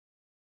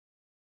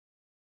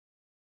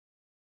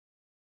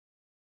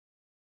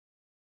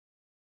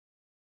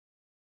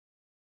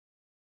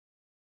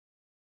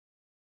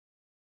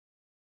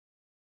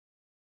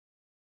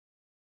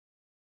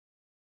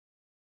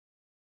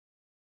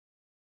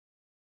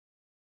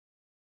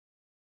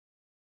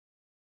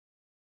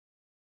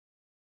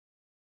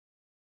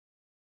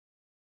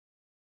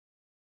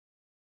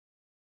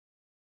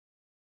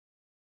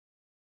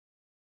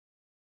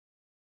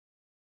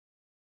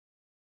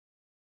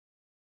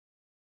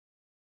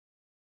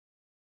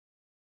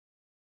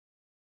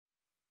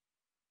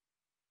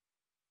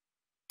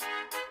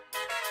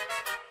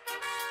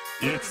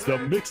It's the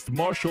Mixed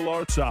Martial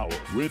Arts Hour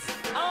with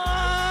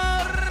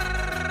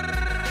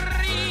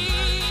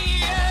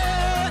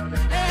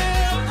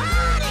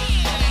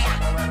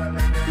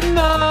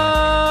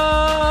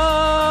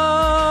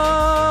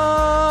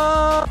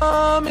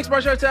Mixed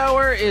Martial Arts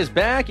Hour is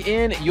back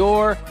in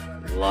your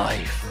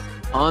life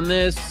on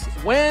this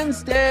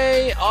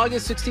Wednesday,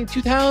 August 16,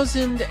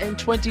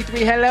 2023.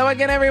 Hello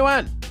again,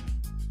 everyone.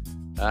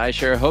 I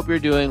sure hope you're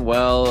doing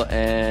well,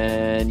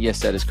 and yes,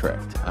 that is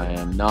correct. I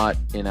am not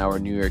in our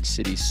New York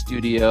City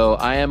studio.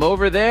 I am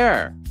over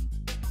there.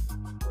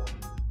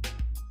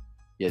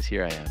 Yes,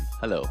 here I am.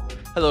 Hello.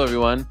 Hello,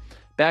 everyone.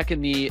 Back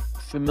in the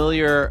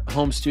familiar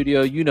home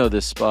studio. You know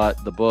this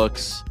spot, the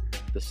books,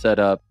 the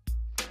setup.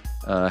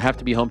 Have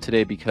to be home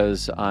today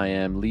because I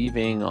am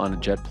leaving on a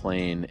jet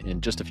plane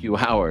in just a few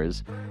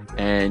hours.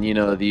 And, you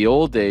know, the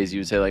old days, you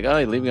would say, like, oh,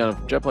 you're leaving on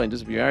a jet plane in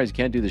just a few hours. You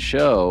can't do the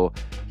show.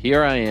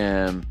 Here I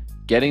am,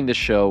 getting the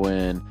show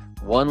in,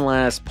 one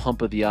last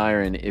pump of the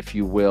iron, if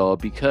you will,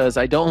 because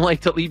I don't like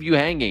to leave you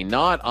hanging,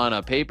 not on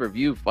a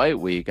pay-per-view fight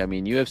week. I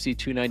mean, UFC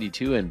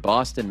 292 in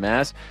Boston,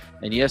 Mass.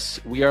 And yes,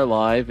 we are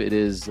live. It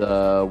is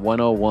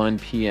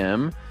 1:01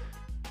 p.m.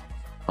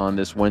 on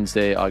this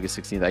Wednesday, August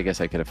 16th. I guess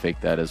I could have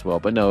faked that as well.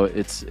 But no,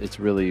 it's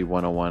really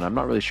 1:01. I'm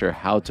not really sure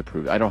how to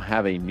prove it. I don't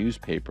have a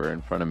newspaper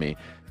in front of me.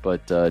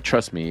 But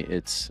trust me,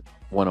 it's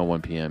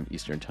 1:01 p.m.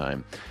 Eastern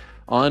Time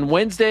on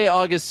Wednesday,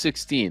 August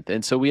 16th.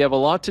 And so we have a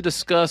lot to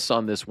discuss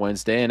on this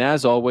Wednesday. And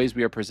as always,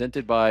 we are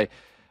presented by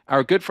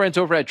our good friends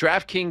over at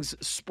DraftKings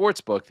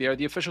Sportsbook. They are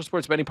the official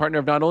sports betting partner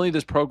of not only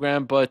this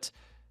program, but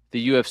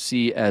the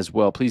UFC as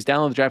well. Please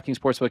download the DraftKings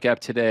Sportsbook app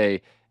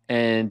today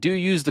and do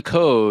use the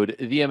code,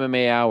 the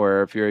MMA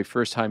Hour, if you're a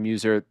first-time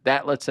user.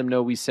 That lets them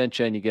know we sent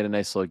you and you get a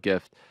nice little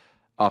gift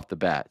off the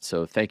bat.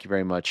 So thank you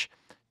very much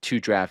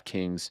to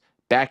DraftKings.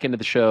 Back into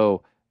the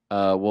show.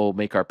 We'll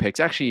make our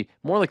picks. Actually,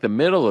 more like the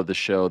middle of the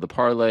show, the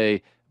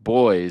Parlay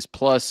boys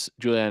plus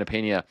Juliana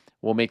Pena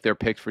will make their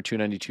picks for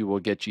 292. We'll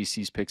get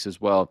GC's picks as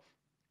well.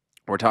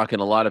 We're talking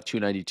a lot of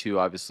 292,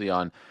 obviously,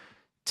 on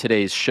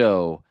today's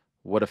show.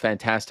 What a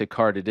fantastic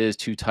card it is.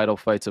 2 title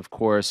fights, of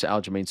course.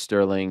 Aljamain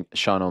Sterling,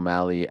 Sean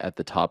O'Malley at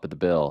the top of the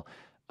bill.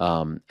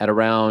 At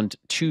around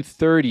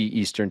 2:30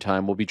 Eastern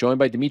Time, we'll be joined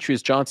by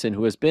Demetrious Johnson,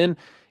 who has been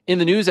in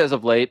the news as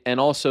of late and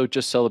also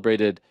just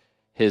celebrated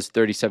his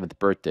 37th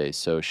birthday.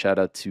 So shout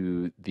out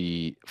to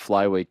the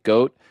Flyweight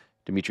GOAT,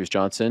 Demetrious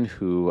Johnson,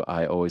 who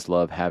I always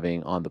love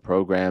having on the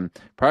program.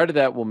 Prior to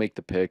that, we'll make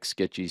the picks,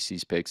 get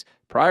GC's picks.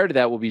 Prior to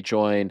that, we'll be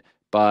joined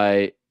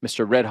by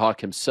Mr. Red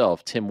Hawk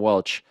himself, Tim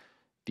Welch,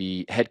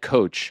 the head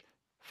coach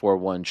for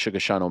one Sugar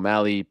Sean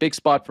O'Malley. Big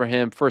spot for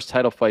him, first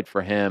title fight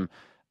for him.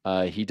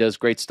 He does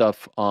great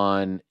stuff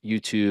on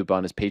YouTube,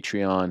 on his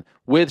Patreon,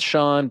 with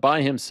Sean,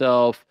 by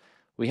himself.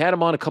 We had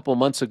him on a couple of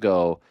months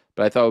ago,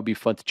 but I thought it would be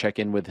fun to check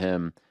in with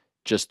him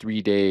just 3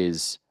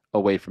 days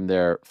away from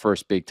their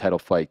first big title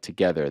fight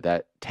together.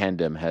 That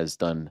tandem has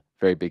done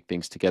very big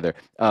things together.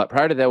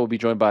 Prior to that, we'll be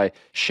joined by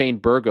Shane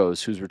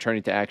Burgos, who's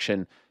returning to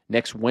action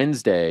next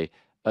Wednesday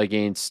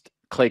against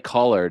Clay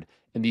Collard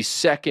in the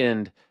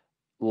second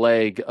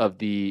leg of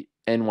the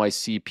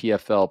NYC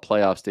PFL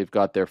playoffs. They've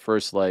got their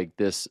first leg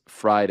this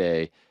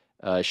Friday.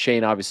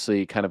 Shane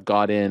obviously kind of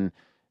got in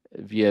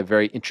via a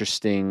very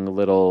interesting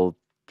little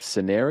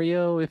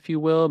scenario, if you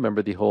will.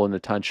 Remember the whole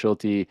Natan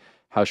Schulte,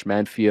 Hausch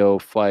Manfio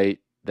fight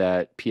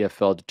that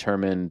PFL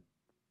determined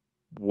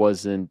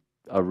wasn't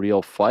a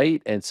real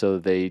fight, and so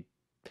they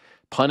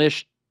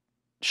punished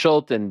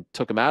Schulte and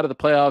took him out of the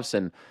playoffs,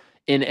 and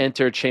in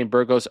entered Shane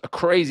Burgos. A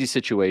crazy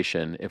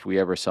situation if we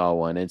ever saw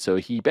one, and so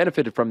he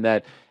benefited from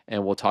that,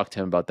 and we'll talk to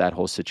him about that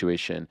whole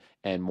situation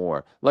and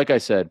more. Like I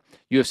said,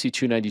 UFC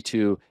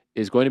 292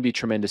 is going to be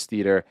tremendous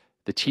theater.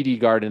 The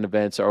TD Garden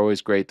events are always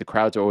great. The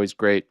crowds are always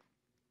great.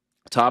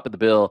 Top of the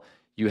bill,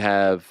 you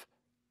have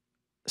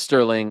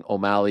Sterling,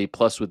 O'Malley,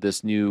 plus with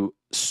this new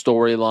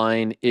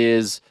storyline,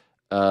 is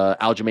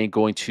Aljamain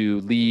going to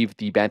leave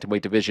the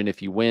bantamweight division if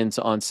he wins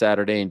on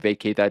Saturday and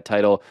vacate that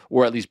title,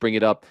 or at least bring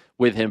it up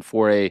with him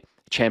for a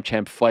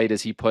champ fight,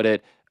 as he put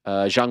it.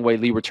 Zhang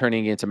Weili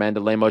returning against Amanda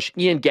Lemos.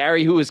 Ian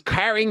Gary, who is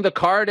carrying the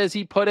card, as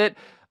he put it,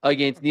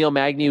 against Neil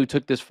Magny, who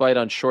took this fight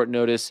on short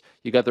notice.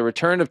 You got the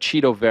return of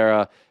Chito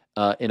Vera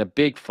in a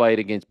big fight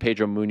against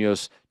Pedro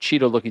Munoz.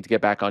 Chito looking to get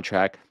back on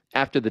track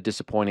after the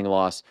disappointing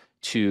loss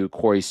to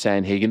Corey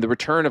Sandhagen. The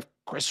return of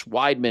Chris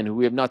Weidman, who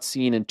we have not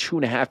seen in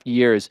 2.5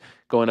 years,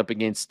 going up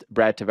against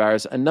Brad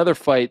Tavares. Another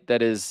fight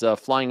that is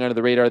flying under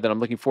the radar that I'm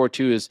looking forward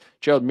to is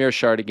Gerald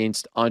Meerschaert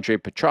against Andre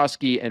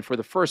Petroski. And for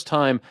the first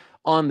time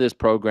on this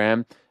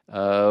program,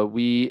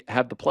 we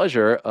have the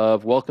pleasure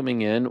of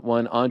welcoming in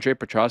one Andre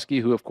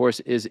Petroski, who, of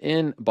course, is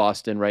in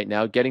Boston right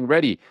now, getting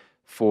ready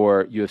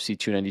for UFC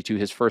 292,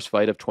 his first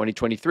fight of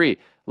 2023.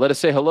 Let us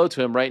say hello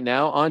to him right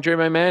now. Andre,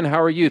 my man, how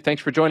are you?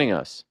 Thanks for joining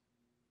us.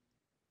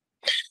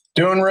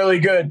 Doing really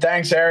good.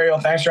 Thanks, Ariel.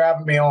 Thanks for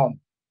having me on.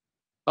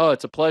 Oh,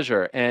 it's a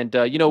pleasure. And,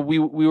 you know, we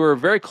were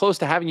very close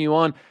to having you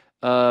on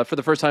for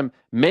the first time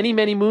many,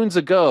 many moons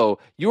ago.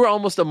 You were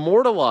almost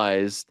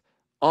immortalized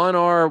on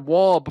our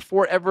wall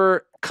before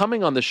ever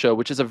coming on the show,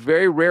 which is a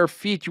very rare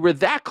feat. You were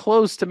that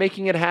close to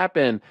making it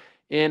happen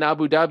in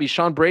Abu Dhabi.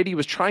 Sean Brady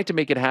was trying to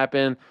make it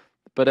happen,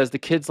 but as the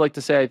kids like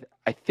to say,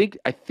 I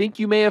think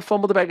you may have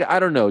fumbled the bag. I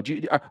don't know.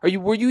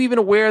 Were you even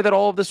aware that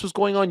all of this was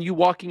going on? You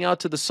walking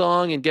out to the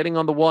song and getting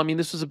on the wall. I mean,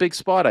 this was a big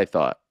spot, I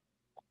thought.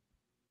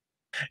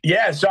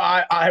 Yeah, so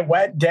I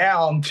went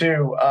down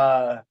to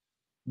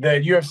the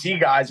UFC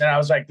guys, and I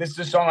was like, this is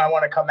the song I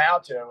want to come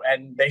out to.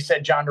 And they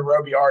said John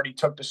DeRoby already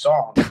took the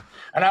song.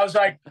 And I was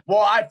like,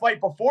 well, I fight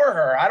before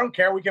her. I don't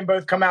care. We can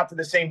both come out to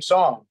the same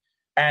song.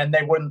 And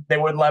they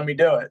wouldn't let me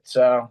do it.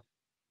 So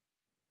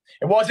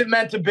it wasn't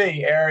meant to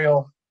be,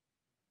 Ariel.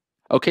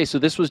 Okay, so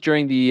this was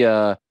during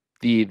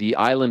the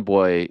Island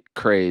Boy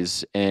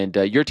craze, and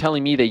you're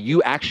telling me that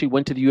you actually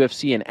went to the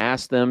UFC and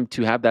asked them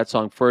to have that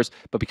song first,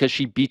 but because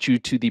she beat you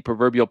to the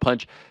proverbial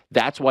punch,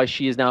 that's why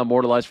she is now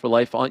immortalized for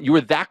life. You were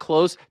that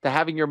close to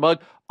having your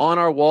mug on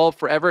our wall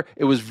forever.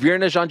 It was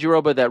Virna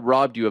Jandiroba that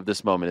robbed you of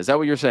this moment. Is that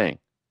what you're saying?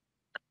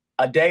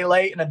 A day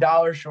late and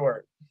 $1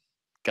 short.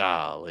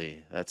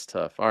 Golly, that's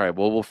tough. All right,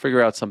 well, we'll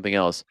figure out something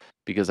else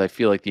because I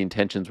feel like the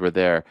intentions were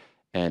there.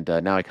 And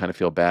now I kind of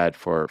feel bad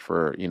for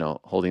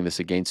holding this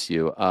against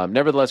you.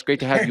 Nevertheless, great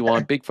to have you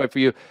on. Big fight for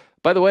you.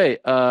 By the way,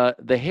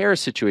 the hair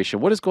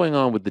situation. What is going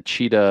on with the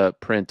cheetah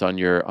print on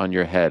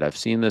your head? I've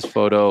seen this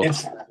photo.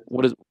 It's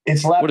leopard.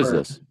 What is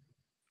this?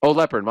 Oh,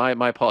 leopard.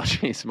 My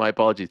apologies. My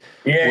apologies.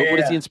 What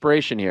is the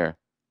inspiration here?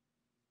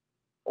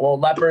 Well,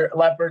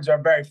 leopards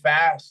are very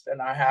fast,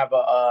 and I have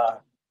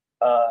a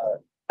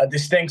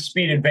distinct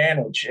speed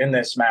advantage in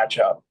this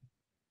matchup.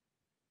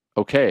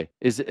 Okay.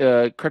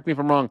 Correct me if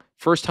I'm wrong,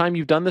 first time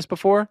you've done this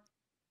before?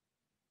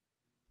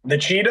 The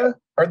cheetah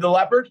or the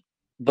leopard?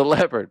 The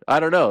leopard. I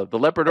don't know. The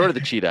leopard or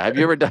the cheetah. Have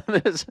you ever done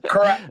this?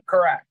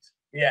 Correct.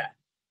 Yeah.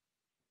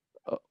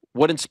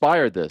 What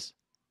inspired this?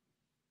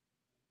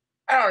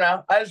 I don't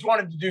know. I just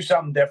wanted to do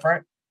something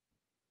different.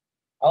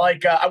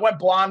 I went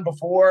blonde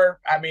before.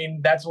 I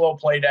mean, that's a little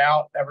played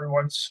out.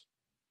 Everyone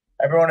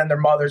and their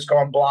mother's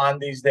going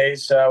blonde these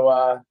days. So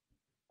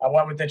I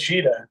went with the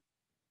cheetah.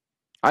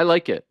 I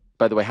like it.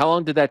 By the way, how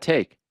long did that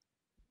take?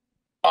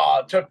 Oh,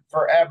 it took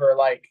forever,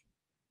 like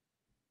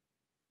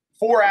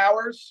 4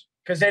 hours,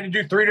 because they had to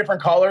do 3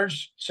 different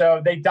colors.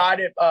 So they dyed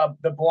it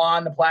the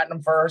blonde, the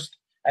platinum first,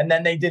 and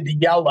then they did the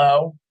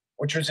yellow,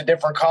 which was a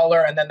different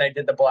color, and then they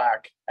did the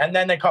black. And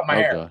then they cut my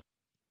hair. God.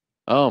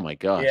 Oh, my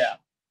gosh. Yeah.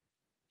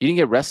 You didn't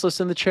get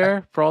restless in the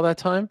chair for all that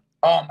time?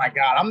 Oh, my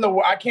God.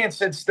 I can't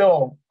sit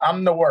still.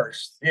 I'm the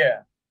worst.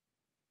 Yeah.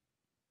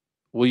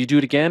 Will you do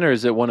it again, or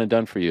is it one and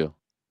done for you?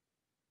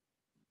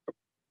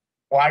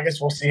 Well, I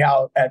guess we'll see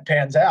how it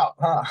pans out,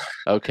 huh?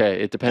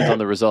 Okay, it depends on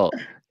the result.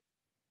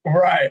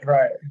 Right.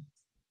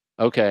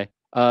 Okay.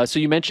 So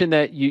you mentioned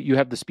that you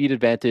have the speed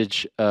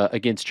advantage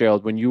against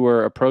Gerald. When you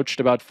were approached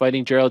about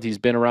fighting Gerald, he's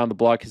been around the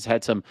block, has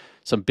had some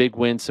big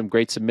wins, some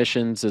great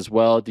submissions as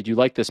well. Did you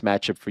like this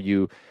matchup for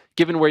you?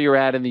 Given where you're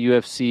at in the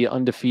UFC,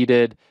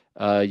 undefeated,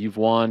 you've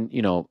won,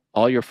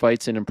 all your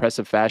fights in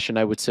impressive fashion,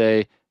 I would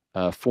say.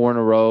 4 in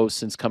a row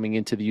since coming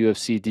into the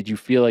UFC. Did you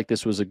feel like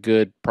this was a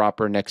good,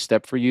 proper next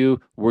step for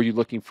you? Were you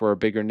looking for a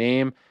bigger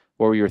name?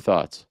 What were your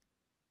thoughts?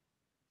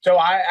 So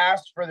I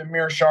asked for the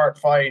Meerschaert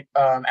fight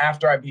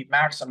after I beat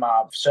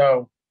Maximov.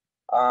 So,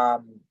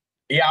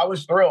 yeah, I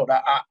was thrilled.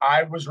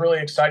 I was really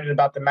excited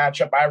about the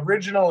matchup. I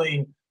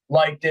originally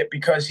liked it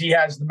because he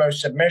has the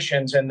most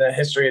submissions in the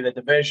history of the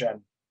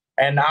division.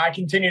 And I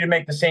continue to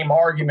make the same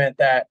argument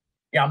that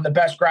I'm the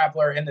best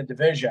grappler in the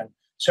division.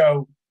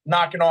 So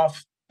knocking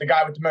off the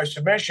guy with the most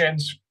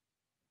submissions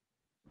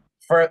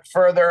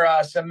further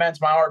cements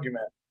my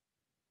argument.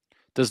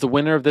 Does the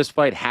winner of this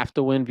fight have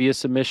to win via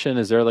submission?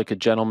 Is there like a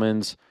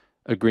gentleman's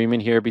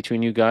agreement here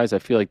between you guys? I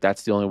feel like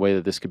that's the only way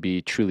that this could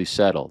be truly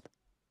settled.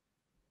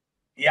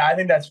 Yeah, I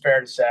think that's fair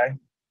to say.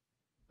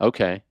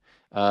 Okay.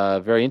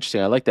 Very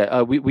interesting. I like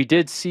that. We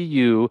did see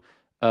you.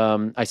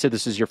 I said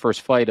this is your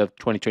first fight of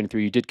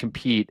 2023. You did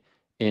compete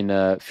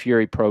in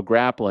Fury Pro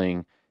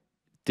Grappling.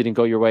 Didn't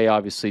go your way,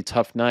 obviously.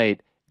 Tough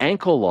night.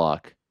 Ankle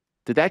lock.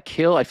 Did that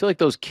kill? I feel like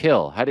those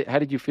kill. How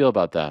did you feel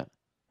about that?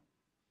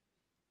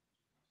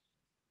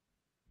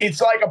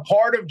 It's like a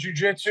part of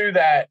jiu-jitsu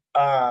that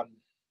I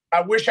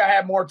wish I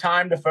had more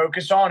time to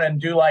focus on and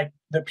do like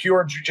the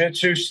pure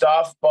jiu-jitsu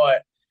stuff.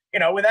 But,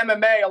 with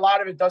MMA, a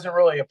lot of it doesn't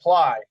really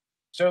apply.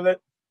 So that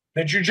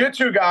the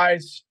jiu-jitsu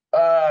guys,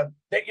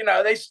 they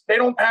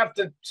don't have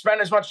to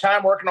spend as much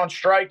time working on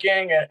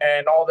striking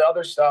and all the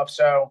other stuff.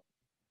 So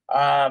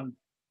I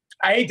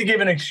hate to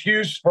give an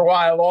excuse for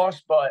why I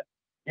lost, but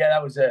yeah,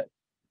 that was it.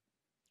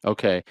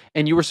 Okay.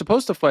 And you were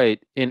supposed to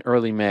fight in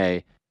early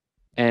May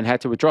and had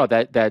to withdraw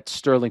that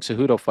Sterling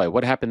Cejudo fight.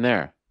 What happened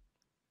there?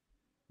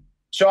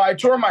 So I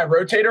tore my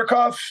rotator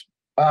cuff.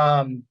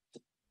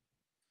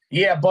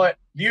 Yeah, but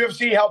the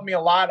UFC helped me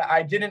a lot.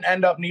 I didn't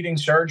end up needing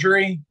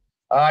surgery.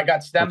 I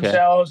got stem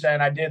cells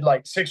and I did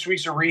like 6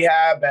 weeks of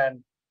rehab.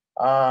 And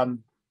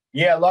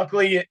yeah,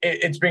 luckily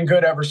it's been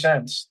good ever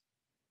since.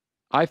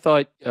 I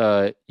thought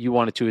you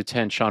wanted to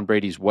attend Sean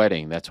Brady's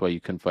wedding. That's why you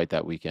couldn't fight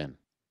that weekend.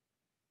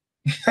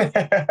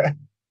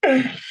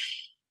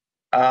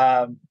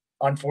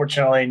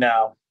 Unfortunately,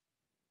 no.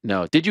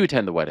 No. Did you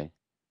attend the wedding?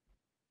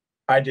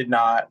 I did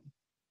not.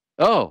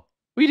 Oh,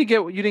 well, you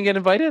didn't get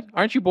invited?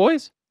 Aren't you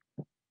boys?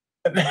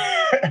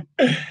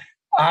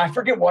 I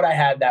forget what I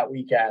had that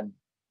weekend.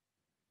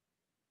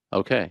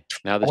 Okay.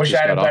 Now I this wish I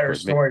just had a got better awkward.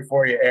 story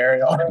for you,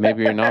 Ariel.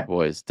 Maybe you're not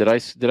boys. Did I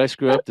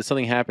screw up? Did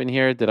something happen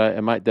here? Did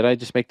I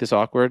just make this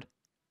awkward?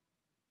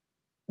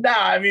 Nah,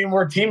 I mean,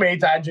 we're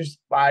teammates.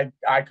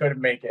 I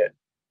couldn't make it.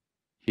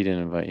 He didn't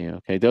invite you.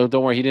 Okay. Don't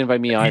worry. He didn't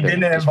invite me either. He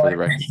didn't just for the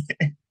invite record.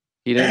 me.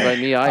 He didn't invite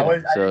me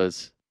either.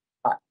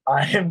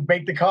 I didn't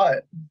make the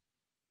cut.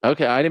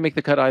 Okay. I didn't make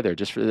the cut either.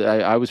 Just for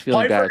I was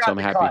feeling Piper bad, so I'm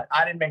happy. Cut.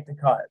 I didn't make the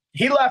cut.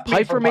 He left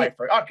me for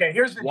Piper. Okay,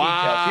 here's the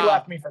details. He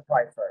left me for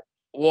Piper.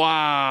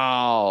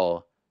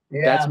 Wow.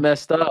 Yeah. That's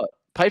messed up.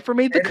 Piper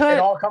made the cut. It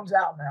all comes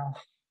out now.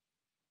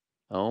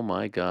 Oh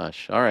my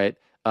gosh. All right.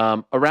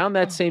 Around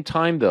that same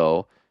time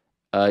though,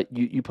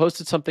 you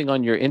posted something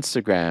on your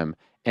Instagram,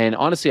 and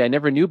honestly, I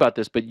never knew about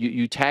this, but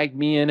you tagged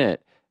me in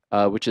it,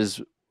 which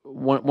is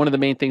one of the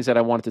main things that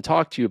I wanted to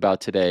talk to you about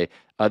today.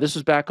 This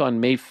was back on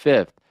May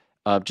 5th.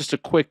 Just a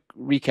quick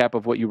recap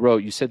of what you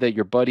wrote. You said that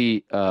your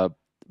buddy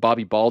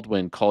Bobby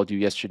Baldwin called you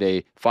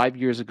yesterday. 5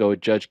 years ago, a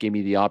judge gave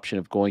me the option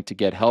of going to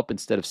get help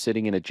instead of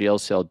sitting in a jail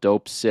cell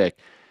dope sick.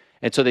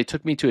 And so they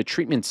took me to a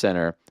treatment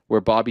center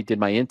where Bobby did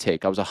my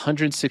intake. I was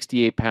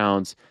 168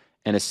 pounds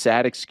and a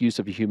sad excuse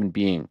of a human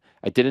being.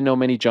 I didn't know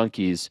many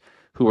junkies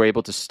who were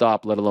able to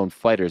stop, let alone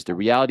fighters. The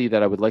reality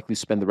that I would likely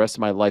spend the rest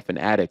of my life an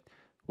addict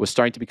was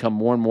starting to become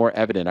more and more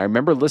evident. I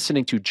remember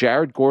listening to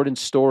Jared Gordon's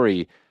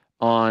story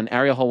on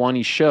Ariel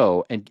Helwani's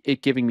show and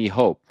it giving me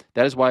hope.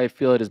 That is why I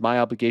feel it is my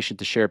obligation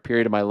to share a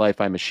period of my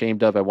life I'm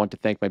ashamed of. I want to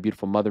thank my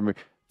beautiful mother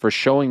for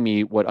showing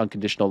me what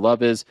unconditional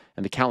love is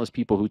and the countless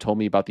people who told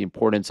me about the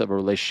importance of a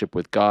relationship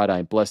with God. I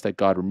am blessed that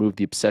God removed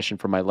the obsession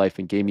from my life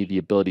and gave me the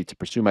ability to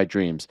pursue my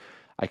dreams.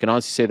 I can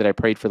honestly say that I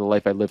prayed for the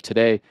life I live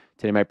today.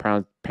 Today, my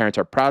parents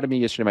are proud of me.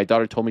 Yesterday, my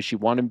daughter told me she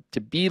wanted to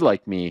be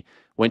like me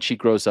when she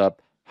grows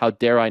up. How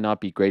dare I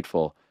not be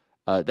grateful?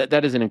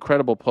 That is an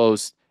incredible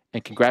post,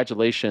 and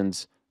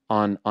congratulations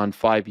on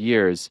 5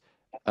 years.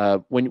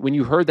 When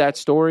you heard that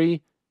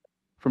story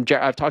from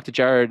Jared, I've talked to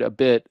Jared a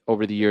bit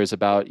over the years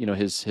about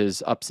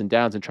his ups and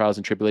downs and trials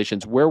and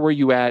tribulations. Where were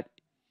you at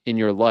in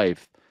your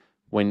life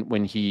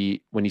when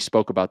he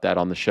spoke about that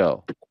on the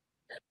show?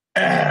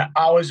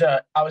 I was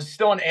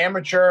still an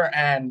amateur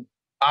and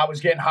I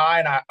was getting high,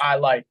 and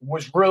I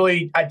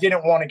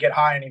didn't want to get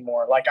high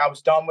anymore. Like, I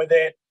was done with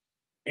it.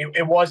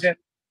 It wasn't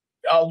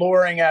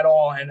alluring at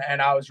all.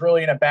 And I was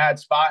really in a bad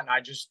spot, and I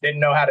just didn't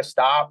know how to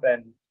stop.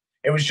 And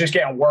it was just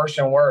getting worse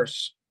and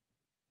worse.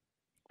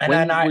 And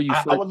then I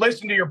would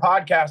listen to your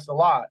podcast a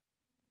lot.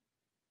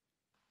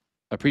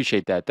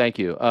 Appreciate that. Thank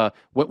you.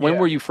 When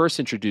were you first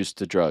introduced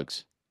to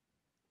drugs?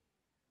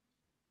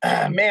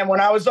 Man, when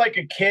I was like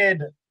a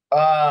kid,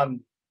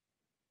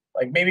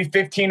 like maybe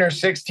 15 or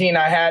 16,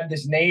 I had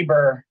this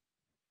neighbor,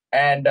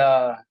 and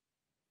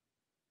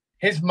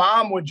his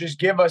mom would just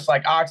give us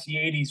like Oxy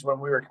 80s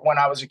when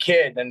I was a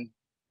kid, and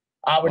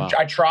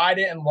I tried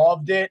it and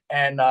loved it.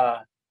 And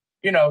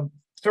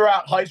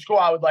throughout high school,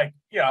 I would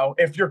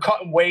if you're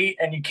cutting weight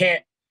and you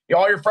can't,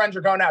 all your friends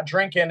are going out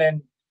drinking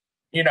and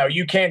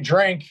you can't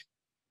drink.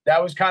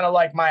 That was kind of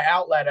like my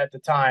outlet at the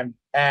time.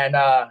 And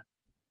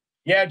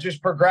it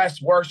just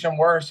progressed worse and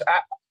worse.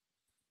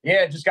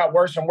 It just got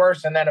worse and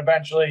worse, and then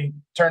eventually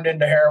turned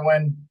into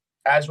heroin,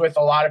 as with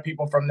a lot of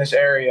people from this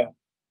area.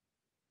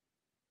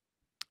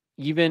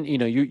 Even,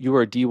 you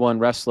were a D1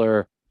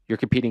 wrestler, you're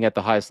competing at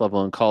the highest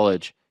level in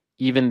college.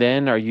 Even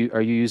then, are you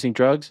using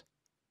drugs?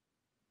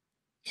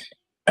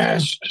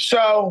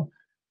 So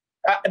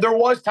there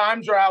was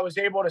times where I was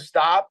able to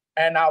stop,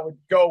 and I would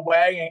go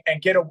away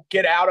and get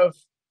out of,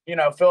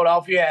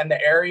 Philadelphia and the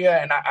area.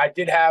 And I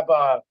did have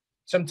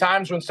some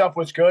times when stuff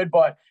was good,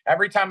 but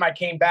every time I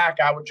came back,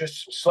 I would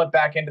just slip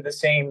back into the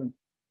same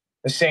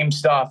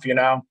stuff,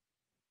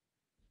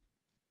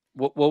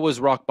 What was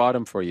rock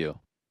bottom for you?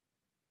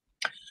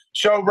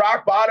 So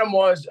rock bottom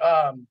was,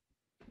 I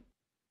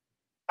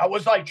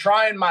was like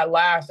trying my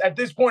last. At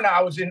this point,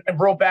 I was in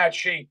real bad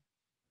shape.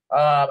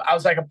 I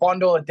was like a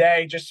bundle a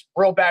day, just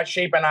real bad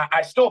shape. And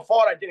I still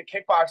fought. I did a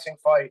kickboxing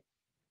fight.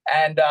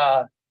 And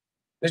that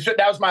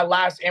was my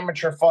last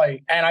amateur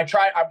fight. And I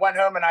went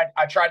home and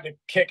I tried to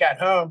kick at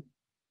home.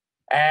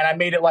 And I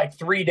made it like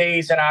 3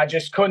 days, and I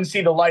just couldn't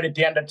see the light at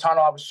the end of the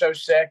tunnel. I was so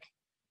sick.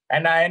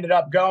 And I ended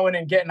up going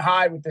and getting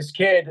high with this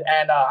kid,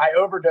 and I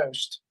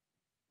overdosed.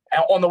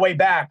 And on the way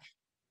back,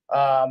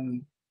 I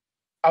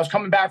was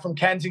coming back from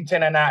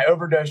Kensington, and I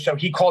overdosed. So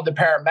he called the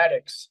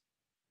paramedics,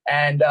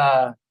 and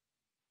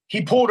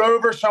he pulled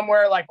over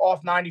somewhere like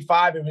off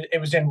 95.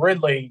 It was in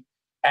Ridley.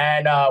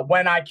 And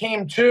when I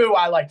came to,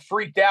 I like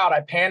freaked out. I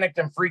panicked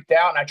and freaked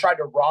out, and I tried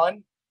to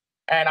run,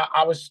 and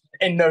I was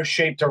in no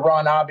shape to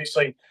run,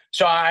 obviously.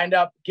 So I ended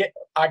up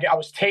I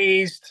was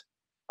tased.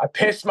 I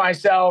pissed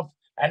myself,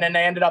 and then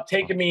they ended up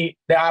taking me.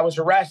 I was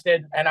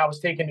arrested, and I was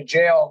taken to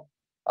jail.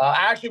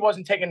 I actually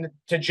wasn't taken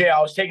to jail.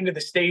 I was taken to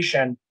the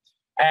station,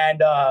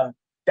 and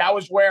that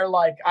was where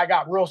like I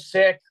got real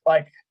sick.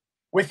 Like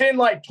within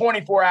like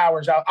 24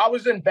 hours, I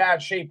was in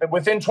bad shape. But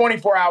within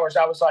 24 hours,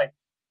 I was like,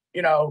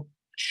 you know,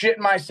 shitting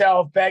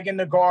myself, begging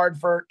the guard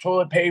for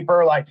toilet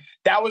paper. Like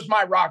that was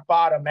my rock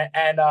bottom.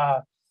 And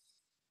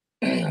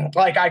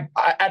like I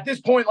at this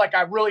point, like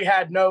I really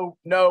had no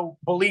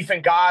belief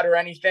in God or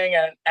anything.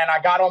 And I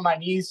got on my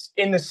knees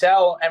in the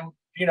cell and,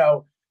 you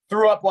know,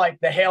 threw up like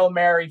the Hail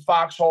Mary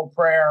foxhole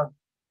prayer,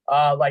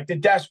 like the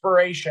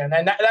desperation.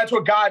 And that's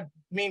what God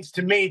means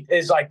to me,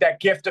 is like that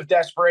gift of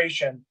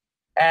desperation.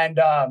 And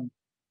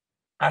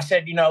I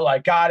said, you know,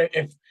 like, God,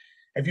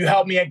 if you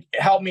help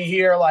me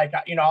here, like,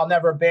 you know, I'll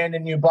never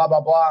abandon you, blah,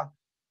 blah, blah.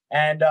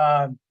 And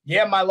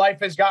yeah, my life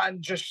has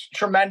gotten just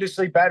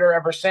tremendously better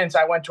ever since.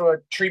 I went to a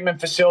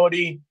treatment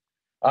facility.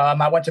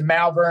 I went to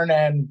Malvern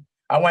and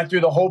I went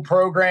through the whole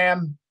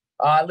program.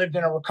 I lived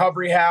in a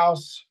recovery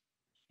house.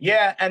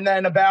 Yeah. And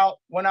then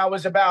when I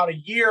was about a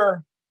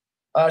year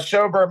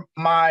sober,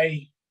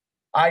 my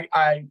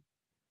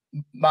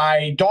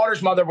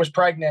daughter's mother was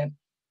pregnant,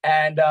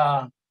 and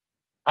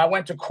I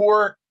went to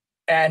court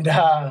and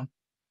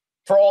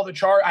for all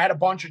the I had a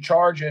bunch of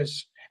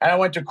charges, and I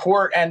went to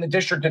court, and the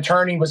district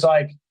attorney was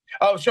like,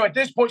 oh, so at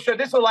this point, so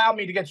this allowed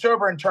me to get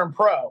sober and turn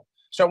pro.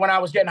 So when I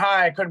was getting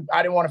high,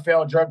 I didn't want to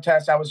fail a drug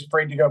test. I was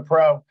afraid to go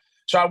pro.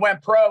 So I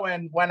went pro.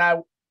 And when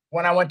I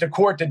went to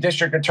court, the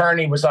district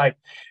attorney was like,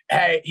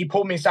 hey, he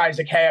pulled me aside. He's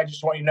like, hey, I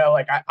just want you to know,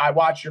 like, I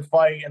watched your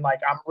fight and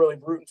like, I'm really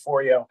rooting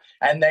for you.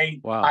 And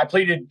I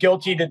pleaded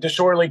guilty to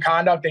disorderly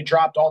conduct. They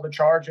dropped all the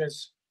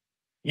charges.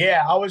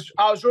 Yeah, I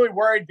was really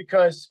worried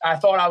because I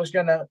thought I was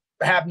going to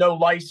have no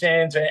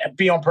license and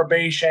be on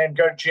probation,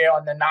 go to jail,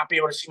 and then not be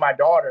able to see my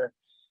daughter.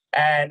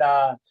 And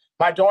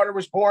my daughter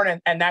was born,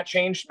 and that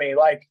changed me.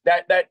 Like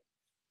that,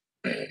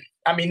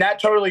 I mean, that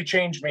totally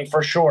changed me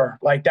for sure.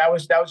 Like that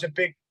was a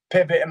big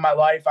pivot in my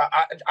life.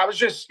 I was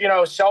just, you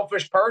know, a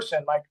selfish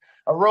person, like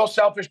a real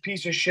selfish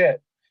piece of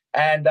shit.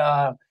 And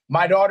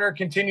my daughter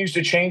continues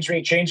to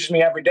changes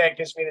me every day. It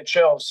gives me the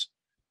chills.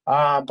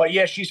 But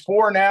yeah, she's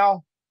 4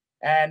 now.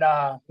 And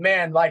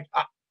man, like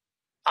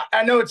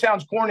I know it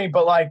sounds corny,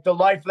 but like the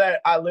life that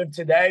I live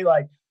today,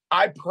 like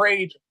I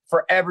prayed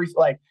for everything.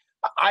 Like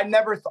I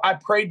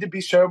prayed to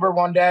be sober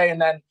one day.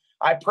 And then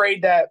I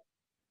prayed that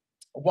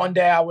one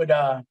day I would,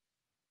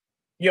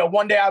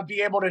 one day I'd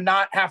be able to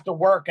not have to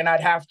work, and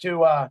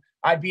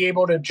I'd be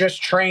able to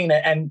just train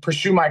and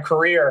pursue my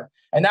career.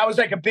 And that was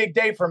like a big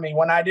day for me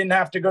when I didn't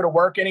have to go to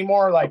work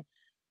anymore. Like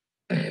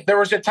there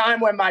was a time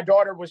when my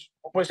daughter was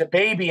a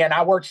baby, and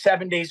I worked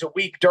 7 days a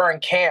week during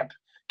camp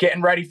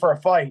getting ready for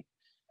a fight.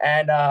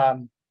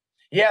 And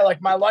yeah,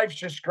 like my life's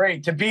just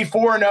great to be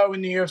 4-0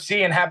 in the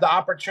UFC and have the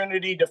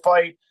opportunity to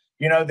fight,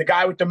 you know, the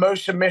guy with the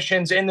most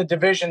submissions in the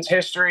division's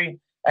history,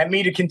 and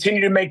me to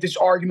continue to make this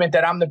argument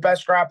that I'm the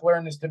best grappler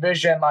in this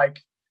division.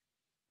 Like,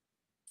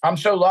 I'm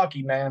so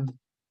lucky, man.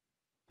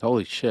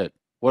 Holy shit.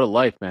 What a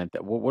life, man.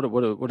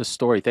 What a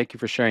story. Thank you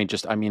for sharing.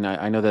 Just, I mean,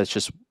 I know that's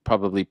just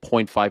probably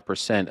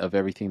 0.5% of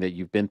everything that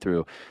you've been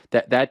through.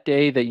 That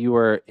day that you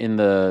were in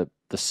the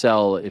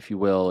cell, if you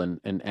will,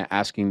 and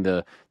asking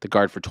the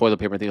guard for toilet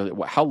paper,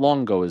 how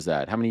long ago is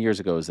that? How many years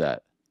ago is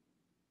that?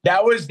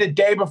 That was the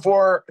day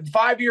before,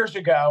 5 years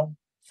ago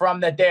from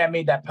that day I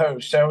made that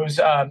post. So it was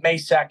May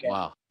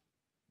 2nd.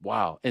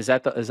 Wow. Is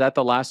that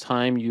the last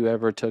time you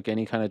ever took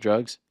any kind of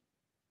drugs?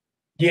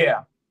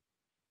 Yeah.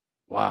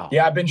 Wow.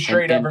 Yeah, I've been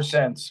straight ever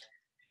since.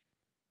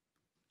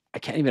 I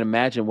can't even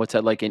imagine what's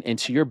that like. And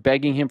so you're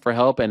begging him for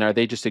help, and are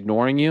they just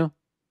ignoring you?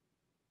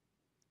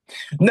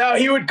 No,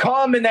 he would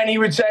come and then he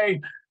would say,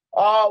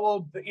 oh,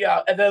 well,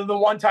 yeah. And then the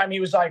one time he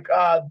was like,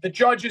 the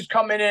judge is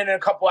coming in a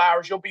couple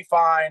hours. You'll be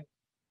fine.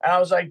 And I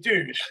was like,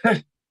 dude.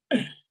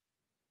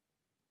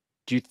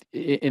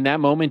 In that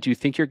moment, do you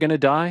think you're going to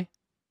die?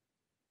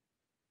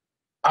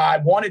 I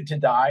wanted to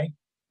die.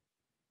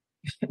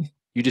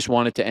 You just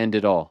wanted to end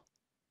it all.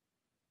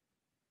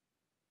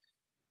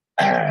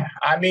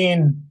 I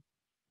mean,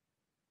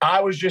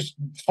 I was just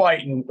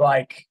fighting.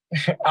 Like,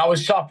 I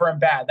was suffering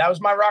bad. That was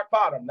my rock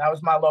bottom. That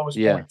was my lowest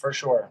point for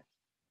sure.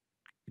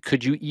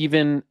 Could you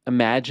even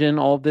imagine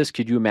all of this?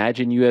 Could you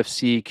imagine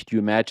UFC? Could you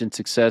imagine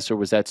success, or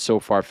was that so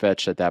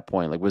far-fetched at that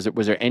point? Like, was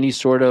there any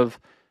sort of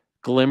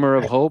glimmer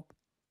of hope?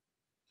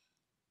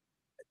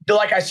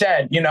 Like I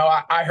said, you know,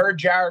 I heard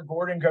Jared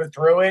Gordon go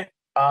through it.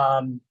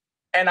 And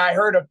I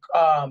heard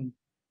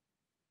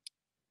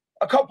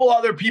a couple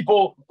other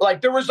people,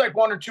 like there was like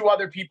 1 or 2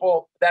 other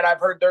people that I've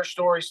heard their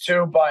stories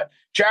too, but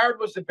Jared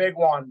was the big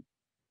one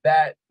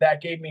that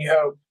gave me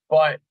hope.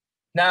 But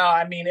no,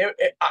 I mean,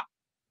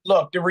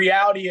 look, the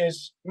reality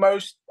is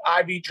most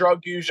IV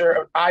drug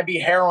user,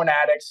 IV heroin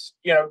addicts,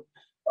 you know,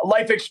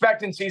 life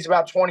expectancy is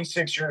about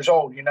 26 years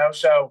old, you know?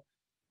 So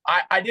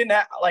I didn't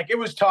have, like, it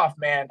was tough,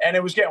 man. And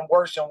it was getting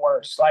worse and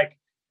worse. Like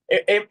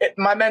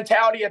my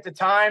mentality at the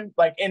time,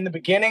 like in the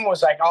beginning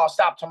was like, oh, I'll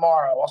stop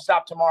tomorrow. I'll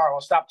stop tomorrow.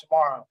 I'll stop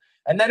tomorrow.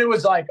 And then it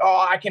was like,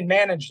 oh, I can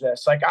manage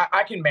this. Like,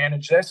 I can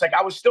manage this. Like,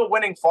 I was still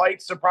winning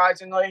fights,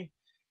 surprisingly.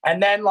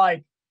 And then,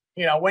 like,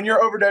 you know, when you're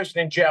overdosing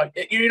in jail,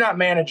 you're not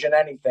managing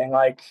anything.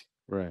 Like,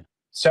 right.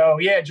 So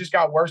yeah, it just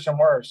got worse and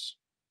worse.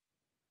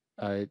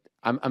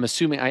 I'm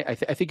assuming I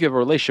think you have a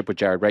relationship with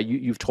Jared, right?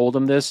 You've told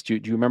him this. Do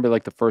you remember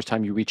like the first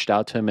time you reached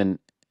out to him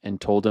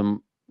and told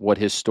him what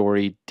his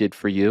story did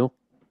for you?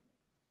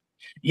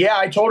 Yeah,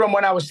 I told him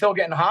when I was still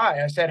getting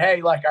high. I said,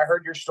 "Hey, like I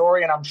heard your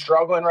story and I'm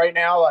struggling right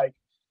now. Like,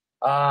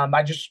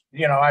 I just,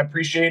 I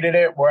appreciated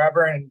it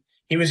wherever." And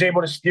he was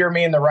able to steer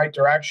me in the right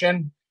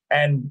direction.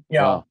 And,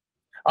 Wow.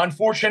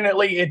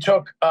 unfortunately, it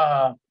took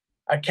a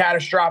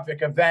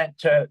catastrophic event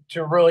to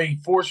really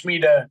force me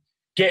to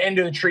get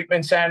into the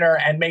treatment center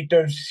and make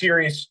those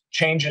serious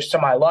changes to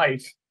my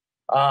life.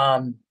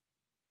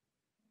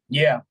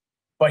 Yeah,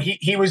 but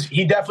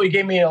he definitely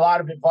gave me a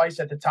lot of advice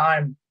at the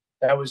time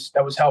that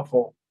was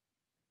helpful.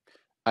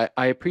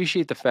 I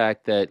appreciate the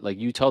fact that like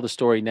you tell the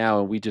story now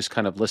and we just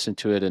kind of listen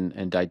to it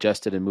and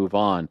digest it and move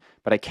on.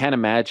 But I can't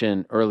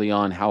imagine early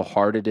on how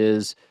hard it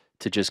is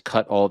to just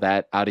cut all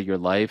that out of your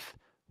life.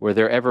 Were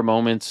there ever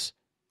moments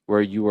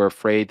where you were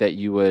afraid that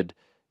you would,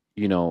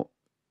 you know,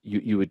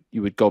 you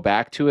would go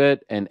back to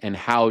it, and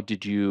how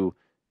did you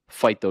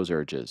fight those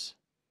urges?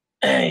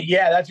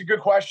 Yeah, that's a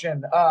good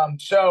question.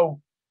 So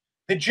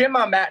the gym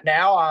I'm at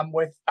now,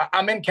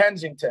 I'm in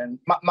Kensington.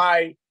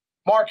 My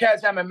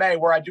Marquez MMA,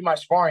 where I do my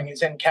sparring,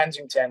 is in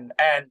Kensington,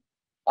 and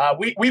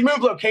we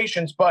moved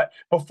locations, but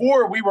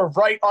before we were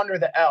right under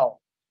the L.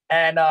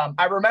 And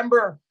I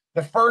remember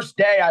the first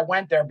day I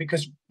went there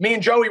because me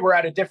and Joey were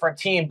at a different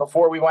team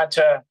before we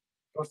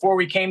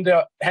came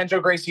to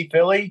Henzo Gracie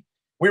Philly.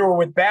 We were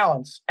with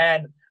Balance,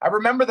 and I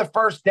remember the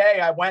first day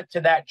I went to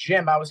that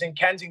gym. I was in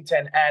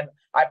Kensington, and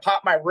I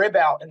popped my rib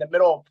out in the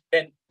middle.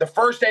 And the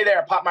first day there,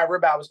 I popped my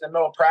rib out. I was in the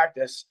middle of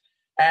practice,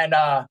 and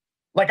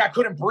like I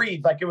couldn't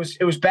breathe. Like it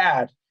was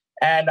bad.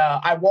 And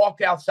I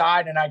walked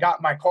outside and I got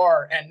in my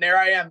car, and there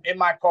I am in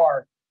my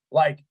car,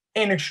 like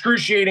in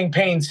excruciating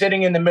pain,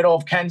 sitting in the middle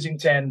of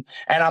Kensington.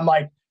 And I'm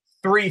like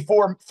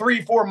 4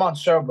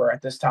 months sober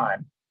at this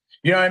time.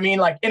 You know what I mean?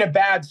 Like in a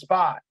bad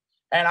spot.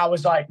 And I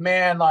was like,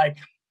 man, like,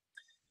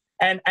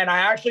 and I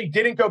actually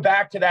didn't go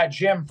back to that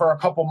gym for a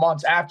couple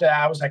months after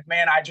that. I was like,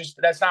 man, I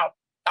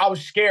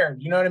was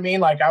scared. You know what I mean?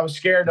 Like I was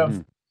scared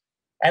of,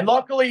 and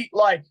luckily,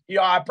 like,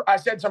 I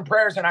said some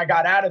prayers and I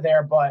got out of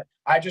there, but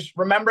I just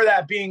remember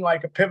that being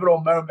like a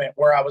pivotal moment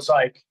where I was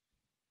like,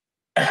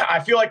 I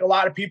feel like a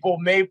lot of people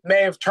may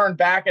have turned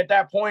back at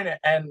that point,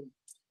 and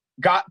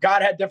God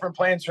had different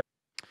plans for.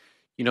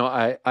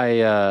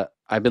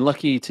 I've been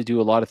lucky to do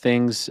a lot of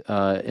things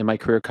in my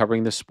career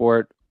covering this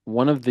sport.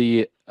 One of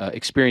the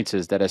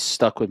experiences that has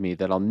stuck with me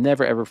that I'll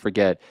never ever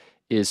forget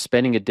is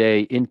spending a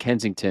day in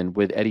Kensington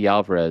with Eddie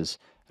Alvarez.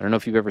 I don't know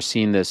if you've ever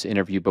seen this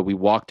interview, but we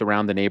walked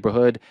around the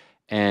neighborhood,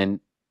 and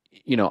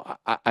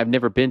I've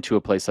never been to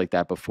a place like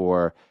that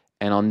before,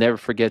 and I'll never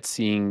forget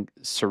seeing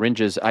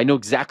syringes. I know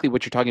exactly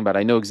what you're talking about.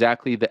 I know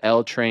exactly the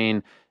L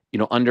train,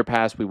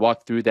 underpass. We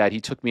walked through that. He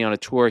took me on a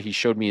tour. He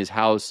showed me his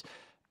house.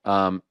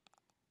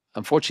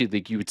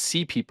 Unfortunately, you would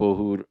see people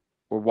who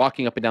were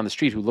walking up and down the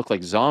street who look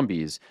like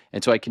zombies,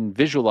 and so I can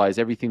visualize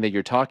everything that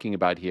you're talking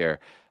about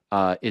here.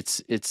 I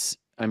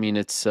mean,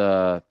 it's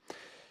a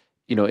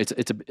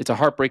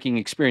heartbreaking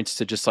experience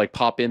to just like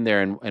pop in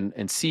there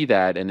and see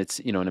that, and it's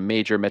in a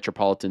major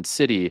metropolitan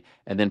city,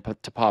 and then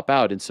to pop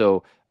out. And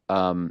so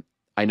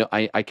I know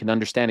I can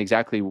understand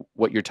exactly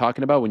what you're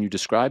talking about when you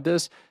describe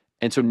this.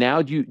 And so now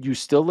you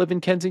still live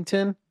in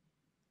Kensington?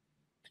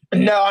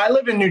 No, I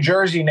live in New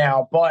Jersey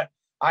now, but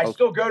I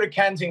still go to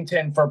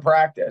Kensington for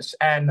practice.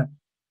 And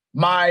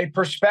my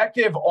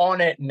perspective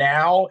on it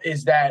now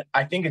is that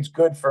I think it's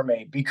good for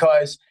me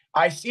because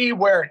I see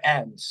where it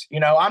ends.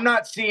 I'm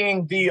not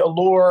seeing the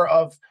allure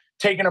of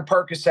taking a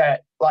Percocet.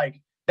 Like,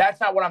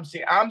 that's not what I'm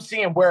seeing. I'm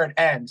seeing where it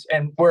ends.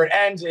 And where it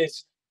ends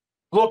is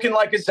looking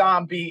like a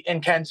zombie in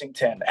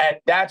Kensington.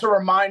 And that's a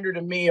reminder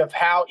to me of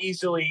how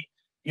easily,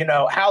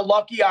 how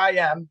lucky I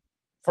am,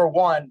 for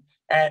one,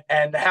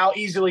 and how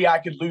easily I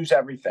could lose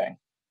everything.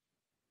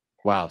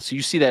 Wow. So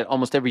you see that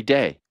almost every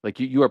day. Like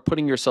you are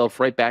putting yourself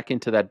right back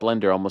into that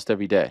blender almost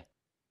every day.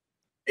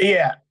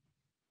 Yeah.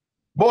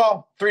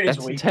 Well, 3 days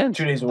That's a week, intense.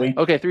 2 days a week.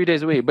 Okay, 3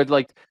 days a week. But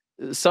like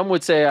some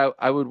would say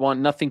I would want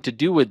nothing to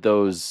do with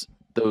those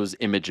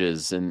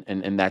images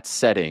and that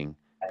setting.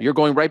 But you're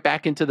going right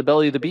back into the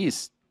belly of the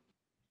beast.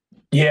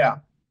 Yeah.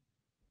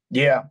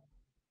 Yeah.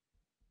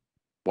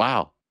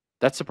 Wow.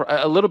 That's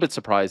a little bit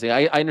surprising.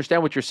 I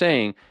understand what you're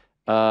saying.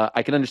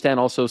 I can understand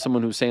also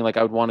someone who's saying like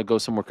I would want to go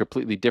somewhere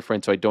completely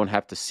different so I don't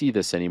have to see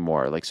this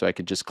anymore. Like so I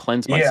could just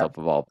cleanse myself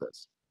of all of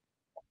this.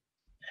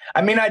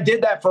 I mean, I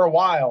did that for a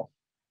while,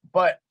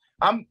 but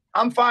I'm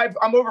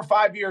over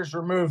 5 years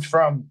removed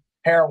from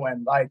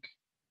heroin. Like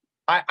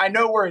I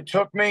know where it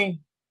took me.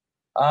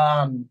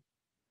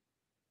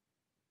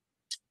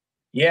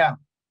 Yeah.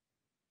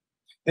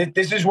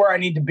 This is where I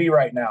need to be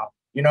right now.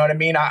 You know what I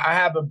mean? I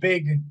have the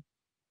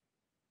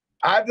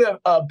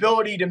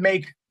ability to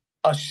make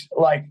a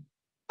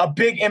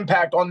big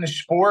impact on the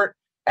sport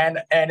and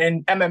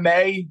in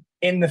MMA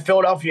in the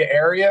Philadelphia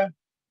area.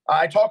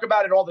 I talk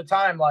about it all the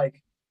time.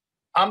 Like,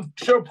 I'm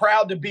so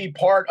proud to be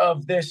part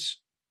of this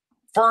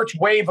first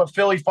wave of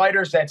Philly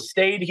fighters that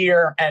stayed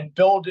here and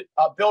build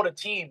a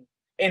team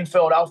in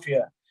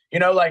Philadelphia. You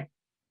know, like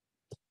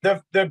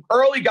the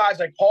early guys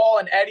like Paul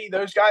and Eddie,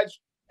 those guys,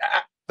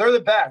 they're the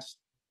best.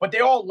 But they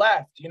all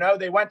left. You know,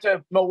 they went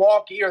to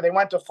Milwaukee or they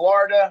went to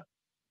Florida.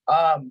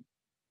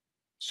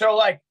 So,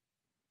 like,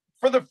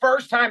 for the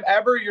first time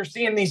ever, you're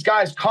seeing these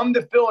guys come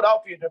to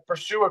Philadelphia to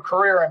pursue a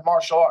career in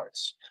martial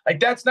arts. Like,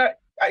 that's not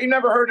 – you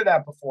never heard of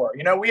that before.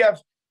 You know,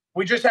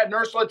 we just had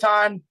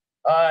Nursultan.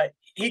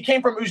 He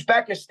came from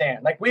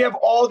Uzbekistan. Like, we have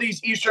all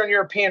these Eastern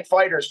European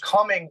fighters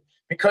coming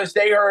because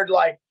they heard,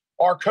 like,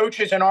 our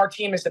coaches and our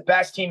team is the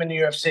best team in the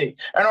UFC.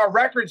 And our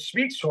record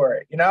speaks for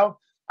it, you know?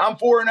 I'm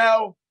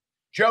 4-0.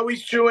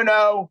 Joey's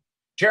 2-0.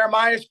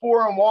 Jeremiah's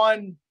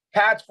 4-1.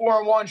 Pat's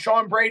 4-1.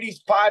 Sean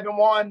Brady's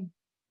 5-1.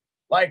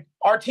 Like,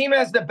 our team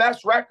has the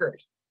best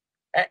record.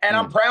 And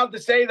I'm proud to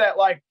say that,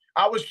 like,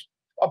 I was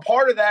a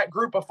part of that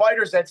group of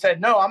fighters that said,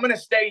 no, I'm going to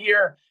stay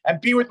here and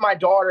be with my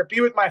daughter,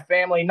 be with my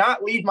family,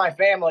 not leave my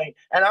family,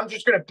 and I'm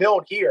just going to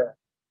build here.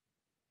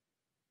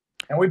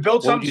 And we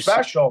built something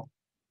special.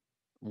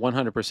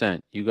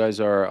 100%. You guys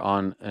are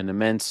on an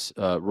immense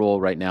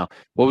roll right now.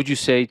 What would you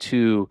say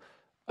to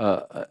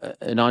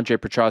an Andre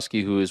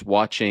Petroski who is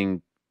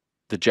watching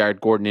the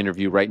Jared Gordon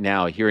interview right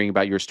now, hearing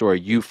about your story,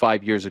 you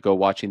 5 years ago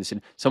watching this,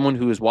 and someone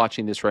who is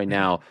watching this right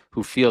now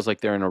who feels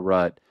like they're in a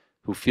rut,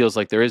 who feels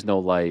like there is no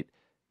light,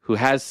 who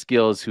has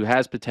skills, who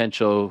has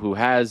potential, who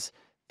has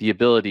the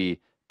ability,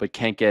 but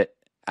can't get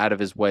out of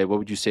his way? What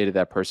would you say to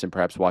that person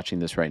perhaps watching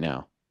this right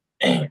now?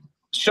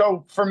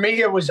 So for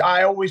me,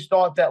 I always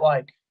thought that,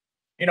 like,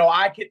 you know,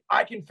 I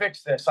can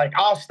fix this. Like,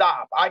 I'll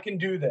stop. I can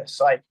do this.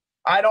 Like,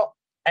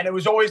 and it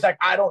was always like,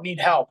 I don't need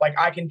help. Like,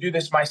 I can do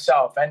this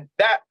myself. And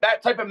that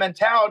type of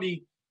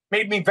mentality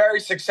made me very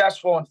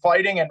successful in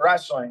fighting and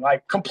wrestling,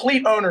 like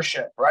complete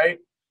ownership. Right.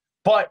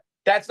 But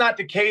that's not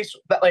the case.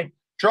 That, like,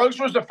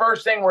 drugs was the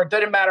first thing where it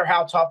didn't matter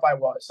how tough I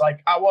was.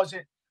 Like,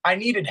 I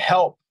needed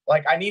help.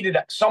 Like, I needed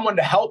someone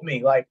to help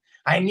me. Like,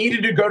 I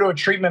needed to go to a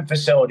treatment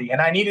facility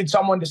and I needed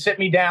someone to sit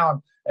me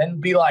down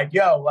and be like,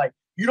 yo, like,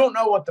 you don't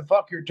know what the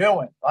fuck you're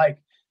doing. Like,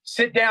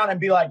 sit down and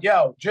be like,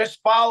 yo,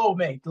 just follow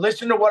me.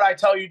 Listen to what I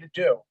tell you to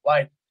do.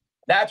 Like,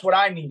 that's what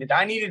I needed.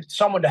 I needed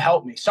someone to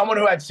help me, someone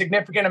who had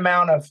significant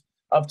amount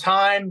of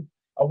time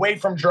away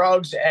from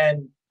drugs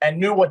and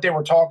knew what they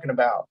were talking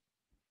about.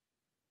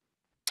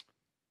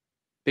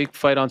 Big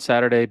fight on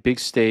Saturday, big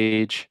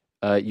stage.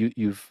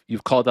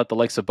 You've called out the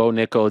likes of Bo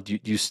Nickel. Do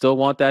you still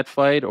want that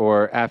fight,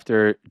 or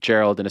after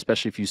Gerald, and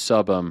especially if you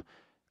sub him,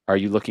 are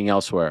you looking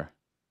elsewhere?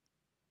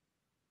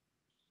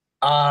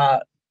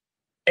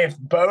 If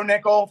Bo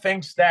Nickel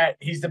thinks that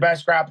he's the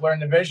best grappler in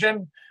the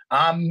division,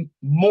 I'm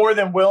more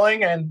than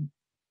willing.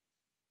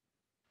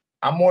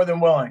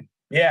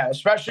 Yeah,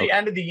 especially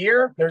end of the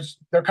year.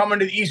 They're coming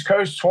to the East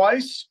Coast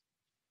twice.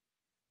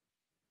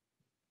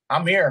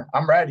 I'm here.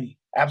 I'm ready.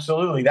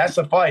 Absolutely. That's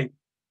the fight.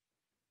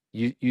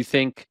 You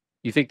think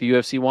the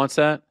UFC wants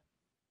that?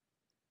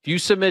 If you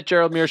submit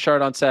Gerald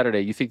Meerschaert on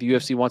Saturday, you think the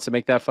UFC wants to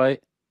make that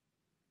fight?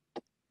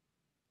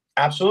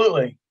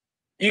 Absolutely.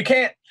 You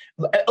can't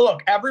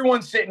look.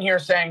 Everyone's sitting here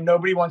saying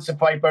nobody wants to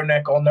fight Bo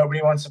Nickel.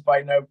 Nobody wants to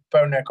fight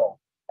Bo Nickel.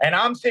 And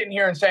I'm sitting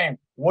here and saying,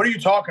 what are you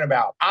talking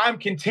about? I'm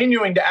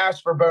continuing to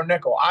ask for Bo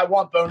Nickel. I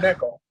want Bo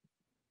Nickel.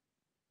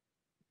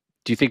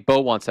 Do you think Bo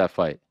wants that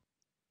fight?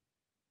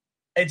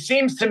 It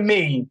seems to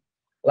me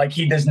like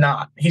he does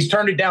not. He's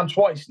turned it down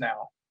twice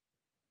now.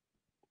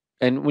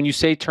 And when you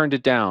say turned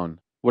it down,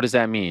 what does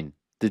that mean?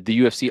 Did the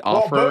UFC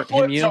offer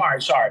him you?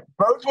 Sorry.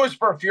 Both was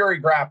for Fury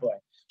Grappling.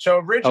 So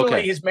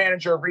originally his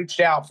manager reached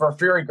out for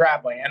Fury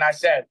Grappling. And I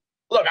said,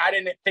 look, I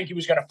didn't think he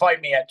was going to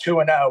fight me at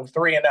 2-0,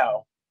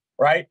 3-0,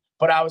 right?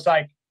 But I was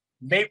like,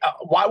 maybe,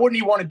 why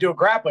wouldn't he want to do a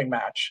grappling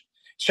match?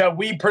 So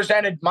we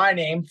presented my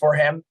name for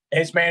him.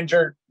 His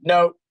manager,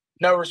 no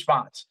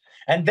response.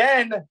 And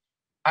then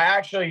I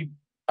actually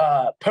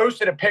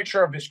posted a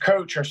picture of his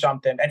coach or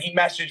something. And he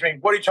messaged me,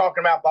 what are you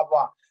talking about? Blah,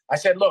 blah. I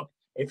said, look,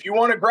 if you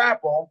want to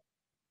grapple,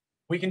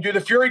 we can do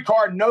the Fury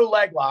card, no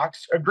leg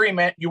locks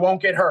agreement. You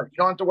won't get hurt. You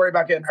don't have to worry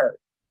about getting hurt.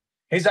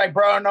 He's like,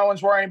 bro, no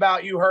one's worrying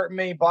about you hurting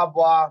me, blah,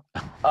 blah.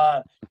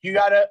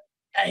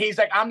 He's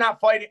like, I'm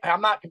not fighting.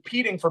 I'm not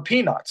competing for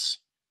peanuts.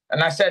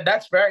 And I said,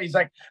 that's fair. He's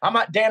like, I'm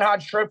not Dan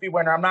Hodge Trophy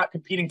winner. I'm not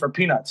competing for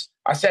peanuts.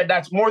 I said,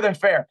 that's more than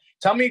fair.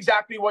 Tell me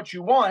exactly what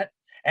you want,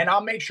 and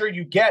I'll make sure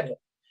you get it.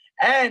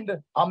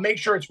 And I'll make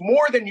sure it's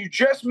more than you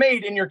just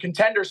made in your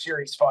Contender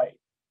Series fight.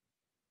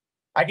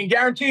 I can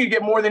guarantee you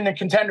get more than the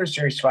Contender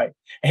Series fight.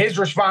 And his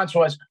response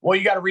was, well,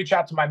 you got to reach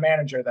out to my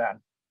manager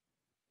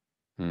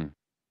then.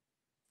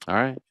 All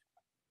right.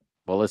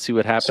 Well, let's see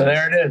what happens. So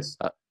there it is.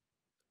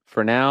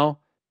 For now,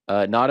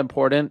 not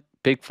important.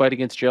 Big fight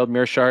against Gerald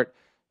Meerschaert.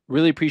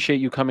 Really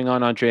appreciate you coming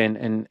on, Andre,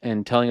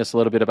 and telling us a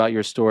little bit about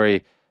your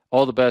story.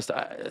 All the best.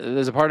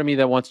 There's a part of me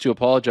that wants to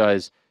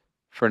apologize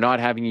for not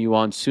having you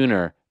on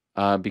sooner,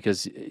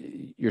 because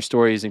your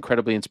story is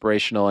incredibly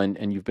inspirational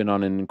and you've been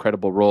on an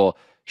incredible role.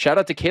 Shout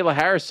out to Kayla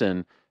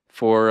Harrison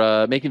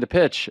for making the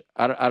pitch.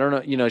 I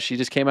don't know, she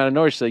just came out of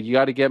nowhere. She's like, you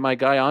got to get my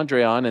guy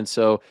Andre on. And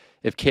so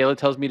if Kayla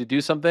tells me to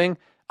do something,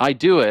 I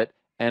do it.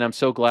 And I'm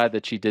so glad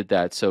that she did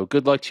that. So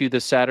good luck to you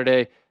this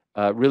Saturday.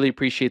 Really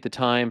appreciate the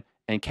time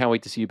and can't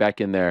wait to see you back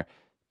in there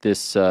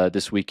this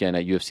weekend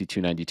at UFC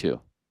 292.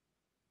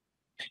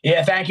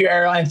 Yeah, thank you,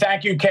 Errol, and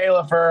thank you,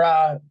 Kayla,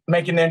 for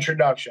making the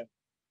introduction.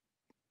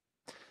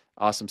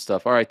 Awesome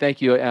stuff. All right,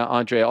 thank you,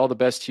 Andre. All the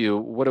best to you.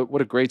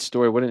 What a great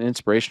story. What an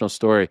inspirational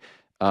story.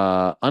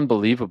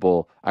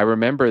 Unbelievable. I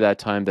remember that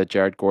time that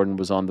Jared Gordon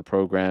was on the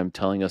program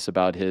telling us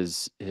about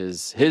his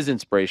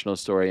inspirational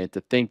story, and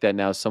to think that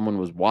now someone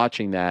was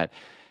watching that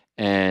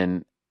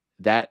and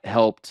that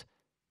helped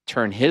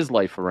turn his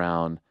life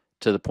around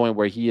to the point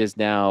where he is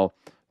now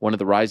one of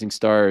the rising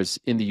stars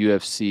in the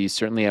UFC,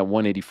 certainly at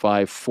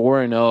 185,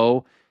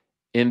 4-0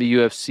 in the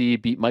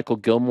UFC, beat Michael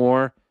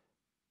Gilmore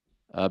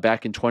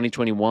back in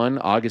 2021,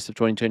 August of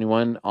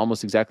 2021,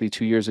 almost exactly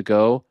 2 years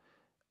ago.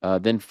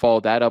 Then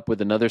followed that up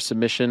with another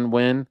submission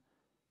win.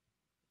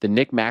 The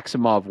Nick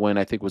Maximov win,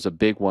 I think, was a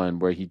big one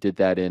where he did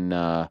that in,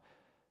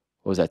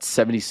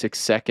 76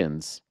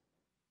 seconds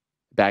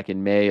back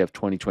in May of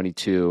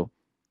 2022.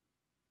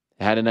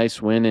 Had a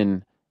nice win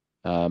in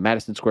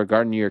Madison Square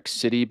Garden, New York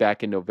City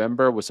back in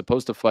November. Was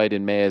supposed to fight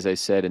in May, as I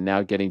said, and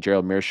now getting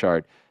Gerald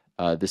Meerschaert.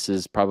 This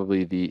is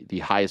probably the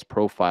highest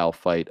profile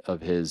fight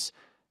of his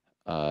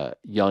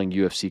young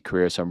UFC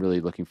career, so I'm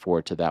really looking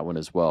forward to that one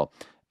as well.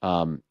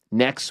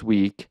 Next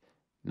week,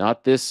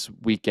 not this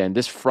weekend,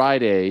 this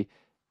Friday,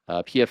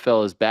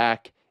 PFL is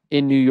back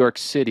in New York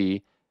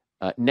City.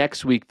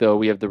 Next week, though,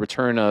 we have the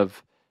return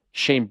of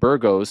Shane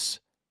Burgos.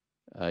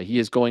 He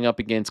is going up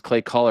against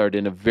Clay Collard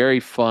in a very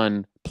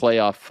fun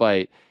playoff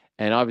fight.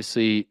 And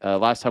obviously,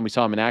 last time we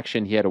saw him in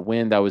action, he had a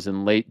win that was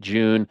in late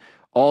June.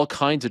 All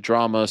kinds of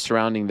drama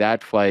surrounding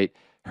that fight.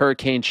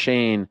 Hurricane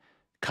Shane,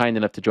 kind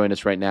enough to join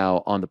us right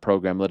now on the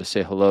program. Let us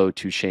say hello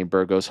to Shane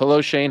Burgos.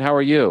 Hello, Shane. How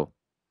are you?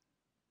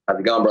 How's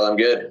it going, bro? I'm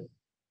good.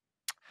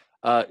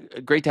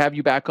 Great to have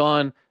you back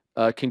on.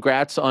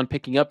 Congrats on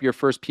picking up your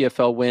first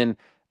PFL win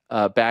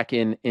back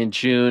in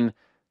June.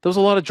 There was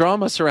a lot of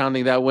drama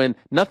surrounding that win.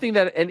 Nothing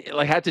that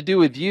had to do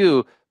with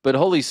you, but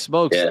holy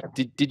smokes, yeah.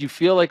 Did you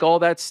feel like all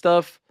that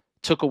stuff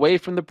took away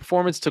from the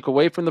performance, took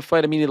away from the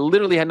fight? I mean, it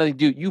literally had nothing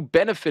to do. You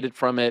benefited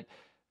from it,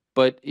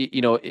 but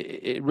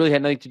it really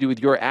had nothing to do with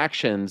your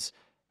actions.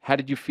 How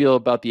did you feel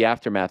about the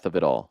aftermath of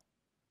it all?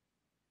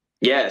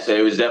 Yeah, so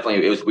it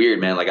was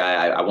weird, man. Like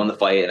I won the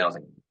fight, and I was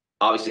like,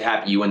 obviously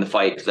happy you win the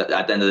fight, because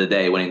at the end of the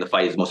day, winning the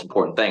fight is the most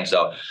important thing.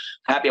 So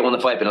happy I won the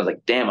fight, but I was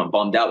like, damn, I'm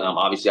bummed out, and I'm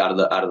obviously out of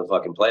the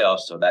fucking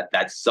playoffs. So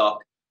that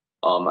sucked.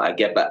 I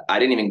get back. I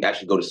didn't even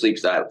actually go to sleep,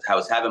 because I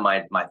was having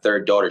my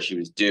third daughter. She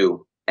was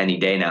due any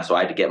day now, so I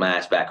had to get my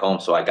ass back home.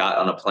 So I got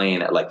on a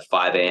plane at like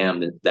 5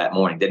 a.m. that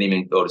morning. Didn't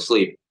even go to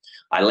sleep.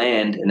 I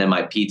land, and then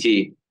my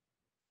PT.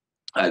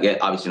 I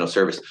get obviously no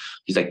service.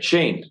 He's like,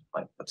 Shane,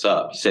 I'm like, what's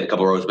up? He said a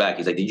couple rows back.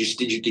 He's like, did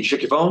you check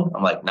your phone?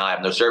 I'm like, nah, I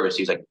have no service.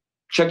 He's like,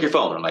 check your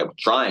phone. I'm like, I'm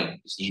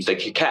trying. He's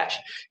like, your cash.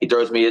 He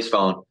throws me his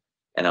phone,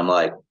 and I'm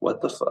like,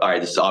 what the fuck? All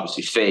right, this is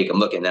obviously fake. I'm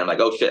looking, and I'm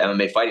like, oh shit,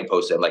 MMA fighting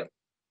posted. I'm like,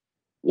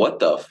 what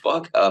the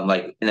fuck? I'm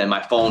like, and then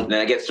my phone, then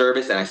I get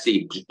service, and I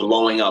see just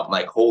blowing up. I'm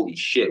like, holy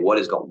shit, what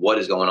is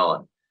going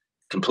on?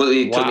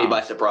 Completely took me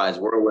by surprise.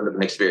 Whirlwind of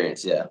an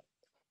experience. Yeah.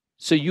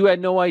 So you had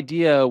no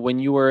idea when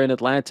you were in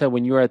Atlanta,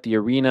 when you were at the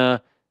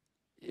arena,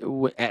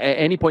 at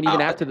any point,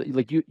 even after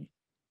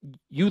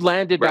you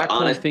landed back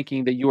home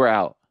thinking that you were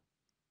out.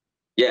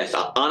 Yes,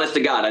 honest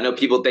to God, I know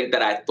people think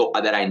that I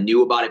thought that I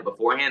knew about it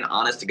beforehand.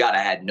 Honest to God, I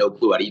had no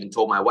clue. I even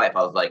told my wife,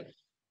 I was like,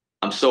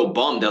 I'm so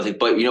bummed. I was like,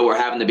 but we're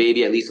having the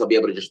baby. At least I'll be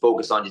able to just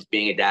focus on just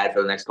being a dad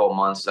for the next couple of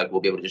months. Like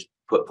we'll be able to just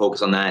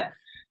focus on that.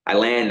 I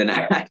land, and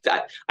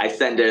I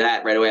send her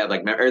that right away. I was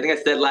like, everything I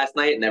said last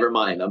night, never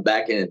mind. I'm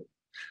back in.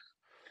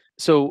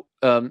 So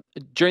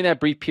during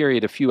that brief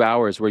period, a few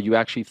hours where you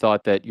actually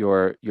thought that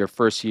your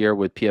first year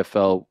with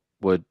PFL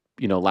would,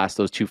 last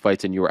those two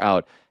fights and you were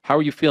out, how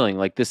are you feeling?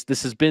 Like this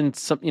has been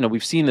some,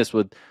 we've seen this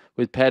with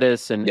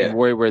Pettis and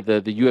Roy, where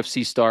the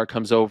UFC star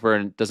comes over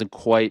and doesn't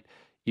quite,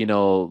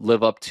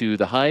 live up to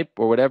the hype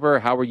or whatever.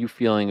 How are you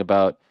feeling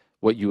about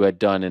what you had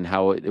done and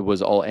how it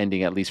was all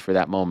ending, at least for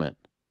that moment?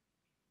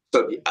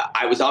 So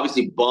I was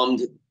obviously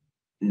bummed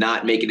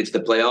not making it to the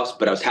playoffs,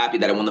 but I was happy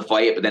that I won the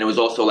fight. But then it was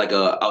also like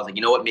I was like,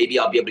 you know what, maybe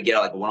I'll be able to get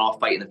like a one-off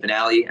fight in the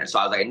finale. And so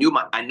I was like,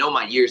 I know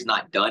my year's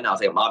not done. I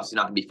was like, I'm obviously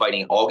not gonna be fighting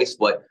in August,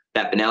 but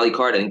that finale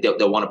card, I think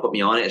they'll want to put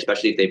me on it,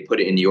 especially if they put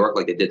it in New York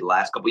like they did the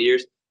last couple of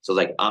years. So I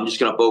was like, I'm just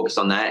gonna focus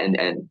on that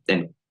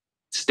and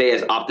stay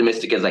as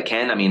optimistic as I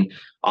can. I mean,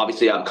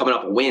 obviously I'm coming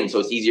off a win, so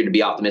it's easier to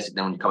be optimistic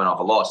than when you're coming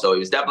off a loss. So it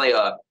was definitely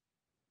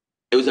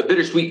it was a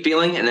bittersweet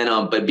feeling. And then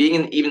but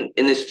being even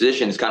in this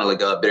position is kind of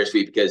like a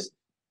bittersweet, because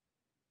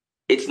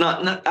it's not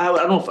I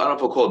don't know if I'll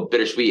call it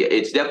bittersweet.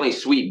 It's definitely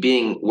sweet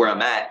being where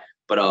I'm at,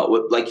 but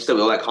like you said,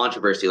 with all that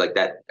controversy like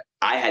that,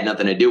 I had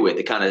nothing to do with.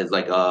 It kind of is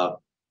like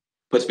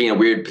puts me in a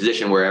weird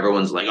position where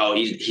everyone's like, oh,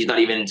 he's not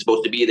even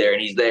supposed to be there,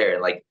 and he's there,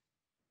 and like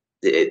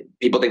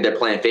people think they're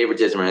playing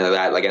favoritism or anything like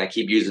that. Like, and I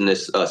keep using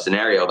this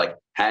scenario. Like,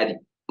 had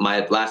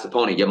my last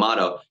opponent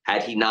Yamato,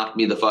 had he knocked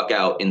me the fuck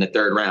out in the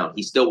third round,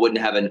 he still wouldn't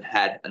have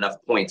had enough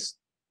points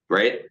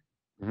right?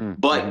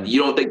 But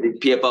you don't think the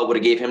PFL would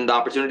have gave him the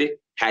opportunity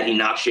had he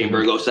knocked Shane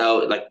Burgos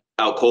out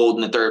cold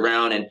in the third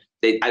round? And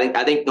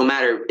I think no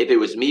matter if it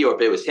was me or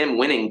if it was him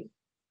winning,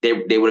 they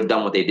would have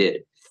done what they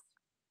did.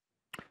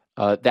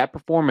 That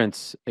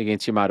performance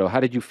against Yamato, how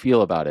did you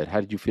feel about it? How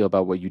did you feel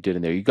about what you did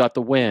in there? You got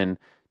the win,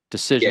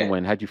 decision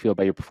win. How did you feel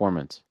about your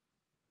performance?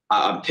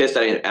 I'm pissed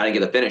I didn't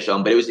get the finish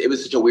on, but it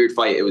was such a weird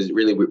fight. It was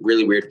really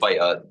weird fight.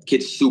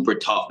 Kid's super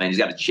tough, man. He's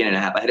got a chin and a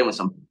half. I hit him with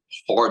some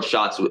hard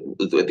shots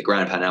with the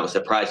ground pound. I was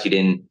surprised he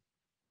didn't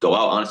go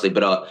out, honestly.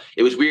 But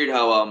it was weird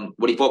how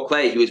when he fought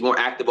Clay, he was more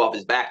active off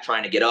his back,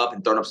 trying to get up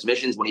and throwing up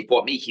submissions. When he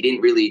fought me, he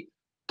didn't really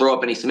throw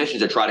up any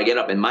submissions or try to get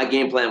up. And my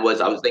game plan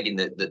was I was thinking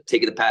the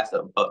taking the path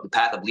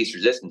of least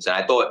resistance. And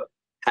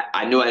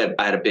I knew I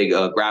had a big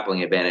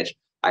grappling advantage.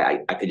 I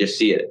could just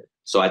see it.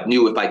 So I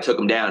knew if I took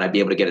him down, I'd be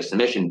able to get a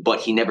submission. But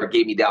he never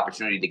gave me the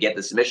opportunity to get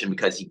the submission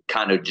because he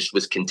kind of just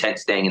was content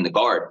staying in the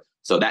guard.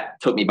 So that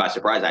took me by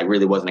surprise. I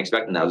really wasn't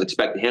expecting that. I was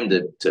expecting him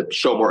to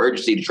show more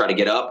urgency to try to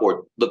get up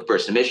or look for a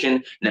submission,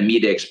 and then me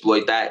to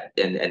exploit that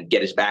and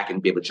get his back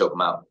and be able to choke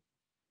him out.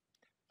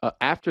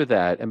 After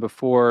that, and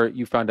before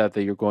you found out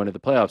that you're going to the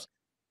playoffs,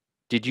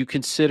 did you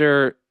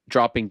consider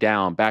dropping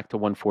down back to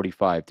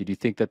 145? Did you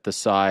think that the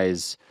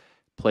size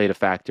played a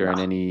factor in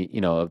any,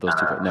 of those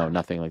two? No,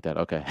 nothing like that.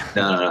 Okay.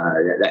 No.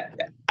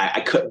 I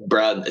couldn't,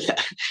 bro.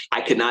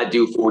 I could not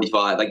do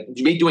 45. Like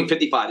me doing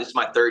 55. This is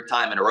my third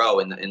time in a row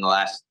in the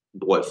last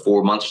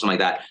 4 months or something like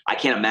that. I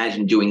can't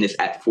imagine doing this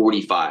at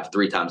 45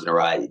 3 times in a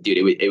row. Dude,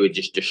 it would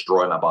just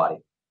destroy my body.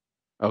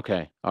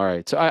 Okay. All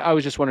right. So I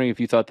was just wondering if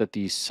you thought that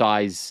the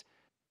size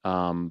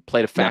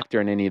played a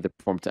factor in any of the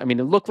performance. I mean,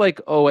 it looked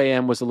like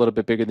OAM was a little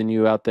bit bigger than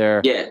you out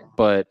there. Yeah,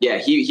 but yeah,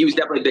 he was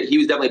definitely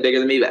bigger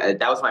than me. That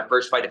was my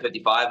first fight at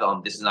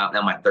 55. This is now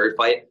my third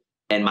fight,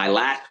 and my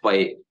last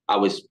fight I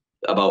was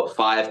about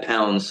 5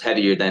 pounds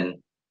heavier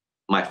than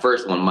my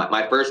first one.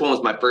 My first one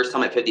was my first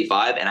time at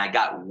 55, and I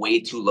got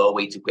way too low,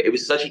 way too quick. It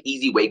was such an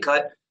easy weight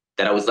cut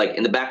that I was like,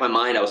 in the back of my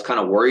mind, I was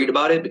kind of worried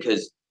about it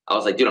because I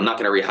was like, dude, I'm not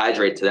going to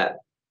rehydrate to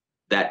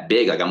that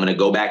big. Like I'm going to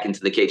go back into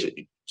the cage.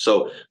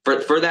 So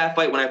for that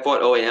fight, when I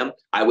fought OAM,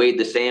 I weighed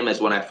the same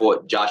as when I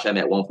fought Josh M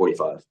at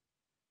 145.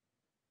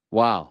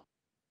 Wow.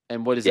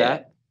 And what is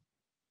that?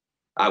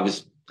 I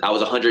was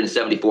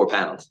 174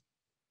 pounds.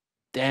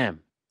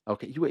 Damn.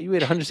 Okay. You weighed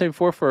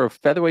 174 for a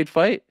featherweight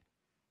fight?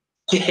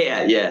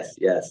 Yeah.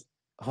 Yes.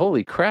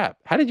 Holy crap.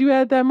 How did you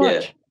add that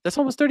much? Yeah. That's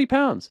almost 30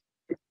 pounds.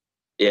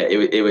 Yeah.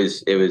 It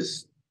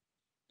was,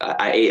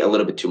 I ate a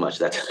little bit too much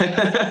that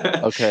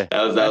time. Okay.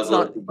 that was a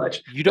little too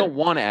much. You don't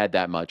want to add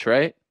that much,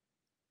 right?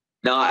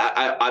 No,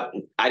 I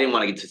didn't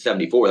want to get to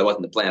 74. That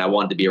wasn't the plan. I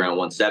wanted to be around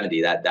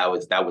 170. That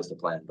was the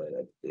plan, but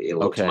I ate a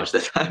little too much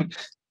that time.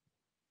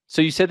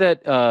 So you said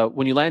that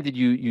when you landed,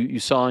 you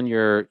saw on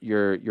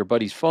your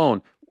buddy's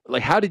phone.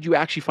 Like, how did you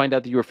actually find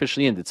out that you were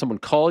officially in? Did someone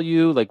call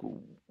you? Like,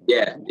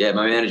 yeah,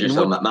 my manager.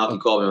 So Malcolm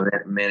called me.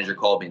 My manager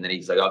called me, and then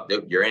he's like, "Oh,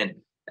 dude, you're in." And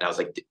I was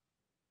like,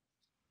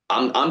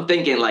 "I'm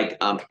thinking like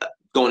I'm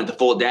going into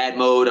full dad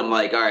mode. I'm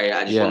like, all right,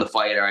 I just won the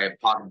fight. All right,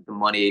 pocketing some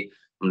money.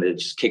 I'm gonna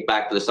just kick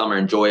back for the summer,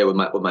 enjoy it with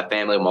my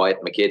family, my wife,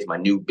 my kids, my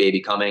new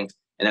baby coming."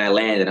 And then I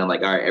landed, and I'm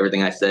like, all right,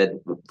 everything I said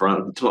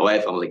to my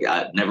wife, I'm like,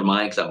 never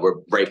mind, because we're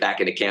right back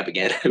into camp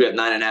again. We have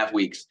 9.5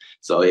 weeks,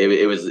 so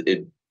it was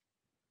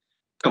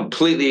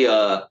completely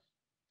like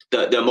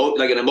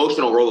an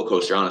emotional roller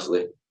coaster,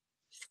 honestly.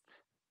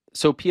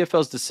 So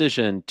PFL's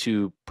decision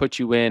to put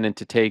you in and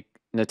to take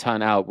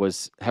Natan out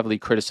was heavily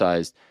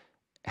criticized.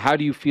 How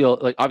do you feel?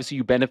 Like, obviously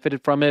you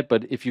benefited from it,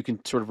 but if you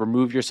can sort of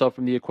remove yourself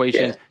from the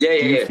equation, do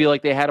you feel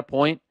like they had a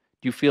point?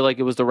 Do you feel like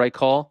it was the right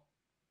call?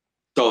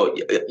 So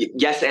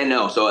yes and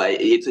no. So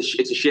it's a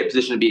shit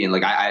position to be in.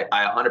 Like I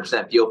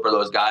 100% feel for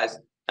those guys.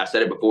 I've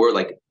said it before.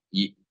 Like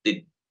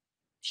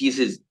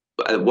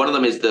one of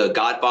them is the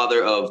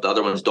godfather of the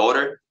other one's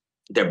daughter.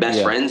 They're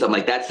best friends. I'm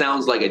like, that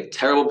sounds like a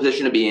terrible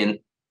position to be in.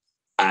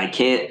 I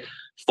can't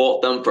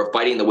fault them for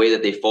fighting the way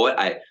that they fought.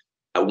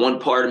 One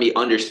part of me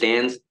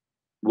understands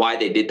why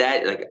they did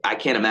that. Like, I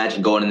can't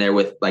imagine going in there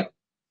with like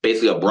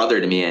basically a brother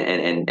to me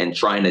and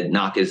trying to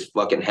knock his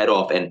fucking head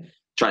off and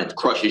trying to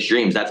crush his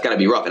dreams. That's gotta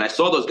be rough. And I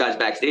saw those guys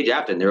backstage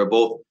after, and they were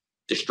both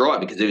distraught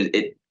because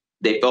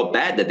they felt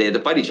bad that they had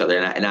to fight each other.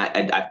 And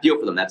I feel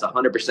for them. That's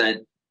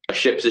 100% a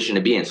shit position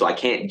to be in. So I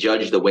can't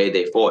judge the way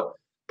they fought.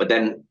 But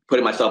then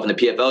putting myself in the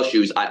PFL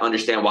shoes, I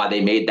understand why they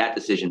made that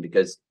decision,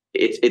 because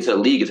it's a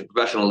league, it's a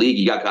professional league.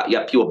 You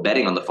got people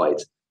betting on the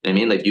fights. You know what I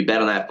mean? Like, if you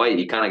bet on that fight,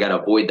 you kind of got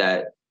to avoid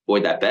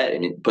that bet. I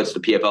mean, it puts the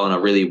PFL in a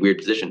really weird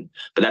position.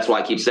 But that's why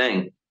I keep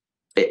saying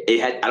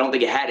I don't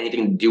think it had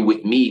anything to do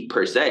with me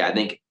per se. I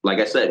think, like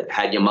I said,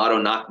 had Yamato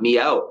knocked me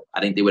out, I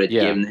think they would have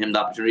given him the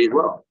opportunity as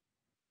well.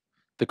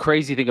 The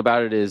crazy thing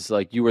about it is,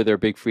 like, you were their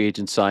big free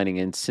agent signing,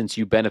 and since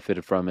you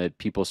benefited from it,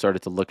 people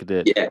started to look at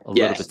it a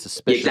little bit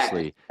suspiciously.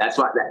 Exactly.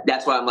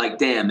 That's why I'm like,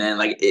 damn, man.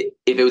 Like, if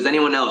it was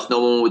anyone else, no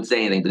one would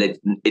say anything. But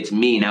it's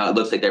me now. It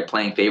looks like they're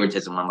playing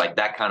favoritism. I'm like,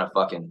 that kind of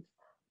fucking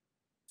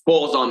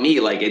falls on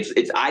me. Like,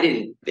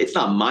 it's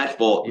not my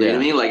fault. You know what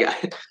I mean?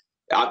 Like,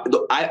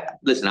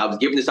 Listen, I was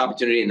given this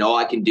opportunity, and all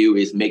I can do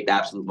is make the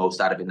absolute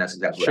most out of it. And that's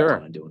exactly what I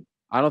plan on doing.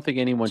 I don't think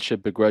anyone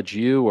should begrudge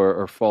you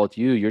or fault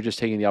you. You're just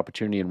taking the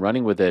opportunity and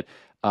running with it.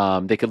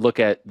 They could look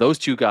at those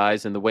two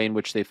guys and the way in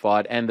which they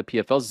fought and the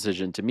PFL's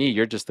decision. To me,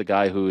 you're just the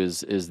guy who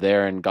is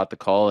there and got the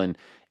call, and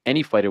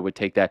any fighter would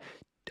take that.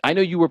 I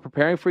know you were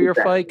preparing for your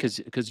fight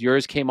because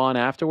yours came on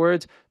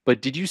afterwards,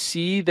 but did you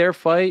see their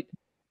fight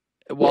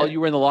while you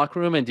were in the locker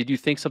room, and did you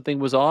think something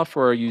was off,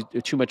 or are you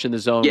too much in the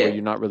zone where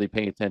you're not really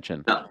paying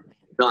attention? No,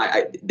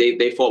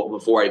 they fought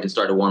before I even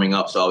started warming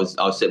up, so I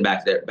was sitting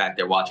back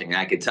there watching, and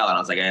I could tell, and I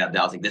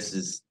was like, this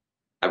is.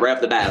 Right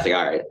off the bat, I was like,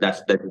 all right, that's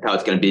how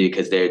it's going to be,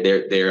 because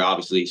they're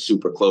obviously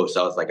super close.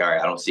 So I was like, all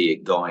right, I don't see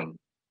it going.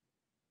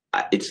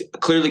 It's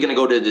clearly going to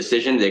go to the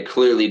decision. They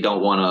clearly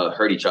don't want to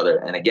hurt each other.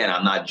 And again,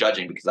 I'm not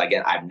judging because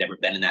again, I've never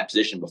been in that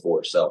position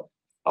before. So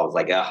I was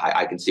like,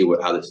 I can see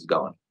how this is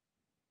going.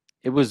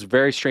 It was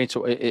very strange.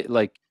 So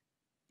like,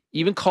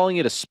 even calling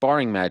it a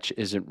sparring match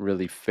isn't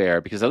really fair,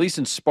 because at least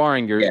in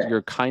sparring,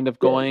 you're kind of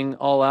going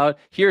all out.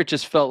 Here, it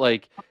just felt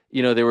like,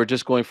 they were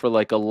just going for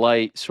like a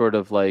light sort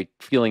of like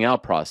feeling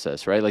out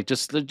process, right? Like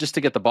just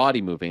to get the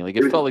body moving. Like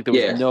it felt like there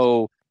was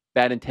no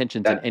bad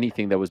intentions in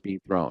anything that was being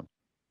thrown.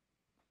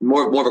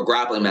 More of a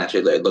grappling match,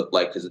 it looked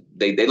like, because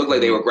they looked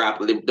like they were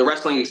grappling. The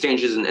wrestling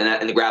exchanges and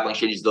the grappling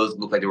exchanges, those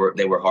looked like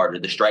they were harder.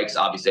 The strikes,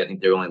 obviously, I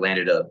think they only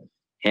landed a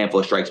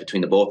handful of strikes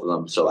between the both of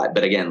them. So,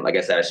 but again, like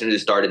I said, as soon as it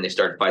started and they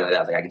started fighting like that,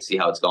 I was like, I can see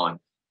how it's going.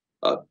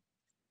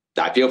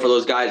 I feel for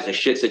those guys. It's a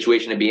shit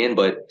situation to be in,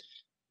 but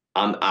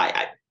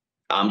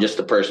I'm just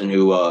the person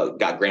who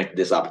got granted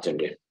this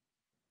opportunity.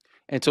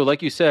 And so,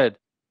 like you said,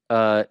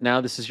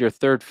 now this is your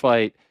third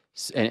fight,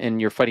 and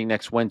you're fighting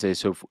next Wednesday,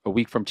 so a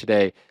week from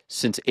today,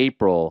 since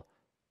April.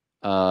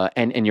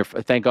 And you're,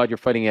 thank God, you're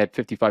fighting at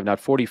 55,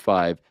 not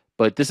 45.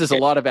 But this is a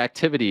lot of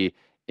activity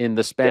in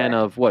the span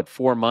of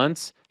 4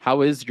 months.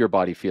 How is your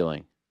body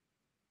feeling?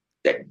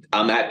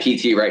 I'm at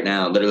PT right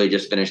now. Literally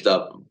just finished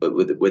up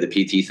with a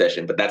PT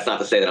session. But that's not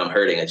to say that I'm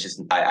hurting. It's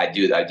just I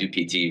do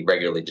PT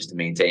regularly just to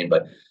maintain.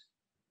 But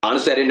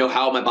honestly, I didn't know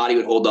how my body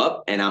would hold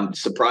up, and I'm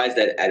surprised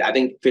that I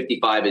think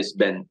 55 has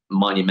been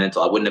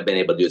monumental. I wouldn't have been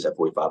able to do this at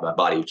 45. My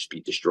body would just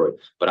be destroyed.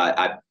 But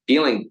I'm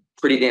feeling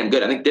pretty damn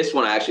good. I think this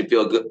one I actually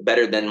feel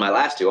better than my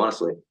last two,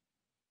 honestly.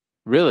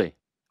 Really?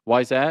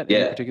 Why is that?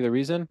 Any particular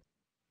reason?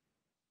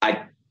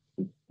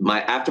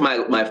 After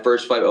my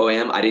first fight with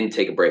OAM, I didn't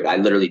take a break. I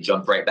literally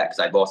jumped right back because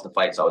I lost the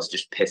fight, so I was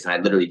just pissed, and I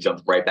literally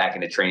jumped right back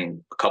into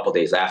training a couple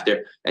days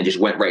after and just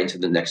went right into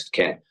the next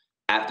camp.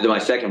 After my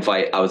second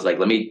fight, I was like,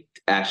 let me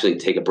actually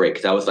take a break,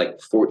 because I was like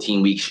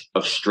 14 weeks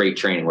of straight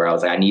training where I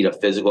was like, I need a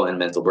physical and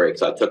mental break.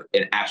 So I took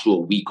an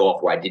actual week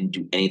off where I didn't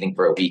do anything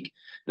for a week,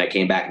 and I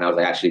came back and I was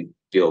like, I actually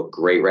feel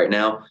great right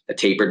now. I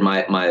tapered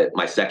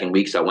my second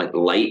week, so I went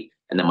light,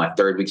 and then my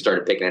third week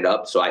started picking it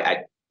up. So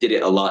I did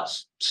it a lot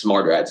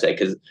smarter, I'd say,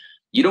 because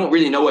you don't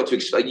really know what to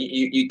expect.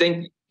 You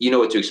think you know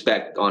what to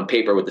expect on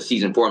paper with the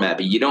season format,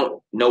 but you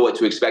don't know what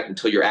to expect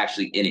until you're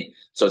actually in it.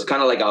 So it's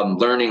kind of like I'm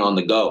learning on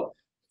the go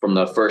from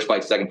the first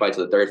fight, second fight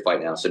to the third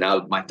fight now. So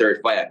now my third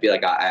fight, I feel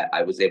like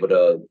I was able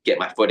to get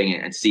my footing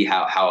and see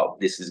how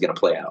this is going to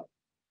play out.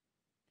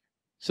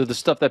 So the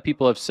stuff that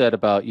people have said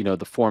about,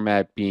 the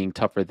format being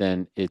tougher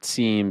than it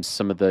seems,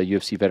 some of the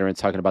UFC veterans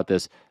talking about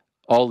this,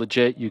 all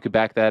legit? You could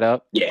back that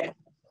up? Yeah,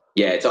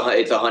 it's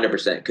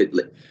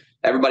 100%.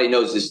 Everybody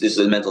knows this is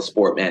a mental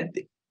sport, man.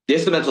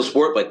 This is a mental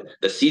sport, but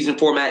the season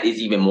format is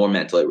even more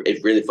mental.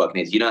 It really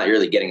fucking is. You're not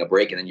really getting a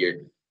break, and then you're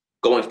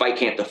going fight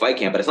camp to fight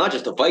camp. But it's not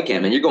just a fight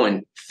camp, and you're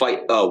going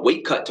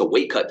weight cut to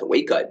weight cut to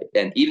weight cut.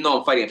 And even though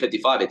I'm fighting at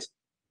 55,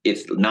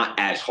 it's not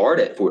as hard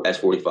as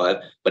 45,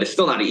 but it's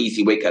still not an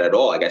easy weight cut at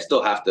all. Like I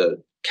still have to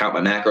count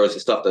my macros and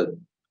stuff to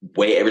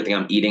weigh everything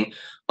I'm eating.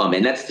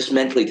 And that's just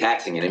mentally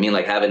taxing. And I mean,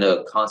 like having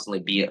to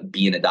constantly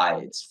be in a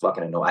diet, it's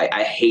fucking annoying.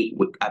 I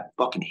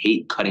fucking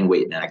hate cutting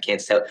weight, man. I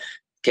can't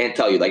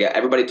tell you. Like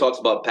everybody talks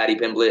about Paddy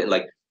Pimblett and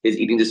like his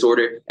eating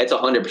disorder. It's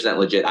 100%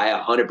 legit. I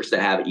 100%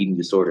 have an eating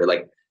disorder.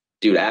 Like,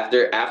 dude,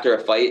 after a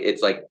fight,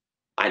 it's like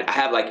I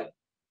have like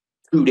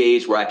 2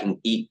 days where I can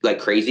eat like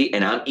crazy,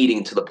 and I'm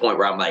eating to the point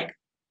where I'm like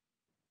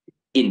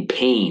in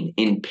pain,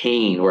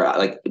 where I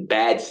like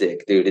bad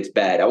sick, dude. It's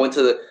bad. I went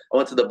to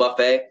the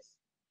buffet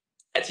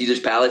at Caesar's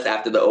Palace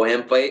after the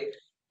OM fight,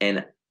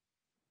 and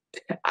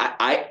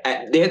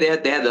they had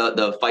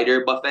the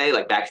fighter buffet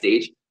like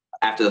backstage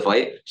after the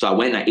fight. So I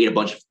went and I ate a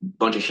bunch of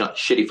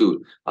shitty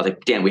food. I was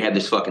like, damn, we had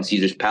this fucking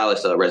Caesar's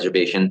Palace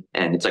reservation,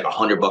 and it's like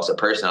 $100 a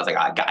person. I was like,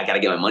 I gotta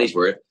get my money's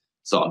worth.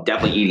 So I'm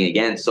definitely eating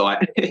again. So I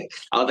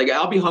was like,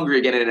 I'll be hungry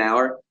again in an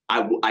hour.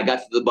 I got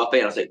to the buffet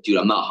and I was like, dude,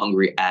 I'm not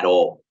hungry at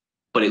all,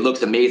 but it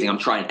looks amazing. I'm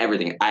trying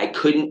everything. I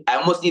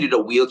almost needed a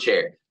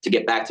wheelchair to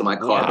get back to my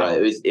car, bro. I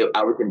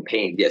was in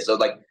pain. Yeah. So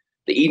like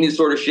the eating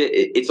disorder shit,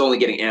 it's only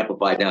getting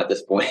amplified now at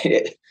this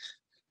point.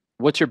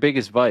 What's your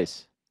biggest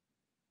vice?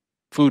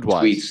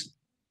 Food-wise?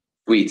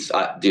 Sweets.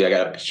 Dude, I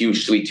got a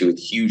huge sweet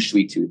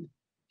tooth.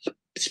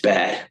 It's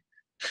bad.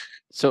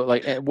 So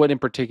like what in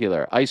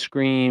particular? Ice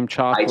cream,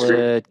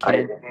 chocolate,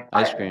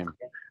 ice cream.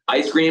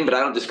 ice cream, but I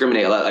don't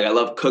discriminate. Like I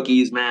love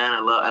cookies,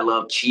 man. I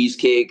love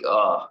cheesecake.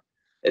 I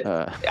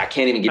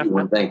can't even give you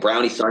one thing.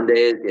 Brownie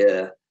sundaes,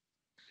 yeah.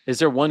 Is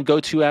there one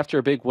go-to after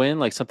a big win,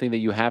 like something that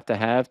you have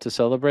to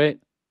celebrate?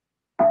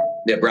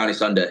 Yeah, brownie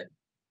sundae.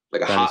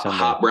 Like a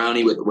hot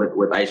brownie with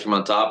ice cream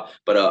on top.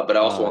 But I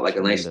also want like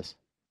tremendous. a nice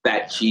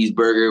fat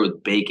cheeseburger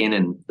with bacon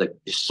and like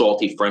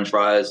salty French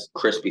fries,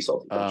 crispy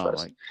salty French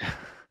fries.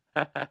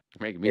 You're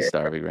making me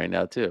starving right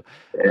now too.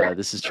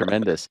 This is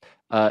tremendous.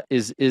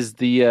 Is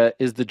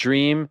the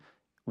dream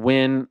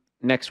win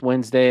next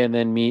Wednesday and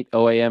then meet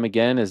OAM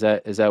again? Is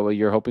that what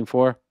you're hoping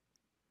for?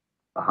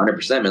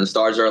 100%, man. The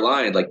stars are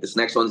aligned. Like this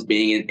next one's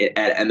being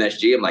at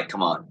MSG. I'm like,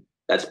 come on,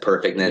 that's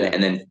perfect.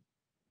 And then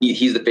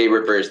he's the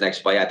favorite for his next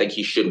fight. I think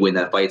he should win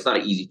that fight. It's not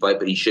an easy fight,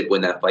 but he should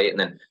win that fight. And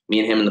then me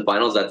and him in the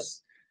finals.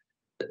 That's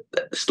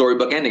the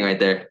storybook ending right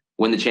there.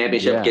 Win the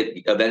championship,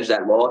 avenge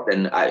that loss.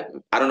 And I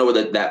don't know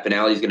where that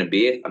finale is going to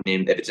be. I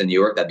mean, if it's in New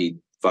York, that'd be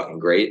fucking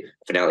great.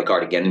 Finale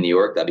card again in New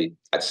York,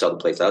 I'd sell the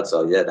place out.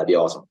 So yeah, that'd be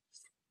awesome.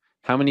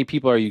 How many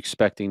people are you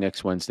expecting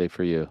next Wednesday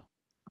for you?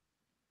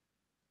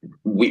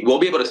 We'll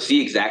be able to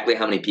see exactly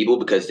how many people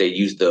because they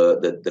use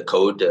the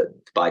code to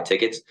buy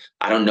tickets.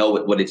 I don't know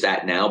what it's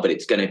at now, but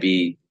it's going to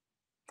be,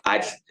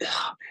 honestly,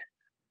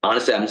 I'm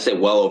going to say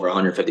well over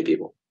 150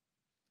 people.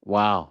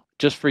 Wow.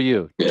 Just for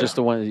you. Yeah. Just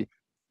the one.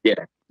 Yeah.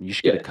 You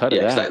should get a cut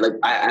of that.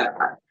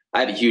 I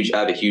have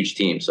a huge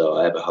team. So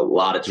I have a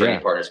lot of training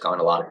partners coming,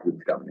 a lot of people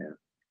coming in.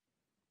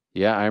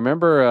 Yeah. I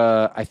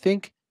remember, I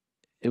think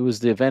it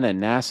was the event at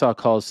Nassau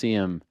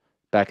Coliseum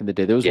back in the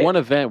day. There was one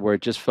event where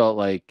it just felt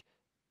like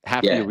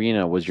half the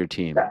arena was your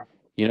team.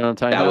 You know what I'm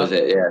talking about? That was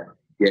it, yeah.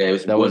 Yeah,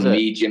 it was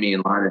me, Jimmy,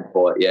 and Lyman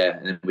fought,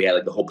 and then we had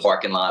like the whole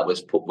parking lot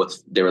was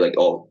they were like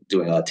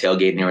doing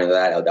tailgating and everything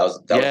like that.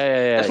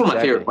 That's one of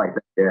my favorite fights.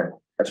 Yeah,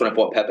 that's when I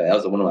fought Pepe. That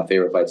was one of my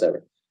favorite fights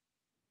ever.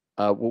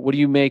 What do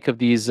you make of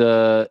these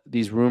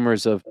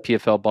rumors of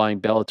PFL buying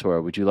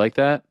Bellator? Would you like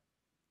that?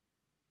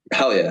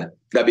 Hell yeah,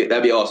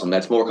 that'd be awesome.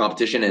 That's more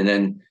competition, and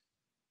then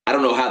I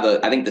don't know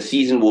I think the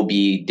season will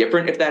be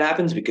different if that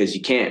happens because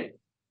you can't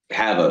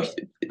have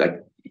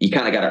you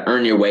kind of got to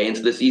earn your way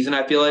into the season,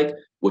 I feel like,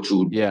 which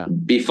would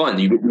be fun.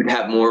 You would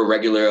have more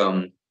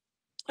regular,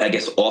 I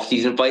guess,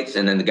 off-season fights,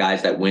 and then the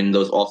guys that win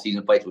those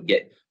off-season fights would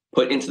get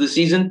put into the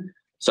season.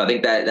 So I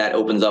think that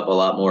opens up a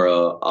lot more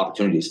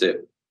opportunities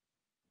too.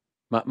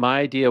 My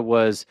idea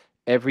was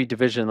every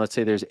division, let's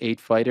say there's 8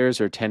 fighters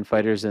or 10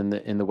 fighters in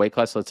the weight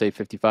class, let's say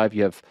 55,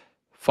 you have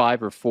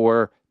 5 or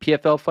 4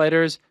 PFL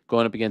fighters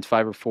going up against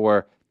 5 or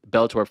 4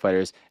 Bellator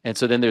fighters, and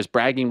so then there's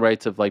bragging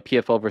rights of like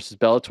PFL versus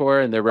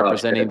Bellator, and they're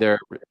representing their,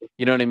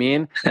 you know what I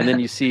mean? And then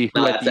you see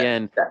who at the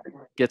end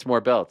gets more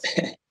belts.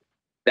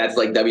 That's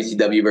like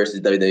WCW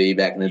versus WWE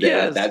back in the day.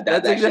 Yes,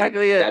 that's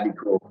exactly it. That'd be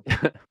cool.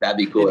 That'd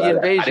be cool. I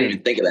didn't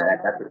even think of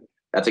that.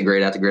 That's a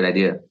great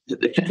idea.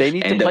 They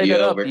need to play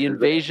that up. The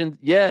invasion.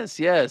 Yes.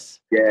 Yeah,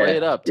 play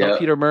it up. Tell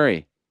Peter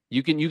Murray.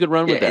 You can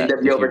run with that.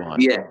 NWO versus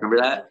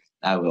remember that?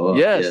 I will.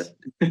 Yes.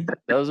 Yeah.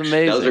 That was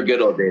amazing. Those are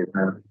good old days,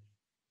 man.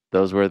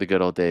 Those were the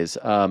good old days.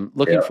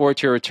 Looking forward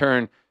to your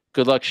return.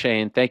 Good luck,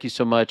 Shane. Thank you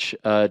so much.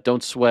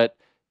 Don't sweat,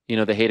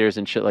 the haters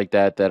and shit like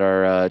that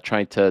are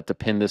trying to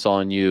pin this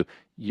on you.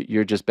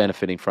 You're just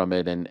benefiting from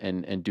it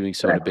and doing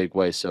so in a big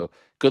way. So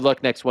good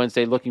luck next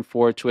Wednesday. Looking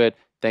forward to it.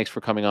 Thanks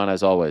for coming on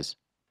as always.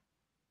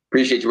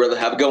 Appreciate you, brother.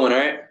 Have a good one, all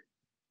right?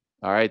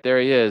 All right, there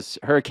he is.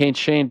 Hurricane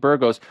Shane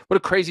Burgos. What a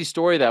crazy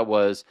story that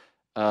was.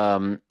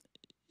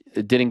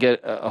 Didn't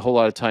get a whole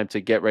lot of time to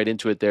get right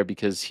into it there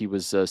because he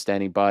was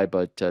standing by,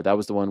 but that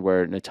was the one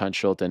where Natan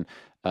Schultz and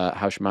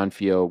Aljamain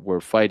Sterling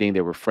were fighting. They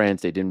were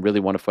friends. They didn't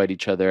really want to fight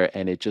each other,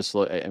 and it just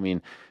looked,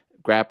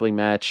 grappling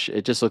match,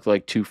 it just looked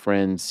like two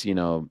friends,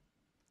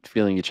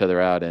 feeling each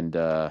other out. And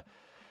the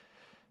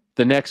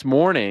next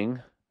morning,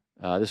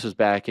 this was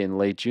back in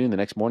late June, the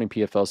next morning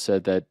PFL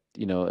said that,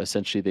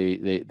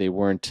 essentially they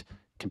weren't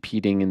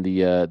competing in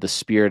the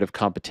spirit of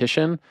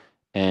competition.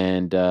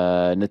 And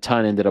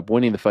Natan ended up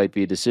winning the fight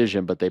via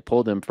decision, but they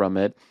pulled him from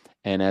it.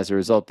 And as a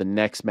result, the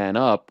next man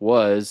up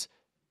was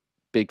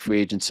big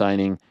free agent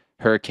signing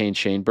Hurricane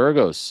Shane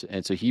Burgos.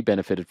 And so he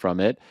benefited from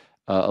it.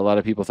 A lot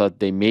of people thought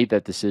they made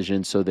that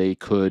decision so they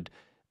could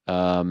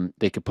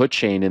put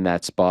Shane in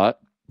that spot.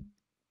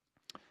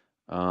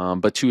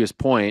 But to his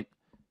point,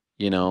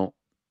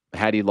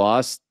 had he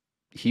lost,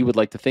 he would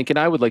like to think, and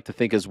I would like to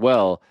think as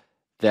well,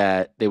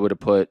 that they would have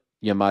put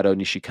Yamato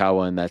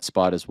Nishikawa in that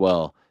spot as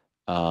well.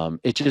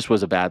 It just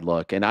was a bad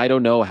look, and I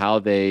don't know how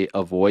they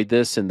avoid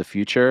this in the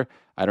future.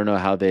 I don't know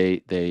how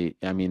they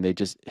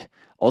just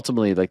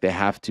ultimately, like, they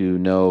have to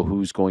know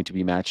who's going to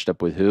be matched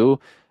up with who.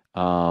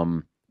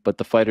 But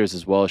the fighters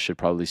as well should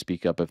probably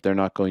speak up if they're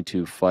not going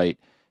to fight,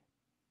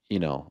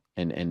 and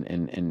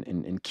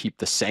keep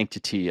the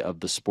sanctity of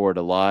the sport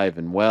alive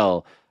and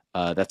well.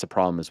 That's a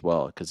problem as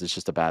well, because it's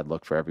just a bad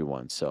look for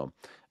everyone. So,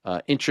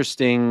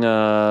 interesting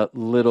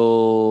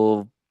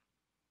little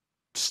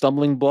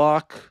stumbling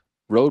block.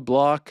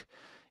 Roadblock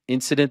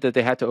incident that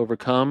they had to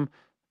overcome.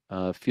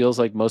 Feels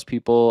like most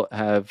people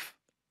have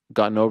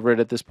gotten over it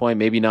at this point.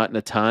 Maybe not in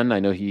a ton. I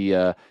know he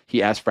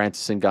asked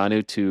Francis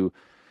Ngannou to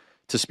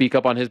speak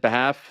up on his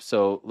behalf.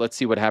 So let's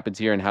see what happens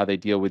here and how they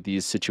deal with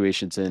these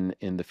situations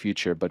in the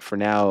future. But for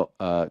now,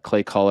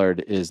 Clay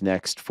Collard is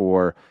next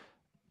for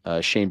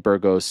Shane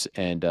Burgos,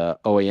 and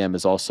OAM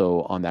is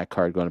also on that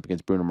card going up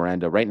against Bruno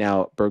Miranda. Right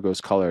now,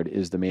 Burgos Collard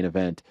is the main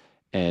event,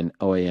 and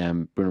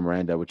OAM Bruno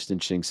Miranda, which is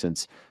interesting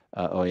since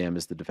OAM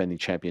is the defending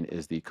champion,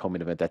 is the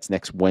co-main event. That's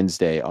next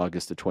Wednesday,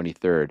 August the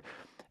 23rd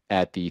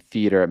at the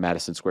theater at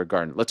Madison Square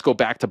Garden. Let's go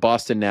back to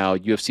Boston now.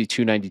 UFC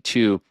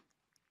 292,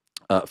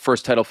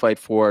 first title fight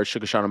for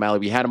Sugar Sean O'Malley.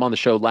 We had him on the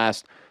show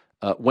last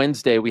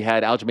Wednesday. We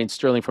had Aljamain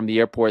Sterling from the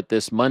airport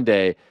this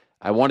Monday.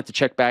 I wanted to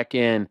check back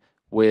in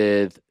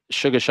with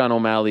Sugar Sean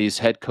O'Malley's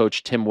head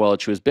coach, Tim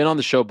Welch, who has been on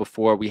the show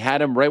before. We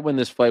had him right when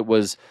this fight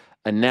was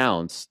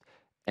announced,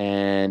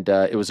 and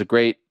it was a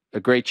great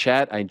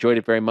chat. I enjoyed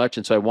it very much,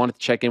 and so I wanted to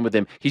check in with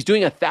him. He's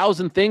doing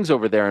 1,000 things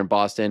over there in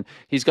Boston.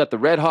 He's got the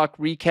Red Hawk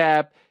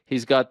recap.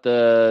 He's got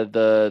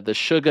the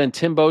Sugar and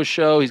Timbo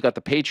show. He's got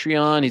the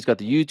Patreon. He's got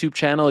the YouTube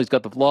channel. He's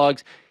got the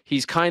vlogs.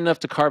 He's kind enough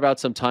to carve out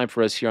some time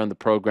for us here on the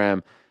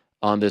program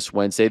on this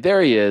Wednesday.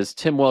 There he is.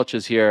 Tim Welch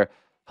is here.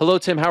 Hello,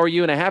 Tim. How are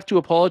you? And I have to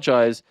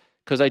apologize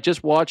because I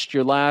just watched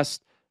your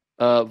last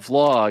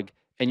vlog,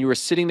 and you were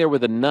sitting there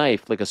with a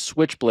knife, like a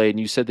switchblade, and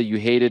you said that you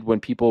hated when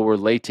people were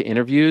late to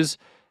interviews.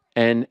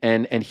 And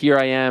here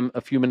I am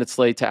a few minutes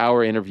late to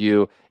our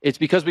interview. It's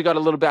because we got a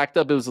little backed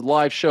up. It was a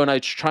live show, and I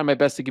tried my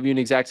best to give you an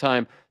exact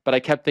time, but I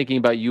kept thinking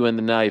about you and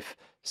the knife,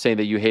 saying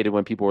that you hated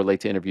when people were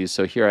late to interviews.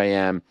 So here I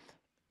am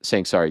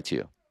saying sorry to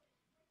you.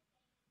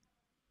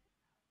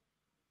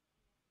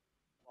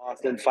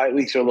 Boston, fight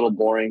weeks are a little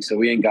boring, so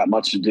we ain't got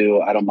much to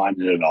do. I don't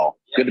mind it at all.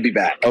 Good to be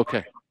back.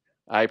 Okay.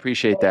 I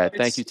appreciate that.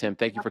 Thank you, Tim.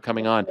 Thank you for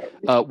coming on.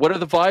 What are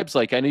the vibes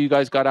like? I know you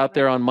guys got out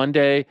there on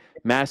Monday.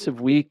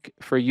 Massive week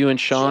for you and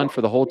Sean,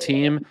 for the whole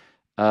team.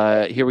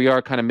 Here we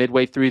are kind of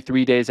midway through,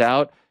 3 days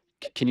out.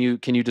 Can you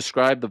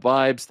describe the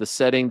vibes, the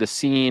setting, the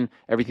scene,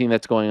 everything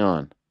that's going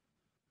on?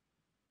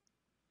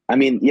 I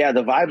mean, yeah,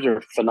 the vibes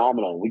are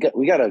phenomenal.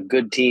 We got a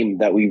good team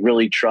that we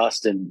really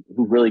trust and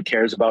who really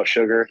cares about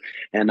Sugar.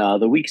 And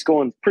the week's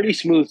going pretty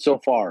smooth so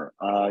far.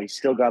 He's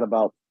still got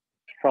about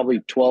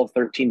probably 12,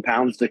 13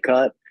 pounds to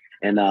cut.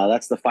 And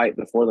that's the fight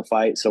before the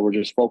fight. So we're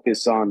just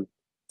focusing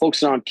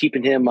on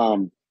keeping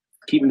him,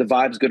 keeping the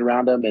vibes good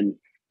around him. And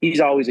he's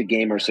always a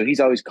gamer, so he's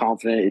always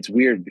confident. It's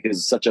weird because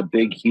it's such a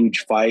big,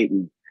 huge fight,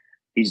 and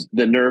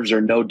the nerves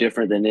are no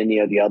different than any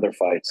of the other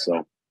fights.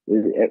 So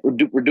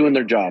we're doing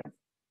their job.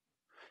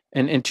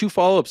 And two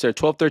follow-ups there,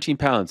 12, 13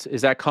 pounds.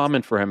 Is that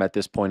common for him at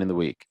this point in the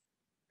week?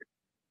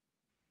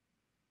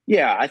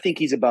 Yeah, I think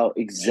he's about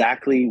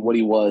exactly what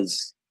he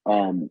was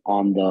on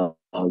the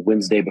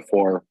Wednesday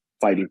before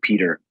fighting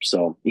Peter.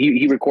 So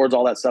he records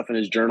all that stuff in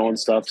his journal and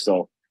stuff.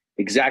 So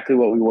exactly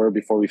what we were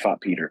before we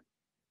fought Peter.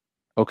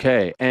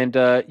 Okay. And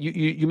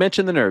you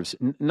mentioned the nerves.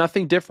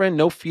 Nothing different,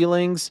 no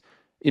feelings,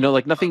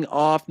 like nothing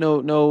off,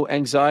 no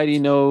anxiety,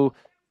 no,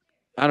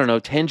 I don't know,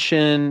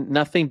 tension,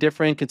 nothing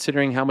different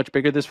considering how much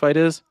bigger this fight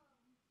is?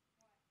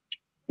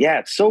 Yeah,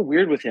 it's so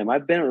weird with him.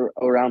 I've been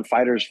around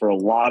fighters for a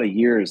lot of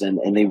years, and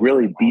they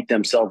really beat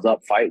themselves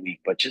up fight week,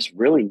 but just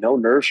really no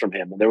nerves from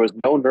him. And there was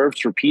no nerves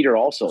for Peter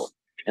also.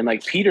 And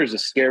like, Peter's a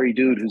scary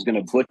dude who's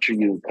going to butcher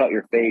you and cut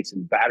your face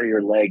and batter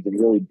your legs and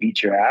really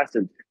beat your ass.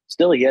 And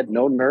still, he had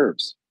no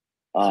nerves.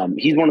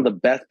 He's one of the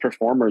best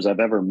performers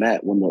I've ever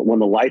met. When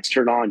the lights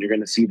turn on, you're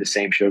going to see the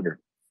same Sugar.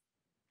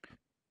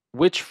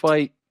 Which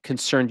fight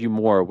concerned you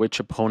more? Which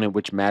opponent,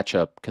 which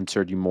matchup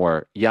concerned you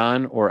more?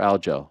 Jan or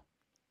Aljo?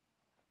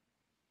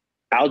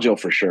 Aljo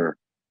for sure.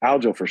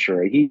 Aljo for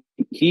sure.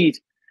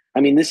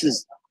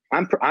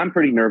 I'm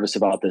pretty nervous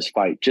about this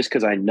fight just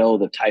because I know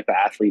the type of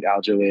athlete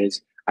Aljo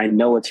is. I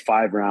know it's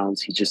 5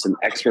 rounds. He's just an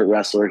expert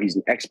wrestler. He's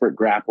an expert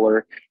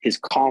grappler. His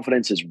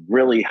confidence is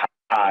really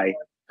high,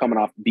 coming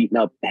off beating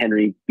up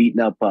Henry, beating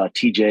up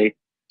TJ,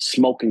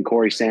 smoking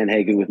Corey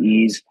Sandhagen with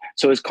ease.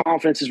 So his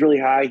confidence is really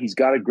high. He's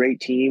got a great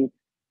team.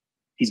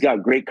 He's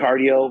got great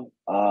cardio.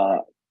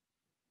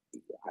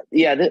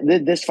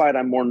 This fight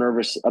I'm more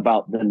nervous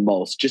about than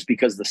most, just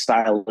because the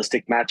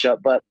stylistic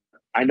matchup. But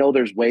I know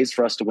there's ways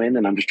for us to win,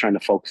 and I'm just trying to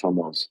focus on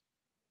those.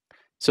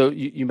 So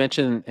you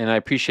mentioned, and I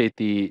appreciate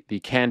the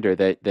candor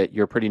that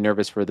you're pretty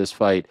nervous for this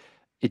fight.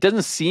 It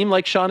doesn't seem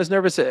like Sean is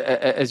nervous,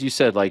 as you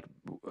said, like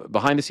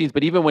behind the scenes,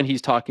 but even when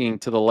he's talking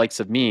to the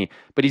likes of me,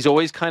 but he's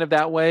always kind of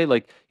that way,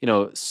 like,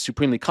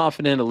 supremely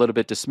confident, a little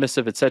bit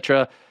dismissive,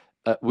 etc.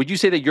 Would you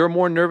say that you're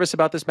more nervous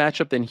about this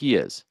matchup than he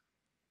is?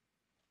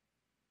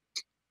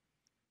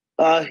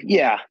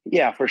 Yeah,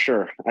 for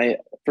sure. I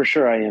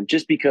am,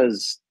 just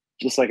because,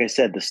 just like I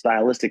said, the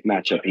stylistic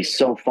matchup, he's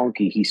so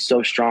funky. He's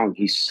so strong.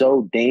 He's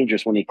so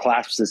dangerous when he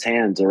clasps his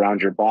hands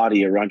around your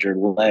body, around your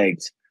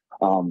legs.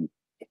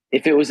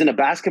 If it was in a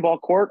basketball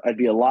court, I'd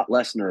be a lot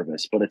less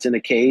nervous, but it's in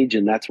a cage,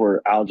 and that's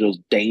where Aljo's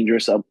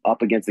dangerous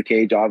up against the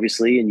cage,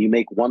 obviously. And you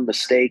make one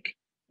mistake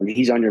and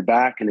he's on your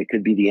back, and it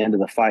could be the end of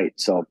the fight.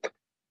 So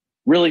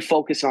really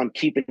focus on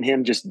keeping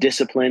him just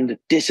disciplined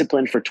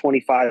for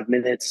 25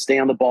 minutes, stay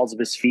on the balls of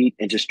his feet,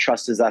 and just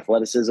trust his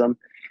athleticism.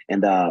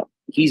 And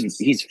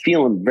he's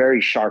feeling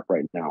very sharp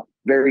right now,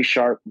 very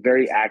sharp,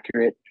 very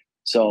accurate.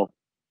 So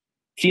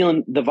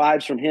feeling the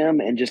vibes from him,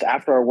 and just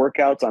after our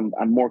workouts,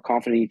 I'm more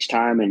confident each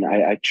time, and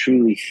I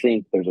truly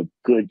think there's a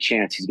good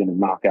chance he's going to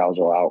knock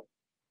Aljo out.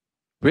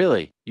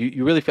 Really?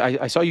 You really?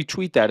 I saw you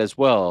tweet that as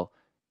well.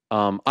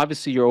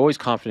 Obviously, you're always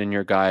confident in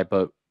your guy,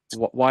 but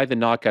why the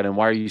knockout, and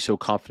why are you so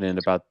confident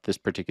about this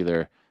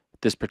particular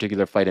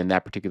fight and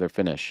that particular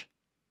finish?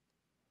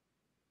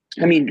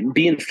 I mean,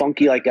 being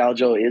funky like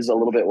Aljo is a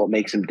little bit what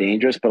makes him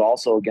dangerous, but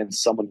also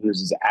against someone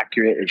who's as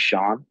accurate as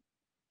Sean.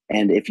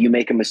 And if you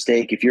make a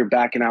mistake, if you're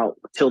backing out,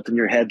 tilting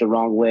your head the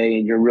wrong way,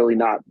 and you're really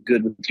not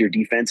good with your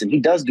defense, and he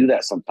does do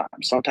that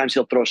sometimes. Sometimes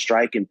he'll throw a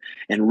strike and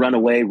run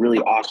away really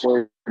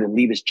awkward and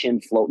leave his chin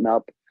floating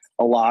up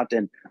a lot.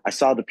 And I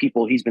saw the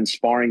people he's been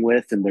sparring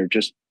with, and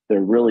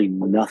they're really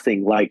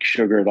nothing like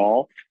Sugar at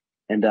all.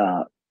 And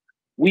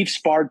we've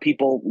sparred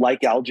people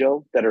like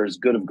Aljo that are as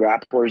good of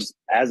grapplers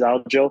as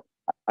Aljo.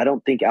 I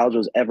don't think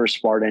Aljo's ever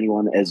sparred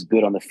anyone as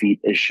good on the feet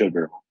as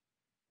Sugar.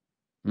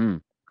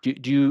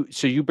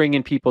 So you bring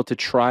in people to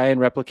try and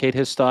replicate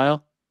his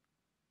style?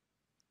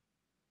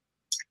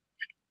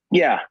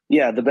 Yeah,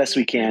 the best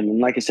we can. And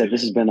like I said,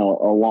 this has been a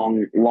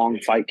long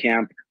fight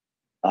camp.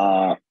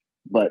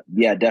 But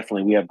yeah,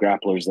 definitely we have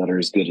grapplers that are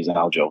as good as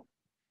Aljo.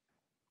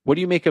 What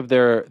do you make of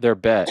their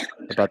bet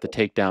about the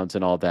takedowns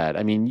and all that?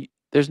 I mean,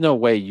 there's no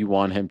way you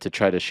want him to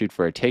try to shoot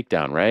for a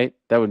takedown, right?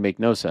 That would make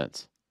no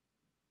sense.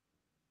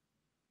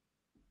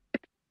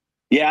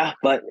 Yeah,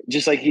 but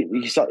just like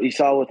you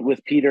saw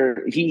with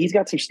Peter, he's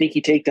got some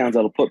sneaky takedowns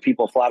that'll put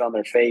people flat on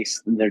their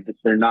face, and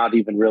they're not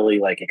even really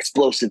like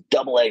explosive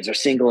double legs or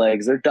single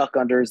legs. They're duck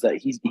unders that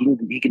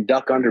he can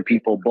duck under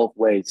people both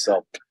ways.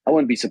 So I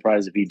wouldn't be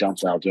surprised if he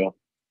dumps Aljo.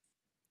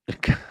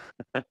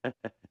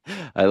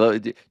 I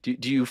love it.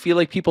 Do you feel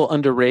like people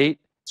underrate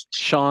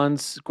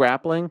Sean's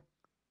grappling?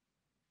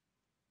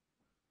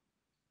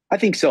 I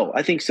think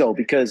so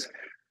because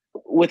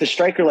with a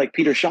striker like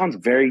Peter, Sean's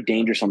very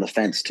dangerous on the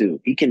fence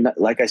too. He can,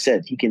 like I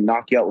said, he can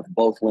knock you out with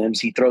both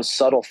limbs. He throws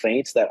subtle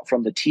feints that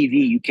from the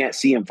TV, you can't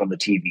see him from the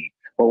TV.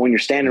 But when you're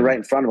standing right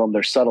in front of him,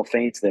 there's subtle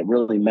feints that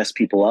really mess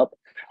people up.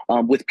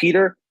 With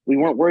Peter, we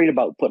weren't worried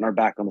about putting our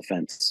back on the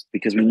fence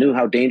because we knew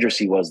how dangerous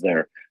he was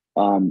there.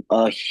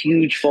 A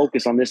huge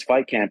focus on this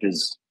fight camp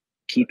is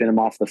keeping him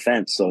off the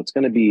fence. So it's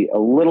going to be a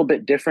little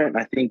bit different.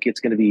 I think it's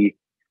going to be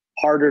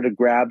harder to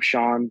grab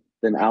Sean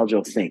than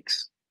Aljo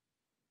thinks.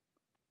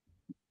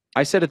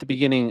 I said at the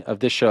beginning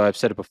of this show, I've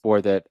said it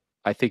before, that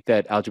I think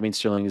that Aljamain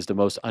Sterling is the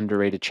most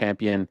underrated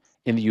champion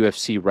in the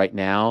UFC right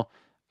now.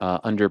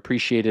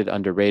 Underappreciated,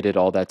 underrated,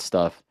 all that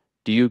stuff.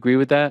 Do you agree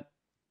with that?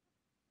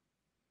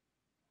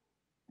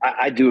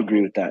 I do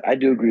agree with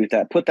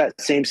that. Put that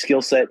same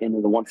skill set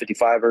into the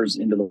 155ers,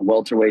 into the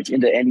welterweights,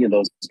 into any of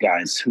those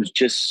guys who's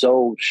just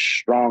so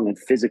strong and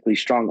physically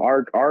strong.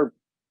 Our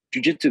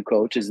jiu-jitsu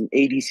coach is an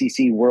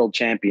ADCC world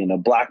champion, a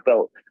black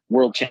belt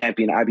world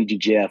champion,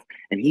 IBJJF,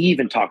 and he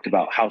even talked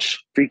about how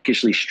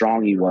freakishly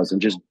strong he was and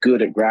just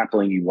good at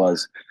grappling he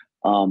was.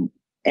 And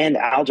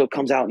Aljo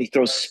comes out and he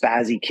throws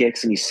spazzy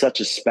kicks, and he's such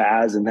a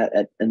spaz, and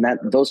that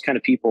those kind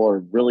of people are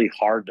really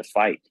hard to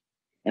fight.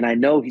 And I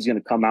know he's going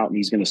to come out and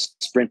he's going to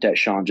sprint at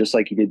Sean just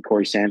like he did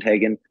Corey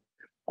Sandhagen.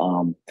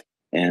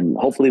 And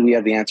hopefully we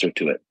have the answer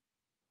to it.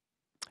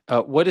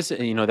 What is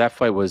it? That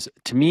fight was,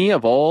 to me,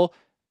 of all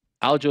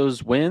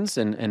Aljo's wins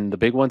and the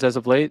big ones as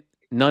of late,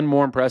 none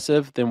more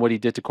impressive than what he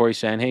did to Corey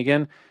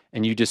Sandhagen.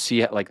 And you just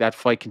see like that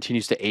fight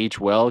continues to age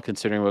well,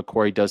 considering what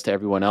Corey does to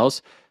everyone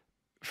else.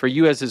 For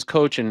you as his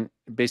coach, and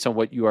based on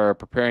what you are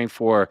preparing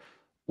for,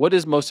 what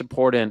is most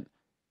important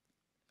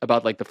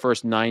about like the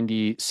first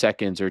 90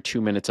 seconds or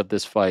 2 minutes of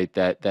this fight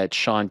that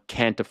Sean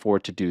can't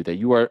afford to do, that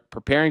you are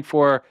preparing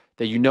for,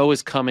 that you know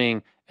is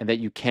coming, and that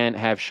you can't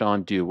have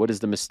Sean do? What is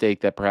the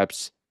mistake that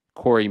perhaps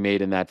Corey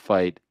made in that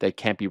fight that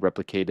can't be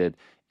replicated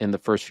in the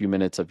first few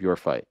minutes of your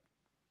fight?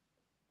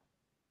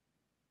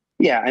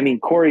 Yeah, I mean,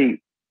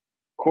 Corey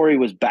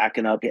was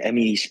backing up. I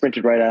mean, he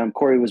sprinted right at him.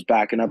 Corey was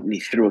backing up, and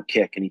he threw a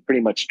kick, and he pretty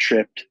much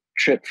tripped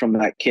from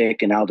that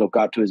kick, and Aljo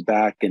got to his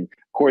back, and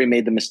Corey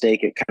made the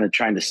mistake at kind of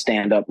trying to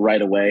stand up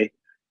right away.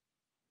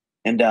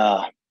 And,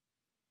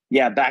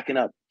 backing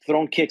up,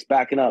 throwing kicks,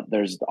 backing up,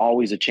 there's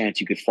always a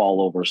chance you could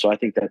fall over. So I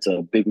think that's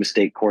a big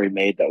mistake Corey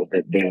made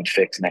that they would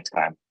fix next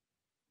time.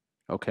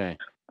 Okay.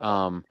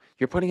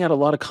 You're putting out a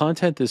lot of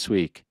content this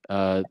week.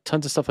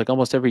 Tons of stuff, like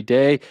almost every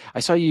day. I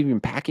saw you even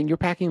packing. You're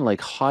packing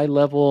like high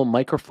level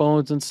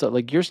microphones and stuff.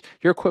 Like your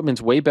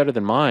equipment's way better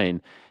than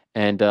mine.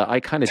 And I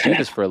kind of do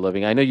this for a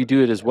living. I know you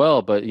do it as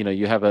well, but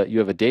you have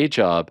a day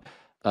job.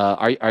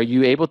 Are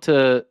you able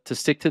to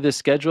stick to this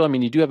schedule? I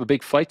mean, you do have a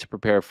big fight to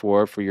prepare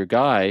for your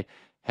guy.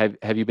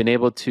 Have you been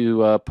able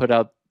to put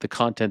out the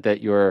content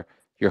that you're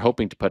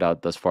hoping to put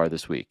out thus far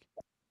this week?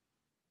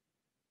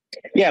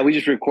 Yeah, we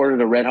just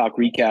recorded a Red Hawk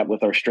recap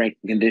with our strength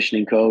and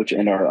conditioning coach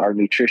and our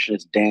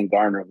nutritionist, Dan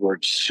Garner, who are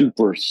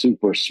super,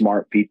 super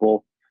smart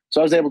people.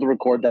 So I was able to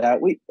record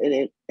that.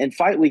 In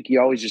fight week, you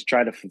always just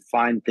try to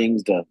find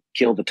things to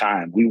kill the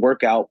time. We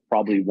work out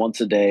probably once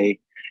a day,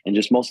 and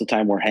just most of the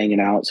time we're hanging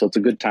out. So it's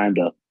a good time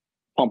to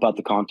pump out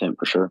the content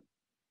for sure.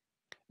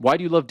 Why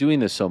do you love doing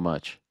this so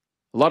much?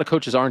 A lot of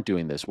coaches aren't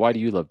doing this. Why do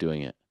you love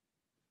doing it?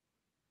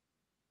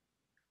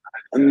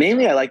 And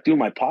mainly, I like doing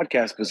my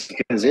podcast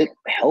because it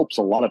helps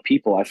a lot of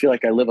people. I feel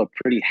like I live a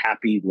pretty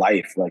happy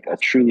life, like a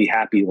truly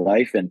happy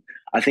life. And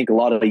I think a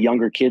lot of the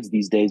younger kids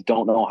these days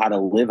don't know how to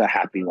live a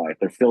happy life.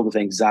 They're filled with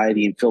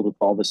anxiety and filled with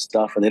all this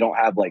stuff, and they don't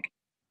have like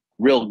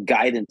real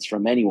guidance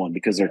from anyone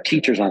because their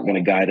teachers aren't going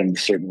to guide them a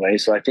certain way.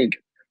 So I think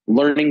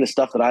learning the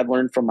stuff that I've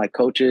learned from my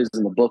coaches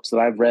and the books that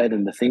I've read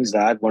and the things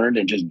that I've learned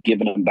and just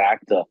giving them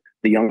back to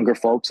the younger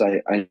folks,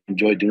 I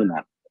enjoy doing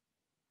that.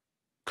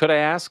 Could I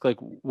ask, like,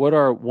 what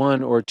are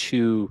one or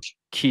two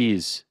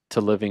keys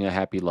to living a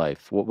happy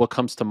life? What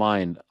comes to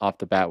mind off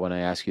the bat when I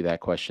ask you that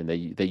question that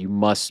you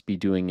must be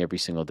doing every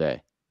single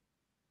day?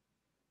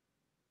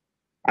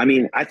 I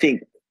mean, I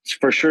think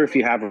for sure if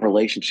you have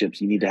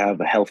relationships, you need to have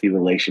a healthy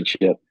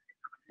relationship,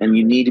 and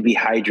you need to be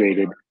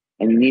hydrated,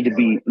 and you need to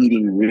be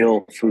eating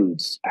real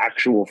foods,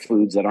 actual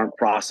foods that aren't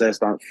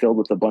processed, aren't filled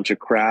with a bunch of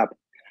crap.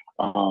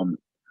 And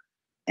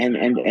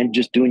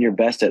just doing your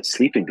best at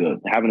sleeping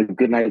good, having a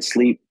good night's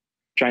sleep,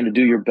 trying to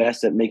do your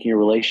best at making your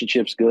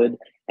relationships good,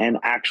 and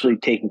actually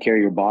taking care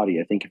of your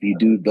body. I think if you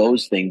do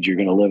those things, you're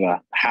going to live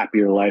a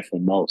happier life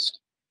than most.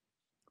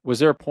 Was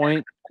there a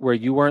point where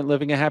you weren't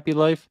living a happy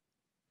life?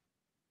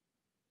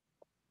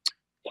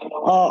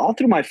 All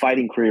through my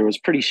fighting career, it was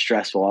pretty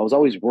stressful. I was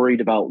always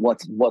worried about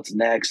what's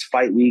next.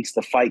 Fight weeks,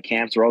 the fight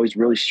camps were always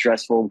really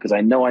stressful because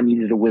I know I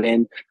needed to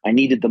win. I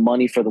needed the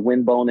money for the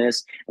win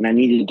bonus, and I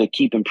needed to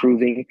keep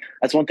improving.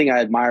 That's one thing I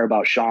admire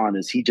about Sean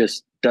is he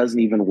just doesn't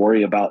even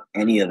worry about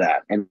any of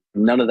that, and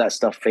none of that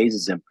stuff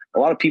phases him. A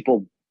lot of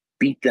people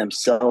beat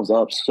themselves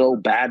up so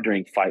bad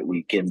during fight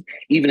week and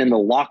even in the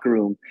locker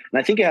room. And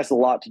I think it has a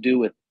lot to do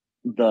with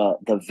the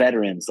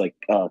veterans like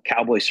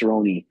Cowboy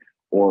Cerrone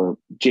or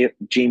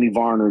Jamie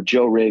Varn or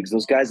Joe Riggs,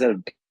 those guys that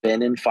have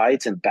been in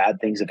fights and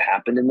bad things have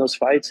happened in those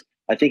fights.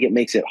 I think it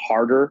makes it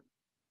harder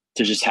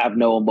to just have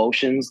no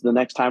emotions the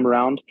next time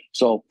around.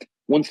 So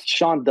once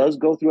Sean does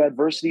go through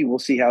adversity, we'll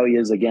see how he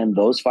is again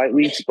those fight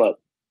weeks. But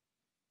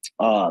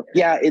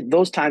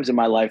those times in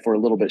my life were a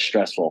little bit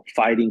stressful.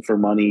 Fighting for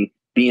money,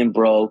 being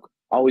broke,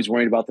 always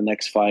worrying about the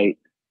next fight.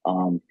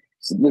 So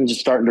then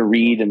just starting to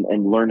read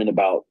and learning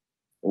about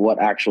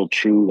what actual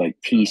true like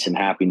peace and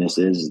happiness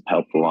is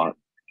helped a lot.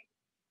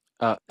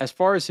 As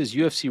far as his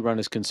UFC run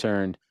is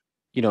concerned,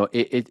 you know,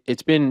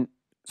 it's been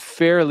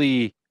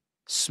fairly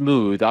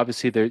smooth.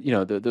 Obviously, there, you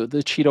know, the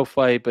Cheeto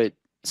fight, but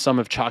some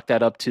have chalked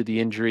that up to the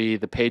injury.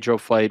 The Pedro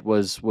fight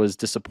was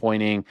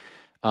disappointing,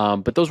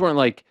 but those weren't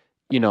like,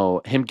 you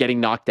know, him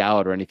getting knocked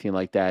out or anything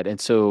like that. And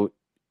so,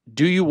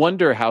 do you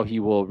wonder how he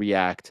will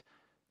react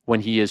when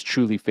he is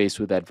truly faced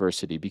with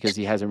adversity? Because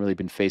he hasn't really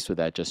been faced with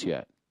that just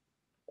yet.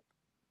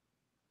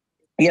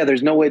 Yeah,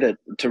 there's no way to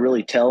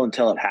really tell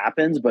until it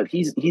happens, but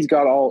he's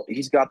got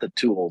the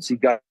tools. He's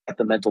got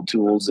the mental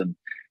tools, and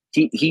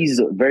he's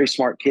a very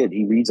smart kid.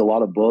 He reads a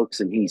lot of books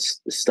and he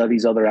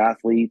studies other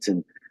athletes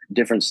and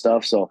different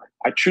stuff. So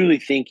I truly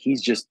think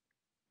he's just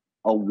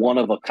a one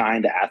of a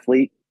kind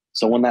athlete.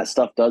 So when that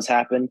stuff does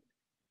happen,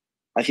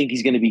 I think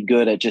he's going to be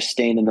good at just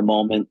staying in the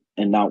moment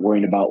and not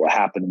worrying about what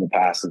happened in the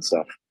past and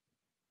stuff.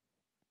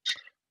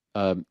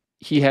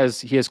 He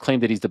has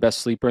claimed that he's the best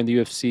sleeper in the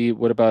UFC.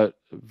 What about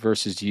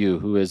versus you?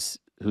 Who's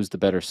the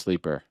better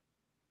sleeper?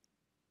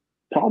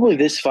 Probably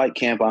this fight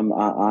camp.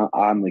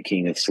 I'm the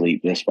king of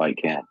sleep this fight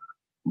camp.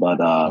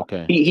 But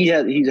okay. he's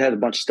had a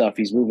bunch of stuff.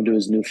 He's moving to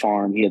his new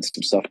farm. He had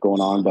some stuff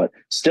going on, but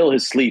still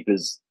his sleep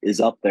is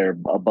up there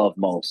above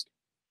most.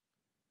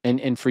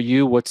 And for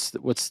you, what's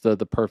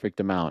the perfect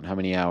amount? How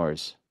many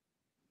hours?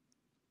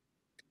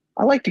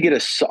 I like to get a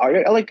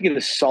solid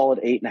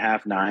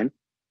 8.5, 9.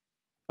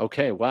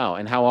 Okay, wow.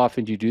 And how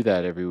often do you do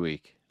that every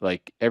week?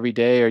 Like every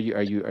day? Are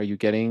you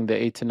getting the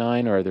 8 to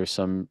 9, or are there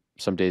some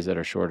days that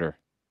are shorter?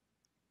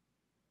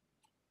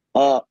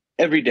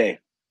 Every day.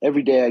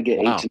 Every day I get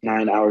 8 to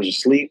 9 hours of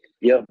sleep.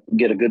 Yep,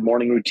 get a good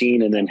morning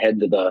routine, and then head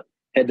to the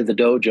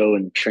dojo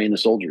and train the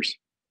soldiers.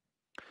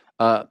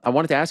 I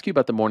wanted to ask you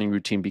about the morning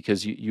routine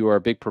because you are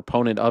a big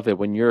proponent of it.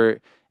 When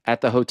you're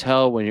at the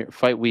hotel, when you're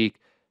fight week,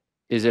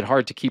 is it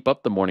hard to keep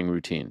up the morning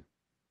routine?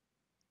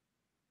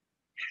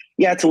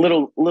 Yeah, it's a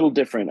little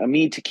different.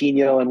 Me,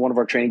 Taquino, and one of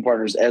our training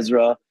partners,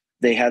 Ezra,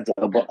 they had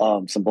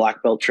some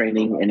black belt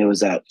training, and it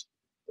was at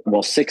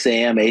 6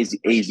 a.m. AZ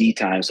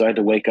time. So I had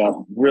to wake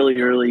up really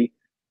early,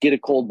 get a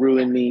cold brew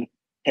in me,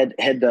 head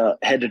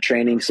to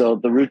training. So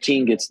the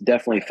routine gets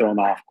definitely thrown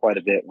off quite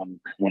a bit when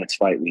it's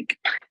fight week.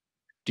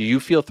 Do you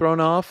feel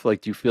thrown off?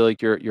 Like, do you feel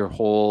like your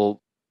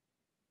whole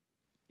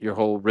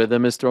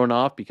rhythm is thrown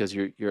off because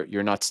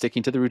you're not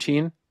sticking to the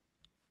routine?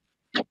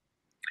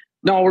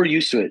 No, we're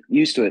used to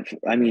it.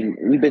 I mean,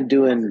 we've been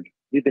doing,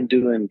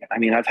 I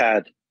mean, I've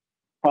had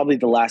probably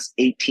the last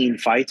 18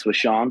 fights with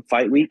Sean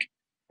fight week.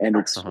 and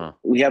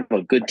we have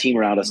a good team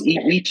around us.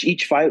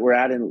 Each fight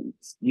we're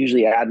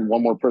usually adding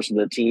one more person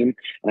to the team,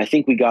 and I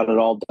think we got it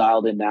all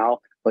dialed in now.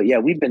 But yeah,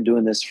 we've been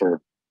doing this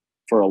for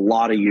a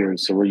lot of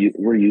years, so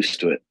we're used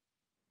to it.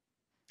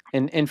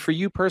 And for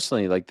you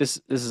personally, like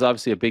this is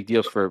obviously a big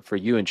deal for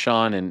you and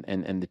Sean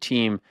and the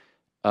team.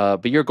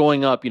 But you're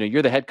going up,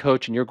 you're the head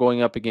coach, and you're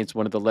going up against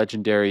one of the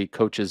legendary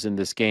coaches in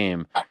this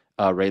game,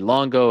 Ray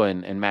Longo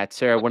and Matt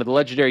Serra, one of the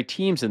legendary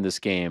teams in this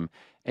game,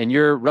 and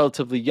you're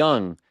relatively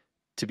young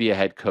to be a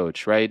head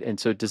coach, right? And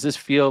so does this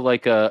feel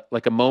like a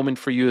moment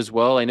for you as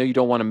well? I know you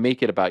don't want to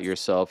make it about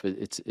yourself.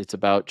 It's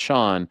about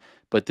Sean,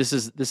 but this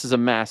is a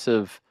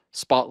massive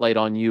spotlight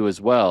on you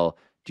as well.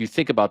 Do you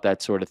think about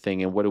that sort of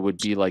thing and what it would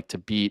be like to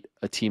beat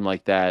a team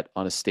like that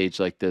on a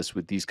stage like this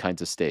with these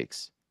kinds of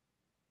stakes?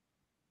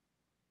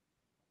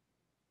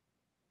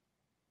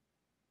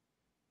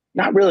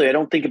 Not really. I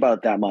don't think about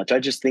it that much. I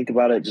just think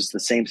about it just the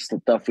same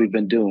stuff we've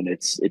been doing.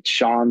 It's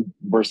Sean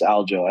versus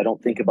Aljo. I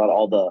don't think about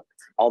all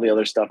the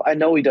other stuff. I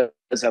know he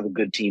does have a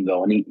good team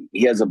though, and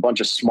he has a bunch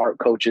of smart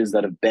coaches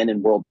that have been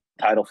in world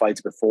title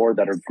fights before,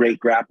 that are great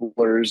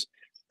grapplers,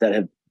 that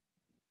have,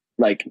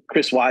 like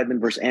Chris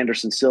Weidman versus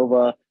Anderson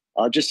Silva,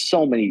 just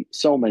so many.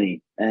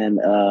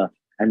 And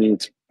I mean,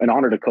 it's an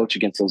honor to coach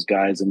against those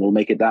guys, and we'll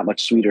make it that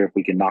much sweeter if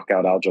we can knock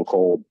out Aljo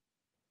cold.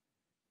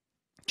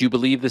 Do you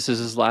believe this is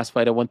his last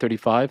fight at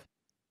 135?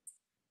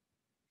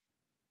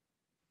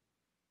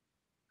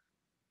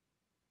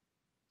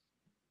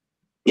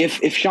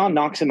 If Sean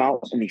knocks him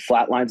out and he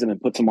flatlines him and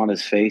puts him on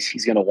his face,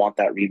 he's going to want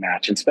that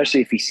rematch. And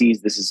especially if he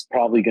sees this is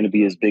probably going to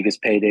be his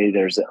biggest payday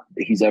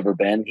he's ever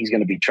been, he's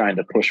going to be trying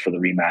to push for the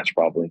rematch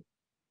probably.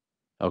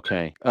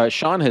 Okay.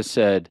 Sean has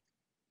said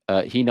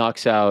he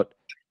knocks out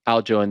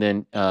Aljo, and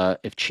then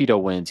if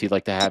Cheeto wins, he'd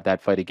like to have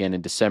that fight again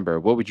in December.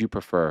 What would you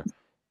prefer?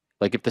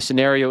 Like if the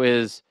scenario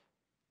is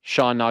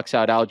Sean knocks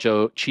out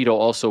Aljo, Cheeto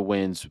also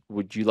wins,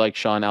 would you like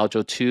Sean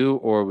Aljo too,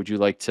 or would you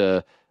like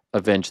to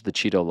avenge the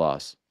Cheeto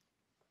loss?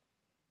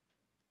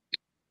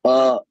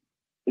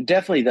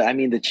 Definitely.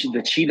 The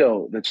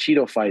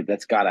Cheeto fight,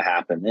 that's got to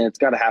happen, and it's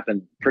got to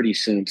happen pretty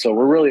soon. So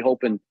we're really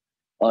hoping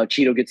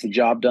Cheeto gets the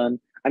job done.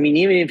 I mean,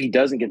 even if he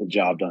doesn't get the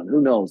job done, who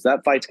knows?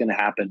 That fight's going to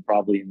happen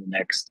probably in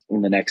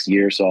the next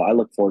year. So I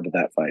look forward to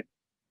that fight.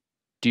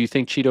 Do you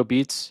think Cheeto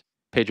beats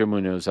Pedro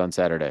Munoz on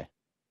Saturday?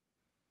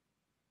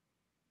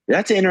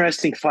 That's an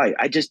interesting fight.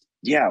 I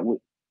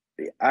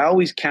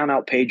always count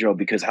out Pedro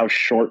because how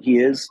short he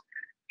is,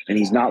 and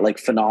he's not like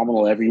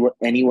phenomenal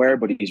anywhere,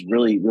 but he's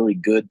really, really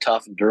good,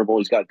 tough, and durable.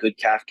 He's got good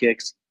calf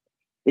kicks.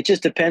 It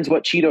just depends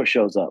what Cheeto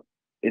shows up.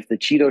 If the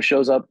Cheeto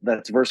shows up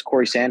that's versus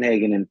Corey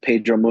Sandhagen and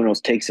Pedro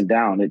Munoz takes him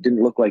down, it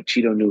didn't look like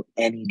Cheeto knew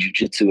any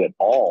jiu-jitsu at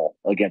all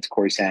against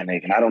Corey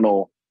Sandhagen. I don't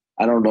know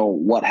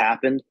what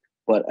happened,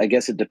 but I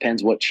guess it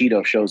depends what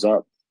Cheeto shows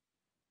up.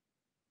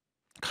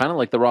 Kind of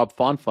like the Rob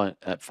Font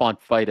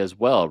fight as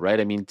well, right?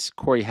 I mean,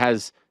 Corey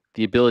has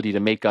the ability to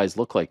make guys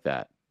look like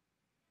that.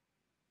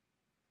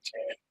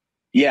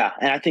 Yeah,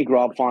 and I think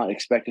Rob Font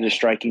expected a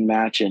striking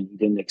match, and he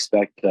didn't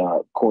expect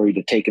Corey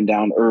to take him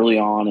down early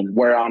on and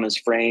wear on his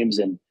frames.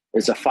 And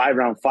it's a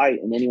 5-round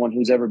fight, and anyone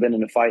who's ever been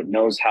in a fight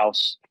knows how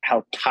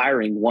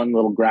tiring one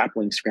little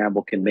grappling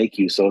scramble can make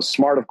you. So it's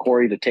smart of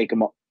Corey to take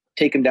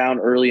him down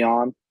early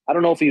on. I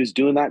don't know if he was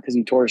doing that because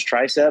he tore his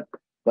tricep,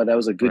 but that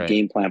was a good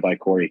game plan by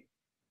Corey.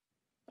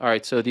 All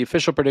right, so the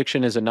official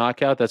prediction is a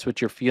knockout. That's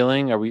what you're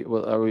feeling. Are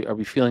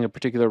we feeling a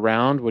particular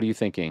round? What are you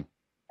thinking?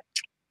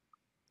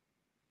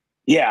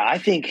 Yeah, I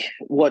think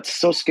what's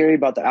so scary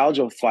about the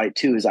Aljo fight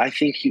too is I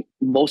think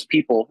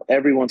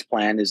everyone's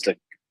plan is to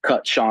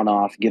cut Sean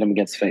off, get him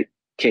against the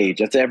cage.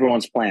 That's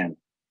everyone's plan.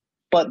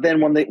 But then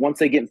once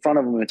they get in front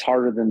of him, it's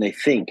harder than they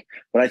think.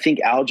 But I think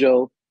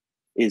Aljo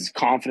is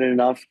confident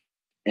enough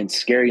and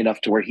scary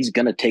enough to where he's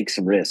going to take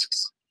some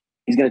risks.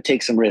 He's going to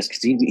take some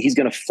risks. He's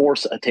going to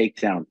force a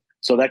takedown.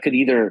 So that could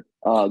either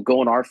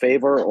go in our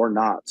favor or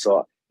not.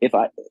 So if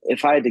I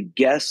had to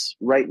guess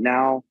right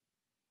now,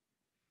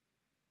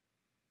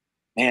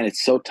 man,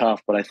 it's so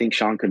tough, but I think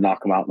Sean could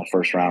knock him out in the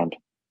first round.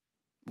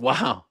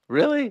 Wow.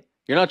 Really?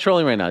 You're not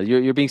trolling right now.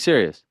 You're being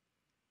serious.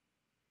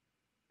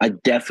 I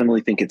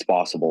definitely think it's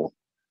possible.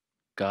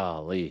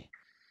 Golly.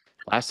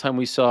 Last time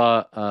we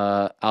saw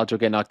Aljo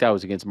get knocked out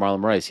was against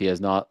Marlon Rice. He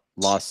has not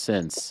lost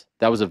since.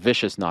 That was a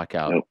vicious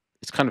knockout. Nope.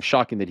 It's kind of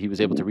shocking that he was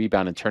able to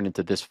rebound and turn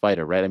into this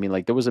fighter, right? I mean,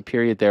 like there was a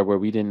period there where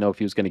we didn't know if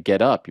he was going to get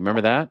up. You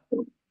remember that?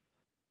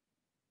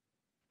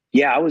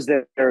 Yeah, I was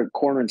there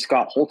cornering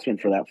Scott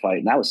Holtzman for that fight,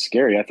 and that was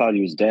scary. I thought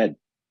he was dead.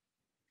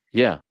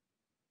 Yeah.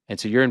 And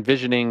so you're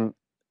envisioning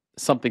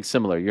something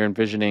similar. You're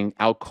envisioning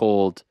out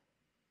cold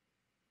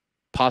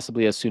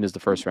possibly as soon as the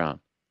first round.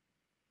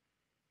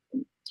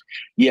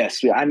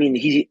 Yes. I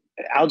mean,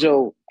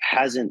 Aljo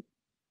hasn't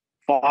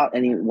fought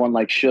anyone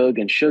like Shug,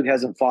 and Shug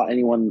hasn't fought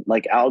anyone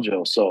like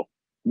Aljo. So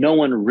no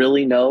one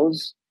really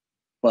knows,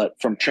 but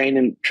from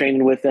training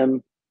with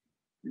him,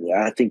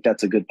 yeah, I think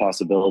that's a good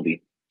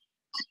possibility.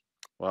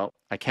 Well,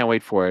 I can't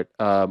wait for it.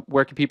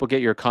 Where can people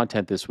get your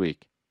content this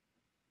week?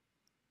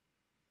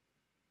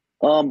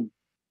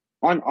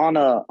 On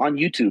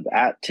YouTube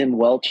at Tim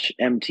Welch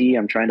MT.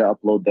 I'm trying to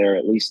upload there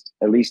at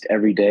least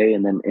every day,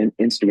 and then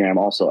Instagram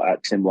also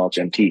at Tim Welch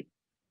MT.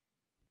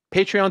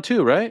 Patreon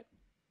too, right?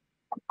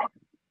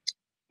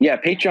 Yeah,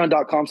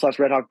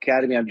 patreon.com/RedHawk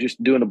Academy. I'm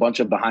just doing a bunch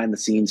of behind the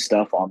scenes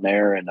stuff on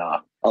there and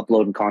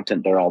uploading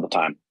content there all the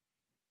time.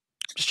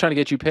 Just trying to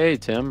get you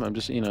paid, Tim. I'm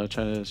just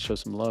trying to show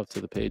some love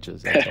to the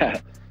pages.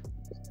 That's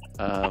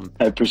all.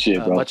 I appreciate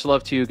it, bro. Much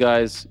love to you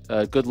guys.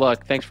 Good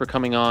luck. Thanks for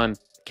coming on.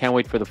 Can't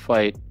wait for the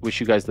fight. Wish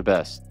you guys the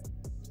best.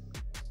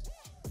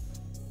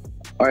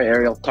 All right,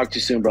 Ariel. Talk to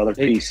you soon, brother.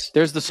 Hey, Peace.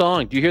 there's the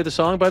song. Do you hear the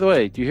song, by the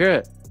way? Do you hear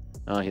it?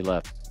 Oh, he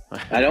left.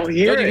 I don't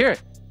hear it. Do you hear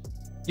it?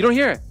 You don't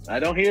hear it? I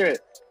don't hear it.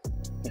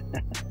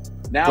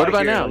 Now what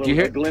about now? Do you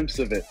hear a glimpse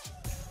of it?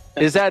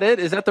 Is that it?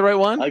 Is that the right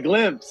one? A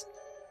glimpse.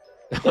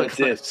 That's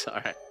it. All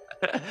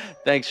right.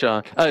 Thanks,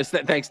 Sean.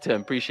 Thanks,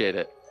 Tim. Appreciate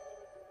it.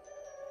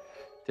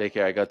 Take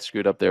care. I got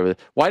screwed up there with it.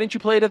 Why didn't you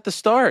play it at the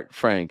start,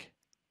 Frank?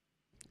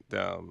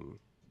 I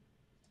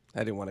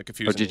didn't want to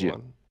confuse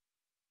anyone.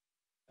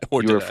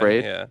 Or you were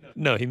afraid? Yeah.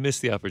 No, he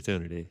missed the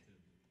opportunity.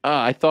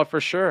 I thought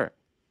for sure.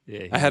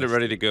 Yeah, I had it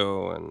ready to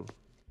go,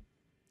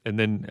 and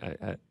then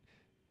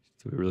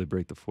do we really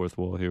break the fourth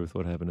wall here with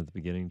what happened at the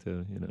beginning?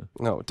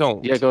 No,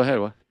 don't. Yeah, go ahead.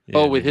 What?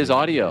 Yeah, with his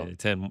audio. Yeah,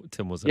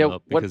 Tim wasn't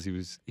up because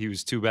he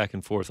was too back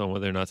and forth on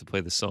whether or not to play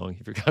the song.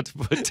 He forgot to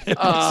put Tim.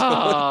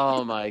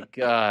 Oh my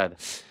God,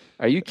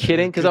 are you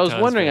kidding? Because I was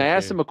wondering. I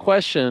asked him a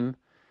question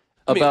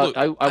about.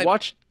 I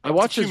watched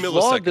his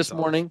vlog this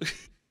morning.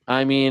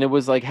 I mean, it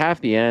was like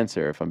half the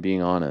answer, if I'm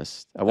being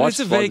honest. I watched.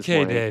 It's a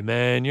vacay day,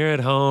 man. You're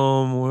at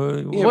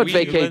home. What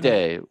vacay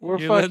day? We're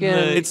fucking.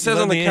 It says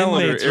on the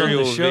calendar,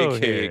 Ariel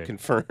vacay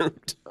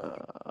confirmed.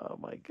 Oh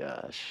my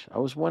gosh, I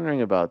was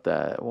wondering about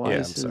that. Why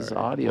is his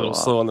audio a little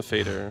slow on the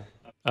fader?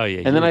 Oh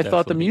yeah. And then I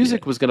thought the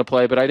music was going to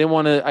play, but I didn't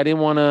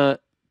want to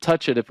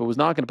touch it if it was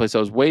not going to play, so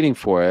I was waiting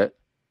for it.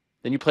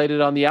 Then you played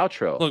it on the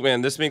outro. Look,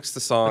 man, this makes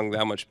the song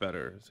that much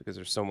better because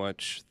there's so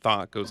much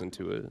thought goes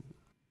into it.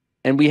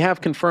 And we have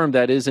confirmed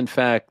that is in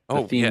fact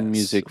the theme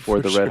music for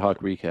the Red Hawk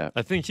recap.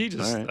 I think he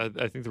just. Right.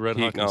 I think the Red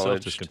Hawk himself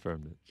just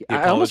confirmed it.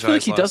 I almost feel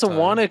like he doesn't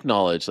want to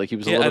acknowledge, like he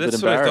was a little bit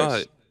embarrassed. What I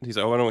thought. He's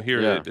like, "Oh, I don't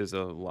hear it." Is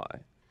a lie.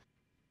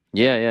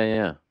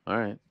 Yeah. All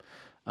right.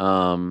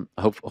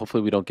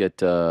 Hopefully we don't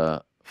get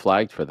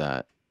flagged for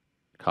that.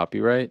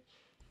 Copyright.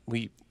 We're Do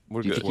you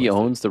good. think he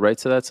owns the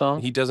rights to that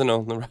song? He doesn't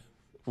own the.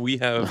 We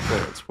have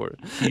clearance for it.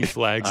 He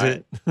flags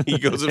it. He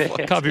goes and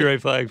flags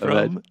Copyright flag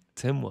from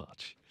Tim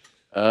Welch.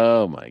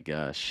 Oh my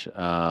gosh.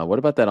 What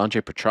about that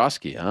Andre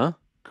Petroski, huh?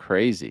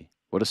 Crazy.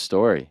 What a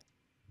story.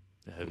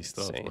 Heavy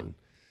stuff.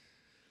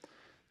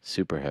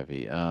 Super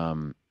heavy.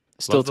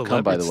 Still to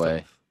come, by the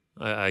way.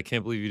 I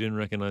can't believe you didn't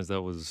recognize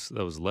that was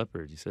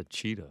leopard. You said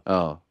cheetah.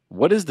 Oh,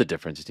 what is the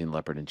difference between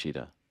leopard and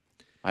cheetah?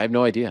 I have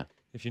no idea.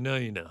 If you know,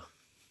 you know.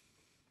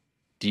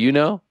 Do you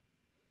know?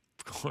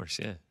 Of course,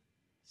 yeah.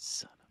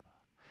 Son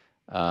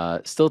of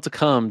a... still to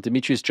come,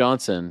 Demetrious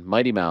Johnson,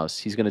 Mighty Mouse.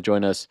 He's going to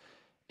join us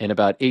in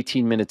about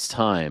 18 minutes'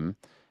 time.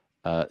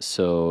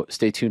 So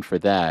stay tuned for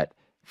that.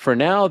 For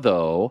now,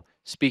 though,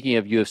 speaking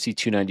of UFC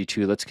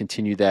 292, let's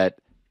continue that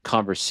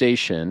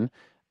conversation.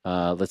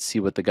 Let's see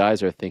what the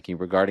guys are thinking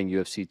regarding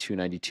UFC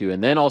 292.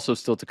 And then also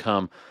still to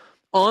come,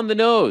 On the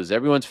Nose,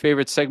 everyone's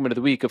favorite segment of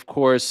the week. Of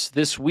course,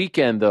 this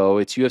weekend, though,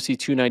 it's UFC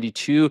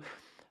 292.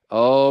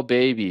 Oh,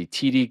 baby.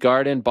 TD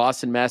Garden,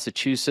 Boston,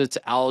 Massachusetts.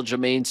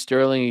 Aljamain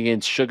Sterling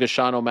against Sugar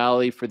Sean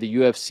O'Malley for the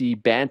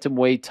UFC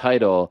Bantamweight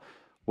title.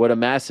 What a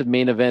massive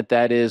main event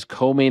that is.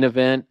 Co-main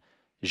event,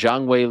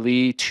 Zhang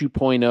Weili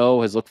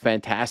 2.0 has looked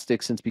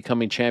fantastic since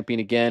becoming champion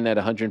again at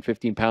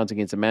 115 pounds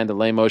against Amanda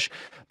Lemos.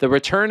 The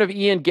return of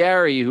Ian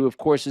Gary, who, of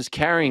course, is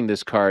carrying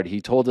this card.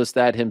 He told us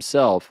that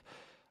himself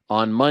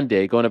on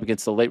Monday, going up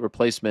against the late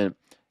replacement,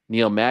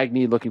 Neil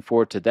Magny. Looking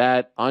forward to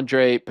that.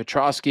 Andre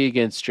Petroski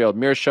against Gerald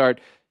Meerschaert.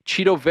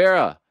 Chito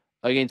Vera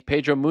against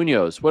Pedro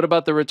Munoz. What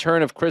about the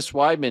return of Chris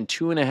Weidman,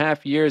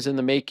 2.5 years in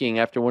the making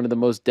after one of the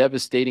most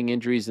devastating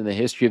injuries in the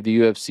history of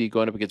the UFC,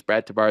 going up against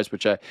Brad Tavares,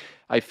 which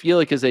I feel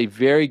like is a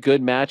very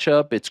good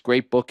matchup. It's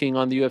great booking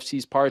on the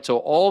UFC's part. So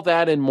all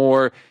that and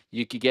more,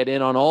 you could get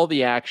in on all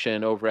the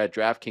action over at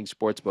DraftKings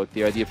Sportsbook.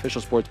 They are the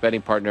official sports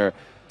betting partner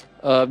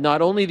of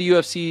not only the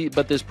UFC,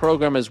 but this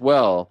program as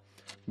well.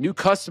 New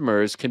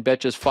customers can bet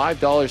just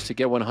 $5 to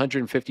get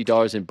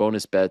 $150 in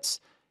bonus bets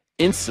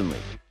instantly.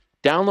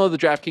 Download the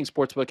DraftKings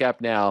Sportsbook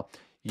app now.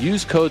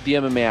 Use code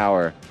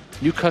THEMMAHour.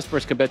 New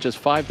customers can bet just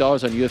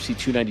 $5 on UFC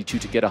 292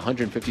 to get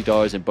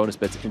 $150 in bonus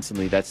bets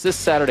instantly. That's this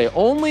Saturday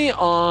only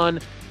on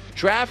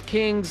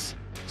DraftKings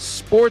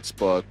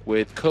Sportsbook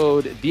with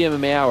code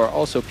THEMMAHour.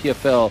 Also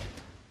PFL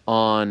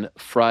on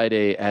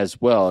Friday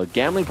as well.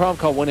 Gambling problem?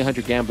 Call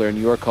 1-800-GAMBLER. In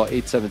New York, call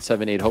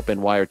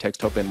 877-8-HOPE-NY or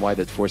text HOPE-NY.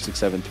 That's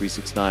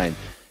 467-369.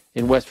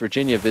 In West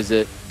Virginia,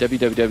 visit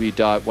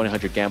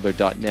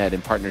www.1-800-GAMBLER.net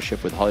in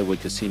partnership with Hollywood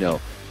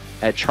Casino.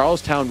 At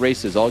Charlestown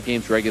Races, all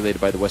games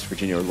regulated by the West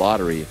Virginia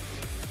Lottery.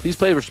 Please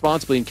play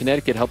responsibly. In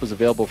Connecticut, help is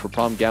available for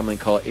problem gambling.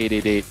 Call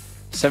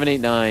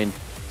 888-789-7937.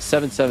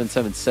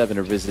 7777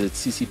 or visit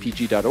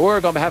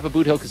ccpg.org. On behalf of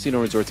Boot Hill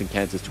Casino Resorts in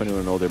Kansas,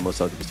 21 and older, most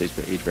eligible states,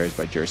 but age varies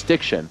by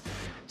jurisdiction.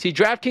 See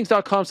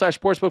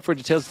DraftKings.com/sportsbook for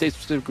details,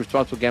 state-specific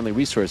responsible gambling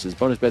resources.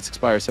 Bonus bets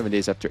expire 7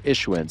 days after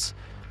issuance.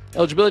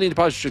 Eligibility and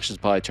deposit restrictions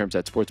apply. Terms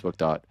at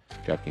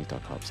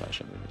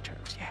sportsbook.draftkings.com/unlimited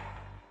terms. Yeah.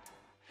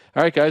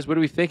 All right, guys, what are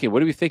we thinking?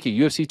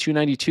 UFC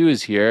 292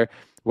 is here.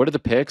 What are the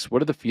picks?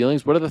 What are the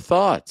feelings? What are the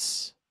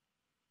thoughts?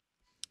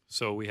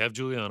 So we have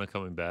Juliana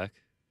coming back.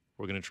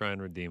 We're going to try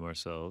and redeem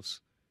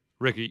ourselves.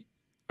 Ricky,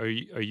 are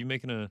you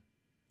making a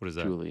what is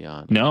that?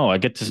 Juliana. No, I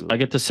get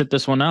to sit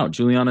this one out.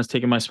 Juliana's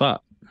taking my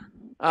spot.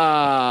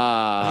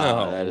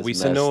 No, we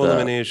said no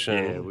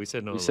elimination. Yeah, we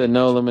said no. We said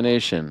no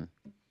elimination.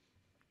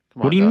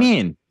 Come on, What do you guys.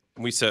 mean?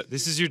 We said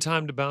This is your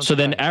time to bounce. So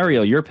then, back.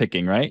 Ariel, you're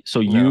picking, right?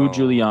 So you, No.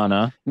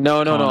 Juliana.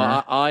 No.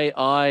 Connor.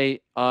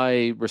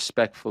 I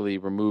respectfully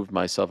removed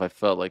myself. I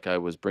felt like I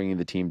was bringing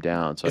the team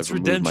down, so It's I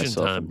removed redemption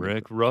myself. time,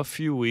 Rick. Rough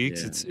few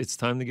weeks. Yeah. It's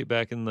time to get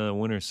back in the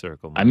winner's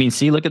circle. I mean,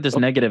 see, look at this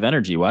negative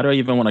energy. Why do I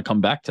even want to come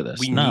back to this?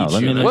 We No, need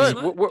let you. me. What?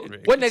 It's not- What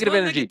It's negative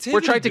not energy? negativity,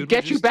 We're trying to dude.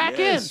 get We're you just- back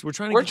yes, in. We're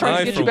trying to We're get trying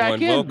to I, get for you back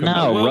one, in. welcome.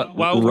 No,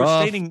 while we're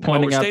rough, stating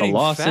pointing out the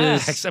losses.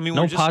 facts. I mean,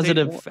 no we're just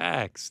positive. stating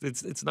facts.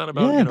 It's not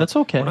about. Yeah, that's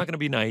okay. We're not going to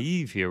be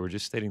naive here. We're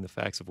just stating the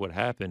facts of what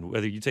happened.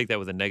 Whether you take that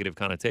with a negative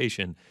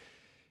connotation,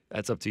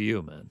 that's up to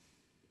you, man.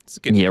 it's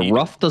getting Yeah, heated.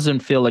 rough doesn't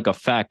feel like a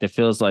fact. It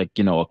feels like,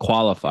 a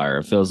qualifier.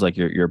 It feels like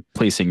you're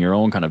placing your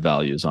own kind of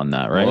values on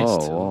that, right? Whoa.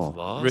 Still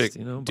lost, Rick,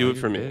 you know, do by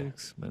it for your me,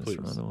 picks. Man, please.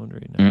 it's around the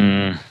right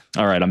now.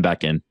 All right, I'm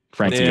back in.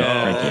 Frankie,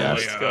 Yeah. Frankie Oh,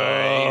 asked. yeah.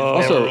 go.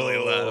 Also- really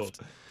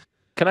left.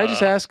 Can I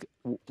just ask,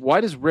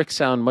 why does Rick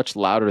sound much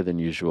louder than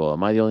usual?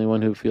 Am I the only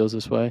one who feels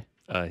this way?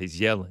 He's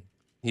yelling.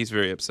 He's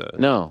very upset.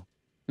 No,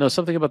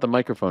 something about the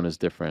microphone is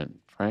different.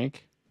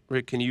 Frank?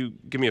 Rick, can you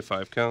give me a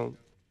 5 count?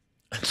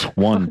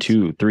 1,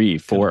 2, 3,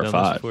 4, Could've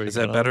done this 5. before you Is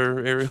that got on.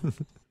 better, Ariel?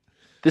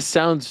 This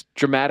sounds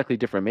dramatically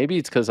different. Maybe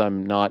it's because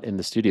I'm not in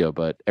the studio,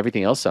 but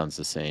everything else sounds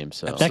the same.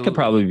 So, That could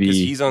probably 'Cause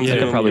be. he's on that Zoom,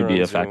 could probably you're be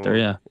on a factor.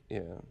 Zoom. Yeah.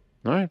 Yeah.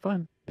 all right,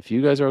 fine. If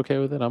you guys are okay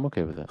with it, I'm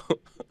okay with it.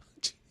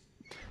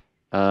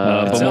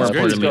 But sounds more great.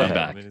 importantly, Go I'm ahead.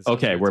 back. I mean, it sounds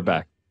Okay, great we're to me.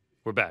 back.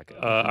 We're back.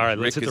 All right,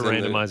 let's Rick hit the is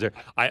in the- randomizer.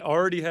 I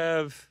already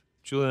have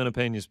Juliana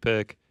Pena's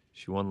pick.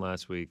 She won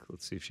last week.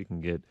 Let's see if she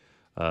can get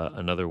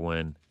another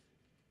win.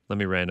 Let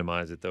me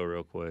randomize it, though,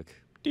 real quick.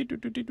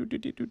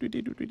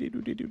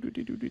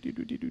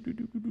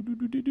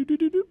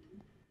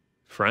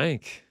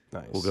 Frank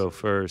Nice. will go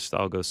first.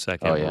 I'll go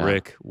second. Oh, yeah.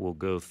 Rick will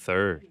go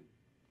third.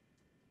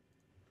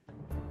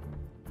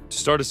 To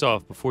start us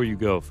off, before you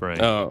go,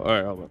 Frank, Oh, all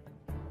right. Hold on.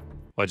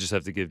 I just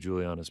have to give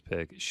Juliana's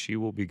pick. She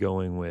will be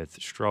going with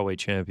strawweight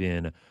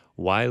champion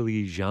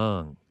Weili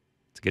Zhang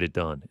to get it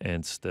done,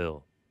 and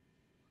still.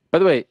 By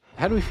the way,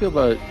 how do we feel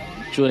about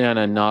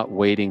Juliana not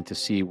waiting to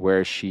see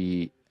where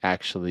she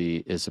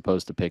actually is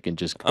supposed to pick and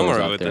just I'm goes all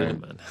right out with there? that.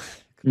 and- Man.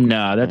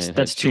 No, that's She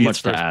that's too gets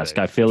much to first ask.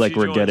 pick. I feel like She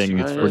we're joins, getting she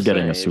gets I'm we're just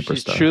getting a saying, if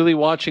she's superstar. truly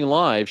watching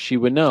live, she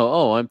would know.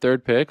 Oh, I'm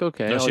third pick.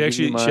 Okay, No, I'll she give you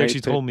actually my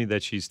pick. told me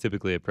that she's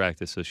typically at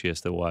practice, so she has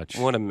to watch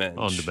What a mensch.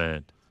 on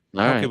demand.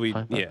 All How right, could we?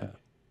 fine, fine, Yeah. fine.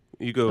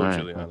 You go, All right,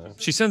 Juliana.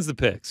 She sends the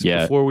picks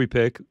Yeah. before we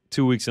pick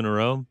 2 weeks in a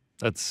row.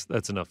 That's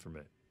enough for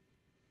me.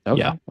 Okay,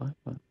 Yeah. fine,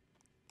 fine.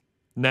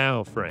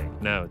 Now, Frank,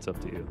 now it's up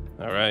to you.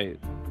 All right.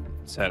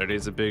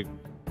 Saturday's a big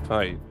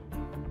fight.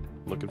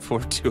 Looking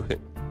forward to it.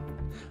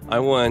 I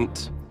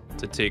want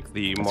to take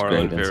the That's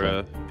Marlon great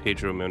Vera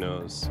Pedro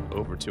Munoz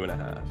over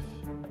 2.5.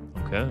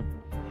 Okay.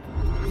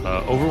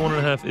 Over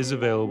 1.5 is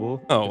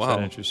available. Oh, if wow.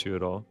 that interests you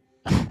at all.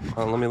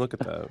 Oh, let me look at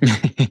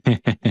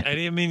that.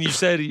 I mean, you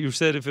said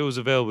if it was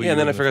available. Yeah, you and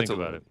then were I gonna forgot think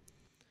to about it.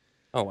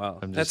 Oh, wow.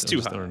 I'm That's just, too I'm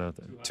just high. throwing it out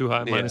there. Too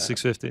high, Yeah. minus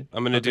 650.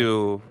 I'm going to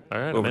do All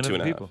right, over a man of the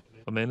 2.5. people.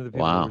 A man of the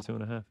people Wow. over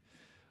 2.5.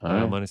 All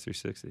right. Minus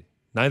 360.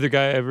 Neither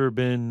guy ever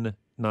been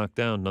knocked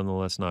down,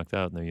 nonetheless knocked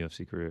out in their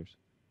UFC careers.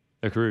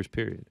 Their careers,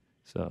 period.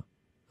 So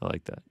I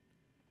like that.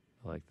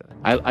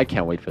 I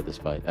can't wait for this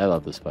fight. I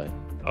love this fight.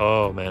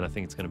 Oh, man, I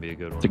think it's going to be a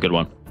good one. It's a good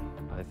one.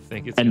 I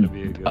think it's And,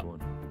 going to be a good one.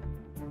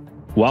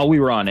 While we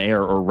were on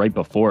air or right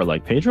before,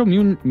 like Pedro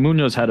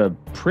Munoz had a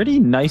pretty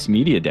nice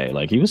media day.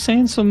 Like he was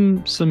saying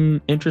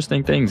some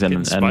interesting things, and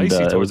Getting spicy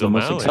it was towards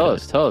almost O'Malley.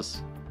 exciting. Tell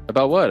us.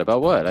 About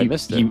what? I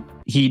missed it.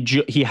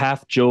 He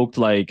half joked,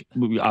 like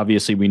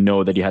obviously we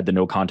know that he had the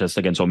no contest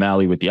against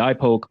O'Malley with the eye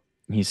poke.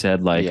 He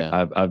said like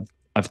Yeah.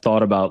 I've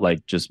thought about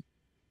like just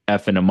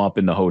effing him up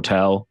in the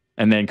hotel,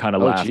 and then kind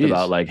of Oh, laughed geez.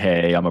 about like,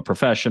 hey, I'm a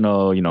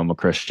professional, I'm a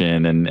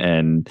Christian,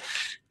 and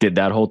did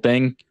that whole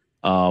thing.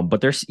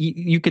 But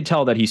you could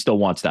tell that he still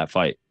wants that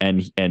fight,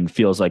 and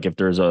feels like if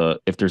there's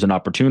an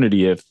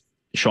opportunity, if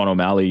Sean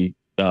O'Malley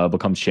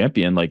becomes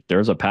champion, like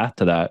there's a path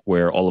to that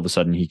where all of a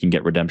sudden he can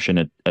get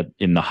redemption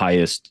in the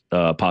highest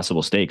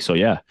possible stakes. So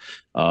yeah,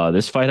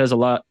 this fight has a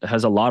lot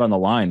on the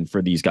line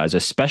for these guys,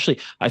 especially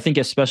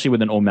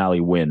with an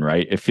O'Malley win,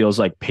 right? It feels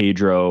like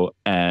Pedro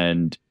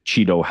and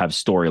Cheeto have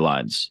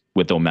storylines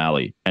with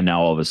O'Malley, and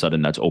now all of a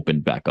sudden that's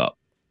opened back up.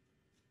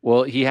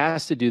 Well, he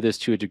has to do this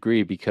to a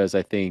degree because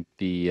I think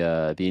the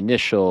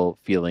initial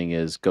feeling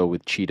is go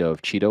with Cheeto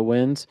if Cheeto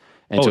wins,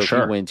 and Oh, so sure,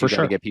 if he wins, for you got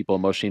to sure. get people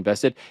emotionally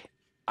invested.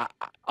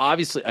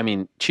 Obviously, I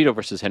mean, Cheeto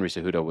versus Henry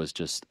Cejudo was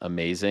just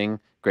amazing,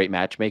 great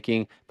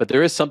matchmaking. But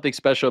there is something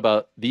special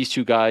about these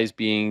two guys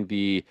being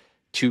the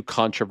two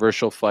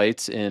controversial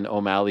fights in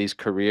O'Malley's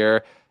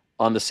career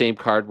on the same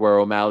card where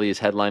O'Malley is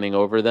headlining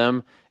over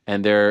them,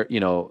 and they're,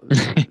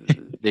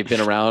 they've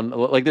been around.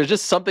 Like, there's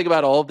just something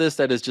about all of this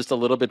that is just a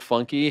little bit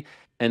funky.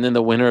 And then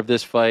the winner of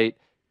this fight,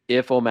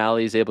 if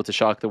O'Malley is able to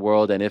shock the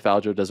world, and if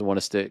Aljo doesn't want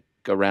to stick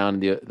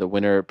around, the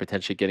winner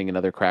potentially getting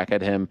another crack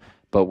at him,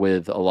 but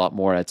with a lot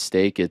more at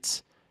stake,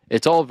 it's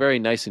all very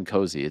nice and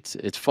cozy.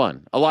 It's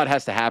fun. A lot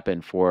has to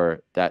happen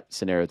for that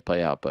scenario to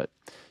play out, but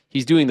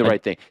he's doing the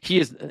right thing. He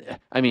is.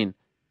 I mean,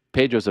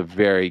 Pedro's a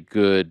very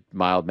good,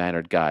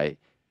 mild-mannered guy.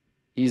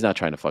 He's not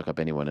trying to fuck up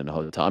anyone in the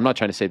hotel. I'm not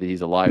trying to say that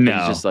he's a liar. No.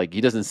 He's just like,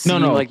 he doesn't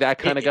seem like that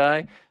kind of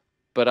guy.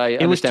 But I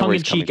understand where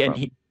he's coming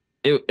from.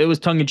 It was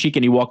tongue in cheek,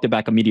 and he walked it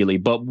back immediately.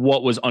 But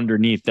what was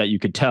underneath that you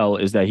could tell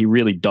is that he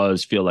really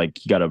does feel like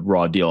he got a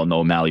raw deal in the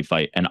O'Malley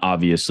fight, and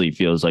obviously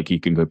feels like he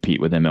can compete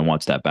with him and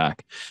wants that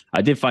back.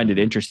 I did find it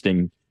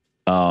interesting.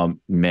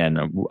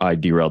 Man, I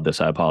derailed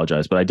this. I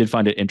apologize, but I did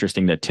find it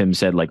interesting that Tim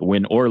said, like,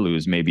 win or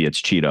lose, maybe it's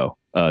Cheeto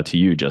to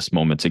you just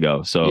moments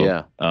ago. So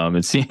yeah,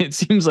 it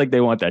seems like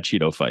they want that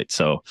Cheeto fight.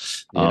 So,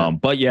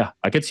 but yeah,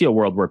 I could see a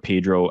world where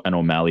Pedro and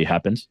O'Malley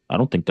happens. I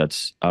don't think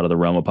that's out of the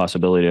realm of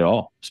possibility at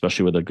all,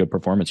 especially with a good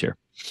performance here.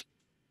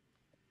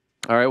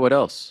 All right, what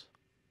else?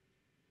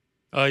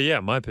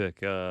 Yeah, my pick.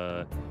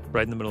 Right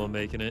in the middle of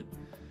making it.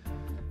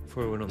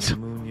 Before we went on the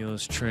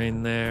Munoz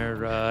train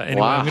there.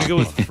 Anyway, I'm going to go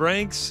with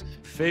Frank's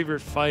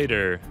favorite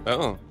fighter.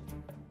 Oh.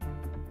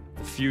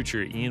 The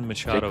future, Ian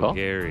Machado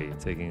Gary,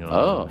 taking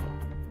on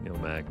Neil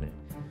Magny.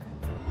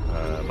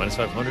 Minus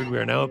 500. We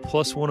are now at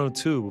plus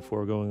 102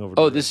 before going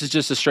over. This is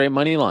just a straight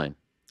money line.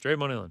 Straight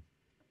money line.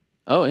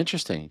 Oh,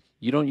 interesting.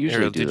 You don't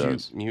usually do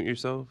those. Did you mute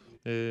yourself?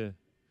 Yeah.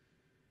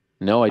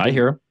 No, I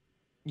hear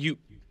him.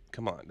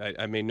 Come on.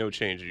 I made no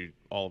change. You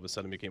all of a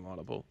sudden became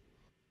audible.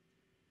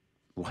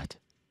 What?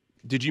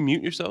 Did you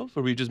mute yourself,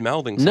 or were you just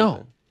mouthing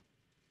something?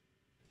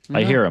 No.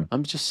 I hear him.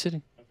 I'm just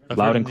sitting.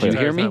 Loud and clear. You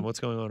hear me? What's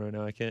going on right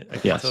now? I can't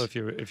tell if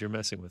you're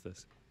messing with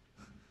this.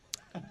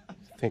 I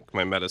think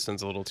my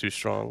medicine's a little too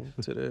strong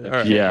today. All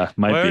right. Yeah,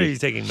 might be. Why are you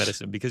taking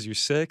medicine? Because you're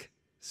sick?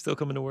 Still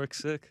coming to work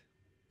sick?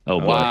 Oh,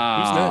 boy.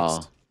 Wow. Who's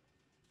next?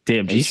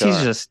 Damn,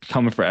 GC's just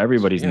coming for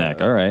everybody's neck.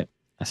 All right.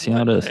 I see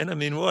how it is. And I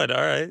mean, what?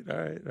 All right.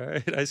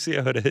 I see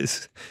how it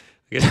is.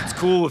 I guess it's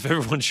cool if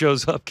everyone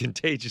shows up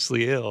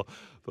contagiously ill.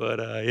 But,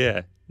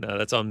 yeah. No,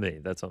 that's on me.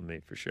 That's on me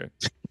for sure.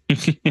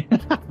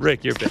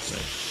 Rick, your pick,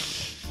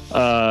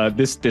 man.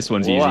 This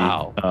one's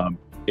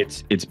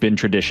easy. It's been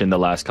tradition the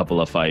last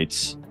couple of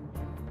fights.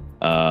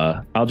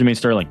 Aljamain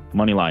Sterling,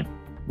 money line.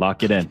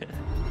 Lock it in.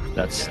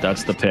 That's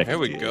the pick. There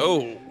we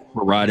go.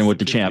 We're riding with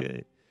the champ.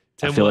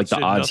 I feel like the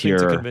odds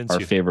here are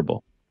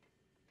favorable.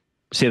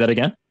 Say that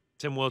again?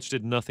 Tim Welch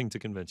did nothing to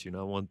convince you,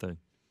 not one thing.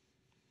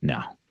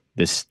 No.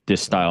 This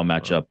style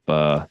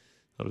matchup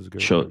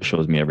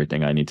shows me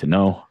everything I need to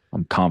know.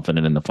 I'm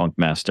confident in the Funk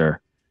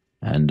Master,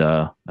 and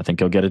I think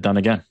he'll get it done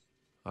again.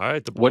 All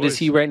right. What is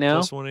he right now?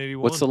 Plus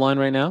 181. What's the line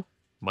right now?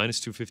 Minus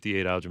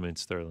 258, Aljamain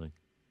Sterling.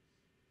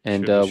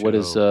 And what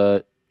is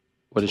Sean?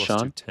 Plus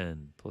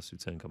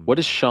 210 coming. What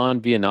is Sean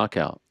via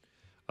knockout?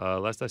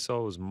 Last I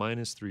saw was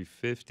minus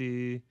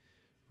 350.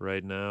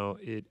 Right now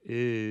it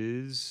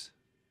is.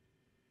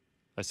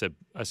 I said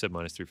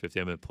minus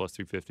 350. I meant plus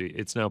 350.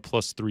 It's now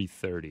plus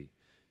 330.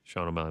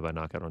 Sean O'Malley by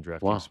knockout on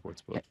DraftKings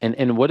Sportsbook.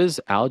 And what is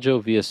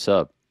Aljo via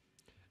sub?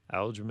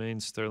 Aljamain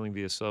Sterling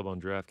via sub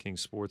on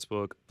DraftKings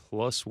Sportsbook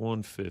plus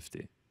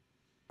 150.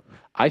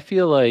 I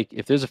feel like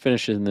if there's a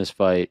finish in this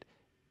fight,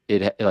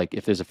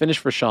 if there's a finish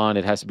for Sean,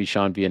 it has to be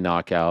Sean via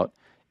knockout,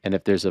 and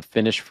if there's a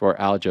finish for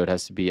Aljo, it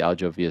has to be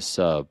Aljo via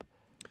sub.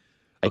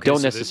 I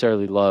don't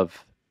necessarily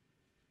love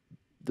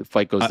the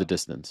fight goes the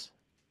distance.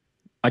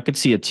 I could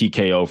see a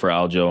TKO for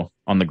Aljo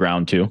on the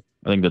ground too.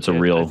 I think that's a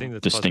real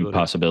distinct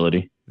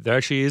possibility. There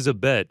actually is a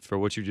bet for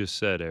what you just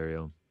said,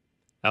 Ariel.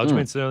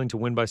 Aljamain Sterling to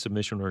win by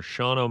submission or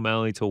Sean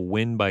O'Malley to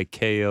win by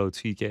KO,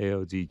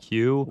 TKO,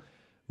 DQ.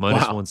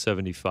 Minus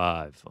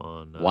 175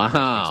 on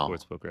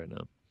Sportsbook right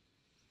now.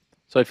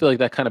 So I feel like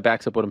that kind of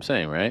backs up what I'm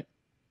saying, right?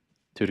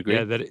 To a degree.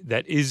 Yeah,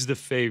 that is the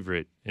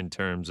favorite in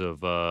terms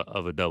of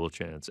a double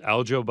chance.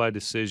 Aljo by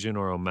decision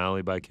or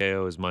O'Malley by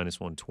KO is minus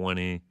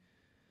 120.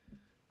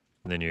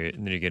 And then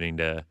you're getting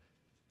to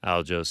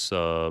Aljo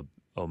sub,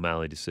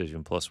 O'Malley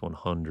decision plus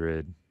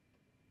 100.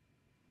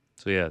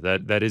 So yeah,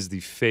 that is the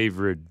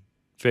favored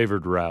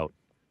route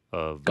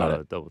of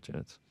double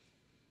chance.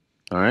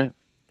 All right.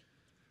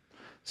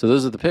 So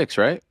those are the picks,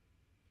 right?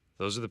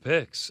 Those are the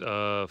picks.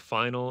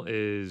 Final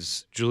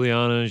is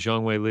Juliana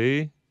Zhangwei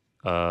Li,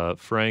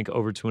 Frank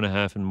over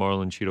 2.5, and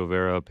Marlon Chito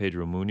Vera,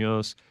 Pedro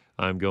Munoz.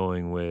 I'm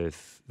going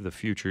with the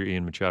future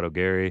Ian Machado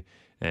Gary,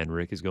 and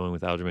Rick is going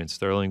with Aljamain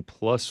Sterling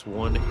plus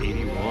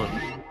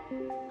 181.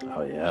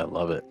 Oh yeah, I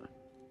love it.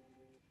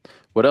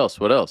 What else?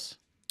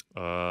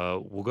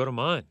 We'll go to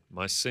mine.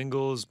 My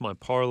singles, my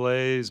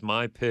parlays,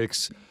 my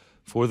picks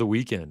for the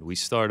weekend. We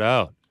start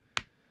out.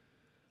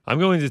 I'm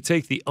going to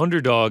take the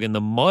underdog in the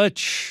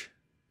much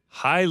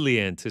highly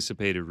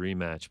anticipated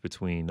rematch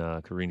between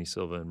Karine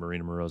Silva and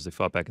Marina Moroz. They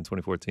fought back in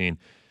 2014.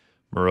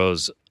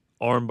 Moroz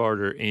armbarred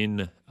her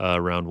in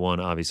round one.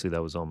 Obviously,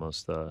 that was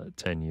almost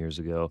 10 years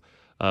ago.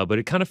 But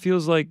it kind of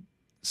feels like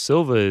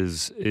Silva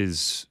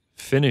is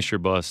finish or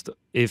bust,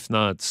 if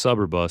not sub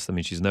or bust. I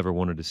mean, she's never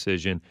won a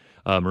decision.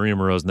 Marina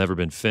Moroz never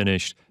been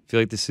finished. I feel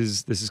like this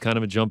is kind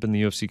of a jump in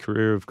the UFC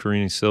career of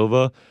Karine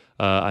Silva.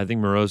 I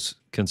think Moroz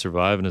can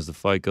survive, and as the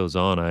fight goes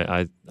on,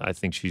 I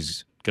think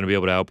she's going to be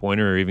able to outpoint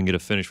her or even get a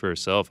finish for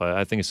herself.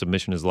 I think a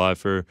submission is live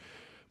for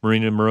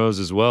Marina Moroz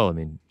as well. I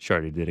mean, she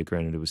already did it.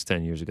 Granted, it was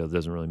 10 years ago. It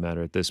doesn't really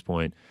matter at this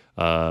point.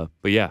 But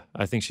yeah,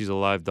 I think she's a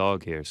live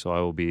dog here, so I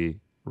will be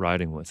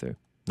riding with her.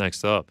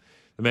 Next up,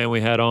 the man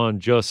we had on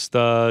just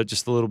a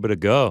little bit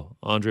ago,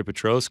 Andre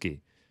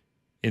Petroski,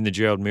 in the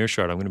Gerald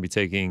Meerschaert. I'm going to be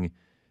taking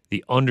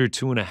the under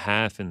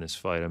 2.5 in this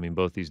fight. I mean,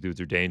 both these dudes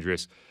are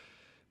dangerous.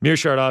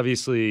 Meerschaert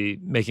obviously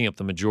making up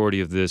the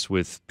majority of this,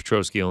 with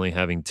Petroski only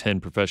having 10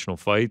 professional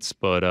fights,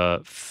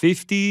 but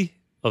 50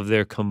 of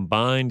their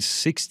combined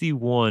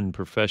 61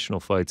 professional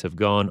fights have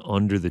gone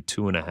under the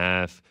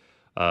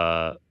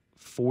 2.5.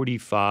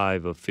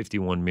 45 of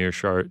 51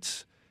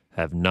 Meerschaerts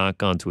have not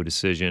gone to a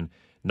decision.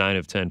 9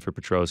 of 10 for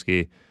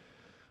Petroski.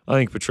 I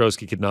think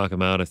Petroski could knock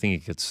him out. I think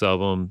he could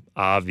sub him.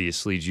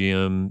 Obviously,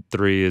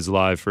 GM3 is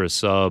live for a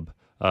sub.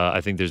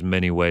 I think there's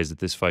many ways that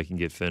this fight can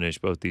get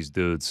finished. Both these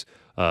dudes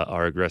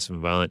are aggressive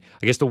and violent.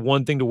 I guess the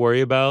one thing to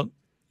worry about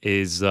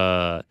is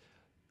either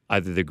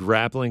the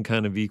grappling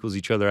kind of equals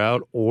each other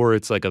out, or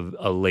it's like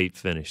a late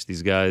finish.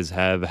 These guys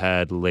have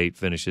had late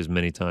finishes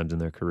many times in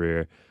their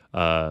career,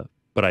 but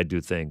I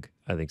think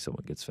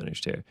someone gets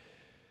finished here.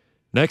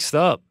 Next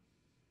up,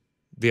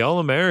 the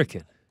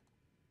All-American.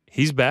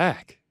 He's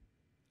back.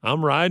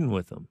 I'm riding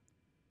with him.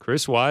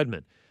 Chris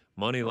Weidman.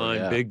 Money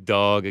line, big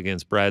dog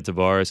against Brad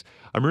Tavares.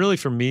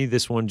 For me,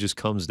 this one just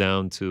comes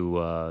down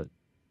to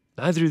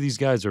neither of these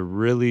guys are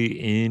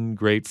really in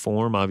great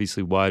form.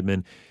 Obviously,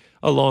 Weidman,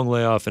 a long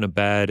layoff and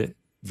a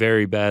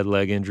very bad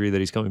leg injury that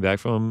he's coming back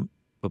from.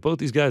 But both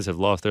these guys have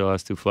lost their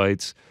last 2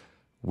 fights.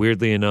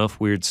 Weirdly enough,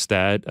 weird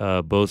stat,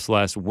 both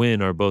last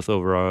win are both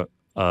over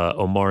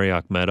Omari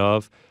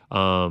Akhmedov.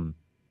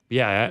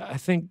 I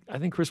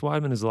think Chris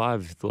Weidman is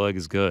alive if the leg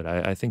is good.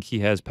 I think he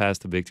has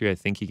passed to victory. I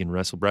think he can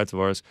wrestle. Brad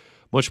Tavares,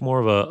 much more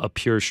of a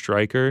pure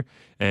striker.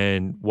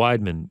 And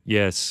Weidman,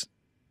 yes,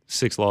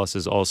 6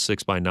 losses, all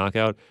 6 by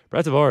knockout.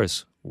 Brad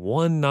Tavares,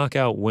 1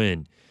 knockout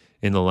win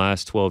in the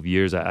last 12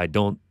 years. I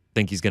don't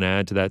think he's going to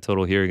add to that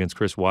total here against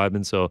Chris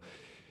Weidman. So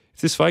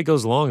if this fight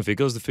goes long, if it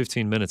goes to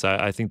 15 minutes,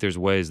 I think there's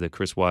ways that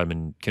Chris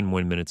Weidman can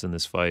win minutes in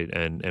this fight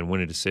and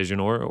win a decision,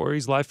 or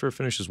he's live for a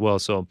finish as well.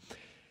 So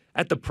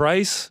at the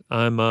price,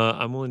 I'm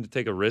willing to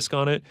take a risk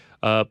on it.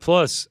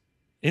 Plus,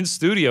 in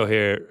studio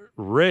here,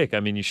 Rick, I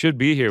mean, you should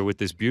be here with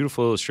this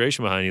beautiful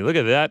illustration behind you. Look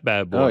at that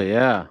bad boy. Oh,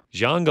 yeah.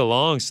 Jean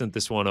Galong sent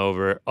this one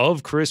over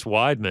of Chris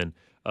Weidman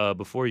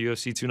before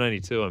UFC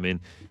 292. I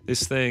mean,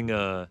 this thing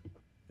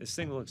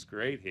looks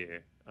great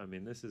here. I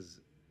mean, this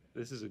is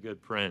a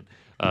good print.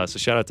 So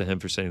shout out to him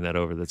for sending that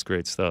over. That's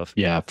great stuff.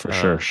 Yeah, for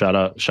sure. Shout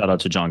out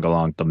to John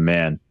Galong, the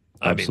man.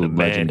 Absolute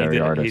legendary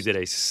artist. He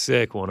did a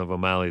sick one of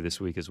O'Malley this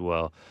week as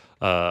well.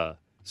 So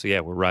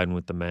yeah, we're riding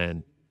with the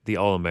man, the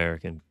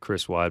All-American,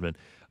 Chris Weidman.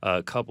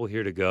 A couple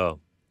here to go.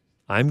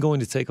 I'm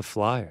going to take a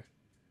flyer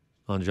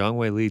on Zhang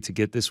Wei Li to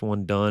get this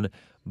one done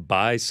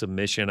by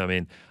submission. I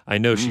mean, I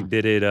know she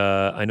did it.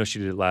 I know she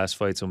did it last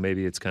fight, so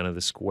maybe it's kind of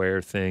the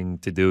square thing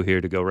to do here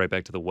to go right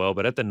back to the well.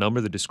 But at the number,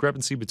 the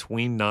discrepancy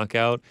between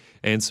knockout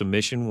and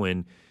submission,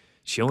 when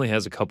she only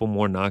has a couple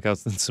more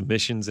knockouts than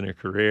submissions in her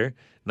career.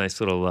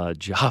 Nice little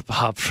jaw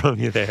pop from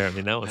you there. I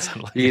mean, that one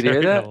sounded like you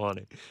hear that?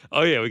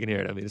 Oh yeah, we can hear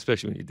it. I mean,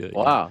 especially when you do it.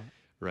 Wow.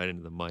 Right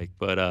into the mic.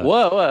 But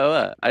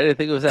whoa. I didn't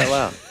think it was that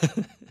loud.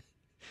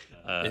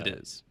 It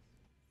is.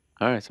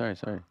 All right, sorry.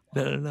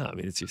 No. I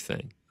mean, it's your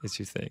thing.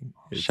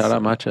 Shout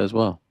out Matcha as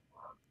well.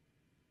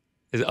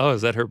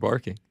 Is that her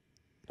barking?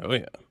 Oh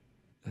yeah.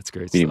 That's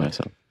great Be stuff.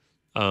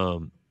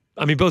 myself.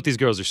 I mean, both these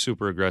girls are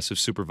super aggressive,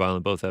 super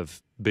violent. Both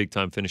have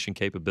big-time finishing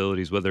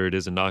capabilities, whether it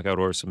is a knockout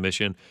or a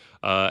submission.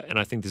 And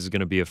I think this is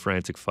going to be a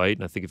frantic fight.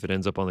 And I think if it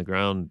ends up on the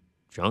ground,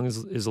 Zhang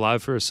is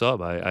live for a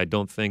sub. I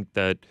don't think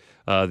that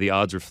the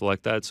odds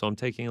reflect that, so I'm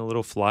taking a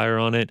little flyer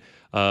on it.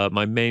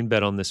 My main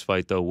bet on this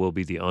fight, though, will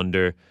be the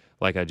under.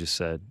 Like I just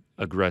said,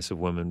 aggressive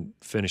women,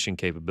 finishing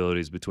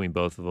capabilities between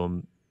both of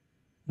them.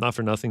 Not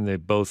for nothing,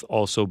 they've both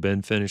also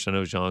been finished. I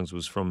know Zhang's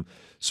was from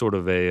sort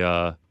of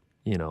a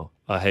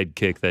head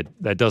kick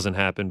that doesn't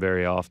happen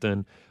very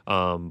often.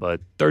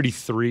 But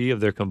 33 of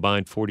their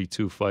combined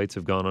 42 fights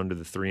have gone under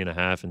the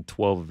 3.5 and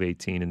 12 of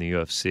 18 in the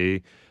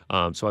UFC.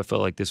 So I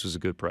felt like this was a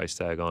good price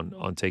tag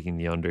on taking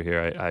the under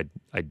here.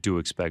 I do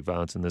expect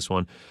violence in this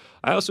one.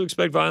 I also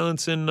expect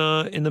violence in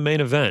the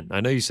main event.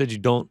 I know you said you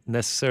don't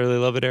necessarily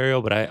love it,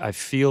 Ariel, but I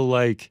feel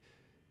like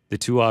the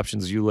 2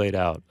 options you laid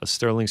out, a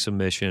Sterling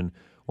submission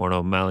or an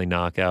O'Malley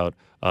knockout,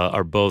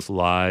 are both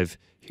live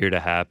here to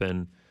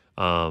happen.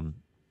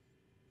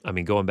 I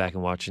mean, going back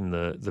and watching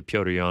the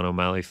Piotr Jan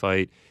O'Malley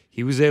fight,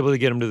 he was able to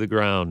get him to the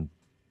ground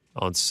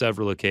on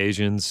several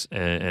occasions,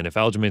 and if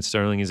Aljamain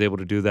Sterling is able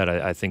to do that,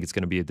 I think it's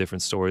going to be a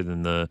different story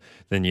than the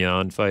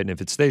Yan fight. And if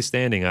it stays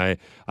standing,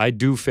 I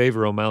do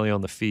favor O'Malley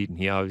on the feet, and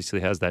he obviously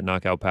has that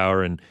knockout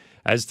power. And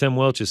as Tim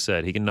Welch has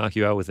said, he can knock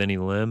you out with any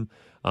limb.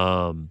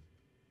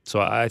 So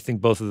I think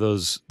both of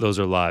those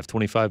are live.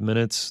 25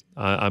 minutes.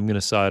 I'm going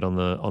to side on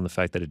the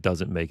fact that it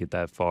doesn't make it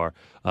that far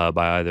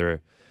by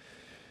either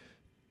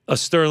a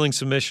Sterling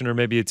submission or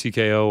maybe a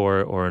TKO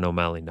or an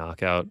O'Malley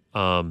knockout.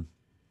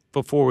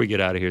 Before we get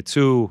out of here,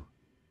 two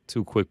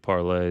quick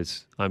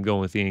parlays. I'm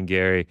going with Ian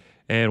Gary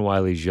and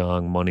Wiley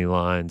Zhang money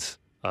lines.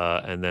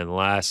 And then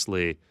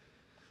lastly,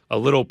 a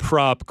little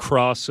prop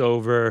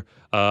crossover.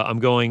 I'm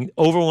going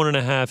over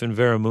 1.5 in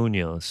Vera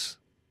Munoz,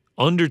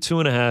 under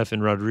 2.5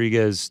 in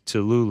Rodriguez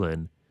to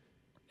Lulin.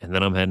 And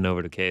then I'm heading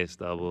over to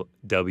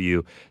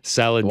KSW,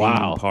 Saladin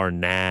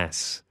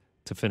Parnasse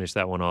to finish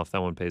that one off.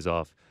 That one pays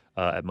off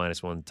at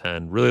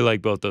 -110. Really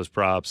like both those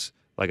props.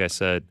 Like I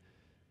said,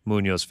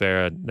 Munoz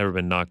Farah never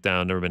been knocked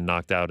down, never been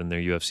knocked out in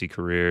their UFC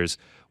careers.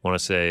 Want to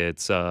say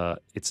it's I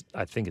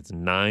think it's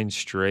 9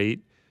 straight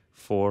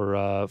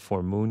for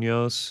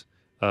Munoz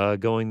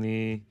going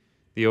the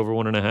over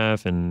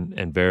 1.5,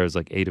 and Vera's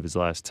like 8 of his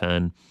last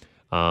 10.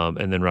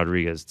 And then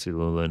Rodriguez to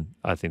Lulin.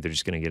 I think they're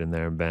just going to get in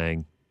there and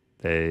bang.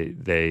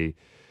 They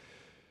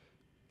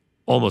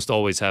almost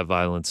always have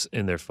violence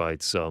in their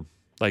fights, so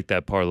like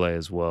that parlay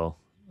as well.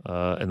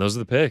 And those are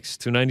the picks.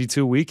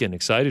 292 weekend.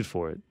 Excited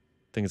for it.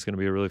 Think it's going to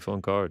be a really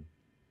fun card.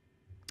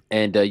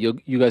 And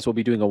you guys will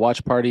be doing a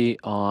watch party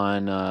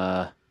on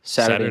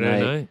Saturday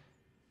night.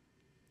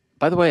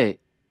 By the way,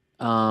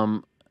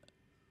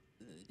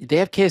 they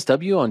have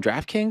KSW on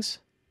DraftKings?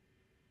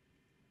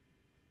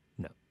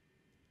 No.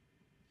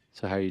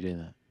 So how are you doing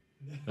that?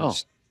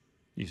 Just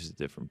use a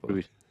different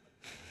book.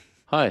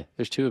 Hi,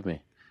 there's 2 of me.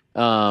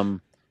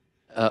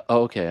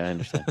 Okay, I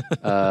understand.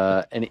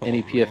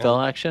 Any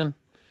PFL action?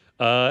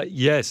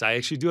 Yes, I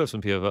actually do have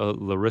some PFL.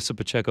 Larissa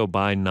Pacheco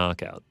by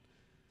knockout.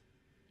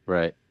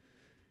 Right.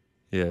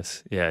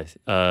 Yes, yeah.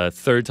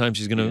 Third time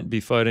she's going to be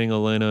fighting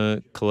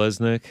Elena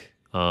Kolesnik.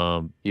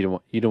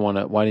 You don't want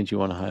to. Why didn't you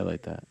want to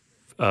highlight that?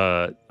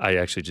 I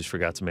actually just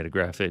forgot to make a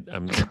graphic.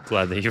 I'm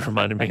glad that you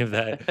reminded me of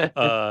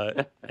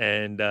that.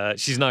 And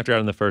she's knocked her out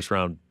in the first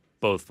round,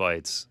 both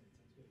fights.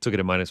 Took it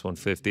at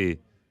 -150.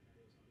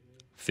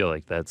 Feel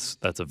like that's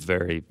a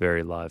very,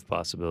 very live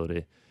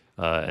possibility.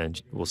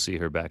 And we'll see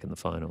her back in the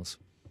finals.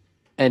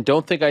 And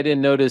don't think I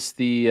didn't notice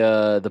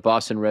the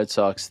Boston Red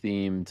Sox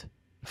themed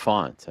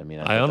font. I mean,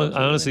 I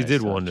honestly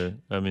did wonder.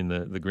 I mean,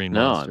 the green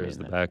monster is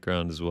the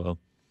background as well.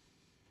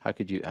 How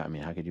could you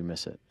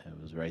miss it?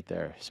 It was right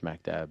there,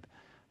 smack dab,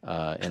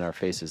 in our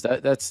faces.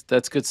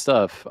 That's good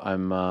stuff.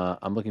 I'm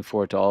looking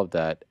forward to all of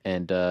that.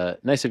 And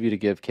nice of you to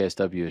give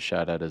KSW a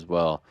shout out as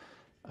well.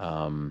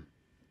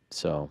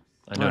 So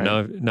I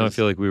know now I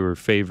feel like we were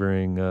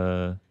favoring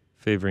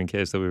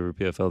KSW over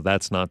PFL.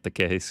 That's not the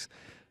case.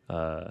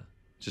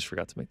 Just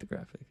forgot to make the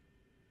graphic.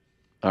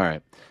 All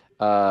right.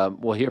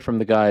 We'll hear from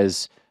the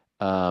guys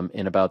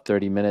in about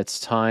 30 minutes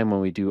time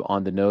when we do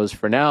On the Nose.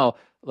 For now,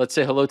 let's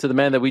say hello to the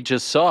man that we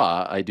just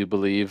saw. I do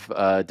believe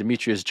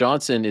Demetrious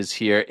Johnson is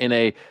here in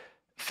a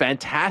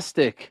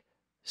fantastic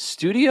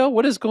studio.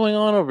 What is going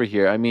on over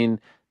here? I mean,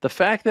 the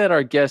fact that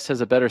our guest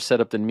has a better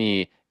setup than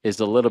me is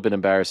a little bit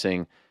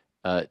embarrassing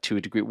to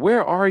a degree.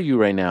 Where are you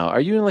right now?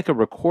 Are you in like a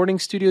recording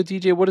studio,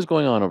 DJ? What is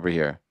going on over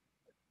here?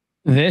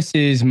 This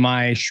is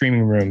my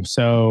streaming room.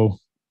 So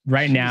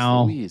right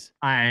now,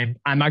 I'm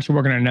actually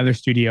working on another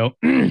studio.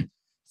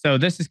 So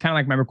this is kind of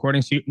like my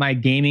recording studio, my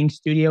gaming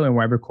studio, and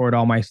where I record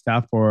all my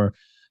stuff for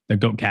the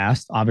GOAT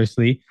Cast,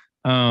 obviously.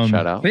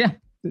 Shout out. But yeah,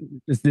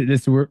 this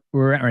is where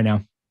we're at right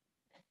now.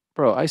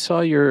 Bro, I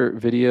saw your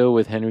video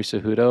with Henry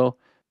Cejudo,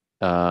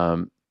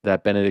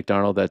 that Benedict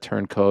Arnold, that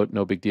turncoat,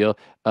 no big deal.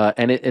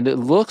 And it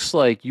looks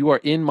like you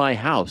are in my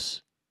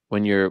house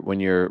when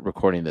you're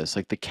recording this.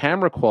 Like the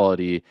camera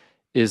quality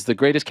is the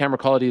greatest camera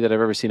quality that I've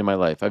ever seen in my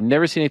life. I've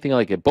never seen anything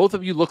like it. Both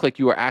of you look like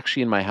you are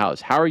actually in my house.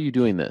 How are you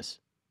doing this?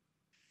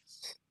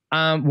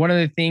 One of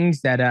the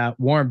things that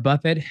Warren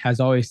Buffett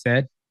has always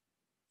said,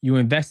 you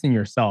invest in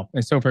yourself.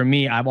 And so for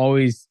me, I've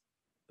always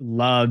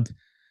loved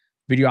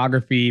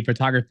videography,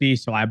 photography.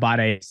 So I bought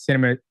a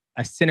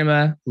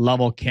cinema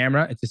level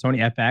camera. It's a Sony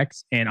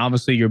FX. And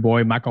obviously your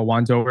boy, Michael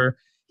Wanzover,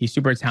 he's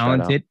super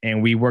talented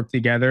and we work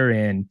together.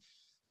 And,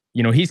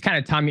 you know, he's kind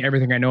of taught me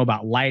everything I know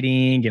about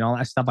lighting and all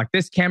that stuff. Like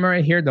this camera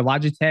right here, the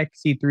Logitech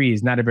C3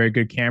 is not a very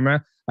good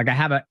camera. Like I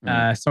have a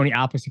Sony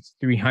Alpha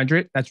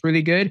 6300. That's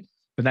really good.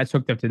 But that's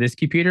hooked up to this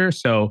computer.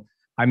 So,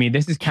 I mean,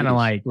 this is kind of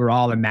like where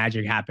all the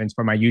magic happens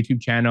for my YouTube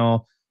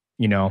channel.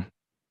 You know,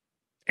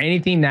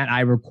 anything that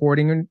I'm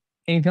recording or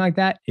anything like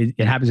that,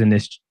 it happens in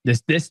this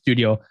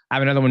studio. I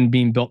have another one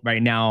being built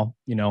right now,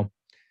 you know,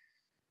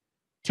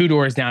 2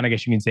 doors down, I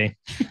guess you can say.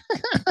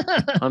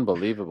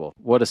 Unbelievable.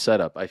 What a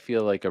setup. I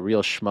feel like a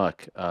real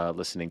schmuck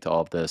listening to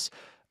all of this.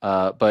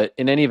 But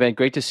in any event,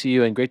 great to see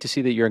you and great to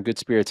see that you're in good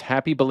spirits.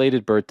 Happy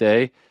belated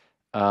birthday.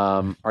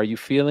 Are you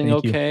feeling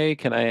okay?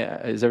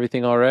 Is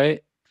everything all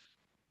right?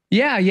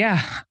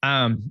 Yeah.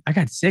 I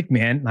got sick,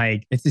 man.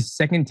 Like it's the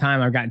second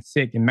time I've gotten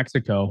sick in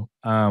Mexico.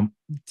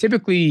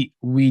 Typically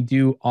we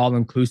do all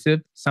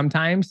inclusive.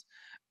 Sometimes,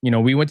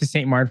 we went to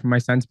St. Martin for my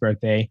son's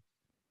birthday.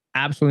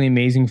 Absolutely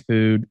amazing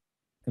food,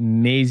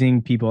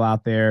 amazing people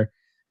out there.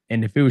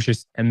 And the food was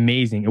just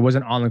amazing. It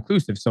wasn't all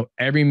inclusive. So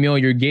every meal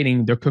you're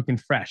getting, they're cooking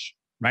fresh,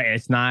 right?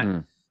 It's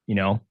not,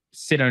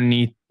 sit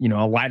underneath, a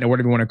light or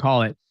whatever you want to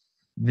call it.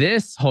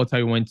 This hotel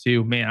we went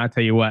to, man, I'll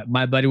tell you what,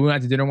 my buddy, we went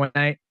out to dinner one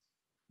night.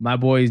 My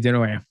boy's dinner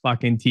was a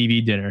fucking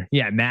TV dinner. He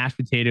had mashed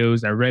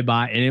potatoes, a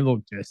ribeye, and it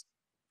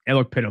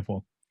looked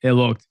pitiful.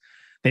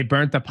 They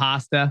burnt the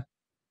pasta.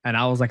 And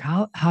I was like,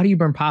 how do you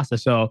burn pasta?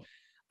 So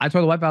I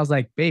told the wife, I was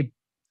like, babe,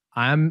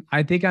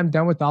 I think I'm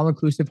done with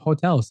all-inclusive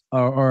hotels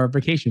or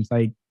vacations.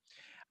 Like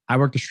I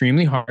worked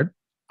extremely hard.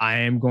 I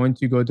am going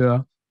to go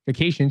to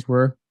vacations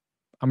where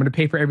I'm going to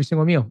pay for every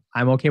single meal.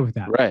 I'm okay with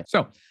that. Right.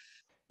 So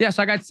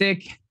I got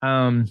sick.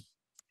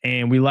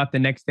 And we left the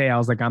next day. I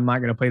was like, I'm not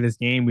going to play this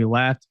game. We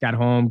left, got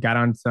home, got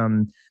on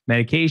some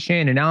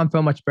medication, and now I'm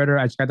feeling much better.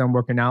 I just got done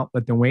working out,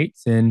 lifting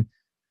weights, and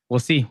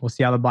we'll see. We'll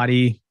see how the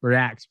body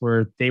reacts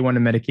where day one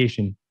of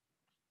medication.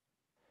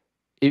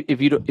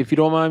 If you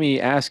don't mind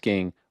me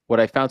asking, what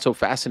I found so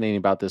fascinating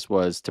about this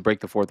was to break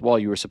the fourth wall.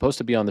 You were supposed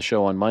to be on the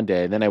show on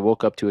Monday, and then I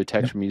woke up to a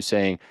text from you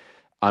saying,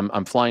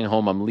 I'm flying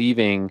home. I'm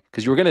leaving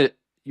because you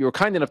were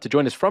kind enough to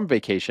join us from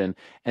vacation,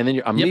 and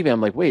then I'm leaving. I'm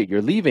like, wait,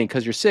 you're leaving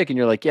because you're sick, and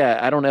you're like, yeah,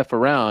 I don't F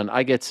around.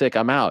 I get sick,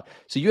 I'm out.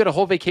 So you had a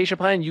whole vacation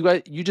plan.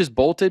 You just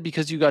bolted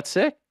because you got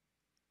sick?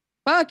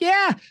 Fuck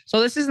yeah!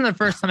 So this isn't the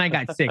first time I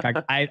got sick.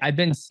 I've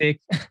been sick.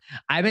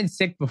 I've been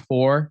sick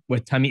before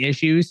with tummy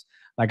issues.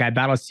 Like I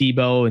battled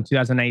SIBO in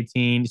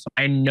 2019, so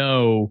I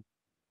know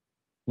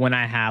when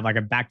I have like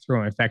a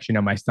bacterial infection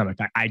in my stomach.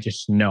 I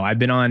just know. I've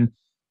been on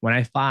when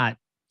I fought,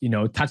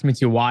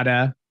 Tatsumi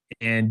Wada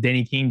and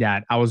Denny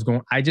Kingdad.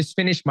 I just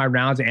finished my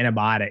rounds of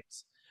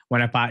antibiotics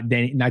when I fought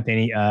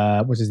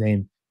what's his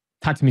name?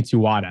 Tatsumi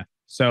Wada.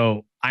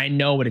 So I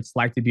know what it's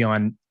like to be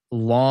on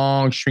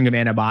long string of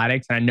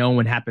antibiotics. And I know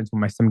what happens when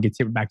my stomach gets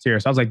hit with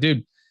bacteria. So I was like,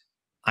 dude,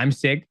 I'm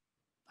sick.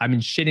 I've been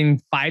shitting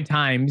 5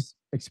 times,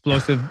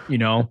 explosive,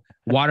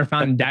 water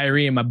fountain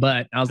diarrhea in my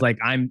butt. I was like,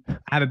 I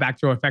have a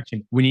bacterial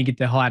infection. We need to get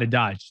the hell out of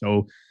Dodge.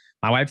 So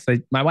my wife's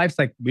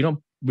like, we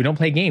don't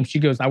play games. She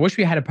goes, I wish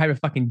we had a private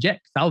fucking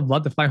jet because I would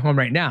love to fly home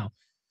right now.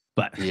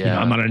 But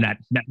I'm not on that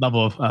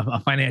level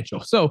of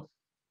financial. So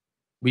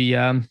we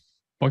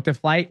booked a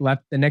flight,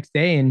 left the next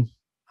day, and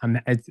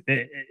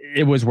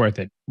it was worth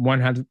it.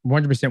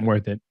 100%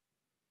 worth it.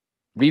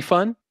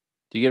 Refund?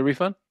 Do you get a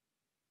refund?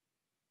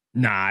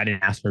 Nah, I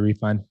didn't ask for a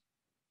refund.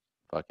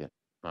 Fuck it.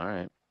 All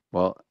right.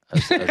 Well,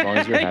 as long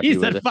as you're happy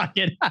with it. Fuck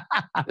it.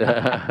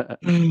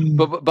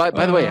 But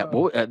by the way,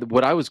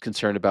 what I was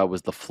concerned about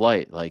was the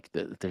flight. Like,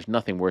 there's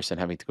nothing worse than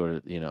having to go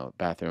to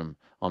bathroom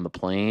on the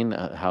plane.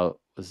 How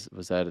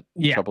was that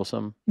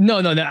troublesome? No.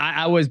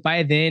 I was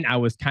by then. I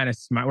was kind of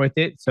smart with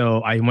it,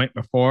 so I went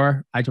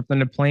before I jumped on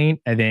the plane,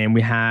 and then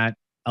we had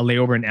a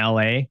layover in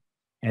LA,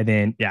 and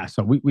then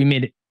so we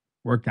made it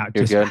work out.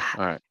 You're good.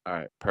 All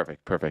right.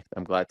 Perfect.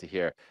 I'm glad to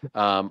hear.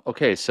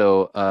 Okay,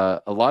 so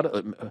a lot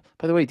of.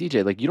 By the way,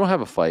 DJ, like you don't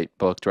have a fight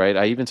booked, right?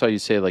 I even saw you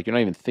say like you're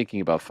not even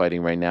thinking about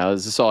fighting right now.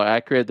 Is this all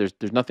accurate? There's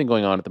nothing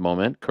going on at the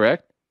moment,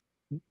 correct?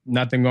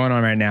 Nothing going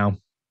on right now.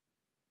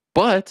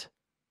 But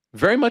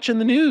very much in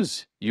the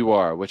news you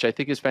are, which I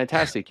think is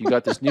fantastic. You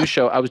got this new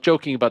show. I was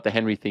joking about the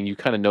Henry thing. You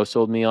kind of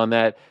no-sold me on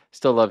that.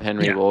 Still love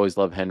Henry. We'll always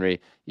love Henry,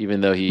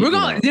 even though he. We're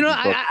going.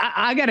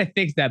 I gotta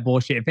fix that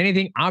bullshit. If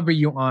anything, I'll bring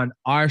you on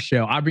our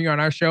show.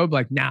 But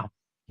like now,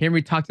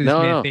 Henry, talk to this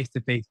man face to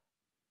face.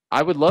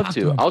 I would love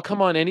to. I'll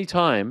come on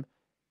anytime.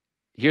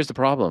 Here's the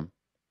problem.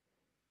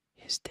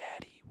 His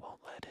daddy won't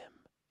let him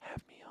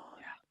have me on.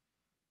 Yeah.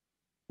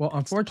 Well,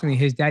 unfortunately,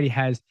 his daddy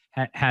has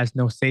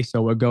no say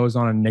so what goes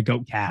on in the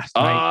GOAT cast,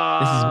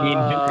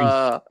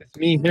 right? This is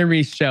me and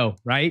Henry's show,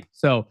 right?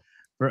 So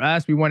for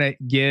us, we want to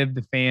give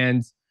the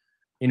fans,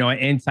 an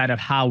insight of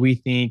how we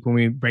think when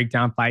we break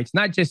down fights,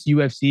 not just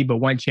UFC, but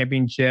one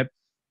championship,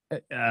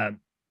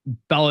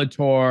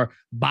 Bellator,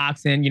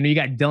 boxing. You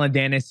got Dylan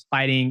Dennis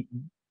fighting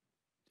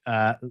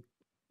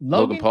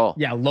Logan Paul.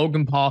 Yeah,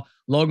 Logan Paul.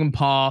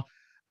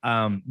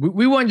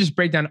 We want to just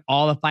break down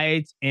all the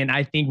fights. And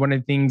I think one of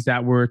the things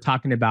that we're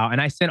talking about, and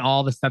I sent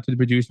all the stuff to the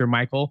producer,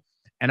 Michael,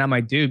 and I'm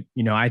like, dude,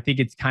 I think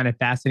it's kind of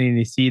fascinating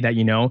to see that,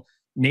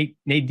 Nate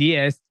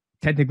Diaz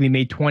technically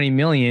made 20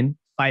 million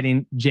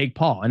fighting Jake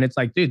Paul. And it's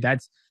like, dude,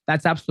 that's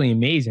absolutely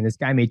amazing. This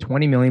guy made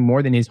 20 million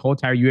more than his whole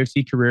entire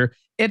UFC career.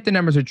 If the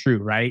numbers are true,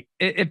 right?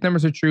 If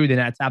numbers are true, then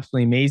that's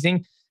absolutely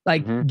amazing.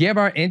 Like give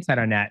our insight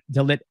on that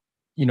to let,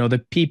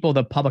 the people,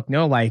 the public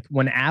know, like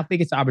when an athlete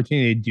gets the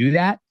opportunity to do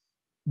that,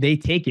 they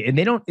take it. And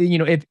they don't,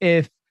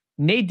 if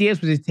Nate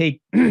Diaz was to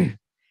take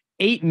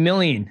 8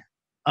 million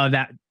of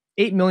that,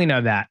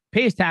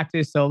 pay his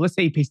taxes. So let's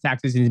say he pays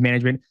taxes in his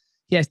management.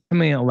 He has 10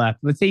 million left.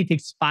 Let's say he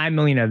takes 5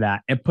 million of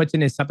that and puts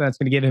it in something that's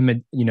going to give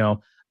him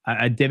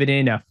a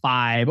dividend of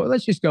 5, or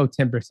let's just go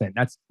 10%.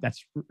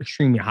 That's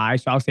extremely high.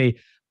 So I'll say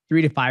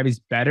 3 to 5 is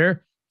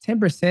better.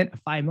 10% of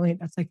 5 million,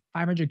 that's like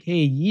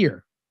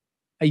 $500K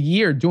a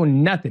year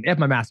doing nothing, if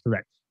my math's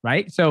correct,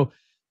 right? So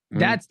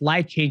that's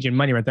life-changing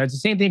money right there. It's the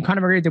same thing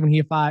Conor McGregor did when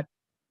he fought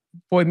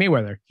Floyd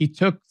Mayweather. He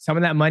took some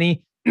of that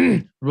money,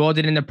 rolled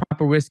it in the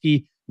proper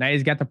whiskey. Now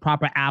he's got the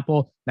proper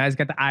apple. Now he's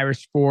got the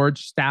Irish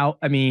Forge stout.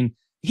 I mean,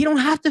 he don't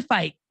have to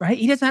fight, right?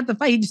 He doesn't have to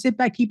fight. He just sit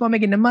back, keep on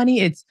making the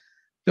money.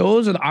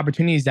 Those are the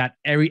opportunities that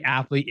every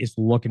athlete is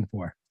looking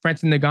for.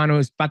 Francis Ngannou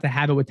is about to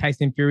have it with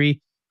Tyson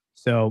Fury.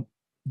 So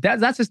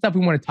that's the stuff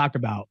we want to talk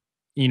about,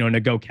 in the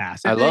GOAT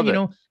cast. And I love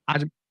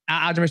it.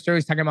 Aljamain Sterling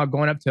is talking about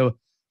going up to,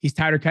 he's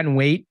tired of cutting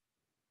weight,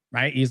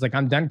 right? He's like,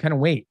 I'm done cutting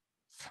weight.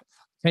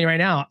 Tell you right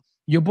now,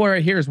 your boy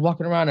right here is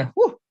walking around and,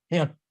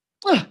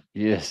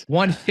 yes,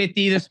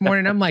 150 this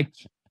morning. I'm like,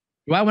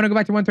 do I want to go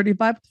back to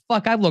 135? What the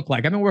fuck I look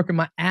like? I've been working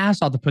my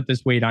ass off to put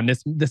this weight on,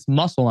 this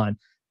muscle on.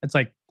 It's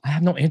like, I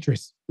have no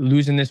interest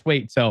losing this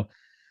weight. So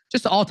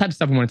just all types of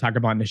stuff we want to talk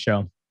about in this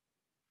show.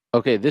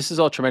 Okay, this is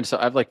all tremendous. So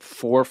I have like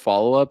 4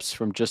 follow-ups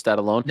from just that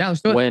alone. Yeah,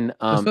 let's do it.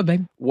 Let's do it,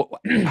 babe.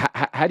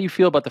 How do you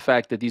feel about the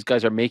fact that these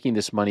guys are making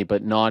this money,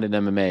 but not in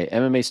MMA?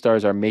 MMA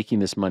stars are making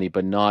this money,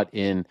 but not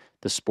in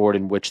the sport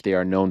in which they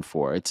are known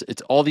for. It's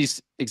all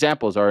these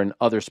examples are in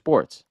other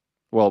sports.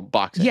 Well,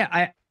 boxing.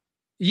 I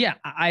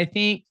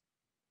think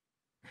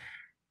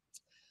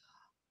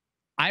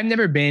I've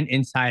never been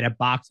inside a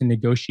boxing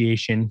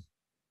negotiation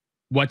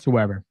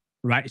whatsoever,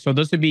 right? So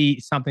this would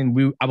be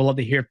something I would love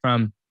to hear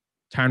from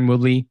Tyron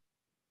Woodley,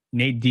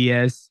 Nate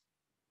Diaz,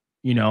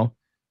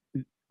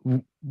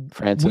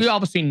 Francis. We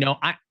obviously know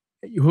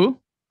who?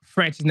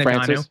 Francis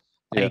Ngannou.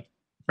 Yeah.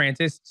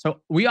 Francis.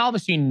 So we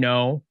obviously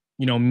know,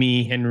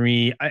 me,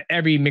 Henry,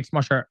 every mixed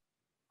martial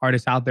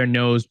artist out there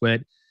knows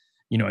what,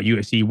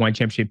 UFC, One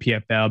Championship,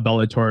 PFL,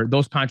 Bellator,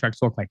 those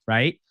contracts look like,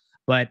 right?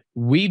 But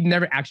we've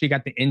never actually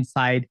got the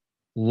inside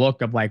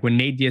look of like when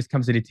Nate Diaz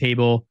comes to the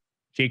table,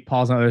 Jake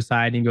Paul's on the other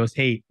side and he goes,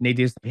 hey, Nate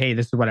Diaz, hey,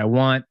 this is what I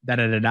want,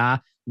 da-da-da-da.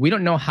 We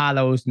don't know how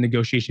those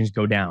negotiations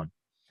go down.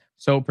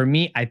 So for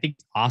me, I think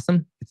it's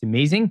awesome. It's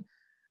amazing.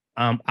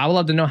 I would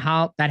love to know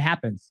how that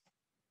happens,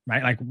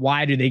 right? Like,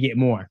 why do they get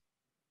more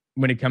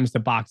when it comes to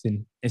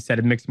boxing instead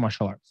of mixed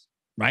martial arts,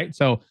 right?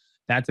 So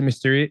that's a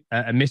mystery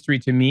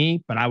to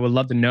me, but I would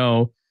love to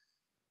know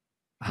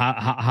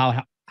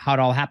how it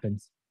all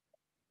happens.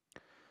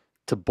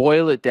 To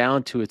boil it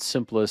down to its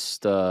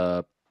simplest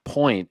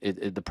point,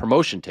 the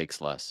promotion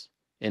takes less.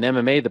 In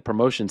MMA, the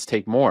promotions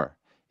take more.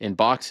 In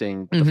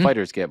boxing, the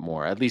fighters get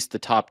more, at least the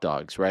top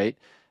dogs, right?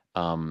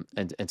 And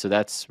so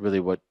that's really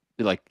what,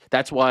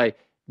 that's why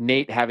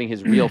Nate having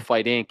his Real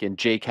Fight Inc. and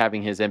Jake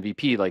having his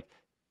MVP,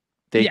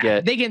 they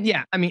get.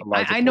 I mean,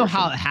 I know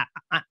how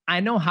I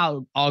know how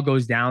it all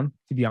goes down,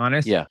 to be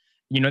honest. Yeah.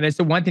 That's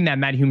the one thing that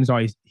Matt Hume's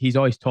always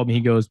told me.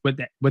 He goes,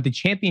 what the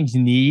champions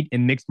need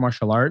in mixed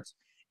martial arts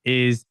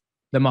is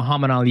the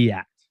Muhammad Ali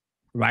Act,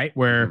 right?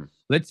 Where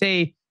let's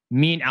say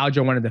me and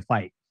Aljo wanted to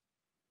fight,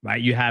 right?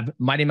 You have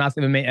Mighty Mouse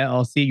MMA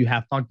LLC, you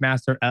have Funk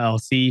Master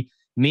LLC.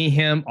 Me and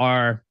him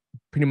are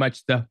pretty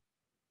much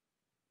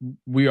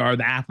we are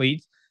the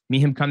athletes. Me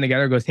and him come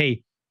together, goes,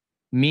 hey,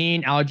 me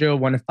and Aljo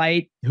want to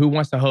fight. Who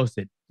wants to host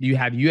it? You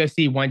have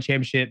UFC, One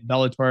Championship,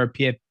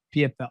 Bellator,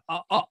 PFL,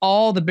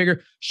 all the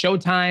bigger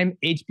Showtime,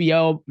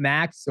 HBO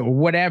Max, or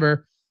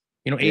whatever.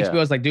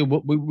 HBO is like, dude,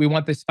 we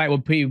want this fight. We'll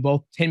pay you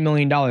both $10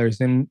 million.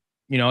 And,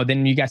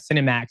 then you got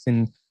Cinemax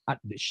and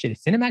shit.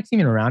 Is Cinemax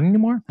even around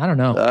anymore? I don't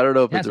know. I don't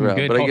know if it's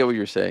around, but I get what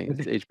you're saying.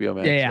 It's HBO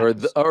Max. Yeah.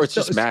 Or it's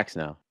just Max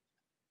now.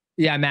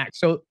 Yeah, Max.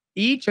 So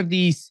each of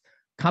these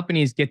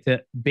companies get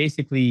to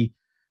basically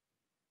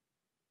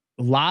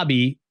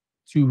lobby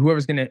to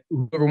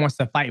whoever wants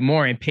to fight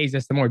more and pays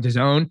us the more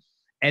DAZN.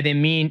 And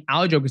then me and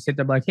Aljo could sit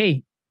there like,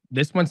 hey,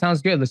 this one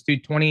sounds good. Let's do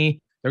 20.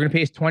 They're going to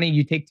pay us 20.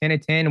 You take 10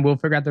 at 10 and we'll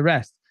figure out the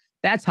rest.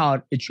 That's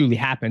how it truly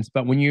happens.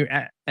 But when you're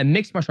a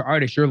mixed martial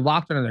artist, you're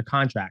locked under the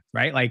contract,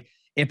 right? Like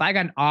if I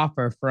got an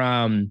offer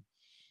from,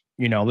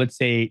 let's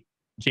say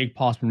Jake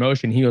Paul's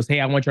promotion, he goes, hey,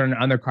 I want you on an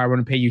undercard. I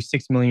want to pay you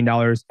 $6 million,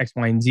 X,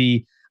 Y, and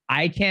Z.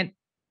 I can't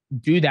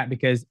do that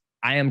because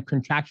I am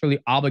contractually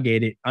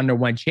obligated under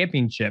One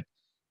Championship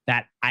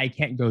that I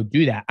can't go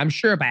do that. I'm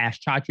sure if I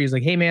asked Chachi, he's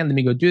like, hey man, let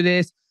me go do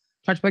this.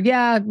 Chachi's like,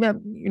 yeah,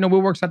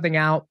 we'll work something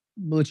out.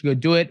 We'll let you go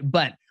do it.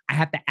 But I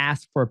have to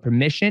ask for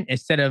permission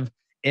instead of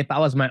if I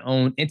was my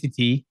own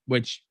entity,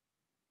 which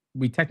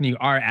we technically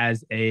are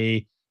as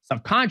a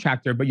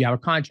subcontractor, but you have a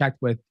contract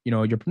with,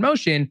 your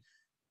promotion,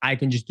 I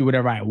can just do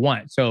whatever I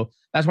want. So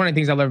that's one of the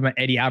things I love about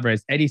Eddie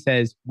Alvarez. Eddie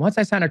says, once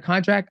I sign a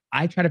contract,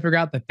 I try to figure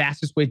out the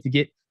fastest way to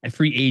get a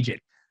free agent.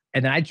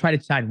 And then I try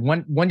to sign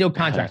one deal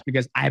contracts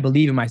because I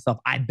believe in myself.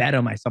 I bet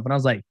on myself. And I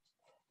was like,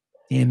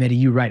 damn, Eddie,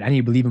 you're right. I need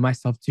to believe in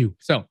myself too.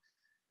 So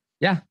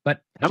yeah,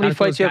 but how many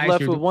fights you have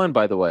left with one,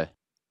 by the way?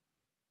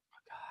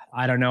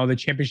 I don't know. The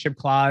championship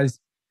clause,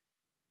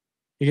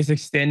 it gets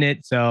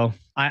extended. So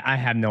I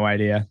have no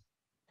idea.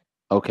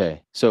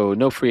 Okay. So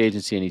no free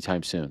agency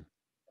anytime soon.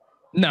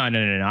 No.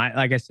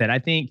 Like I said, I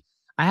think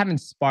I haven't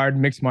sparred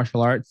mixed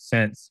martial arts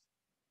since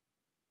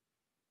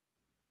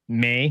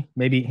May,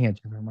 maybe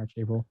March,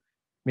 April,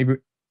 maybe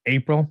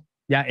April,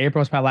 Yeah,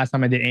 April was probably the last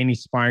time I did any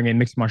sparring in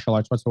mixed martial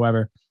arts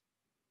whatsoever.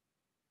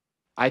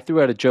 I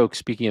threw out a joke.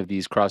 Speaking of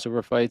these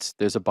crossover fights,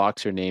 there's a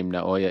boxer named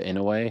Naoya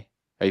Inoue.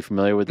 Are you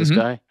familiar with this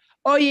guy?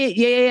 Oh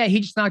yeah. He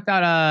just knocked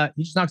out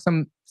he just knocked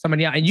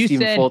somebody out. And you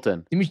Stephen said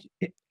Fulton.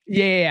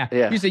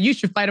 Yeah. You said you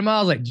should fight him. I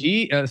was like,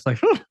 gee, it's like,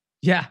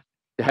 yeah.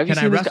 Have you Can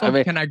I seen this wrestle? guy? I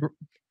mean, Can I?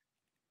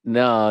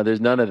 no,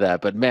 there's none of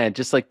that. But man,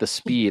 just like the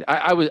speed.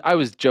 I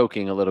was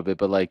joking a little bit,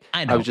 but like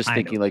I was just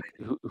thinking like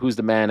who's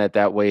the man at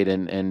that weight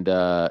and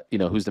you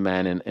know, who's the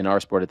man in our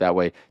sport at that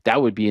weight?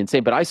 That would be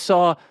insane. But I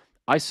saw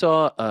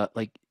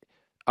like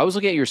I was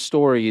looking at your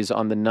stories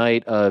on the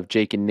night of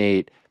Jake and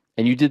Nate,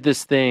 and you did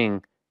this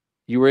thing.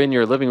 You were in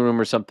your living room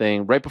or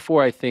something right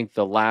before, I think,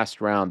 the last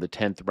round, the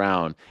 10th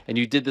round. And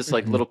you did this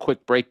like little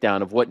quick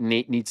breakdown of what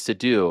Nate needs to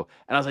do.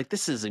 And I was like,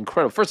 this is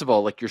incredible. First of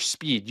all, like your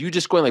speed, you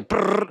just going like,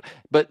 brrr,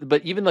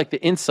 but even like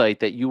the insight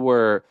that you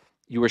were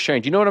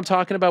sharing. Do you know what I'm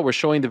talking about? We're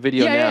showing the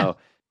video now. Yeah.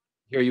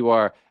 Here you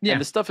are. Yeah.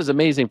 And the stuff is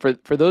amazing.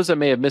 For those that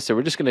may have missed it,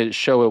 we're just going to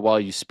show it while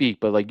you speak.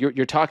 But like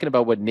you're talking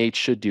about what Nate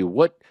should do.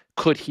 What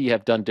could he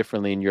have done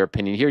differently in your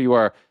opinion? Here you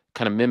are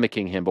kind of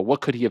mimicking him, but what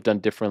could he have done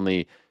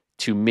differently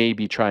to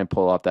maybe try and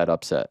pull off that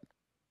upset?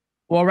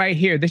 Well, right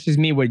here, this is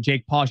me what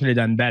Jake Paul should have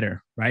done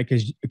better, right?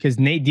 Because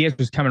Nate Diaz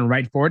was coming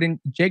right forward,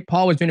 and Jake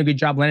Paul was doing a good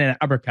job landing an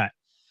uppercut,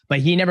 but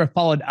he never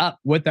followed up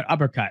with the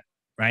uppercut,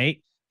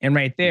 right? And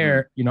right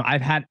there, you know,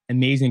 I've had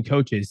amazing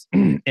coaches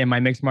in my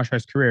mixed martial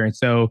arts career, and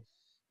so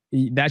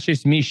that's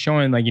just me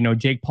showing, like, you know,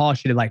 Jake Paul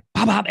should have like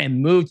pop up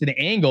and moved to the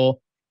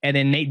angle, and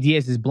then Nate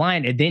Diaz is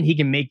blind, and then he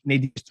can make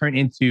Nate Diaz turn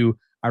into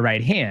a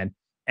right hand.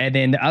 And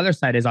then the other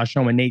side is I'll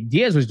show what Nate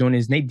Diaz was doing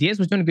is Nate Diaz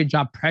was doing a good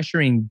job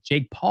pressuring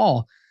Jake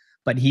Paul,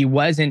 but he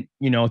wasn't,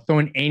 you know,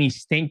 throwing any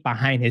stink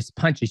behind his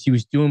punches. He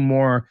was doing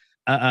more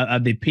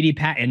of the pity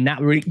pat and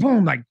not really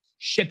boom, like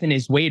shifting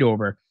his weight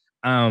over.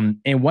 And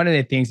one of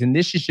the things, and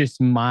this is just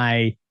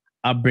my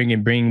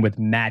upbringing, bringing with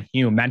Matt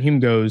Hume. Matt Hume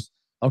goes,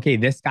 okay,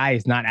 this guy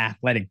is not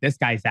athletic. This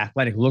guy's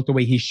athletic. Look the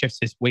way he shifts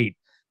his weight.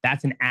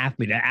 That's an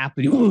athlete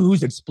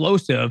who's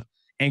explosive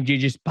and you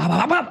just pop,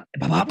 pop, pop,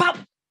 pop, pop, pop,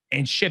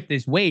 and shift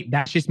his weight.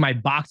 That's just my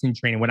boxing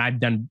training when I've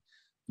done,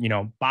 you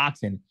know,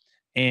 boxing.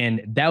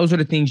 And those are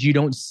the things you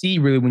don't see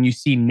really when you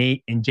see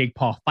Nate and Jake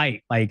Paul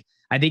fight. Like,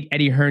 I think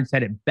Eddie Hearn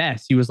said it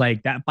best. He was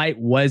like, that fight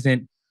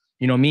wasn't,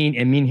 you know, me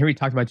and Harry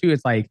talked about too.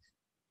 It's like,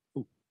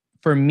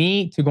 for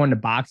me to go into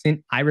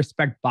boxing, I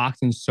respect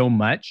boxing so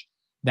much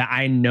that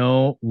I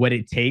know what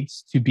it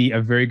takes to be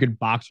a very good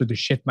boxer, to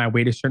shift my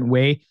weight a certain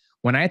way.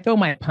 When I throw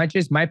my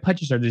punches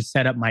are to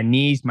set up my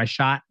knees, my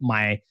shot,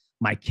 my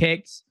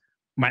kicks,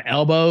 my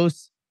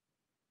elbows.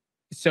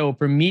 So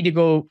for me to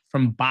go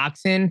from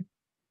boxing,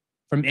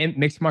 from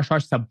mixed martial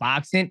arts to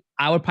boxing,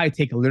 I would probably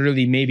take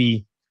literally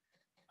maybe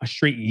a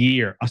straight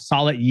year, a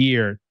solid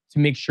year, to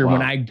make sure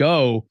when I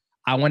go,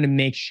 I want to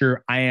make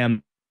sure I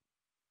am.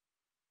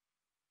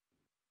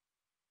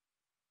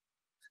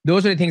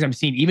 Those are the things I'm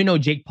seeing. Even though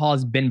Jake Paul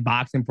has been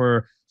boxing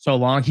for so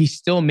long, he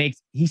still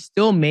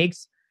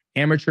makes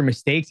amateur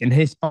mistakes, and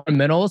his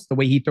fundamentals, the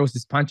way he throws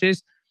his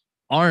punches,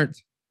 aren't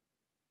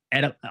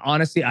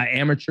honestly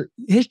amateur.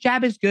 His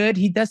jab is good.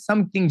 He does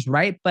some things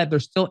right, but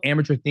there's still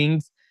amateur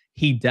things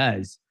he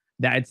does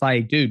that it's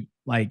like, dude,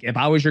 like if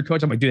I was your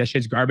coach, I'm like, dude, that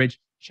shit's garbage.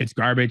 Shit's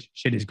garbage.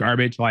 Shit is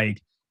garbage.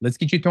 Like, let's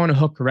get you throwing a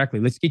hook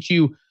correctly. Let's get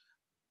you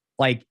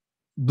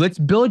let's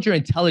build your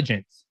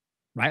intelligence,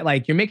 right?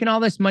 Like, you're making all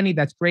this money.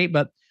 That's great.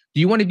 But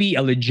do you want to be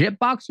a legit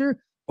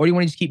boxer, or do you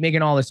want to just keep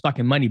making all this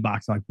fucking money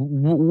boxing? Like,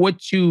 what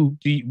do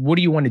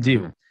you want to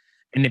do?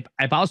 And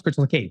if I was coach,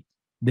 like, hey,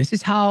 this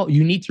is how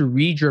you need to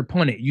read your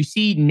opponent. You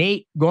see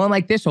Nate going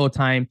like this all the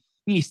time.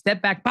 You need to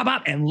step back, pop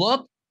up, and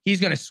look.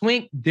 He's going to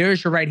swing.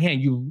 There's your right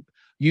hand.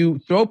 You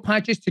throw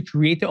punches to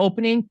create the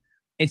opening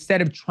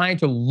instead of trying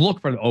to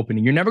look for the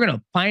opening. You're never going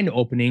to find the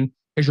opening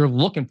because you're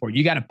looking for it.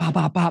 You got to pop,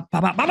 pop, pop,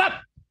 pop, pop, pop,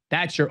 pop.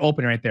 That's your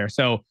opening right there.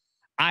 So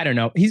I don't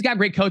know. He's got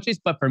great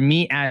coaches, but for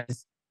me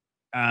as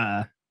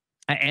an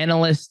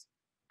analyst,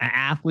 an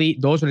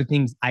athlete, those are the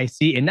things I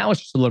see. And that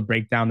was just a little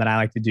breakdown that I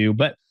like to do.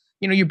 But,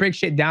 you know, you break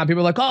shit down.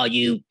 People are like, oh,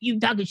 you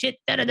talking shit.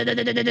 Da, da, da,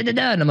 da, da, da,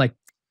 da. And I'm like,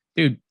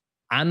 dude,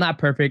 I'm not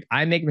perfect.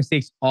 I make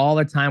mistakes all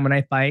the time when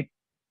I fight.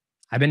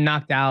 I've been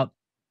knocked out,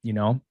 you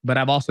know, but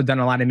I've also done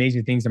a lot of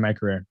amazing things in my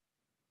career.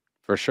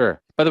 For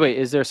sure. By the way,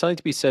 is there something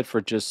to be said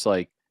for just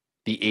like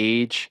the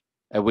age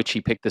at which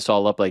he picked this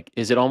all up? Like,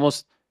 is it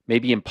almost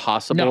maybe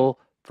impossible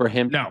for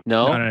him?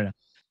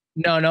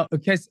 No,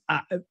 because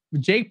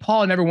Jake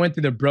Paul never went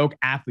through the broke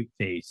athlete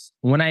phase.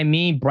 When I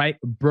mean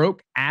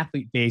broke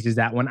athlete phase is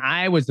that when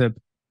I was a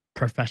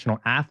professional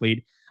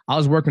athlete, I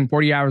was working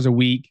 40 hours a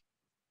week,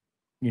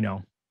 you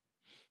know,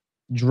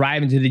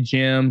 driving to the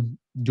gym,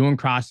 doing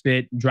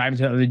CrossFit, driving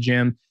to the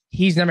gym.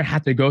 He's never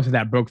had to go through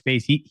that broke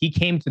phase. He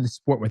came to the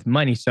sport with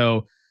money.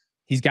 So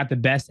he's got the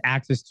best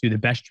access to the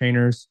best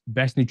trainers,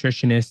 best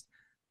nutritionists,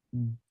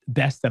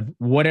 best of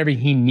whatever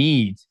he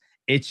needs.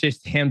 It's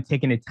just him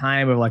taking the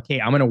time of like,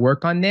 hey, I'm going to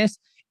work on this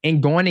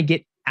and going to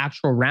get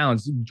actual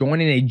rounds,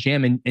 joining a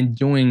gym and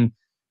doing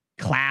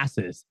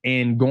classes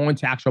and going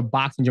to actual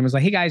boxing gym. It's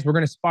like, hey guys, we're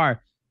going to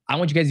spar. I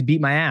want you guys to beat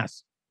my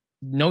ass.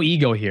 No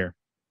ego here.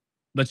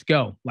 Let's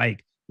go.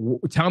 Like,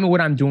 tell me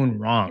what I'm doing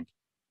wrong,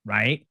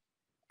 right?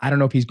 I don't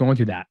know if he's going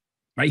through that,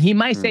 right? He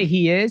might say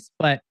he is,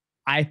 but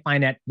I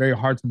find that very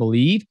hard to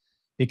believe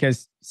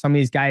because some of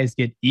these guys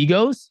get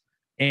egos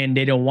and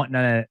they don't want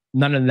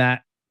none of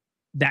that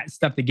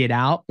stuff to get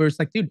out. But it's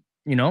like, dude,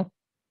 you know,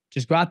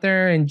 just go out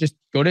there and just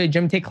go to the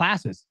gym, take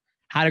classes.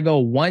 How to go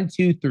 1,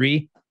 2,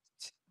 3,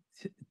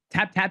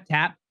 tap, tap,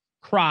 tap,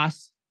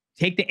 cross,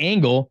 take the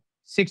angle,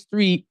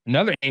 6-3,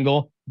 another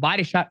angle,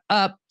 body shot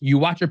up. You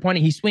watch your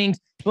opponent, he swings,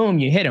 boom,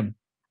 you hit him.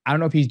 I don't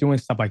know if he's doing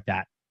stuff like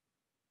that.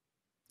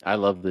 I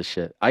love this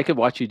shit. I could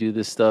watch you do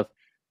this stuff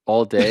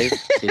all day.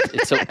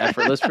 It's so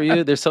effortless for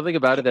you. There's something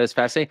about it that is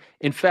fascinating.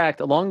 In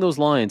fact, along those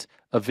lines,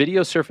 a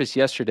video surfaced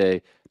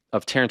yesterday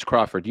of Terrence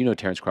Crawford. You know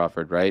Terrence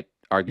Crawford, right?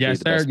 Arguably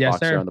the best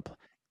boxer on the planet.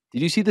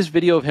 Did you see this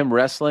video of him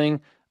wrestling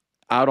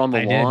out on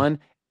the lawn?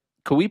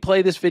 Could we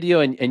play this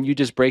video and you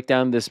just break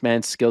down this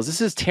man's skills? This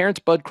is Terrence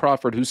Bud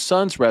Crawford, whose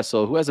sons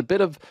wrestle, who has a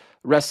bit of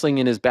wrestling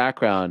in his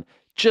background,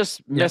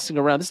 just messing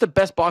around. This is the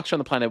best boxer on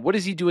the planet. What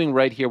is he doing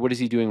right here? What is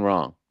he doing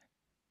wrong?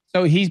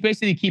 So he's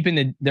basically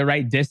keeping the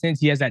right distance.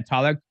 He has that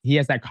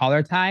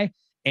collar tie,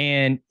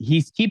 and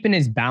he's keeping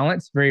his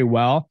balance very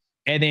well.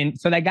 And then,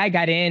 so that guy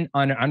got in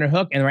on an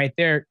underhook, and right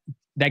there,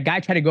 that guy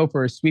tried to go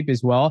for a sweep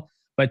as well.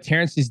 But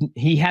Terrence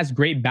he has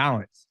great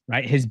balance,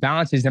 right? His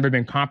balance has never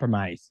been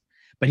compromised,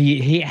 but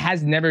he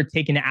has never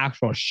taken an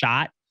actual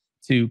shot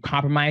to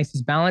compromise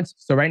his balance.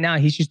 So right now,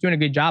 he's just doing a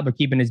good job of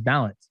keeping his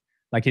balance.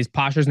 Like, his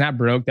posture's not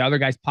broke. The other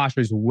guy's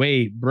posture is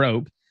way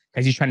broke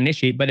because he's trying to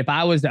initiate. But if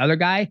I was the other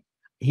guy,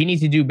 he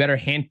needs to do better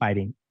hand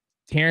fighting.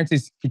 Terrence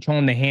is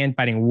controlling the hand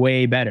fighting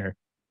way better.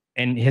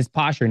 And his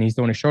posture, and he's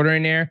throwing a shoulder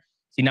in there.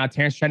 See, now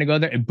Terrence is trying to go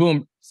there, and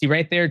boom. See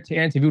right there,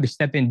 Terrence, if he would have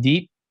stepped in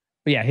deep.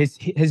 But yeah,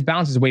 his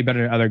balance is way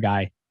better than the other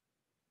guy.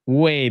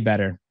 Way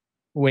better.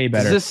 Way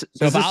better. Does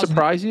this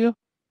surprise you?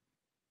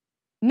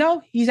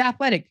 No, he's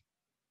athletic.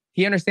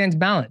 He understands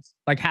balance.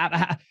 Like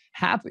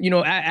half, you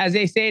know, as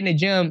they say in the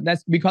gym,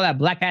 we call that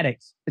black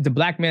addicts. It's a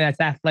black man that's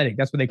athletic.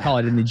 That's what they call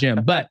it in the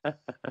gym. But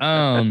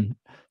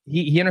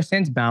he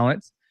understands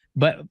balance.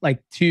 But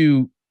like,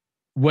 to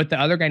what the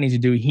other guy needs to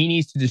do, he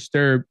needs to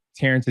disturb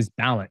Terrence's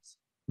balance,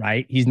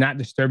 right? He's not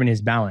disturbing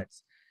his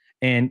balance.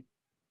 And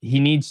he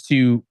needs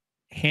to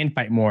hand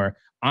fight more,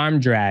 arm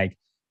drag,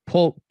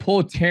 pull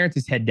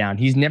Terrence's head down.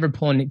 He's never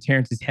pulling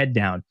Terrence's head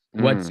down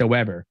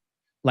whatsoever.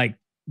 Like,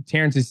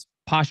 Terrence's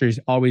posture is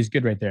always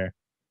good right there.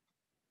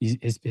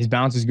 His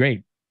balance is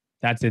great.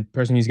 That's a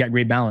person who's got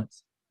great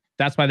balance.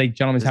 That's why the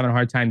gentleman's having a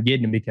hard time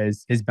getting him,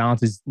 because his balance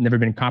has never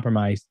been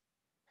compromised.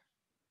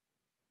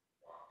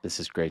 This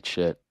is great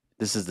shit.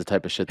 This is the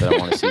type of shit that I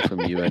want to see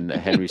from you and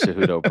Henry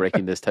Cejudo,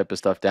 breaking this type of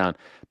stuff down.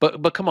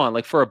 But come on,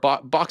 like, for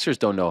boxers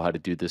don't know how to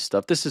do this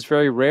stuff. This is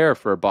very rare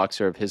for a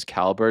boxer of his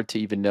caliber to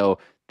even know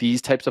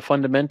these types of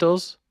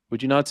fundamentals.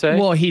 Would you not say?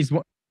 Well,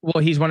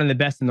 he's one of the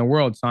best in the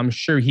world, so I'm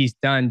sure he's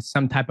done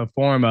some type of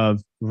form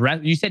of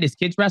you said his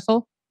kids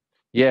wrestle?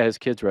 Yeah, his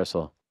kids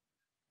wrestle.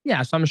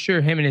 Yeah, so I'm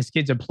sure him and his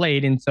kids have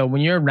played, and so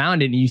when you're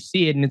around it and you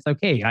see it, and it's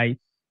okay, I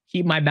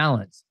keep my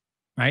balance,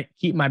 right?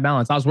 Keep my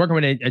balance. I was working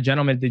with a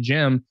gentleman at the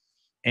gym,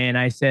 and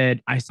I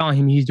said, I saw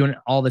him, he's doing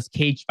all this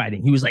cage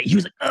fighting. He was like, he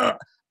was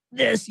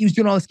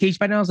doing all this cage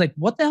fighting. I was like,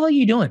 what the hell are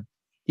you doing?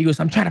 He goes,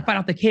 I'm trying to fight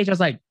out the cage. I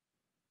was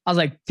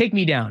like, take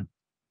me down.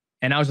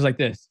 And I was just like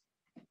this.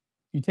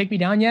 You take me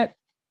down yet?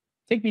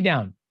 Take me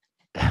down.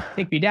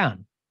 Take me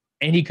down.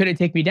 And he couldn't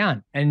take me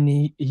down. And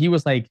he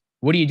was like,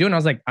 what are you doing? I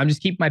was like, I'm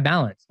just keeping my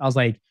balance. I was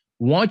like,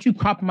 once you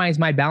compromise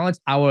my balance,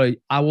 I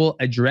will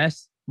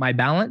address my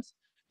balance.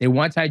 And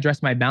once I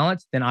address my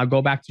balance, then I'll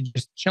go back to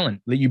just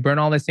chilling. Let you burn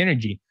all this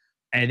energy.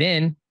 And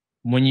then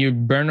when you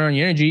burn all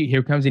your energy,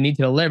 here comes the knee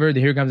to the liver,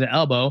 here comes the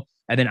elbow,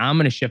 and then I'm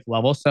going to shift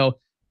level. So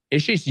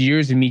it's just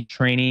years of me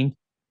training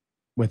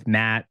with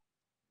Matt,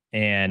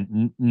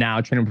 and now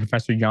training with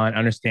Professor John,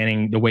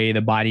 understanding the way the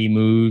body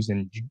moves,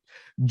 and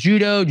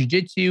judo,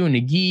 jiu-jitsu, and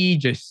the gi,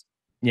 just,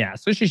 yeah.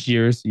 So it's just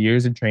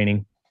years of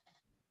training.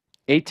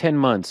 8-10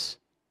 months.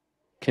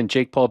 Can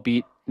Jake Paul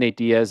beat Nate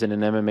Diaz in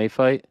an MMA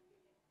fight?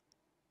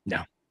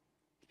 No.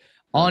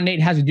 All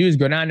Nate has to do is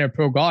go down there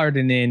pro guard,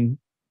 and then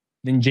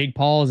Jake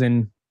Paul's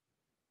in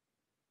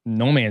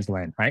no man's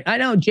land, right? I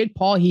know Jake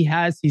Paul, he's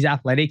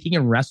athletic, he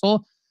can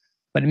wrestle,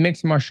 but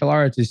mixed martial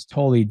arts is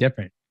totally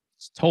different.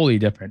 It's totally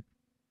different.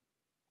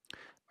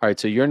 All right,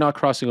 so you're not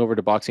crossing over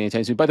to boxing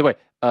anytime soon. By the way,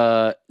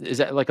 is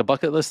that like a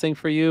bucket list thing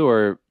for you,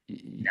 or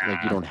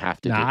like you don't have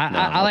to?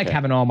 I like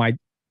having all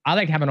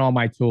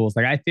my tools.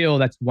 Like, I feel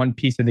that's one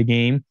piece of the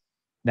game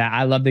that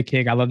I love: the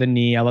kick, I love the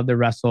knee, I love the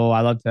wrestle, I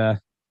love to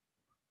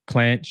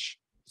clinch.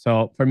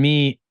 So for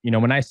me, you know,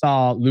 when I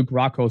saw Luke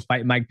Rockhouse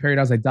fight Mike Perry,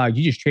 I was like, dog,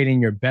 you just trade in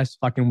your best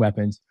fucking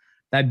weapons.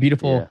 That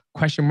beautiful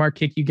question mark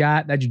kick you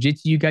got, that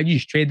jiu-jitsu you got, you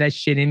just trade that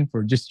shit in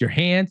for just your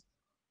hands.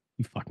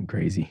 You fucking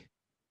crazy.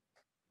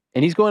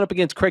 And he's going up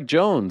against Craig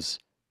Jones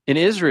in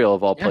Israel,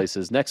 of all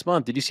places, next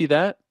month. Did you see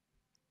that?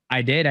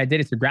 I did.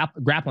 It's a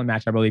grappling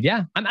match, I believe.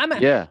 Yeah.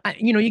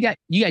 You know, you got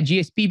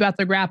GSP about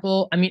to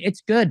grapple. I mean,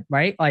 it's good,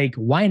 right? Like,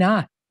 why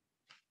not?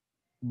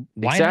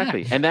 Why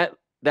exactly. not? And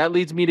that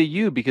leads me to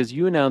you, because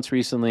you announced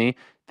recently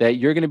that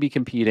you're going to be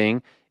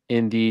competing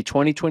in the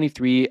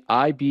 2023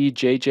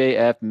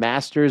 IBJJF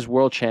Masters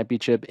World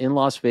Championship in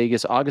Las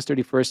Vegas, August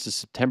 31st to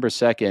September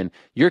 2nd.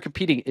 You're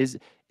competing. Is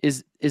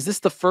this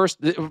the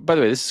first? By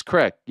the way, this is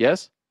correct.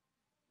 Yes.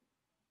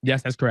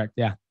 Yes, that's correct.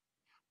 Yeah.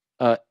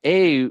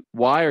 A,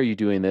 why are you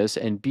doing this?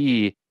 And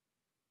B,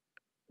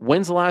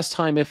 when's the last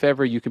time, if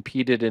ever, you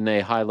competed in a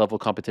high level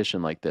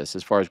competition like this,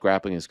 as far as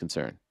grappling is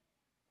concerned?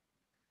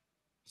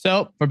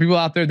 So for people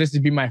out there, this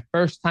would be my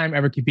first time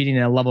ever competing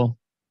in a level.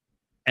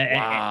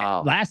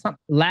 Wow.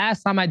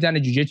 Last time I done a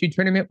jiu-jitsu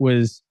tournament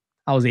was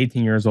I was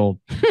 18 years old.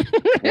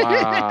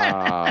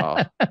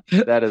 Wow.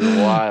 That is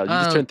wild. You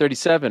just turned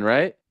 37,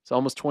 right? It's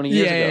almost 20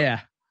 years ago.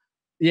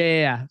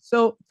 Yeah.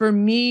 So for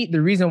me,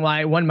 the reason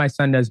why, one, my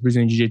son does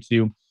Brazilian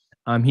jiu-jitsu.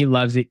 He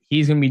loves it.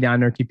 He's going to be down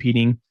there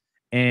competing.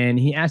 And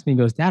he asked me, he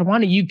goes, Dad, why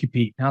don't you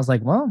compete? And I was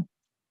like, well,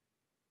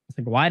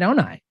 why don't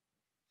I?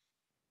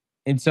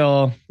 And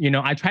so,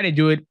 I try to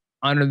do it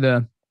under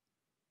the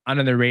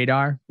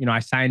radar. I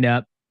signed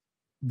up,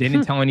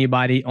 didn't tell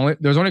anybody. There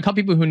was only a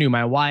couple people who knew.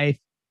 My wife,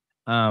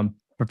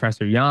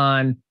 Professor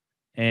Jan,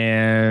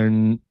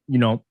 and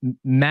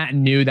Matt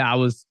knew that I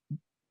was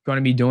going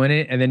to be doing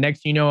it. And then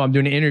next thing you know, I'm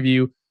doing an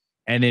interview,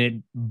 and then it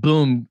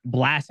boom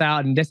blasts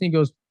out. And Destiny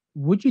goes,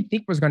 "What'd you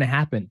think was going to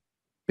happen,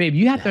 babe?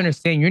 You have to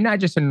understand, you're not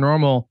just a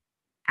normal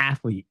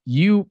athlete.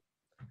 You're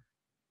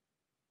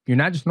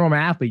not just a normal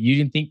athlete. You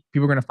didn't think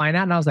people were going to find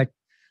out." And I was like,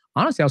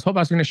 honestly, I was hoping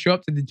I was going to show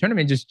up to the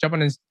tournament, just jump on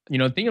this,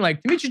 thinking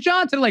like, Demetrious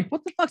Johnson, like,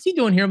 what the fuck's he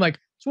doing here? I'm like,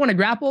 just want to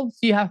grapple,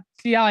 see how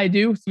I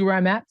do, see where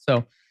I'm at.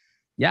 So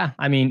yeah,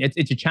 I mean,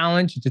 it's a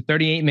challenge. It's a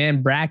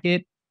 38-man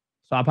bracket.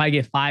 So I'll probably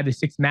get 5 to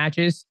 6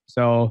 matches.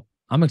 So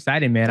I'm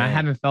excited, man. Damn. I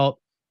haven't felt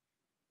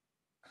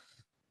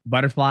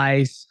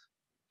butterflies,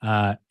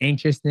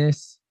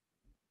 anxiousness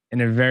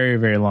in a very,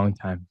 very long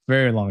time.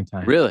 Very long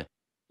time. Really?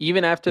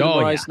 Even after the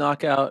Rice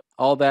knockout,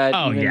 all that?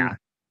 Oh, yeah.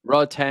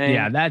 Raw Tang?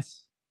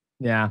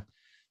 Yeah.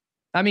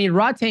 I mean,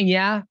 Raw Tang,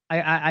 yeah.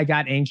 I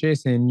got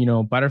anxious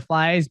and,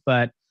 butterflies.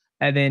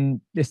 And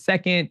then the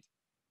second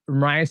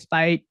Rice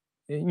fight,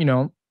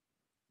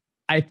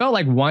 I felt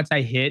like once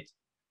I hit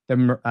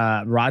the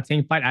Raw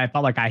Tang fight, I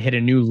felt like I hit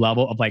a new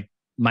level of like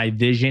my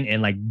vision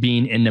and like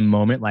being in the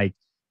moment, like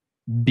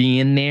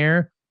being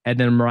there. And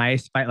then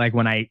Rice fight, like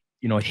when I,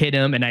 hit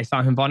him and I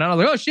saw him fall down, I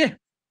was like, oh shit,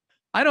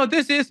 I know what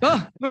this is.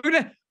 Oh, look at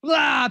that.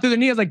 Blah, through the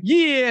knee. I was like,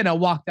 yeah. And I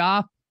walked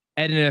off.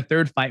 And then the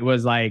third fight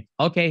was like,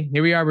 okay,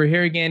 here we are. We're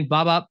here again.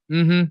 Bob up.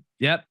 Mm-hmm.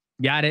 Yep.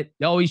 Got it.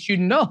 Oh, he's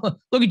shooting. No,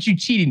 look at you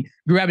cheating.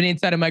 Grabbing the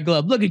inside of my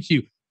glove. Look at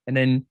you. And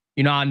then,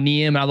 I'll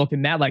knee him and I look at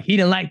Matt like, he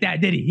didn't like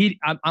that, did he?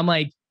 I'm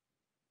like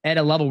at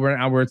a level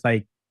where it's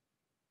like,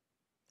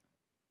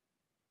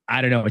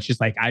 I don't know. It's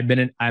just like I'm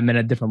in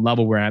a different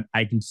level where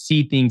I can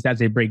see things as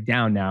they break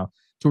down now.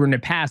 So we're in the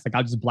past, like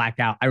I'll just black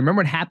out. I remember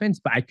what happens,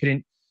 but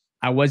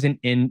I wasn't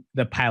in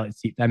the pilot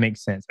seat. That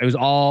makes sense. It was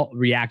all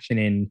reaction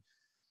and,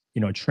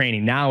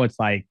 training. Now it's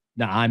like,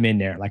 no, I'm in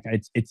there. Like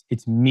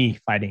it's me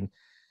fighting.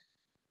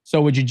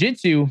 So with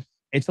jiu-jitsu,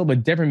 it's a little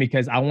bit different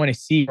because I want to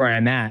see where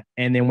I'm at.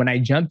 And then when I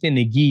jumped in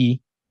the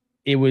gi,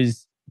 it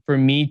was for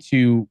me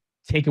to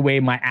take away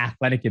my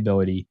athletic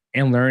ability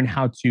and learn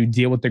how to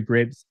deal with the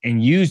grips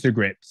and use the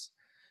grips.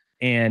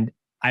 And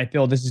I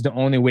feel this is the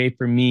only way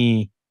for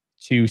me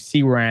to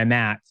see where I'm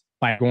at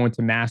by going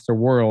to Master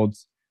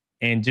Worlds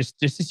and just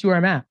to see where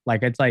I'm at.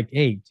 Like, it's like,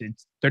 hey,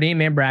 it's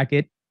 38-man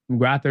bracket. I'm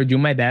go out there, do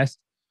my best,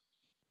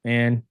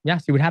 and yeah,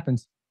 see what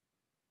happens.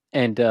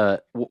 And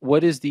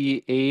what is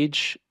the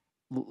age?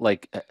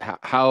 Like,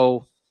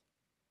 how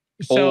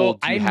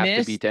old do you have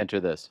to be to enter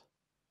this?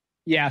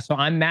 Yeah, so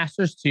I'm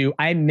Masters 2.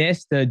 I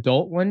missed the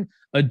adult one.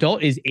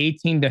 Adult is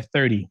 18 to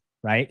 30,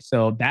 right?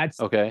 So that's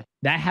okay.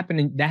 That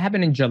happened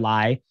in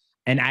July,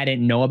 and I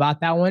didn't know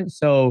about that one.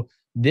 So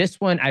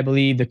this one, I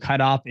believe the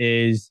cutoff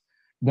is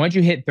once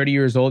you hit 30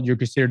 years old, you're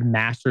considered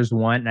Masters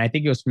 1. And I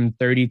think it was from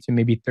 30 to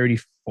maybe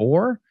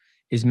 34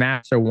 is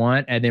Master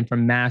 1. And then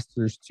from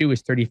Masters 2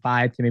 is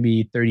 35 to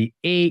maybe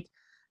 38.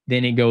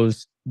 Then it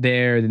goes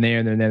there, then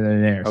there, then there,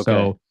 then there. Okay.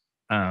 So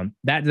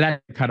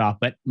that's cut off.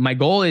 But my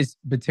goal is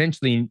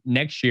potentially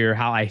next year,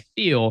 how I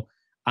feel,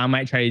 I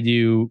might try to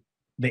do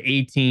the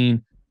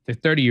 18 to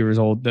 30 years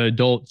old, the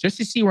adults, just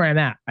to see where I'm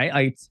at. Right?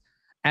 Like,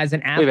 as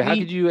an athlete. Wait, how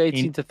could you do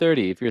 18 to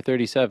 30 if you're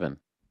 37?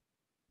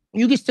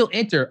 You can still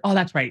enter. Oh,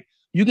 that's right.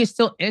 You can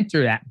still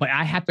enter that, but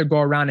I have to go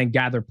around and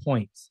gather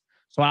points.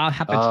 So I'll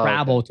have to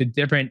travel to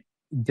different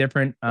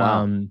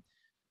from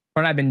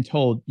what I've been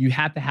told, you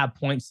have to have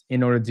points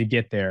in order to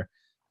get there.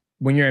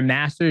 When you're in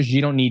Masters,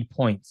 you don't need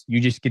points. You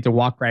just get to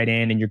walk right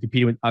in and you're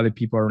competing with other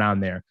people around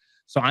there.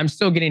 So I'm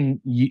still getting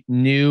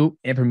new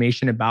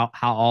information about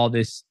how all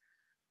this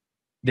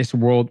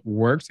world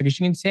works, I guess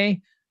you can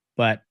say.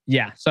 But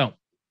yeah, so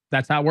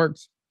that's how it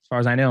works as far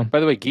as I know. By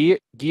the way, gi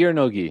or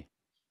no gi?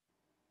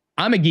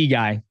 I'm a gi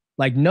guy.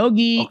 Like, no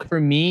gi for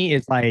me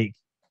is like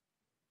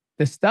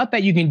the stuff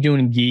that you can do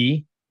in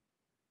gi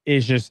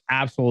is just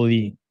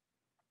absolutely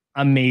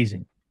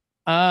amazing.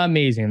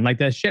 Amazing. Like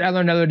the shit I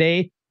learned the other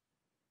day,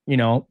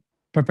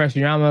 Professor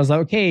Yama was like,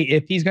 okay,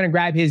 if he's going to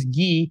grab his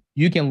gi,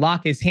 you can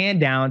lock his hand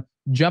down,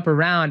 jump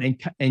around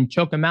and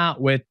choke him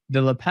out with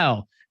the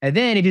lapel. And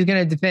then if he's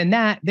going to defend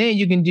that, then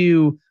you can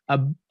do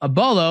a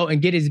bolo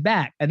and get his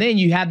back. And then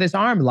you have this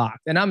arm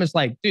locked. And I'm just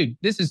like, dude,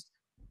 this is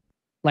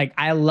like,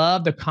 I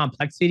love the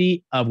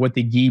complexity of what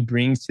the gi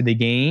brings to the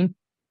game,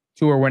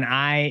 to where when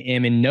I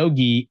am in no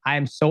gi,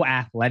 I'm so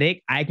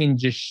athletic, I can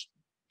just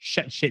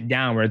shut shit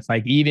down, where it's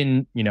like,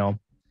 even, you know,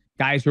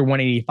 guys who are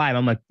 185,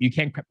 I'm like, you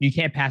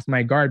can't pass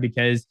my guard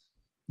because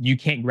you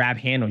can't grab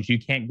handles. You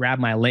can't grab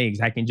my legs.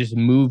 I can just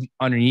move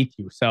underneath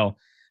you. So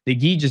the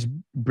gi just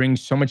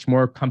brings so much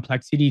more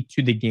complexity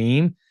to the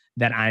game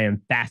that I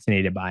am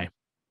fascinated by.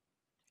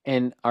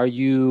 And are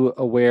you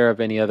aware of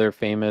any other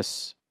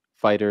famous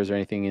fighters or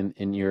anything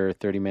in your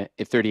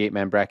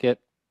 38-man bracket?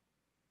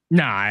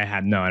 No, I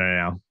have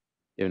no.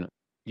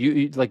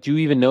 You like, do you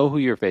even know who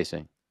you're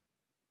facing?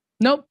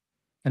 Nope.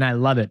 And I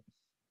love it.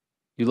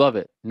 You love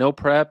it. No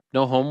prep,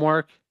 no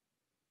homework,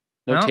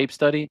 no tape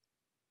study.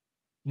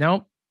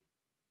 Nope.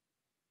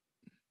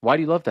 Why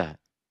do you love that?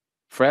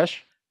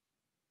 Fresh?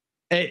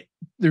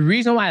 The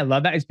reason why I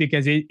love that is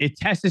because it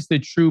tests the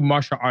true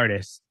martial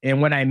artist.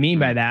 And what I mean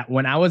by that,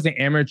 when I was an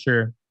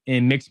amateur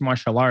in mixed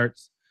martial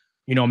arts,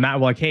 you know, Matt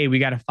was like, hey, we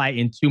got to fight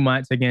in 2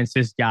 months against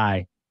this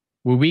guy.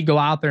 Will we go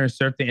out there and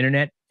surf the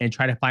internet and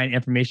try to find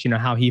information on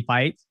how he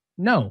fights?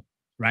 No,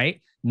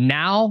 right?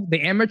 Now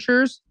the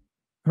amateurs,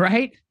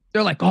 right?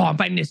 They're like, oh, I'm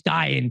fighting this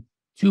guy in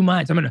 2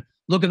 months. I'm going to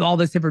look at all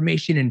this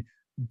information and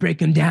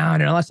break him down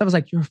and all that stuff. I was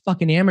like, you're a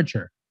fucking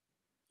amateur.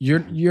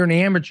 You're an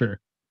amateur.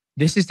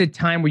 This is the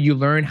time where you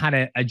learn how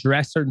to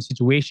address certain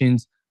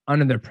situations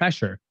under the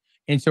pressure.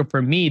 And so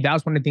for me, that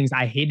was one of the things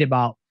I hated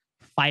about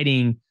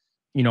fighting,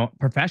 you know,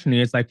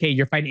 professionally. It's like, hey,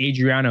 you're fighting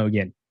Adriano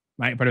again,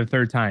 right? For the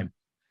third time.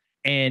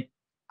 And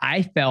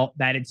I felt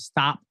that it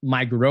stopped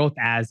my growth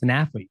as an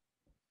athlete.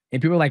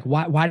 And people were like,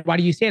 why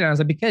do you say that? And I was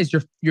like, because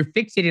you're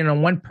fixated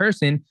on one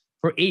person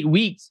for 8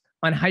 weeks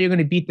on how you're going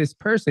to beat this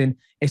person,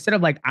 instead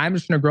of like, I'm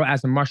just going to grow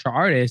as a martial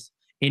artist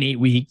in 8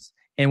 weeks,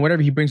 and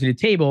whatever he brings to the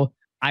table,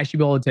 I should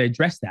be able to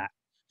address that.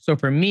 So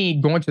for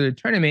me, going to the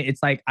tournament,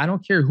 it's like, I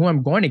don't care who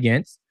I'm going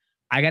against.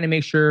 I got to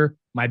make sure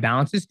my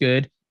balance is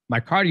good, my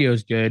cardio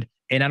is good,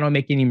 and I don't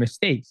make any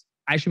mistakes.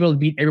 I should be able to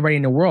beat everybody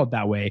in the world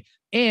that way.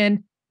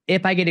 And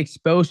if I get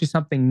exposed to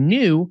something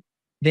new,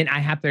 then I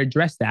have to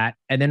address that.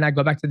 And then I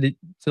go back to the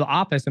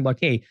office and be like,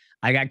 hey,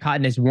 I got caught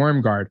in this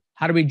worm guard.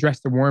 How do we address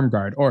the worm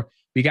guard? Or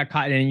we got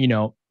caught in, you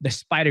know, the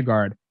spider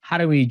guard. How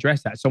do we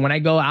address that? So when I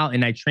go out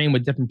and I train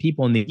with different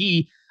people in the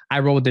gi, I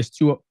roll with this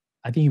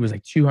I think he was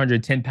like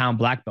 210-pound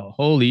black belt.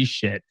 Holy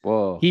shit.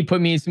 Whoa. He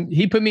put me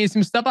in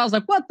some stuff. I was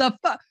like, what the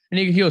fuck? And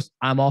he goes,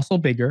 I'm also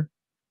bigger.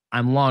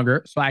 I'm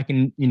longer. So I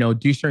can, you know,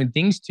 do certain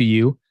things to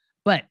you.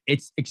 But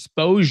it's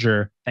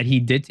exposure that he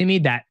did to me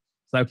that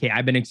it's like, okay,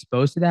 I've been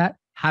exposed to that.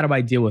 How do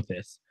I deal with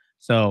this?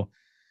 So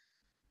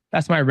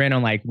that's my rant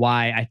on like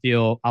why I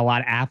feel a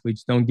lot of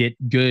athletes don't get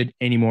good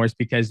anymore, is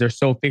because they're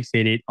so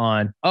fixated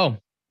on, oh,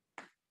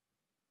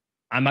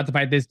 I'm about to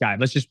fight this guy.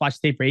 Let's just watch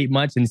tape for 8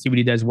 months and see what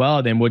he does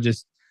well. Then we'll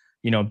just,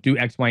 you know, do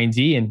X, Y, and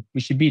Z, and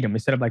we should beat him.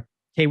 Instead of like,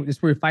 okay, this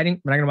is where we're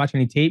fighting. We're not going to watch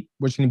any tape.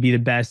 We're just going to be the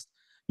best,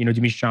 you know,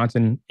 Demetrious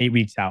Johnson 8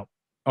 weeks out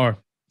or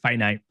fight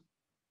night.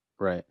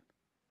 Right.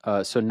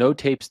 So no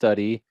tape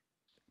study,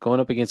 going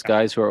up against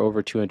guys who are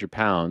over 200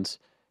 pounds.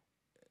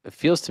 It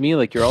feels to me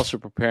like you're also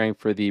preparing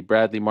for the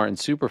Bradley Martin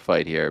super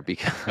fight here,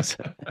 because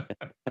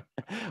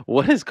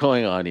what is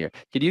going on here?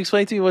 Can you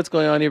explain to me what's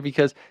going on here?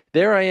 Because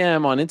there I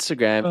am on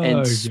Instagram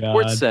and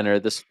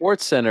SportsCenter, the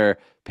SportsCenter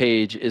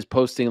page is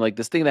posting like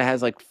this thing that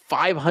has like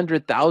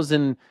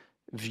 500,000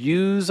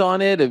 views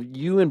on it of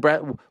you and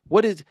Brad.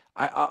 What is,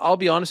 I'll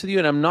be honest with you,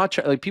 and I'm not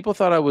like, people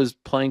thought I was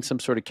playing some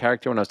sort of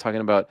character when I was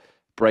talking about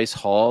Bryce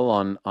Hall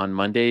on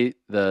Monday,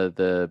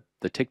 the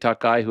TikTok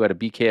guy who had a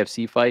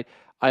BKFC fight.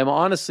 I'm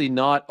honestly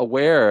not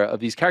aware of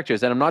these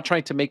characters, and I'm not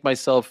trying to make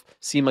myself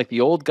seem like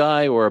the old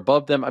guy or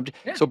above them.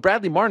 So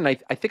Bradley Martin,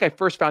 I think I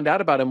first found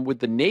out about him with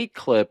the Nate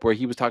clip where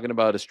he was talking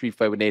about a street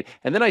fight with Nate.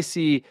 And then I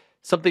see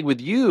something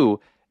with you,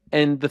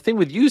 and the thing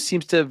with you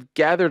seems to have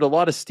gathered a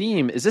lot of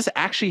steam. Is this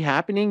actually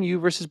happening, you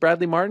versus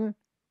Bradley Martin?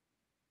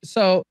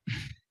 So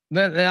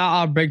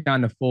I'll break down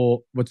the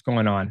full what's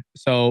going on.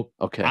 So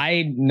okay,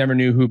 I never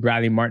knew who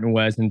Bradley Martin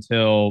was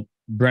until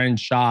Brendan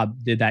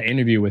Schaub did that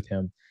interview with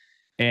him.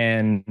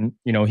 And,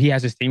 you know, he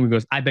has this thing where he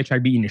goes, I bet you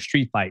I'd beat in a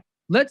street fight.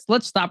 Let's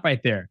stop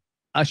right there.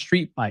 A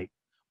street fight.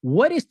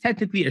 What is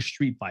technically a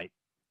street fight?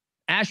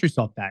 Ask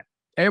yourself that.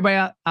 Everybody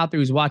out there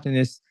who's watching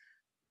this,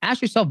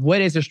 ask yourself,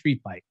 what is a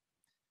street fight?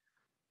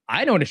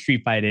 I know what a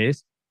street fight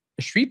is.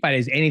 A street fight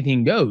is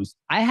anything goes.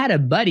 I had a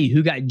buddy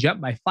who got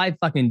jumped by 5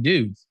 fucking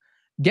dudes.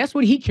 Guess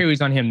what he carries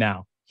on him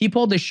now? He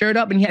pulled his shirt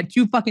up and he had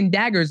 2 fucking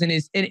daggers in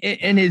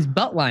his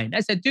butt line.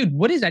 I said, dude,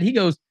 what is that? He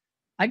goes,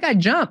 I got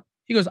jumped.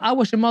 He goes, I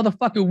wish a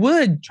motherfucker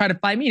would try to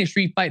fight me in a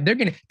street fight. They're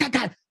getting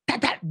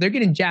they're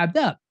getting jabbed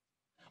up.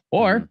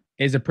 Or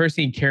is a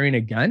person carrying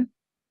a gun?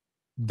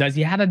 Does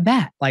he have a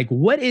bat? Like,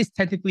 what is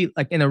technically,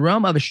 like, in the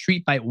realm of a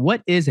street fight,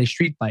 what is a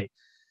street fight?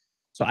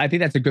 So I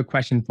think that's a good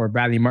question for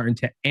Bradley Martin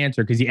to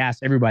answer because he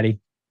asked everybody,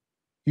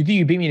 you think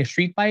you beat me in a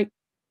street fight?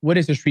 What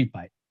is a street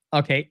fight?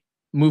 Okay,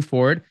 move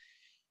forward.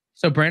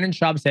 So Brandon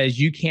Schaub says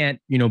you can't,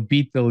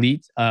 beat the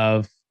elites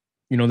of,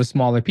 the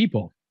smaller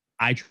people.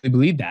 I truly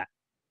believe that.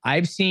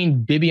 I've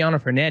seen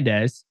Bibiano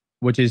Fernandez,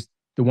 which is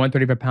the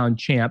 135-pound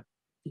champ,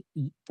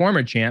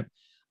 former champ.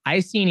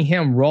 I've seen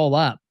him roll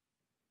up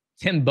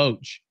Tim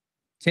Welch.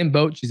 Tim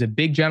Welch is a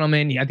big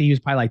gentleman. I think he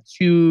was probably like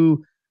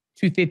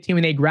 215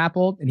 when they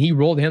grappled, and he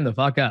rolled him the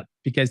fuck up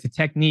because the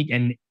technique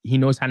and he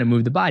knows how to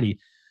move the body.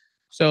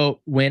 So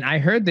when I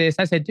heard this,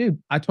 I said,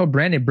 dude, I told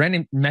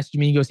Brandon messaged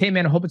me. He goes, hey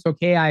man, I hope it's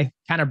okay. I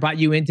kind of brought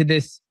you into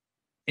this,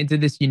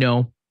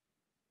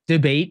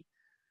 debate.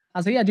 I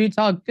was like, yeah, dude, it's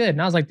all good.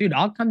 And I was like, dude,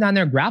 I'll come down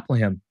there and grapple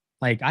him.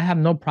 Like, I have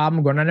no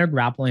problem going down there,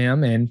 grappling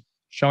him and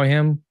showing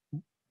him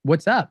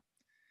what's up.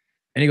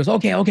 And he goes,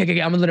 okay, I'm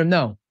gonna let him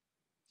know.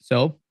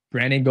 So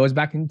Brandon goes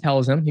back and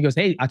tells him, he goes,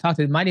 hey, I talked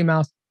to Mighty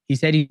Mouse. He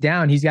said he's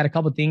down. He's got a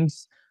couple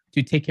things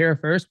to take care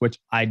of first, which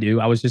I do.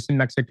 I was just in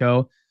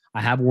Mexico.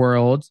 I have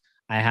Worlds.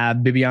 I have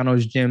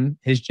Bibiano's gym.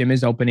 His gym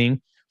is opening.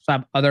 So I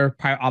have other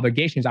prior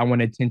obligations I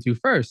want to attend to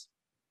first.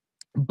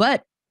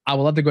 But I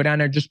would love to go down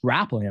there and just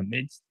grapple him.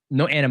 It's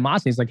no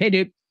animosity. It's like, hey,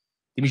 dude,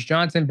 Demetrious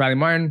Johnson, Bradley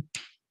Martin,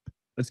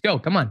 let's go.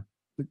 Come on.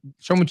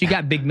 Show me what you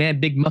got, big man,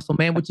 big muscle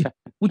man. What you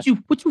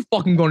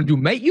fucking gonna do,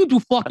 mate? You do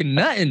fucking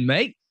nothing,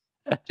 mate.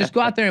 Just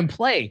go out there and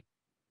play.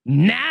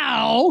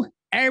 Now,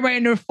 everybody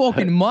and their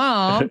fucking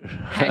mom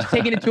has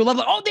taken it to a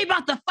level. Oh, they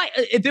about to fight.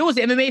 If it was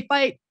an MMA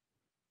fight,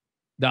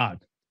 dog,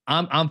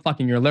 I'm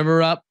fucking your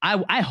liver up.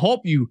 I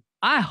hope you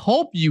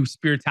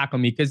spear tackle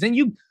me because then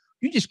you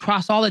just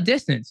cross all the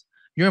distance.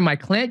 You're in my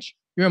clinch.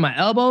 You're in my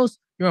elbows.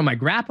 You're in my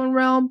grappling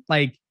realm.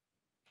 Like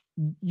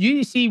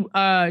you see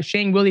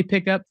Shane Willie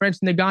pick up French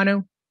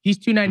Nagano. He's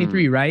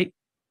 293, right?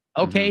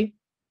 Okay.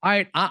 All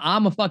right.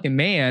 I'm a fucking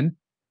man,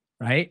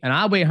 right? And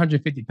I weigh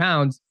 150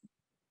 pounds.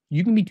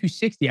 You can be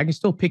 260. I can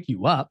still pick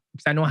you up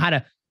because I know how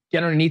to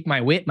get underneath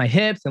my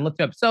hips and lift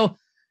up. So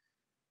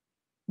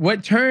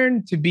what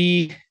turned to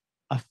be,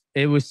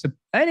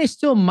 and it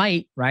still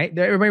might, right?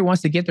 Everybody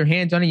wants to get their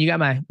hands on it. You got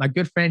my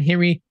good friend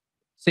Henry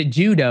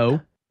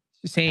Sejudo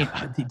saying,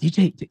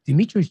 DJ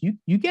Demetrious,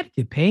 you got to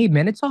get paid,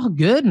 man. It's all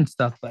good and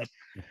stuff, but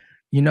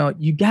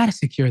you got to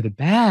secure the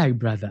bag,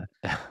 brother.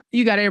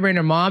 You got everybody and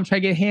their mom try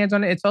to get hands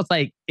on it. So it's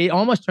like, it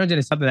almost turns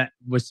into something that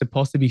was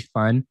supposed to be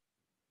fun.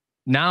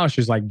 Now it's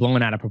just like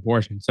blowing out of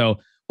proportion. So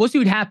we'll see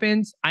what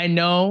happens. I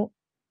know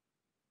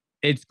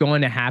it's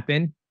going to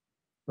happen,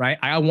 right?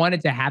 I want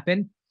it to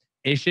happen.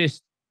 It's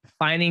just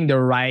finding the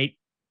right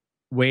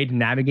way to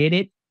navigate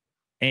it.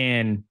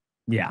 And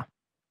yeah.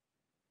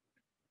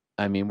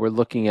 I mean, we're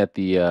looking at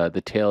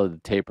the tail of the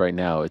tape right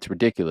now. It's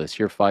ridiculous.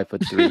 You're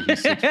 5'3",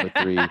 he's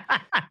 6'3".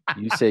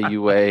 You say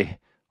you weigh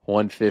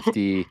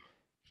 150.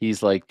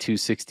 He's like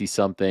 260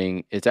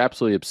 something. It's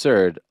absolutely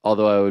absurd.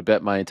 Although I would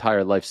bet my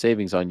entire life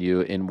savings on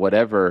you in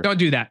whatever. Don't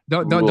do that.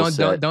 Don't do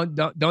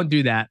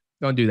that.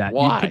 Don't do that.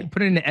 Why? You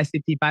put it in the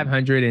S&P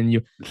 500 and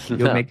you'll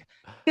make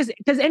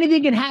because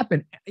anything can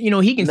happen. He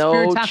can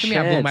spirit talk to me.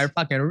 I blow my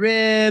fucking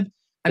rib.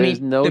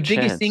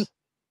 The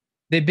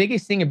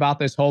biggest thing about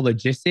this whole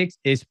logistics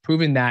is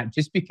proving that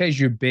just because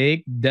you're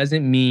big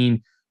doesn't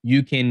mean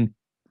you can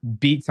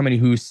beat somebody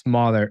who's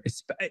smaller.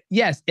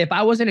 Yes, if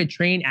I wasn't a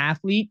trained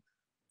athlete,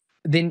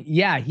 then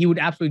yeah, he would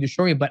absolutely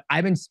destroy me. But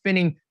I've been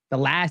spending the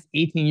last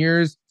 20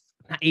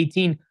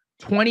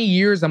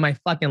 years of my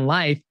fucking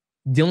life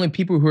dealing with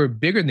people who are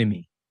bigger than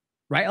me,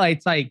 right? Like,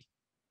 it's like,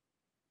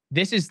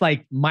 this is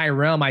like my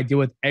realm I deal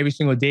with every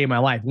single day of my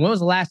life. When was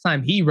the last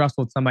time he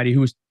wrestled somebody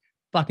who's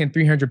fucking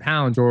 300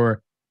 pounds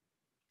or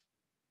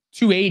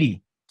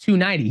 280,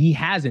 290? He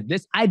hasn't.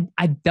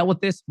 I dealt with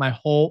this my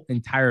whole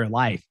entire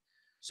life.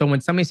 So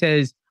when somebody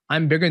says,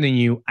 I'm bigger than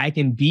you, I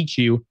can beat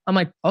you, I'm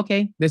like,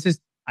 okay,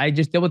 I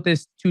just dealt with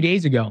this 2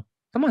 days ago.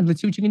 Come on,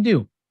 let's see what you can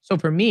do. So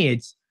for me,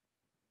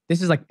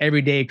 this is like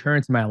everyday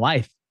occurrence in my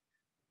life,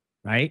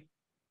 right?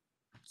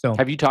 So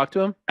have you talked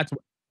to him?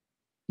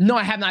 No,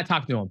 I have not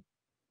talked to him.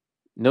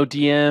 No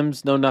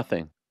DMs, no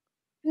nothing.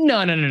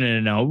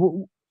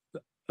 No.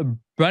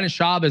 Brandon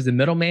Schaub is the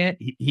middleman.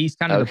 He's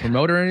kind of the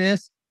promoter in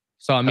this.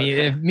 So I mean,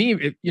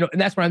 and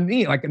that's what I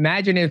mean. Like,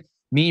 imagine if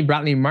me and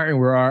Bradley Martin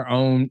were our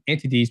own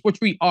entities, which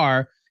we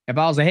are. If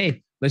I was like,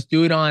 hey, let's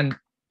do it on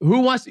who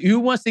wants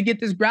to get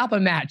this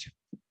grappling match,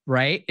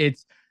 right?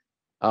 It's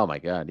oh my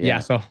god, yeah.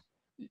 So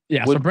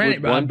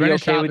Brandon, would one be okay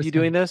Schaub with you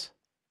doing this?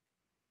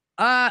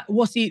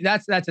 Well, see,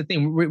 that's the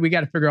thing. We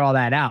got to figure all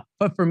that out.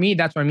 But for me,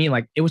 that's what I mean.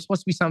 Like, it was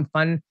supposed to be something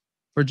fun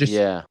for just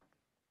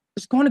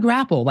going to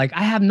grapple. Like,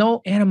 I have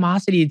no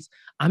animosity.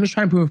 I'm just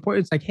trying to prove a point.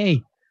 It's like,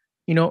 hey,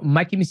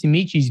 Mikey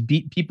Musumici's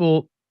beat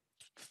people.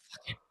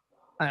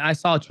 I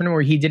saw a tournament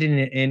where he did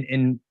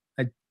it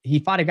he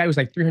fought a guy who was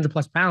like 300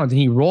 plus pounds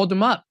and he rolled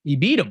him up. He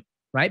beat him,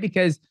 right?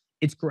 Because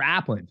it's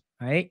grappling,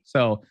 right?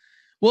 So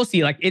we'll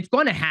see. Like, it's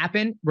going to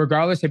happen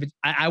regardless if it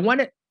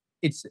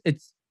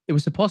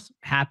was supposed to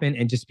happen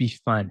and just be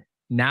fun.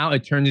 Now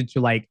it turns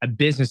into like a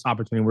business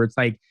opportunity where it's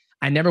like,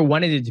 I never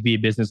wanted it to be a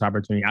business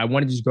opportunity. I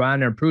wanted to just go out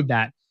there and prove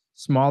that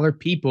smaller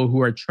people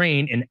who are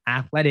trained and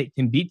athletic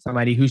can beat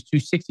somebody who's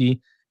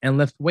 260 and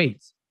lift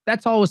weights.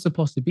 That's all it's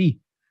supposed to be.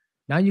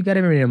 Now you got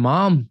everybody and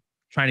mom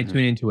trying to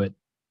tune into it.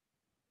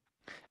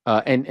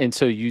 And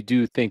so you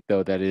do think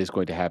though that it is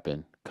going to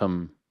happen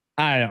come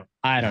I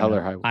don't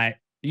know.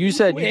 You just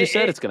said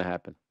it's going to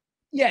happen.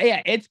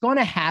 Yeah, it's going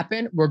to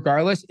happen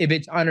regardless if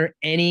it's under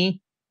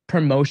any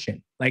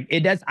promotion. Like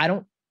it does.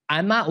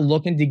 I'm not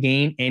looking to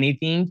gain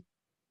anything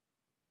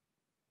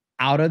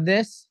out of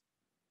this.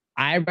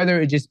 I'd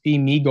rather it just be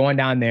me going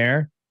down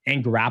there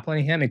and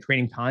grappling him and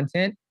creating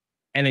content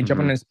and then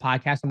jumping on this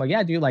podcast. I'm like,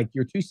 yeah, dude, like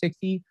you're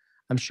 260.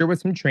 I'm sure with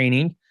some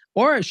training.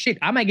 Or shit,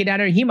 I might get down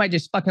there and he might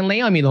just fucking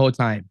lay on me the whole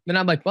time. Then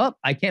I'm like, well,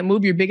 I can't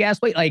move your big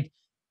ass weight. Like,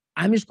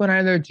 I'm just going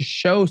out there to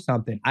show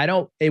something.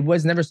 It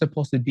was never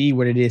supposed to be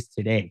what it is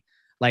today.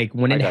 Like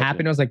when it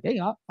happened, I was like, hey,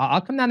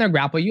 I'll come down there and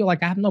grapple you.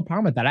 Like, I have no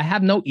problem with that. I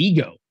have no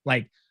ego.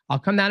 Like, I'll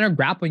come down there and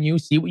grapple you,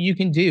 see what you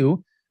can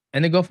do,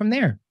 and then go from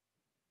there.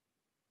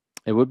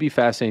 It would be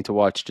fascinating to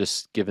watch,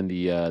 just given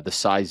the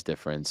size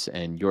difference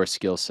and your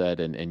skill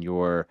set and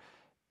your,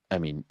 I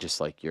mean,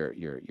 just like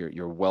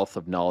your wealth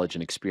of knowledge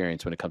and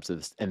experience when it comes to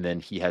this. And then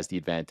he has the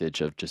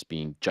advantage of just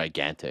being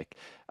gigantic.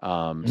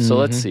 So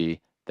let's see.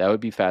 That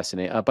would be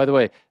fascinating. By the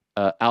way,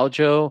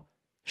 Aljo,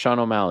 Sean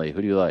O'Malley,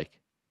 who do you like?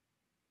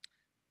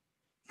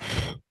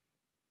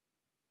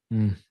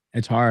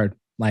 It's hard.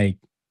 Like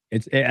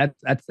that's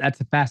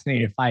a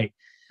fascinating fight.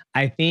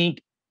 I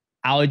think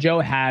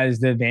Aljo has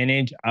the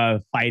advantage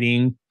of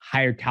fighting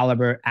higher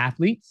caliber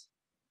athletes.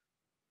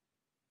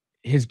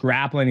 His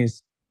grappling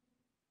is,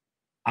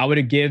 I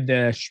would give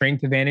the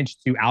strength advantage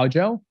to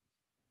Aljo.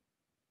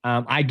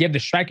 I give the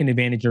striking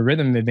advantage or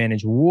rhythm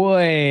advantage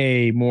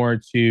way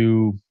more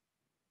to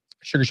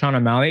Sugar Sean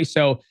O'Malley.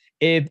 So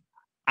if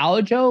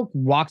Aljo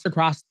walks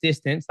across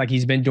distance like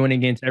he's been doing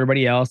against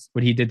everybody else,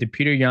 what he did to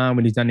Peter Yan,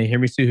 what he's done to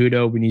Henry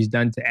Cejudo, when he's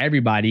done to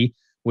everybody,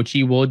 which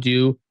he will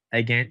do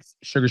against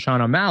Sugar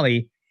Sean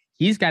O'Malley,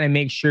 he's got to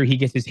make sure he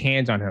gets his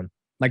hands on him.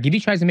 Like if he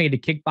tries to make it a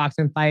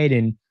kickboxing fight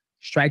and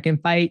striking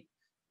fight,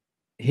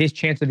 his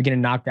chance of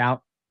getting knocked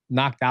out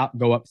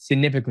go up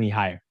significantly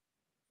higher,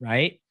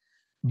 right?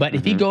 But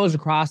if he goes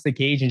across the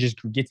cage and just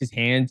gets his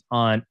hands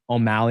on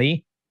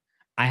O'Malley,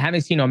 I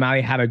haven't seen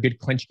O'Malley have a good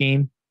clinch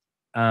game.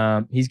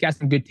 He's got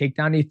some good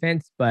takedown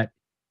defense, but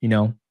you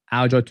know,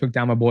 Aljo took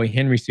down my boy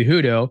Henry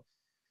Cejudo.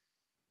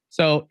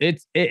 So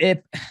it's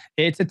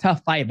a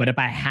tough fight. But if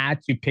I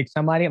had to pick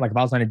somebody, like if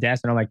I was on a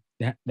desk and I'm like,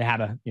 they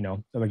have a, you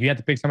know, so like you have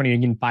to pick somebody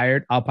and you're getting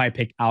fired, I'll probably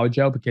pick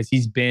Aljo because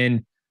he's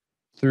been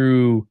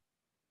through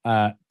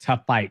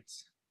tough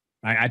fights.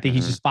 Right? I think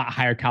he's just fought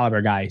higher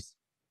caliber guys.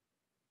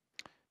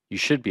 You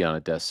should be on a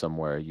desk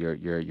somewhere.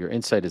 Your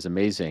insight is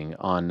amazing.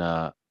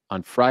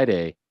 On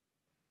Friday,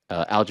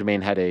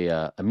 Aljamain had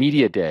a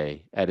media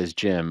day at his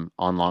gym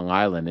on Long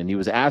Island, and he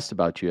was asked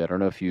about you. I don't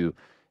know if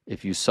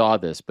you saw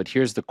this, but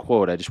here's the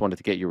quote. I just wanted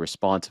to get your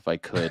response if I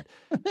could.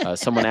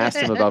 Someone asked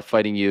him about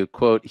fighting you.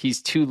 Quote,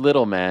 "He's too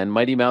little, man.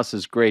 Mighty Mouse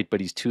is great, but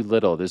he's too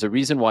little. There's a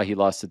reason why he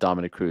lost to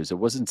Dominic Cruz. It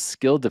wasn't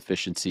skill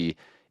deficiency.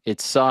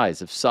 It's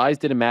size. If size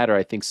didn't matter,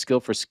 I think skill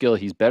for skill,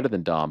 he's better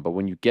than Dom. But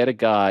when you get a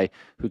guy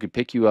who can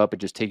pick you up and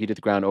just take you to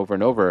the ground over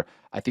and over,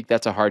 I think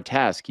that's a hard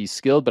task. He's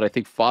skilled, but I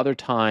think Father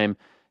Time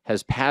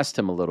has passed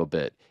him a little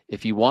bit.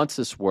 If he wants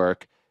this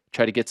work,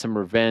 try to get some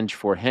revenge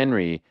for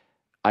Henry.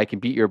 I can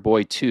beat your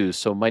boy too.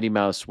 So Mighty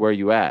Mouse, where are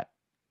you at?"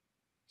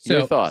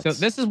 Your thoughts? So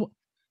this is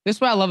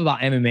what I love about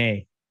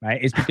MMA,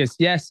 right? It's because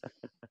yes,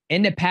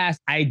 in the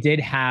past I did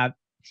have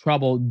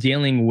trouble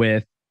dealing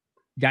with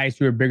guys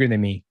who are bigger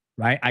than me.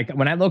 Right.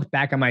 When I look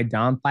back on my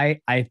Dom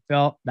fight, I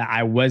felt that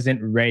I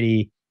wasn't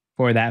ready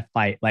for that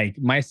fight. Like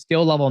my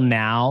skill level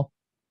now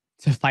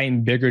to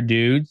fighting bigger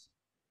dudes,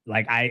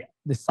 like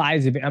the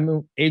size of it. I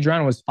mean,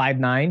 Adrian was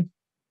 5'9",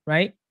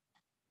 right?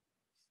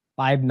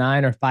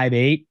 5'9" or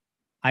 5'8".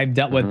 I've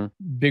dealt with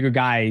bigger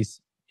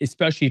guys,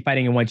 especially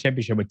fighting in one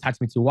championship with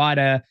Tatsumi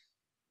Tawada.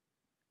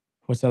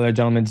 What's the other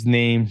gentleman's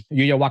name?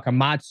 Yuya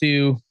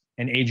Wakamatsu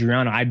and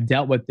Adriano. I've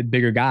dealt with the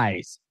bigger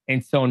guys.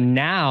 And so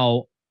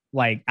now,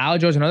 like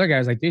Aljo's another guy. I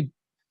was like, dude,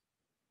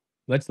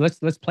 let's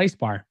play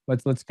spar.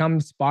 Let's come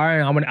spar.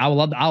 And I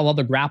would love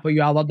to grapple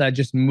you. I love to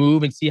just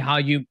move and see how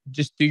you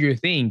just do your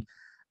thing.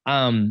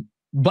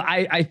 But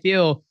I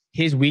feel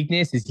his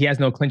weakness is he has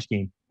no clinch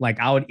game. Like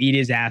I would eat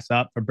his ass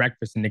up for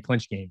breakfast in the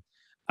clinch game.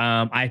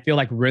 I feel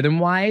like rhythm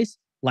wise,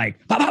 like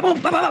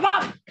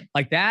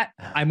like that,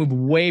 I move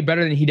way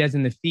better than he does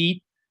in the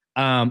feet.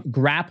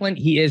 Grappling,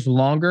 he is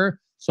longer.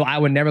 So I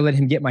would never let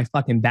him get my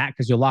fucking back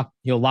because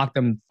he'll lock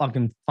them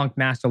fucking funk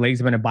master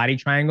legs up in a body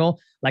triangle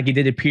like he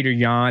did to Peter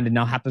Yan, and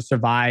I'll have to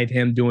survive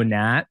him doing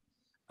that.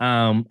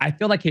 I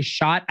feel like his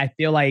shot, I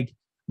feel like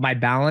my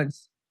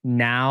balance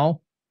now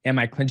and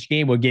my clinch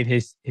game will give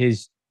his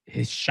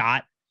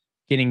shot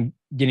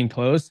getting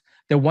close.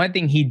 The one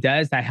thing he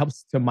does that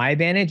helps to my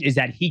advantage is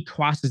that he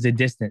crosses the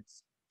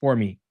distance for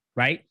me,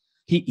 right?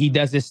 He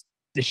does this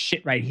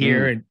shit right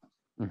here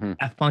and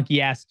a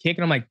funky ass kick.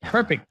 And I'm like,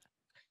 perfect.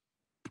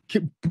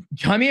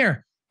 Come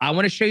here. I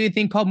want to show you a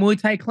thing called Muay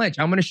Thai clinch.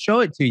 I'm going to show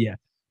it to you.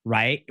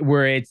 right?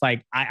 Where it's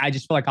like, I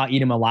just feel like I'll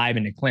eat him alive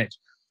in a clinch.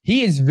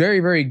 He is very,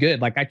 very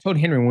good. Like I told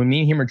Henry when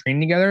me and him are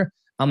training together,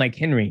 I'm like,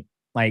 Henry,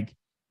 like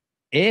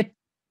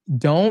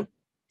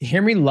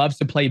Henry loves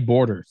to play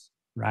borders,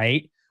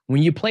 right?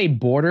 When you play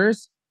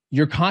borders,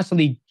 you're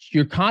constantly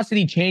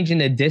changing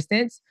the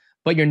distance,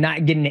 but you're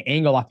not getting the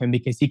angle off him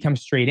because he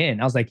comes straight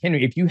in. I was like,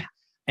 Henry,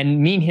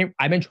 and me and him,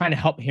 I've been trying to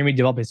help Henry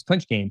develop his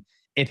clinch game.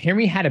 If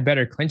Henry had a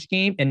better clinch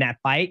game in that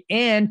fight,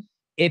 and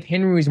if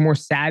Henry was more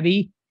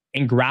savvy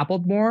and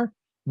grappled more,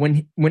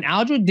 when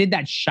Aljo did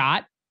that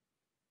shot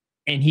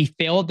and he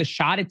failed the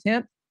shot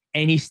attempt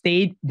and he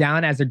stayed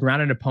down as a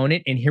grounded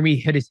opponent and Henry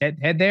hit his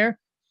head there,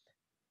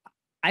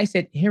 I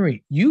said,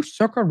 Henry, you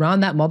circle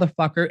around that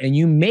motherfucker and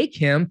you make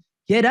him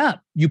get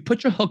up. You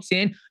put your hooks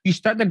in, you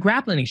start the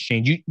grappling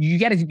exchange. You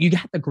got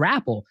to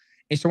grapple.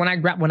 And so when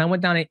I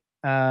went down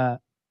at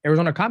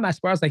Arizona Combat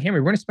Sport, I was like,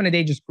 Henry, we're going to spend a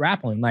day just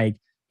grappling. Like,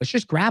 let's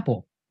just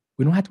grapple.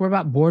 We don't have to worry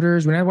about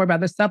borders. We don't have to worry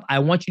about this stuff. I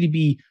want you to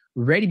be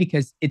ready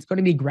because it's going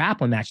to be a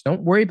grappling match.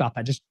 Don't worry about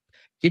that. Just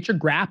get your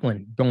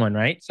grappling going,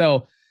 right?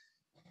 So,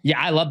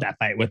 yeah, I love that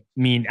fight with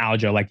me and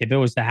Aljo. Like, if it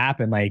was to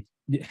happen, like,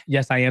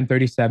 yes, I am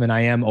 37.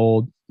 I am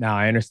old now.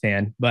 I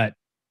understand, but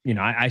you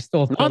know, I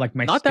still feel like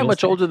my not that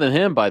much older than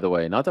him, by the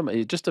way. Not that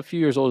much, just a few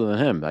years older than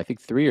him. I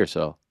think 3 or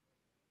so.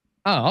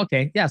 Oh,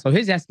 okay, yeah. So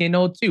his ass getting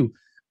old too.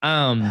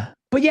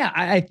 But yeah,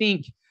 I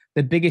think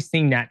the biggest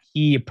thing that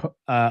he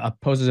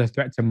poses a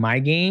threat to my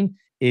game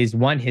is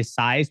one, his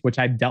size, which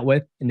I've dealt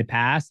with in the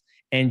past,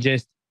 and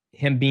just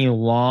him being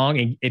long.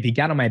 And if he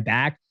got on my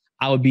back,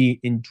 I would be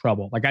in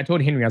trouble. Like I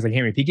told Henry, I was like,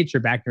 Henry, if he gets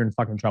your back, you're in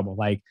fucking trouble.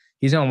 Like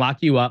he's gonna lock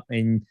you up.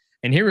 And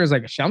Henry was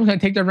like, I'm gonna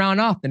take the round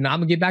off, and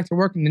I'm gonna get back to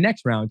work in the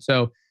next round.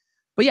 So,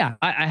 but yeah,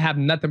 I have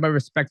nothing but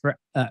respect for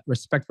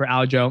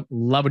Aljo.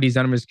 Love what he's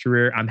done in his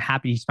career. I'm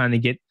happy he's finally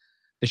get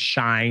the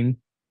shine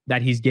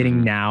that he's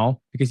getting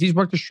now because he's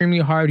worked extremely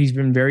hard. He's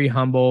been very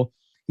humble.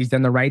 He's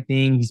done the right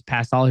thing. He's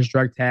passed all his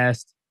drug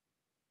tests.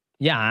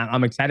 Yeah,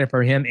 I'm excited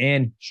for him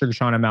and Sugar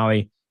Sean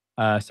O'Malley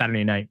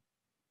Saturday night.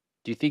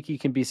 Do you think he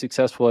can be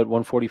successful at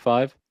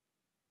 145?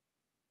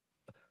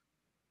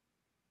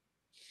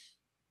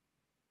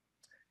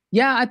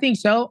 Yeah, I think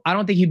so. I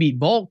don't think he beat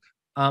Bulk.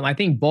 I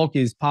think Bulk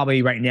is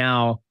probably right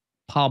now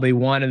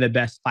one of the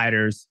best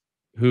fighters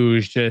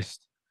who's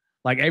just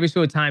like every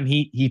single time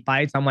he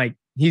fights, I'm like,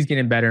 he's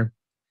getting better.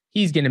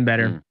 He's getting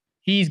better.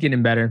 He's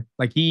getting better.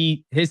 Like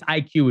his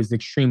IQ is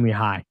extremely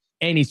high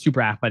and he's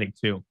super athletic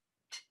too.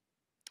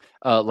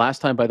 Last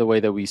time, by the way,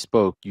 that we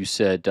spoke, you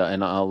said,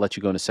 and I'll let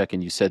you go in a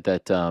second. You said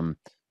that,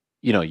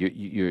 you know,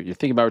 you're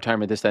thinking about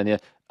retirement, this, that, and the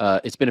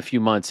other. It's been a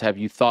few months. Have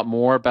you thought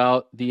more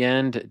about the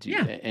end? Do you,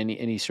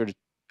 any sort of?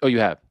 Oh, you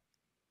have.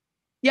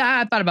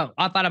 Yeah, I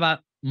thought about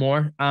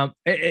more.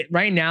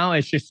 Right now,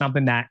 it's just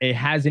something that it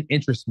hasn't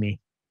interested me.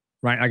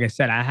 Right, like I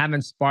said, I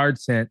haven't sparred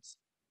since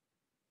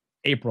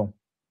April.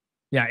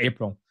 Yeah,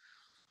 April.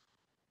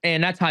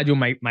 And that's how I do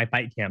my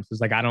fight camps. It's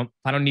like I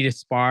don't need to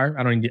spar.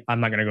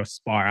 I'm not gonna go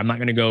spar. I'm not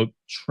gonna go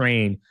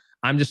train.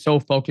 I'm just so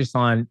focused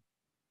on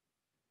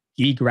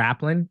gi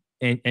grappling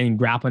and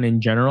grappling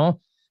in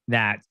general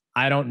that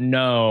I don't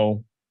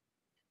know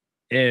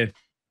if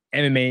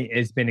MMA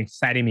has been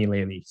exciting me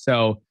lately.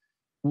 So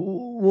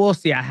we'll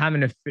see. I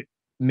haven't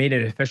made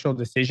an official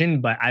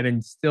decision, but I've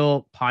been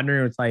still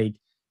pondering. It's like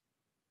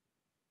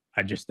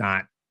it's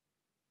not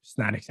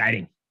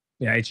exciting.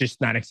 Yeah, it's just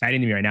not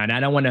exciting to me right now. And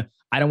I don't want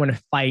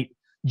to fight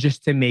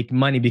just to make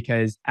money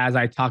because as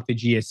I talk to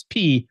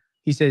GSP,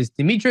 he says,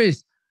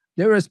 Demetrious,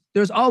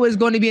 there's always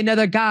going to be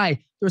another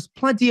guy. There's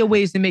plenty of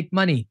ways to make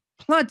money.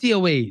 Plenty of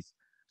ways.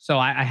 So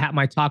I had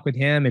my talk with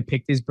him and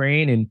picked his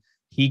brain and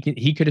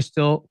he could have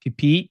still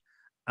compete.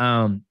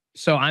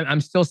 So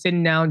I'm still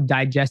sitting down,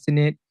 digesting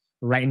it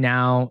right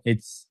now.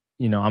 It's,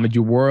 you know, I'm gonna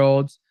do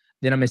Worlds.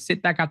 Then I'm gonna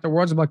sit back after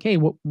Worlds. I'm like, hey,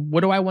 what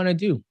do I want to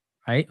do?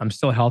 Right? I'm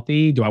still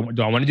healthy. Do I want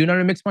to do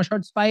another mixed martial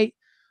arts fight?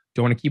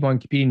 Do I want to keep on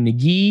competing in the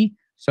gi?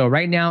 So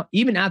right now,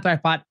 even after I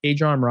fought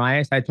Adrian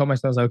Marias, I told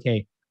myself,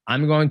 okay,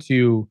 I'm going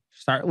to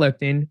start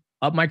lifting,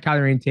 up my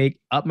calorie intake,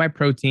 up my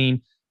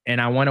protein,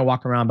 and I want to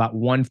walk around about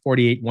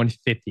 148,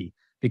 150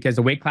 because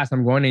the weight class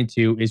I'm going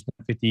into is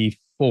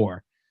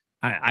 154.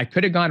 I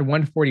could have gone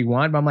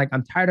 141, but I'm like,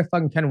 I'm tired of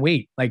fucking cutting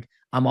weight. Like,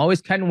 I'm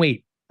always cutting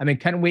weight. I've been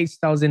cutting weight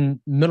since I was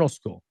in middle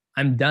school.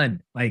 I'm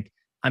done. Like,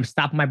 I'm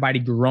stopping my body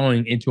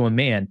growing into a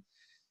man.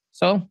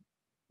 So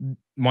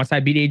once I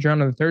beat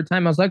Adrian on the third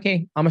time, I was like,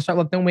 okay, I'm gonna start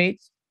lifting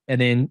weights. And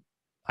then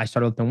I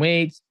started lifting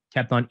weights,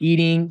 kept on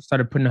eating,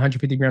 started putting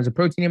 150 grams of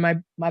protein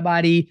in my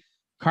body,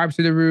 carbs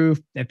through the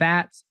roof, the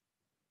fats.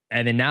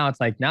 And then now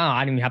it's like, no,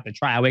 I didn't even have to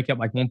try. I wake up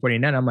like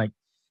 149. I'm like,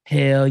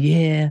 hell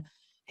yeah.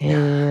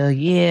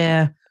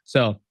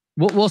 So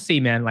we'll see,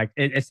 man. Like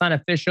it's not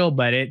official,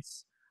 but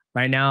it's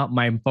right now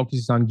my focus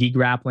is on gi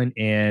grappling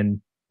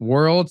and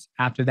Worlds.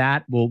 After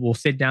that, we'll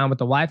sit down with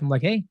the wife. I'm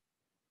like, hey,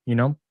 you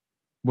know,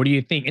 what do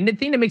you think? And the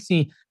thing that makes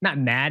me not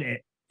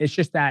mad, it's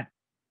just that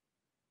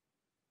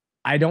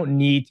I don't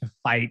need to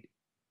fight.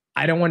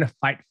 I don't want to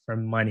fight for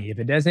money. If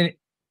it doesn't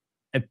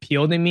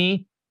appeal to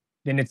me,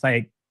 then it's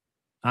like,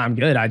 I'm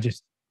good. I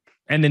just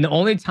And then the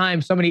only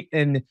time somebody,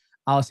 and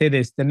I'll say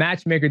this, the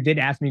matchmaker did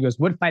ask me, he goes,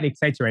 what fight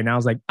excites you right now? I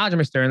was like,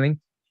 Aljamain Sterling.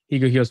 He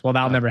goes, well,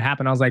 that'll never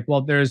happen. I was like,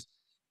 well, there's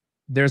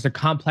a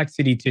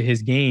complexity to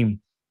his game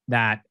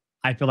that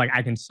I feel like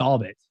I can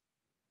solve it.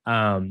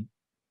 And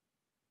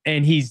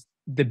he's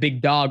the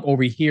big dog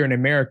over here in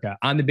America.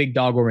 I'm the big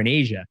dog over in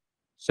Asia.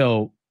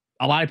 So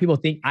a lot of people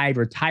think I've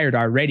retired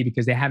already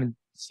because they haven't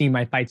seen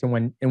my fights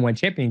in one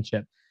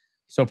championship.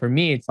 So for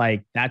me, it's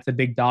like, that's a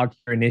big dog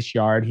here in this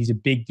yard. He's a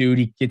big dude.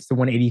 He gets to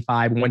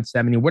 185,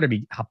 170, whatever,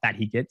 how fat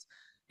he gets.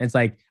 And it's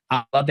like,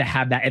 I'd love to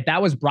have that. If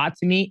that was brought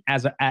to me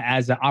as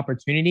an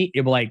opportunity,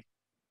 it would like,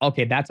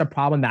 okay, that's a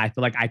problem that I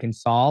feel like I can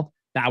solve,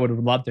 that I would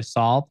love to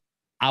solve.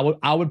 I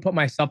would put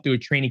myself through a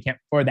training camp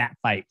for that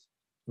fight,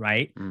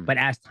 right? But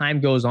as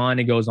time goes on,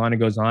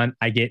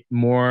 I get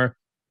more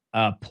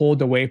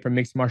pulled away from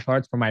mixed martial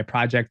arts for my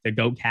project, the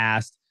GOAT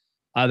Cast,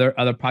 other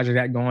projects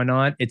that going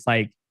on. It's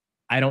like,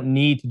 I don't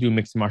need to do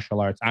mixed martial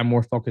arts. I'm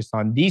more focused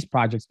on these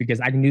projects because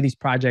I can do these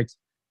projects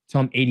till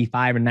I'm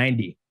 85 or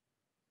 90.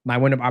 My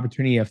window of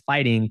opportunity of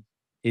fighting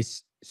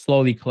is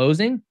slowly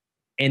closing.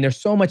 And there's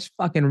so much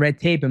fucking red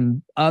tape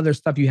and other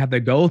stuff you have to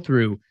go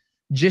through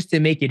just to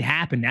make it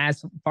happen.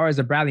 As far as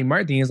the Bradley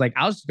Martin thing is like,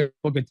 I was just going to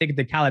book a ticket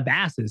to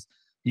Calabasas.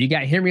 You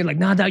got Henry like,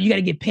 no, dog, you got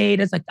to get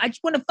paid. It's like, I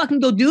just want to fucking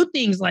go do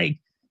things. Like,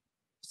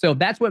 so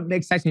that's what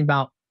excites me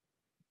about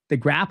the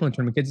grappling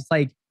tournament, because it's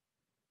like,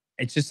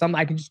 it's just something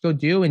I can just go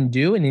do and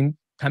then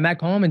come back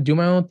home and do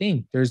my own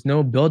thing. There's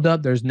no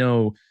buildup. There's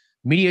no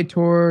media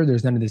tour.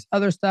 There's none of this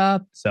other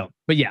stuff. So,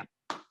 but yeah,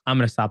 I'm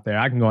going to stop there.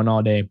 I can go on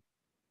all day.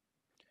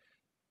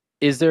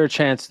 Is there a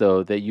chance,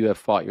 though, that you have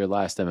fought your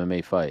last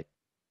MMA fight?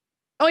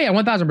 Oh, yeah,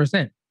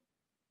 1,000%.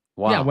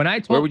 Wow. Yeah,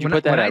 where would you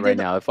put that at right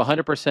now? If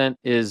 100%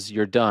 is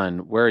you're done,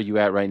 where are you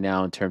at right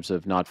now in terms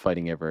of not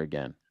fighting ever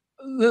again?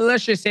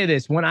 Let's just say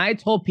this. When I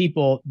told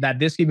people that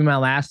this could be my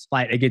last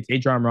fight against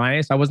Adrian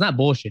Reyes, I was not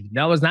bullshitting.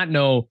 That was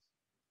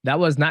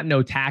not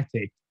no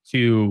tactic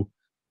to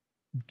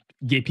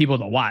get people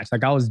to watch.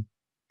 Like, I was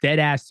dead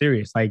ass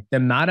serious. Like, the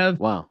amount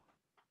of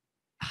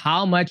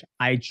how much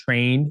I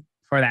trained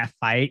for that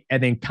fight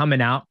and then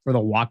coming out for the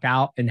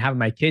walkout and having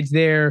my kids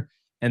there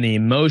and the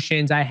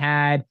emotions I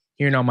had,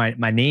 hearing all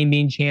my name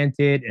being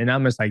chanted. And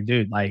I'm just like,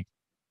 dude, like,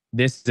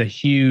 this is a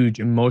huge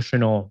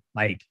emotional,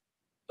 like,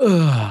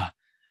 ugh.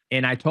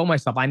 And I told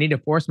myself, I need to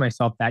force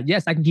myself that,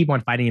 yes, I can keep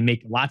on fighting and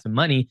make lots of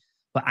money,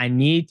 but I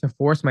need to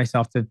force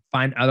myself to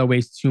find other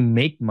ways to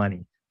make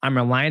money. I'm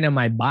relying on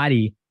my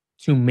body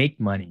to make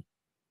money,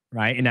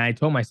 right? And I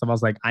told myself, I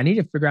was like, I need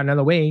to figure out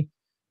another way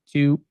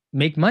to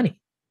make money,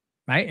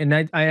 right? And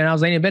I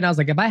was laying in bed and I was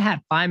like, if I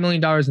had $5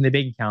 million in the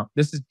bank account,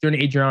 this is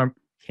during Adrian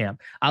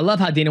camp. I love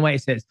how Dana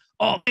White says,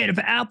 oh man, if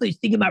an athlete's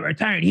thinking about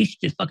retiring, he should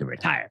just fucking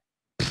retire.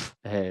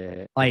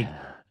 Like,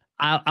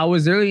 I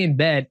was early in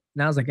bed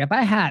and I was like, if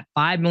I had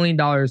 $5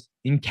 million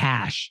in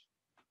cash,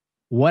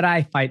 would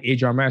I fight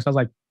Adrian Meerschaert? So I was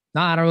like,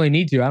 nah, I don't really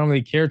need to. I don't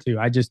really care to.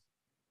 I just,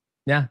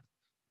 yeah.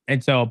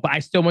 And so, but I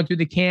still went through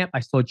the camp. I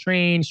still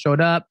trained, showed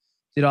up,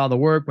 did all the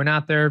work, went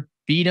out there,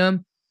 beat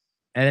him.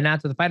 And then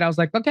after the fight, I was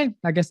like, okay,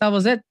 I guess that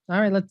was it. All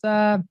right, let's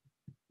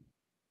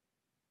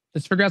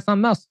figure out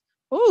something else.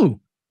 Ooh,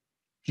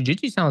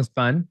 jiu-jitsu sounds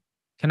fun.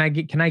 Can I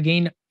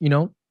gain,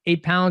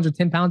 8 pounds or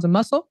 10 pounds of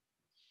muscle?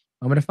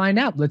 I'm going to find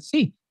out. Let's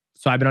see.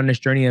 So I've been on this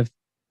journey of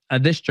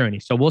this journey.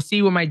 So we'll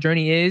see what my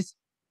journey is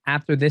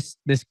after this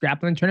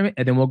grappling tournament,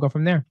 and then we'll go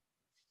from there.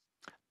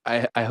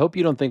 I hope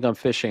you don't think I'm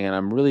fishing, and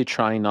I'm really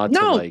trying not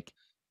to like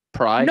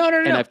pry. No.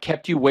 And I've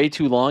kept you way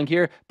too long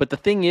here. But the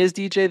thing is,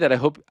 DJ, that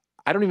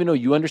I don't even know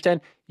you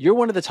understand. You're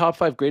one of the top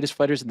 5 greatest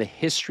fighters in the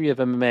history of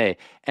MMA.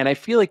 And I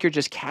feel like you're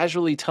just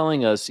casually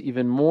telling us,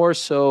 even more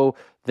so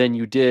than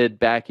you did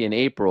back in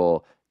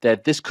April,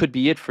 that this could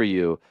be it for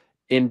you.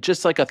 In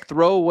just like a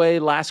throwaway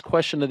last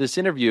question of this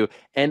interview.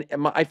 And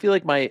I feel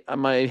like my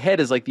head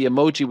is like the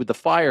emoji with the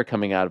fire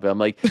coming out of it. I'm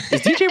like,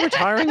 is DJ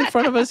retiring in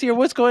front of us here?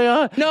 What's going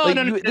on?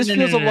 This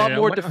feels a lot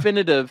more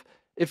definitive.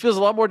 It feels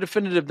a lot more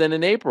definitive than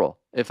in April,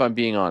 if I'm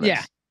being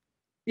honest.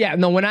 Yeah.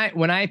 No, when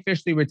I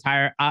officially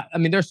retire, I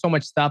mean, there's so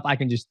much stuff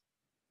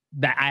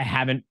that I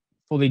haven't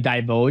fully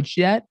divulged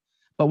yet.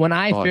 But when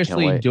I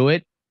officially do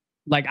it,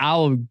 like,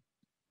 I'll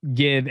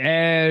give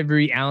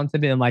every ounce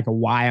of it and like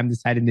why I'm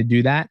deciding to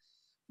do that.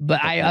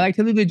 But I like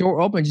to leave the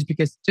door open just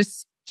because,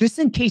 just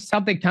in case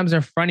something comes in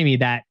front of me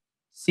that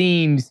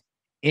seems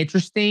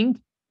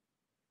interesting,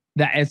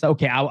 that it's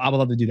okay. I would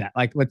love to do that.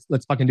 Like,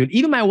 let's fucking do it.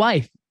 Even my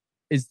wife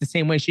is the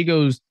same way. She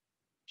goes,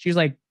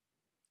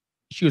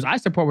 I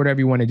support whatever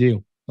you want to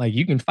do. Like,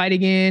 you can fight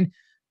again.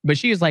 But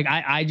she was like,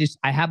 I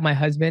have my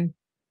husband.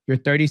 You're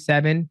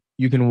 37.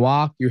 You can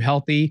walk. You're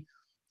healthy.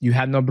 You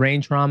have no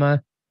brain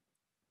trauma.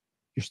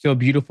 You're still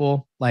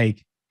beautiful.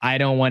 Like, I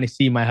don't want to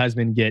see my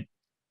husband get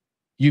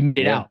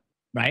out,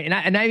 right?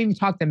 And I even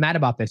talked to Matt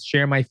about this,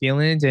 share my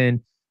feelings, and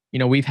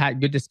we've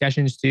had good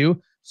discussions too.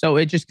 So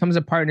it just comes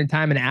apart in a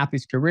time in an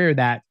athlete's career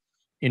that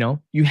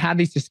you have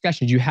these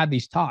discussions, you have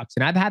these talks,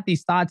 and I've had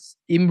these thoughts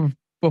even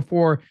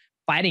before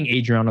fighting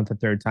Adrian on the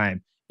third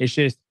time. It's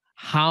just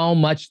how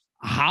much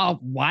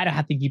why do I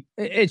have to keep,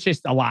 it's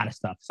just a lot of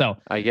stuff. So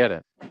I get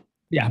it.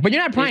 Yeah, but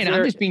you're not prying.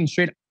 I'm just being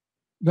straight.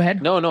 Go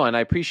ahead. No, and I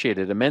appreciate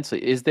it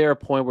immensely. Is there a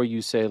point where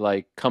you say,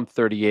 like, come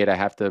 38, I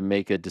have to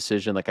make a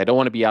decision? Like, I don't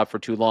want to be out for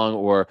too long,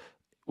 or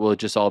will it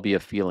just all be a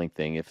feeling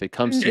thing? If it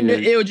comes to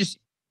it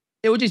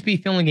would just be a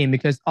feeling game,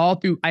 because all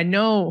through, I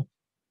know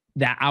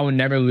that I will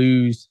never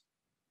lose.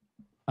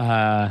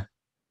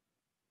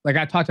 Like,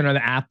 I talked to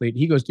another athlete.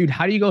 He goes, dude,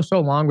 how do you go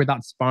so long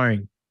without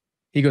sparring?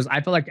 He goes,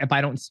 I feel like if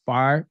I don't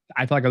spar,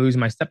 I feel like I lose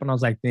my step. And I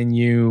was like, then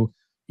you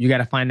got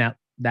to find that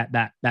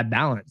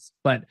balance.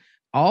 But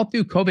all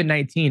through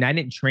COVID-19, I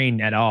didn't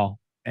train at all.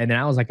 And then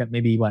I was like at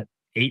maybe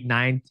 8,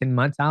 9, 10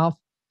 months off.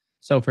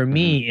 So for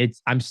me,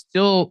 I'm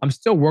still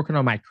working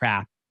on my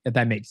craft, if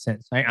that makes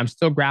sense. Right? I'm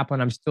still grappling.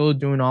 I'm still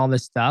doing all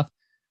this stuff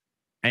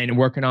and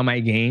working on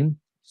my game.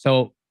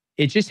 So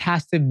it just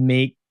has to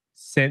make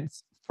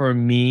sense for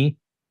me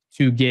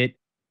to get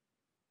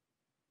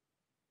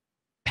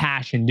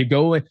passion to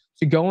go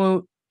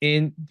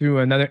in through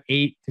another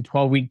 8 to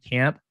 12 week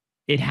camp.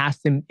 It has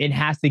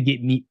to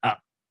get me up,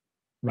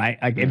 right?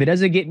 Like if it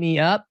doesn't get me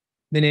up,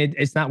 then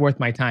it's not worth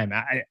my time.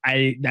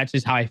 I that's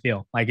just how I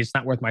feel. Like it's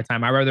not worth my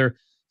time. I rather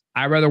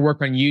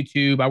work on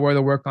YouTube. I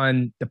rather work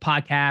on the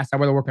podcast. I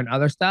rather work on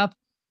other stuff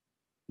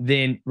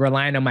than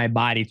relying on my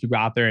body to go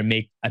out there and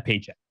make a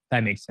paycheck.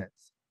 That makes sense.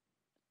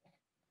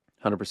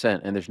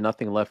 100%. And there's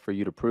nothing left for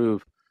you to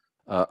prove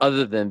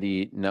other than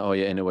the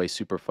Naoya Inoue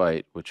super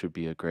fight, which would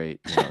be a great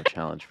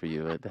challenge for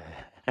you.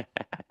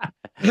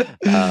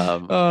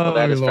 Well,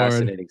 that is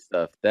fascinating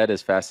stuff. That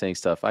is fascinating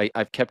stuff.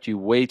 I've kept you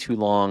way too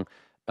long.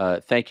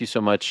 Thank you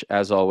so much,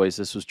 as always.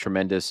 This was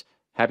tremendous.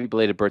 Happy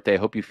belated birthday. I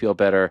hope you feel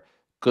better.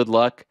 Good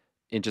luck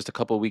in just a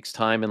couple of weeks'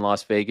 time in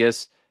Las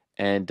Vegas.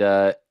 And,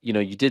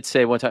 you did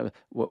say one time,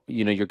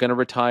 you're going to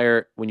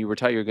retire. When you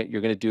retire, you're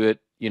going to do it,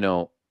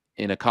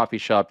 in a coffee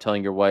shop,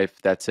 telling your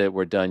wife, that's it,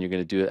 we're done. You're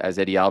going to do it as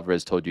Eddie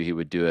Alvarez told you he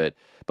would do it.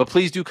 But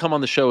please do come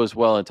on the show as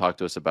well and talk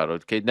to us about it.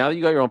 Okay. Now that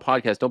you got your own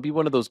podcast, don't be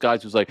one of those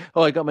guys who's like,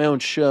 oh, I got my own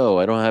show,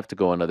 I don't have to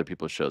go on other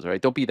people's shows. All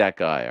right. Don't be that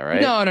guy. All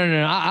right.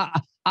 No.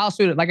 I'll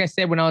suit it. Like I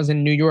said, when I was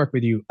in New York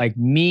with you, like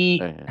me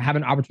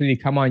having an opportunity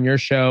to come on your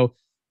show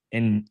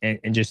and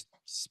just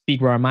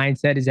speak where our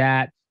mindset is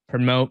at,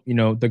 promote, the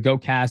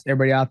GoCast,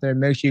 everybody out there,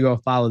 make sure you go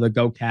follow the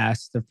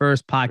GoCast, the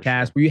first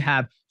podcast where you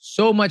have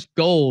so much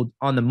gold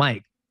on the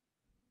mic.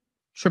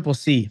 Triple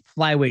C,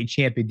 flyweight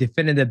champion,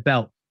 defending the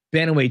belt,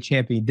 bantamweight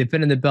champion,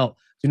 defending the belt.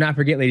 Do not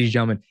forget, ladies and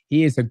gentlemen,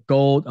 he is a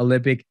gold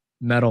Olympic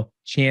medal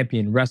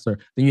champion wrestler.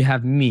 Then you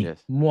have me,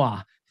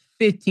 moi,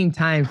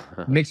 15-time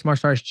mixed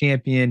martial arts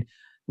champion,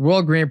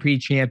 World Grand Prix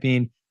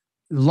champion,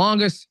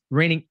 longest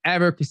reigning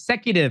ever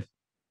consecutive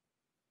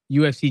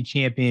UFC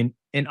champion,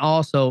 and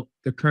also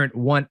the current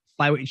one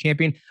flyweight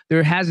champion.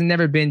 There has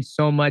never been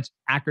so much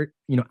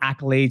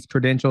accolades,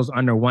 credentials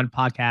under one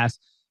podcast.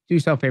 Do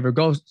yourself a favor,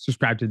 go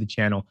subscribe to the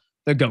channel,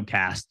 the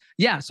GoCast.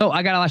 Yeah, so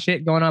I got a lot of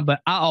shit going on, but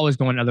I'll always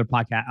go on other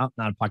podcasts,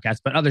 not a podcast,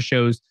 but other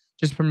shows,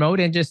 just promote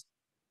and just,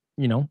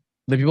 let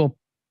people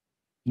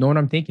know what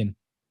I'm thinking.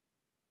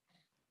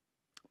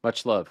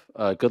 Much love.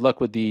 Good luck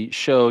with the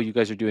show. You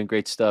guys are doing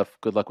great stuff.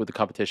 Good luck with the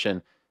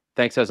competition.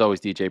 Thanks as always,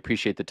 DJ.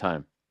 Appreciate the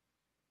time.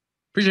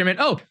 Appreciate it, man.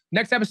 Oh,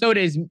 next episode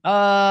is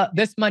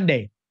this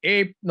Monday,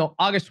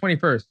 August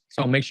 21st.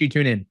 So make sure you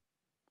tune in.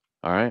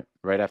 All right.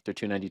 Right after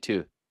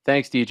 292.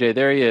 Thanks, DJ.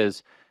 There he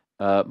is.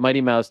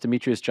 Mighty Mouse,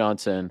 Demetrious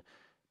Johnson.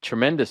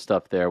 Tremendous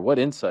stuff there. What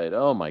insight.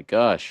 Oh, my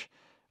gosh.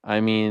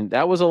 I mean,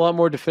 that was a lot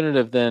more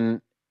definitive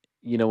than,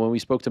 when we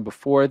spoke to him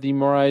before the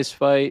Moraes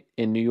fight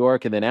in New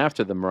York and then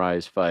after the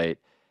Moraes fight.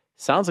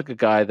 Sounds like a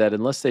guy that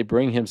unless they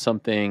bring him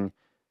something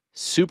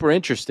super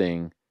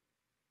interesting,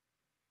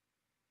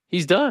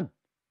 he's done.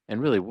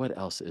 And really, what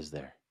else is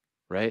there,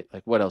 right?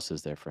 Like, what else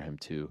is there for him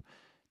to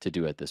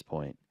do at this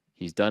point?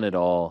 He's done it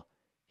all.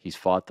 He's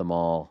fought them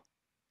all.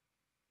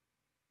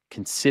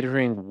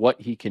 Considering what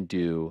he can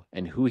do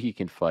and who he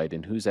can fight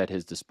and who's at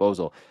his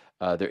disposal,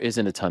 there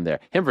isn't a ton there.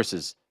 Him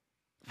versus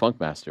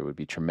Funkmaster would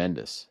be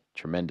tremendous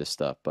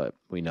stuff, but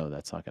we know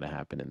that's not going to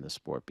happen in this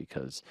sport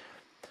because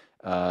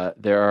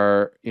there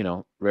are,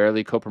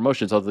 rarely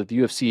co-promotions, although the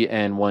UFC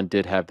and one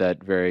did have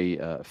that very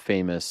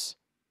famous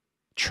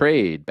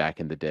trade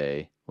back in the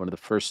day. One of the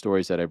first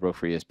stories that I wrote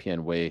for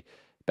ESPN way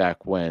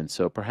back when.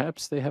 So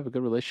perhaps they have a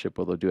good relationship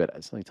where they'll do it.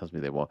 Something tells me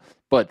they won't,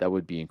 but that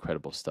would be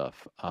incredible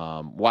stuff.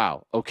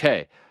 Wow.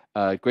 Okay.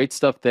 Great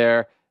stuff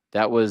there.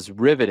 That was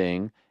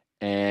riveting.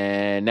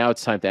 And now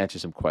it's time to answer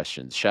some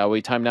questions. Shall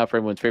we? Time now for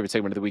everyone's favorite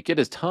segment of the week. It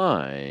is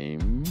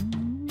time.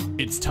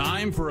 It's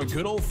time for a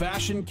good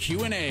old-fashioned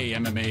Q&A,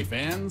 MMA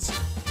fans.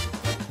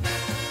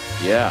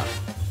 Yeah.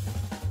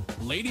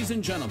 Ladies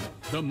and gentlemen,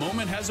 the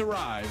moment has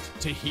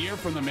arrived to hear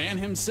from the man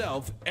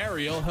himself,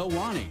 Ariel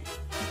Helwani.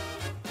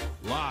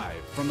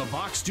 Live from the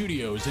Box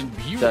Studios in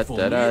beautiful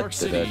New York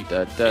City,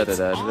 it's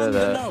On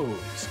the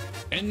Nose.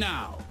 And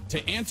now,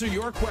 to answer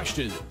your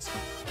questions,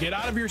 get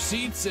out of your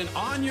seats and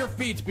on your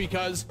feet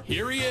because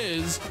here he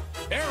is,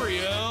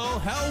 Ariel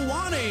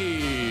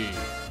Helwani.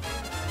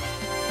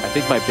 I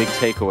think my big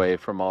takeaway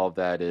from all of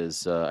that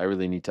is I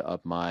really need to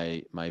up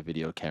my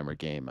video camera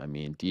game. I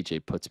mean,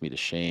 DJ puts me to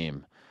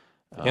shame.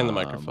 And the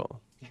microphone.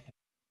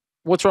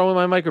 What's wrong with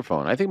my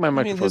microphone? I think my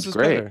microphone's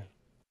great. Better.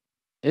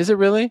 Is it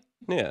really?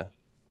 Yeah.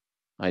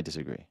 I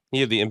disagree.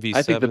 You have the MV7.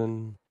 I think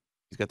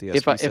he's got the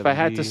SV7B. if I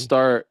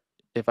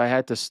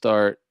had to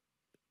start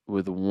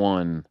with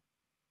one,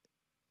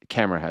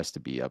 camera has to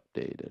be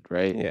updated,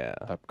 right? Yeah.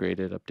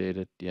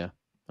 Updated. Yeah.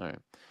 All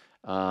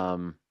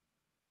right.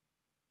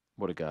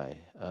 What a guy.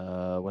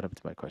 What happened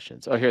to my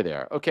questions? Oh, here they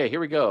are. Okay, here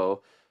we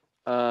go.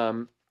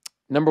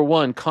 Number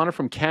one, Connor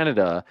from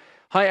Canada.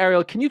 Hi,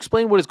 Ariel. Can you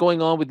explain what is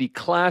going on with the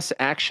class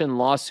action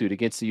lawsuit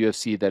against the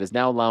UFC that is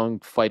now allowing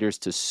fighters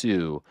to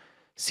sue?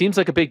 Seems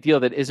like a big deal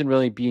that isn't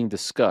really being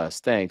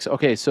discussed. Thanks.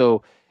 Okay,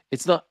 so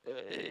it's not.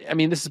 I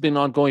mean, this has been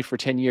ongoing for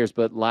 10 years,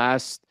 but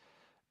last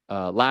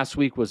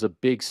week was a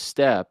big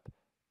step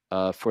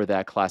for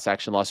that class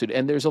action lawsuit.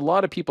 And there's a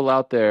lot of people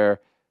out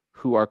there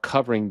who are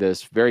covering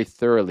this very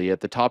thoroughly. At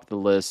the top of the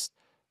list,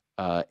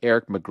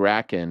 Eric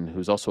McGracken,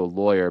 who's also a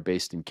lawyer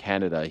based in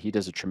Canada. He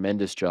does a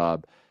tremendous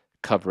job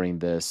covering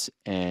this.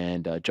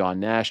 And John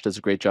Nash does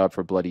a great job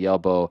for Bloody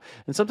Elbow.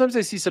 And sometimes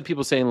I see some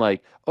people saying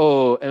like,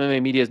 oh,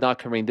 MMA media is not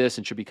covering this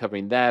and should be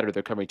covering that, or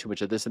they're covering too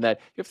much of this and that.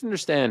 You have to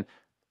understand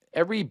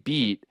every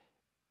beat,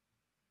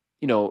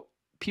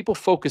 people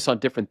focus on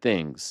different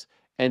things.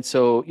 And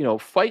so,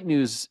 fight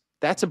news,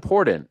 that's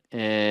important.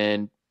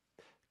 And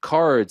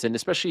cards, and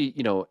especially,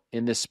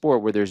 in this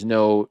sport where there's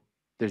no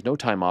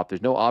time off,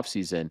 there's no off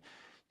season,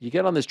 you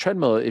get on this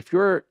treadmill. If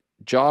your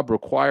job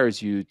requires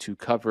you to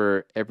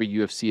cover every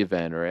UFC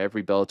event or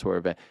every Bellator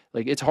event,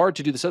 like, it's hard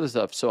to do this other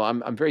stuff. So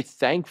I'm very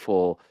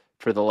thankful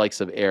for the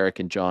likes of Eric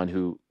and John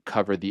who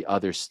cover the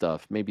other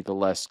stuff, maybe the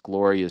less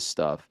glorious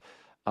stuff,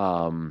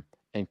 and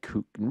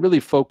who can really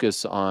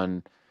focus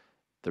on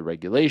the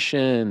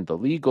regulation, the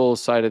legal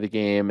side of the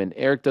game. And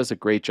Eric does a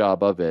great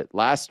job of it.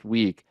 Last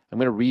week, I'm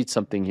going to read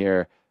something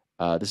here.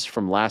 This is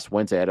from last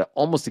Wednesday at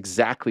almost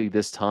exactly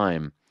this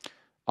time,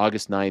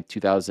 August 9th,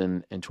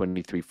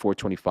 2023,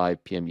 4:25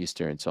 p.m.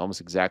 Eastern. So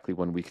almost exactly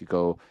 1 week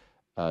ago.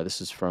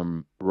 This is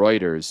from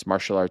Reuters.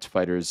 Martial arts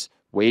fighters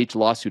wage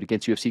lawsuit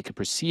against UFC could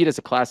proceed as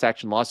a class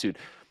action lawsuit.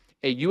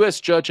 A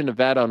U.S. judge in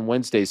Nevada on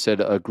Wednesday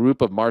said a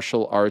group of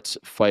martial arts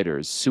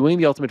fighters suing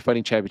the Ultimate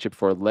Fighting Championship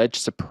for alleged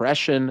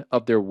suppression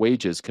of their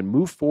wages can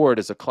move forward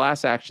as a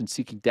class action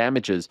seeking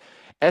damages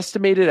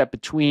estimated at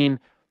between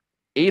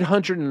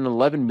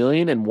 $811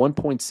 million and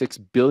 $1.6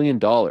 billion.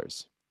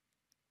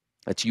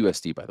 That's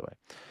USD, by the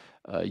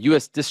way.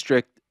 U.S.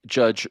 District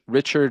Judge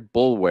Richard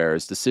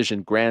Boulware's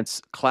decision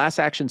grants class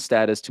action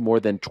status to more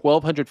than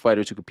 1,200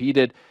 fighters who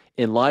competed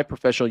in live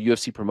professional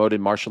UFC-promoted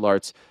martial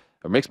arts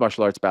or mixed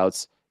martial arts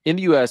bouts in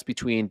the U.S.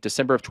 between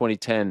December of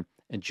 2010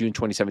 and June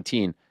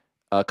 2017.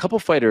 A couple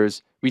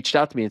fighters reached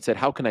out to me and said,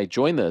 how can I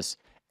join this?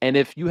 And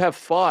if you have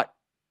fought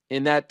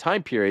in that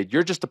time period,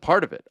 you're just a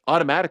part of it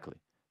automatically.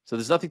 So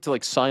there's nothing to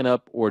sign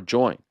up or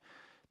join.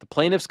 The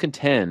plaintiffs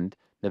contend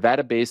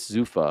Nevada-based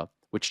Zuffa,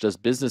 which does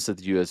business at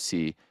the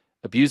UFC,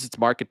 abused its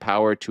market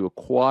power to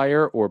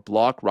acquire or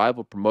block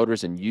rival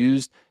promoters and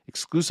used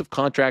exclusive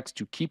contracts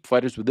to keep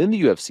fighters within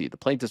the UFC. The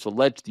plaintiffs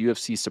alleged the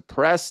UFC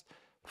suppressed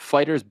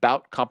fighters'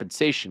 bout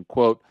compensation.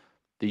 Quote,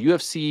 the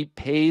UFC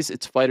pays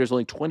its fighters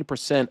only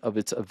 20% of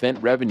its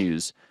event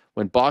revenues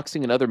when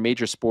boxing and other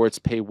major sports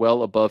pay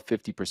well above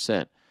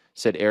 50%,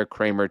 said Eric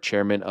Kramer,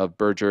 chairman of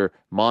Berger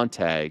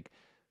Montag,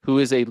 who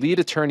is a lead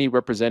attorney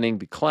representing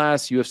the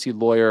class. UFC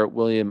lawyer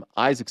William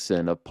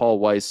Isaacson of Paul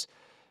Weiss,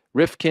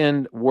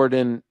 Rifkin,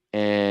 Warden,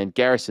 and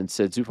Garrison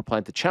said Zuffa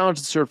planned to challenge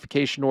the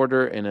certification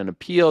order in an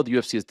appeal. The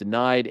UFC has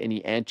denied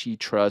any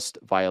antitrust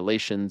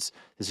violations.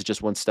 This is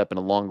just one step in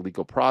a long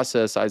legal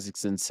process.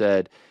 Isaacson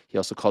said he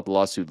also called the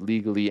lawsuit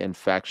legally and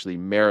factually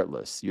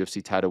meritless. The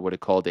UFC titled what it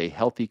called a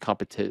healthy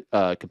competitive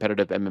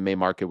MMA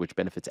market which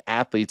benefits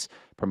athletes,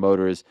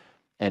 promoters,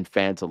 and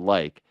fans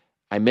alike.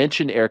 I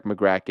mentioned Eric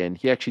McGracken.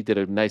 He actually did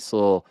a nice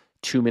little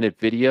 2-minute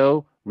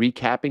video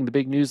recapping the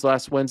big news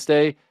last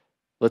Wednesday.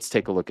 Let's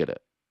take a look at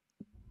it.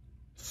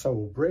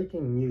 So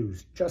breaking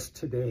news, just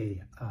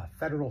today, a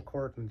federal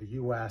court in the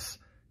U.S.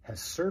 has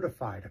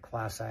certified a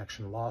class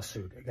action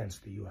lawsuit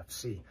against the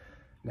UFC.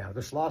 Now,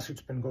 this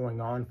lawsuit's been going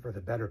on for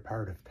the better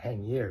part of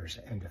 10 years,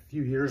 and a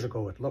few years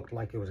ago, it looked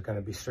like it was going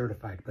to be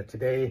certified. But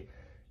today,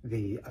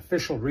 the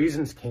official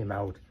reasons came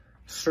out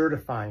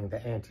certifying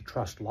the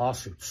antitrust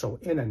lawsuit. So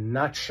in a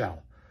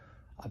nutshell,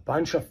 a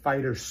bunch of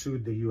fighters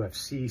sued the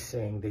UFC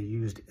saying they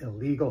used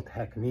illegal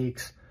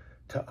techniques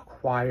to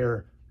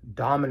acquire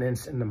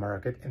dominance in the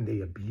market, and they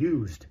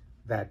abused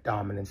that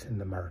dominance in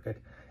the market.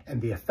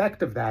 And the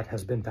effect of that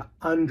has been to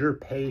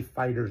underpay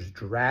fighters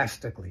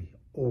drastically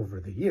over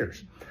the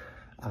years.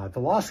 The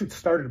lawsuit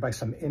started by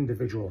some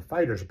individual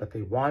fighters, but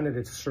they wanted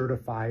it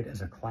certified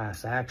as a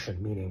class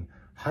action, meaning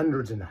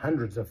hundreds and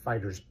hundreds of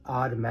fighters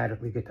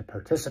automatically get to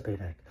participate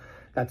in it.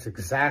 That's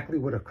exactly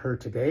what occurred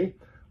today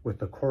with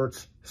the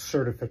court's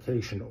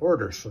certification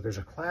order. So there's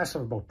a class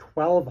of about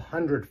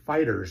 1,200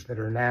 fighters that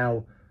are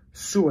now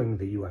suing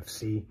the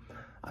UFC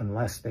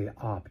unless they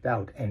opt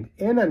out. And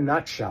in a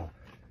nutshell,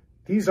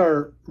 These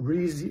are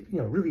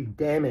really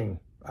damning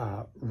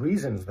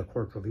reasons the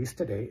court released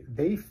today.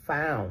 They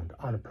found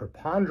on a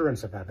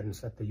preponderance of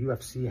evidence that the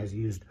UFC has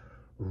used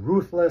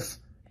ruthless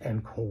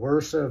and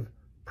coercive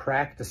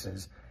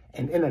practices.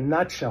 And in a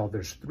nutshell,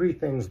 there's three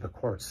things the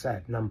court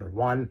said. Number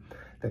one,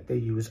 that they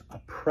use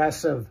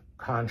oppressive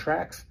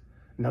contracts.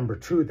 Number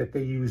two, that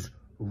they use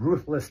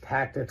ruthless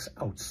tactics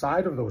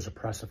outside of those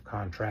oppressive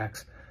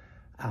contracts.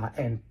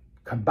 And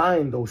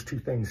combine those two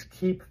things,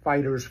 keep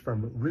fighters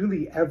from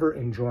really ever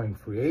enjoying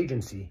free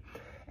agency.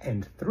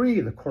 And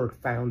three, the court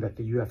found that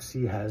the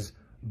UFC has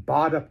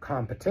bought up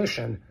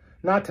competition,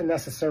 not to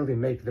necessarily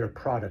make their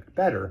product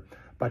better,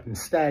 but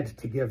instead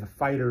to give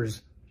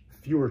fighters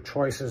fewer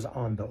choices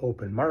on the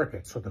open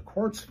market. So the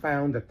courts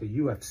found that the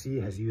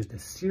UFC has used a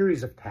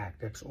series of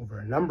tactics over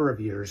a number of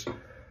years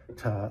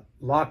to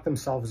lock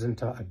themselves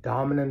into a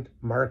dominant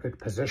market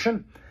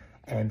position,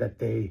 and that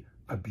they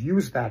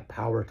abuse that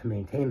power to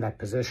maintain that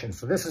position.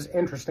 So this is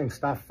interesting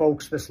stuff,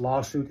 folks. This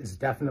lawsuit is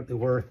definitely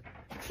worth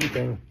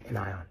keeping an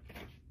eye on.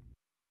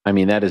 I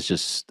mean, that is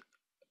just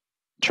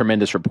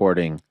tremendous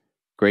reporting,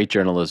 great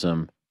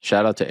journalism.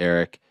 Shout out to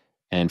Eric,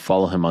 and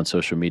follow him on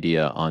social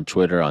media, on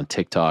Twitter, on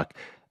TikTok.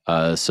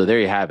 So there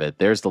you have it.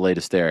 There's the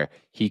latest there.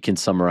 He can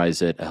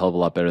summarize it a hell of a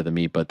lot better than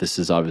me, but this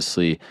is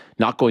obviously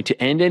not going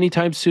to end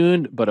anytime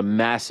soon, but a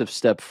massive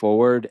step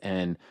forward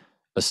and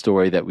a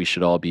story that we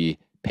should all be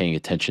paying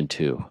attention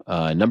to.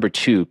 Number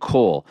two,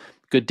 Cole.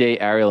 Good day,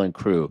 Ariel and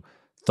crew.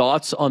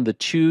 Thoughts on the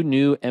two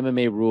new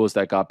MMA rules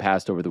that got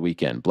passed over the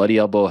weekend? Bloody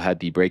Elbow had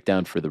the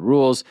breakdown for the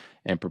rules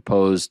and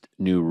proposed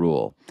new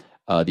rule.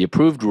 The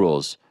approved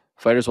rules: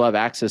 fighters will have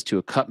access to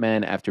a cut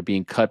man after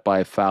being cut by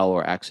a foul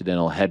or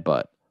accidental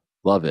headbutt.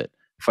 Love it.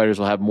 Fighters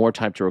will have more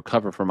time to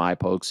recover from eye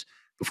pokes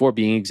before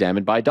being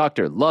examined by a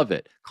doctor. Love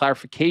it.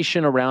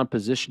 Clarification around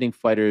positioning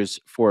fighters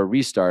for a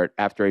restart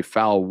after a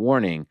foul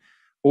warning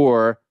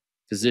or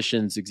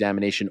physician's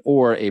examination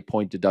or a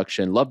point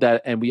deduction. Love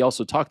that. And we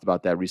also talked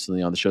about that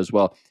recently on the show as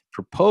well.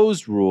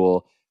 Proposed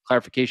rule,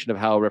 clarification of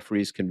how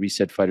referees can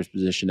reset fighters'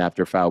 position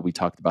after a foul. We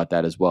talked about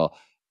that as well.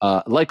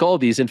 Like all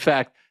these, in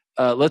fact,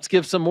 let's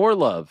give some more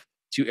love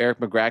to Eric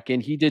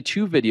McGracken. He did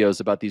 2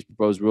 videos about these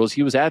proposed rules.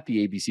 He was at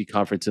the ABC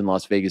conference in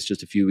Las Vegas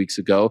just a few weeks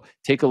ago.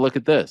 Take a look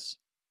at this.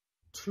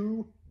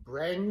 2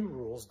 brand new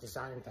rules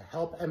designed to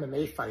help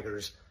MMA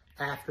fighters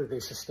after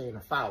they sustain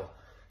a foul.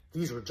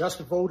 These were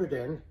just voted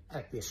in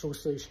at the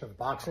Association of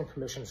Boxing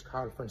Commissions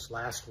conference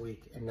last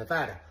week in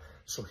Nevada.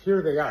 So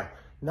here they are.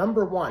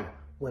 Number 1,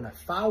 when a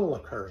foul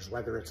occurs,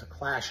 whether it's a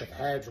clash of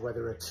heads,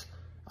 whether it's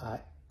an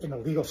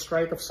illegal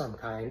strike of some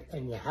kind,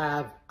 and you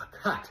have a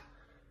cut,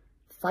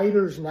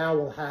 fighters now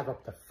will have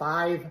up to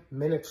 5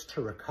 minutes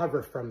to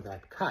recover from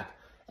that cut.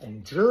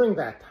 And during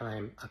that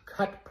time, a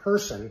cut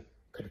person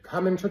could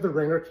come into the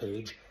ring or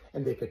cage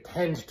and they could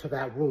tend to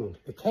that wound.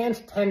 They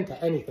can't tend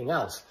to anything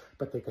else,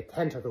 but they could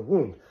tend to the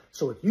wound.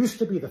 So it used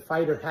to be the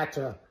fighter had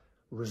to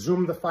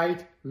resume the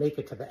fight, make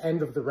it to the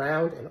end of the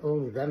round, and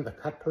only then the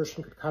cut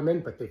person could come in.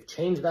 But they've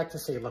changed that to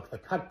say, look, the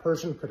cut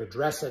person could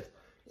address it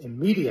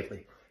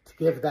immediately to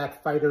give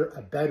that fighter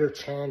a better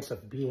chance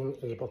of being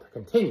able to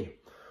continue.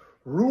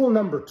 Rule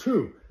number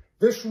 2,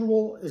 this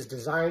rule is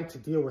designed to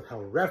deal with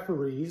how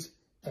referees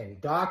and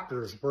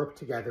doctors work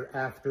together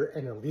after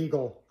an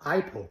illegal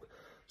eye poke.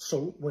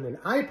 So when an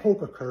eye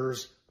poke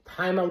occurs,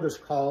 timeout is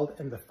called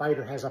and the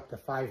fighter has up to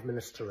 5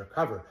 minutes to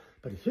recover.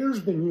 But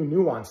here's the new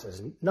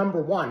nuances.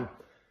 Number 1,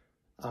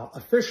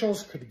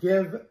 officials could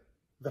give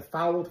the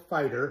fouled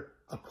fighter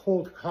a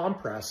cold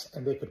compress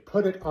and they could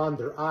put it on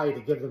their eye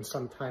to give them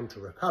some time to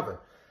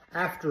recover.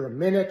 After a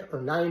minute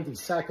or 90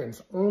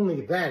 seconds,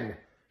 only then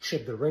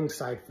should the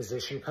ringside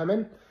physician come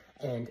in.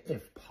 And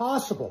if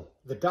possible,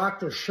 the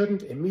doctor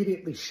shouldn't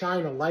immediately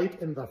shine a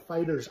light in the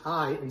fighter's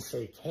eye and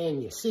say, can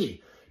you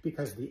see?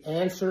 Because the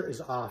answer is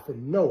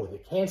often no, they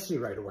can't see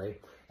right away,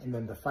 and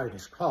then the fight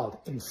is called.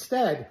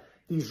 Instead,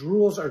 these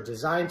rules are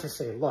designed to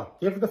say, look,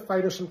 give the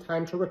fighter some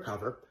time to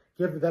recover,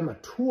 give them a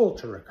tool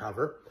to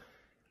recover,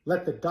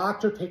 let the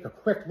doctor take a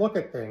quick look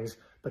at things,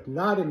 but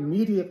not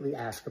immediately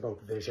ask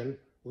about vision.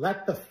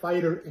 Let the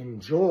fighter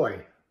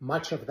enjoy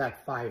much of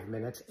that 5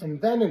 minutes,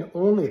 and then and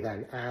only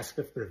then ask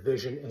if their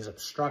vision is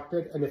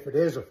obstructed. And if it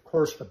is, of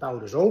course, the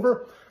bout is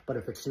over. But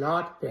if it's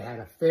not, they had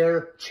a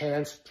fair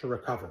chance to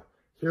recover.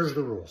 Here's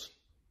the rules.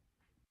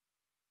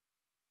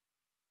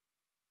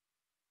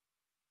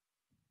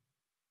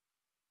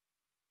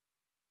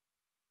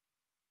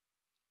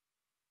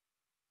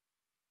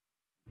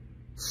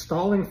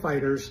 Stalling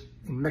fighters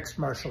in mixed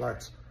martial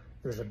arts.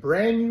 There's a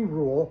brand new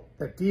rule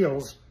that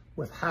deals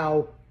with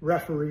how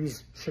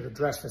referees should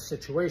address the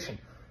situation.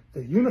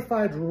 The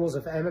unified rules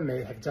of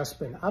MMA have just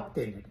been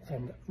updated,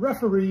 and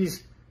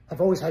referees have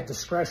always had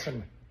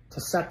discretion to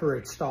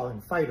separate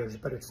stalling fighters,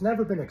 but it's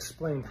never been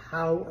explained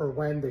how or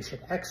when they should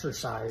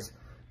exercise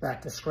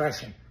that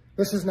discretion.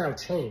 This has now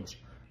changed.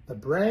 The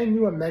brand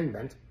new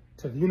amendment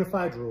to the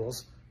unified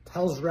rules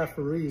tells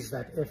referees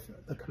that if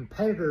the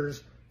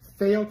competitors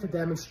fail to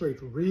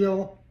demonstrate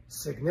real,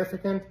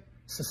 significant,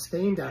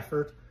 sustained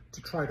effort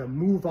to try to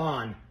move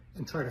on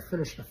and try to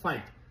finish the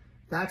fight,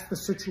 that's the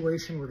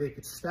situation where they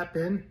could step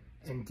in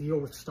and deal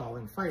with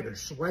stalling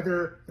fighters. So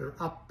whether they're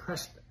up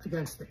pressed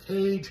against the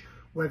cage,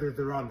 whether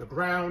they're on the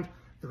ground,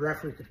 the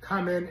referee could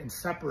come in and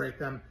separate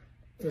them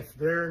if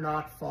they're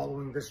not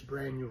following this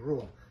brand new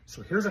rule.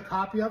 So here's a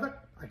copy of it.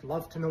 I'd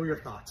love to know your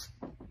thoughts.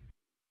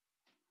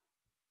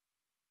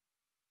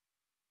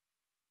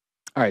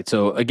 All right.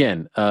 So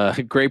again,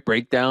 great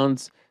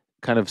breakdowns,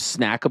 kind of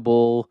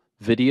snackable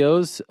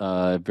videos,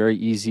 very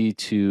easy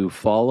to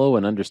follow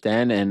and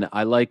understand. And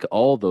I like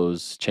all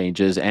those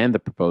changes and the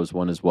proposed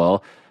one as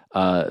well.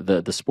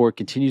 The sport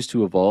continues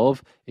to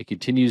evolve. It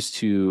continues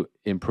to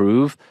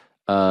improve.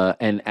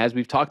 And as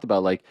we've talked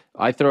about, like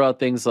I throw out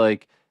things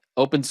like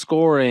open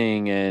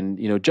scoring and,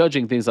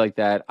 judging, things like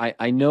that.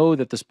 I know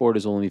that the sport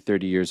is only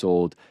 30 years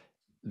old.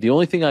 The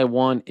only thing I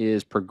want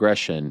is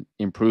progression,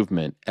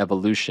 improvement,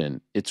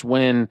 evolution. It's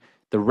when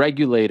the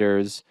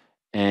regulators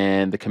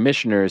and the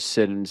commissioners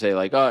sit and say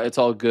like, oh, it's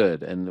all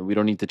good and we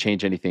don't need to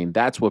change anything.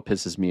 That's what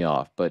pisses me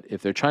off. But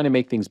if they're trying to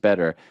make things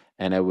better,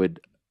 and I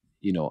would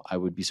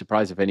be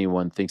surprised if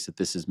anyone thinks that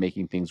this is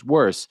making things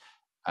worse,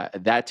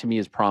 that to me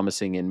is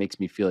promising and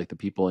makes me feel like the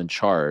people in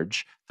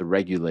charge, the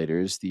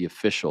regulators, the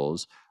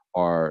officials,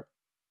 are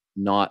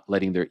not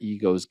letting their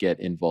egos get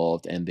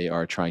involved, and they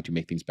are trying to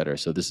make things better.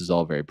 So this is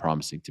all very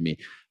promising to me.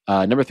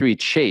 Number 3,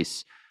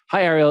 Chase.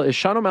 Hi, Ariel. Is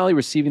Sean O'Malley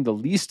receiving the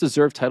least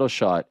deserved title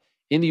shot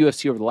in the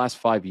UFC over the last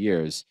 5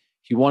 years?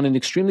 He won an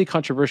extremely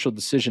controversial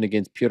decision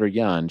against Petr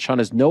Yan. Sean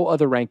has no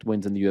other ranked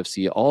wins in the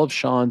UFC. All of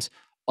Sean's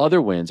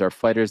other wins are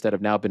fighters that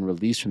have now been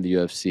released from the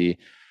UFC.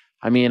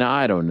 I mean,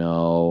 I don't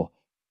know.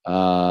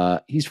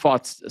 He's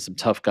fought some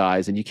tough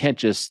guys, and you can't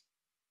just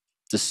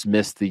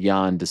dismiss the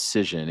Yan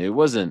decision. It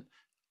wasn't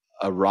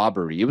a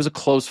robbery. It was a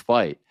close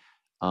fight.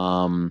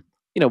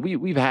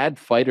 We've had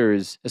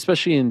fighters,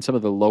 especially in some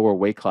of the lower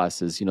weight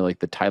classes, like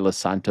the Tyler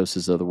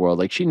Santoses of the world.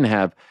 Like, she didn't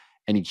have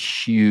any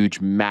huge,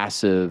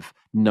 massive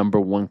number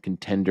one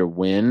contender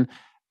win.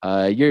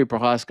 Yuri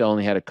Prochazka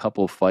only had a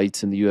couple of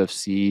fights in the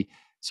UFC.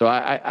 So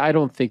I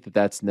don't think that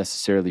that's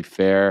necessarily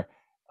fair.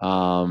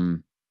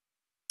 My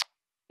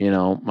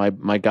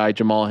guy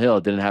Jamal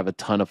Hill didn't have a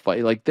ton of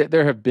fight. Like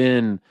there have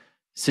been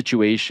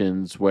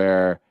situations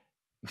where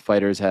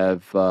fighters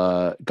have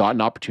gotten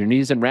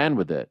opportunities and ran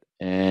with it,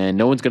 and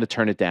no one's going to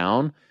turn it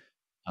down.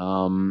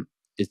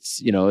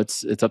 It's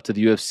up to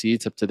the UFC.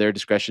 It's up to their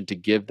discretion to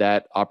give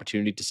that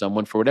opportunity to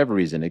someone for whatever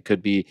reason. It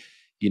could be,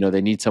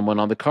 they need someone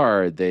on the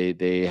card.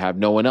 They have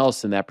no one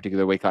else in that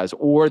particular weight class,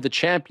 or the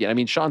champion. I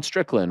mean, Sean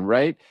Strickland,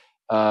 right?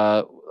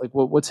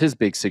 What's his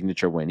big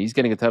signature win? He's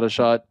getting a title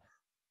shot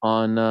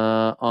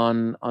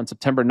on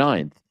September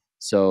 9th.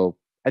 So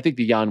I think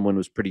the Yan win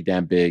was pretty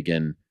damn big.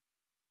 And,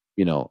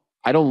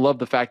 I don't love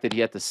the fact that he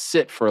had to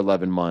sit for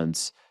 11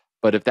 months,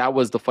 but if that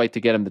was the fight to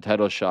get him the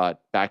title shot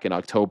back in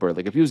October,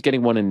 like if he was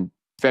getting one in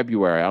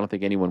February, I don't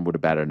think anyone would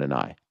have batted an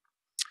eye.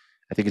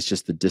 I think it's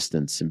just the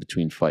distance in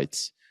between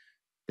fights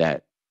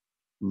that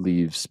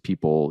leaves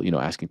people,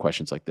 asking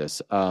questions like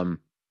this.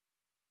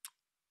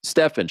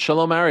 Stefan,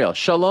 shalom, Ariel.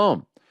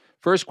 Shalom.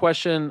 First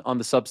question on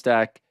the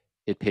Substack.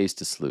 It pays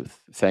to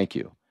sleuth. Thank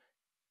you.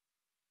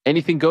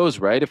 Anything goes,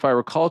 right? If I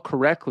recall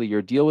correctly,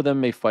 your deal with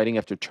MMA Fighting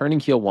after turning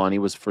heel Wani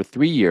was for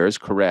 3 years,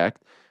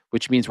 correct?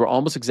 Which means we're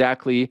almost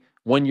exactly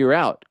 1 year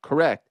out,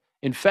 correct?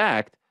 In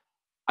fact,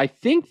 I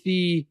think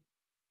the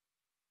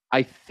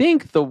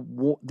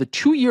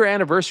 2-year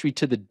anniversary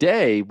to the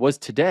day was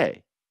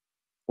today,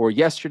 or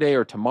yesterday,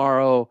 or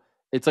tomorrow.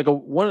 It's like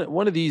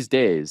one of these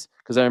days,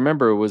 because I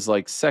remember it was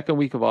like second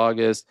week of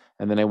August,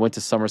 and then I went to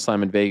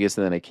SummerSlam in Vegas,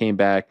 and then I came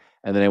back,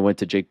 and then I went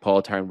to Jake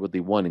Paul, Tyron Woodley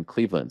 1 in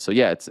Cleveland. So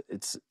yeah,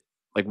 it's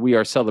like we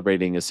are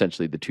celebrating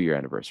essentially the 2-year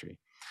anniversary.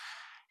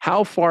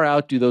 How far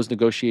out do those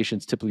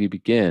negotiations typically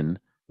begin?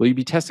 Will you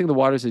be testing the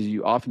waters as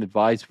you often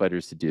advise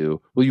fighters to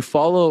do? Will you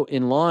follow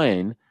in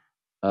line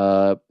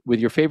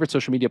with your favorite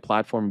social media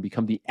platform and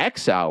become the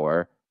X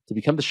Hour to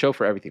become the show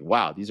for everything?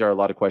 Wow, these are a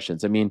lot of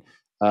questions. I mean,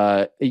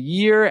 a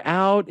year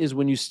out is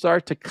when you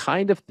start to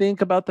kind of think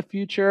about the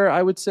future,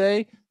 I would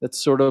say.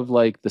 That's sort of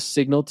like the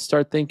signal to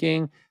start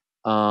thinking.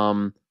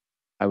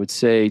 I would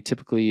say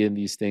typically in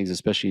these things,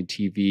 especially in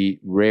TV,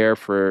 rare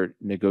for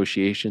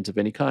negotiations of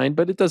any kind,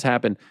 but it does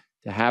happen.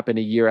 To happen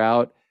a year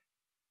out,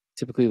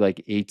 typically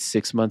like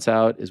 6 months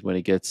out is when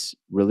it gets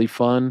really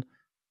fun.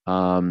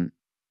 I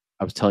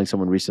was telling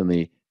someone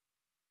recently,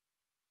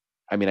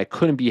 I mean, I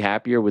couldn't be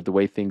happier with the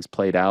way things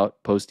played out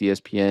post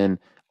ESPN,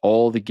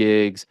 all the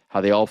gigs,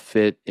 how they all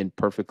fit in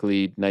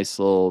perfectly nice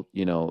little,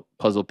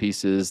 puzzle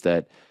pieces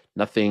that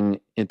nothing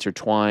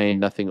intertwined,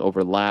 nothing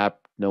overlapped.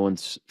 No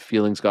one's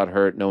feelings got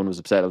hurt. No one was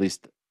upset, at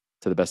least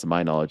to the best of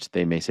my knowledge.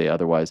 They may say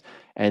otherwise.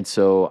 And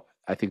so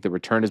I think the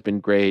return has been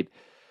great.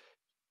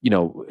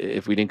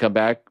 If we didn't come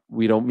back,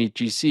 we don't meet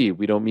GC.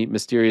 We don't meet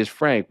Mysterious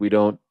Frank. We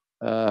don't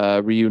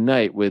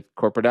reunite with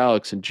Corporate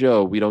Alex and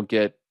Joe. We don't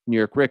get New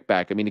York Rick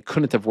back. I mean, it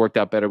couldn't have worked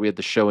out better. We had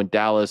the show in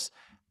Dallas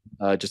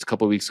just a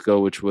couple of weeks ago,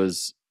 which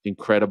was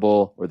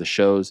incredible, or the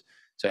shows.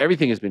 So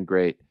everything has been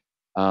great.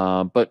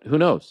 But who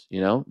knows?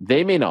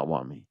 They may not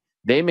want me.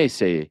 They may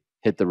say,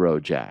 hit the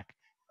road, Jack.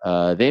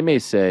 they may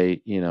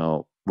say, you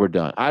know, we're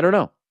done. I don't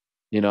know.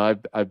 You know,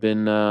 I've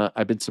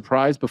been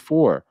surprised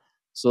before.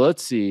 So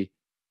let's see.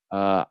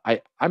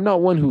 I'm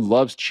not one who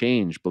loves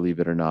change, believe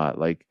it or not.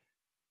 Like,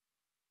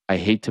 I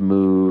hate to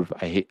move.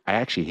 I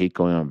actually hate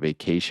going on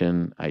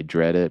vacation. I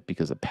dread it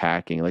because of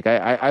packing. Like,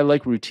 I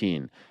like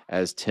routine,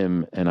 as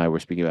Tim and I were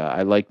speaking about.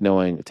 I like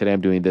knowing today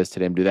I'm doing this,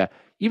 today I'm doing that.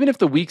 Even if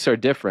the weeks are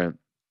different.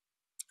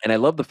 And I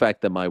love the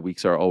fact that my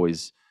weeks are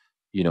always,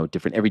 you know,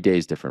 different. Every day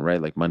is different,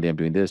 right? Like Monday I'm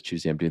doing this,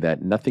 Tuesday I'm doing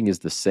that. Nothing is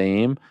the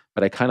same,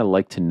 but I kind of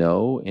like to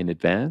know in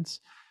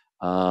advance.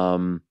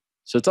 So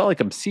it's not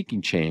like I'm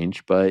seeking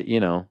change, but you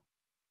know,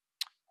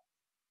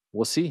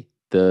 we'll see.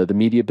 The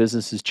media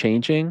business is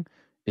changing.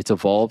 It's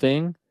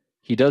evolving.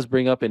 He does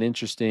bring up an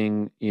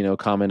interesting, you know,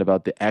 comment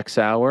about the X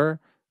hour.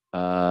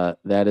 That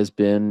has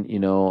been, you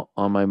know,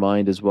 on my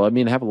mind as well. I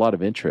mean, I have a lot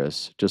of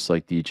interests, just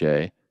like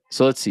DJ.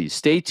 So let's see.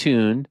 Stay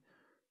tuned.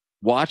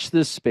 Watch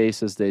this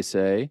space, as they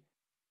say.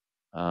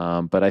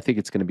 But I think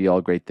it's going to be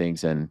all great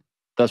things. And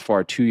thus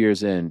far, 2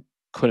 years in,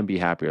 couldn't be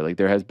happier. Like,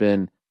 there has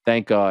been,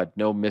 thank God,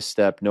 no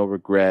misstep, no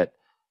regret,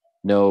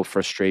 no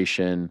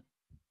frustration.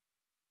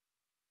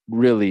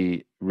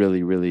 Really,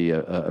 really, really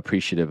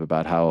appreciative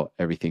about how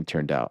everything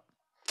turned out.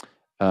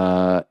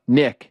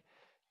 Nick,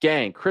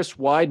 gang, Chris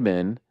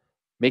Weidman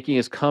making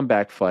his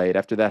comeback fight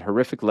after that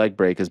horrific leg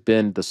break has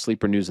been the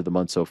sleeper news of the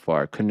month so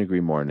far. Couldn't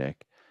agree more,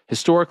 Nick.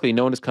 Historically,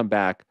 no one has come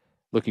back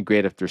looking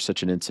great after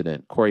such an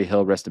incident. Corey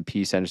Hill, rest in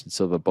peace, Anderson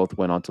Silva both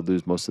went on to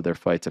lose most of their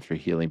fights after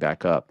healing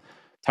back up.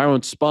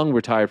 Tyrone Spong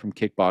retired from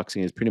kickboxing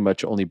and has pretty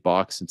much only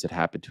boxed since it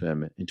happened to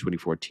him in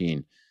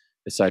 2014,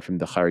 aside from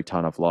the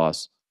Kharitonov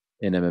loss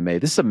in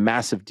MMA. This is a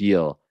massive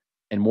deal,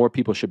 and more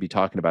people should be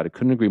talking about it.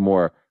 Couldn't agree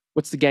more.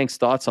 What's the gang's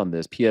thoughts on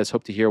this? P.S.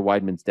 Hope to hear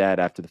Weidman's dad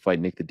after the fight,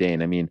 Nick the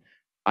Dane. I mean,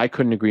 I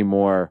couldn't agree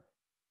more.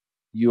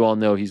 You all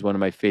know he's one of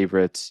my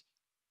favorites.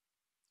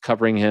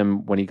 Covering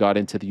him when he got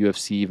into the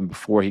UFC, even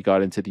before he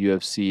got into the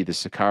UFC, the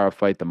Sakara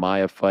fight, the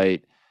Maia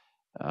fight,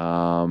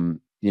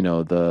 you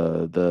know,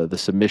 the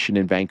submission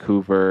in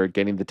Vancouver,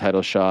 getting the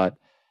title shot,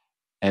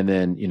 and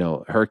then, you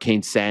know,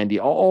 Hurricane Sandy,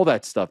 all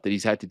that stuff that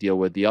he's had to deal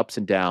with, the ups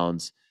and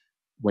downs.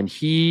 When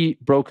he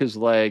broke his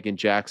leg in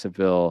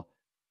Jacksonville,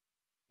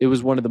 it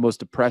was one of the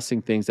most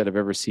depressing things that I've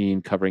ever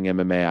seen covering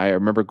MMA. I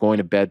remember going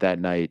to bed that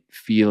night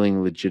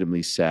feeling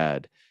legitimately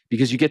sad,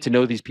 because you get to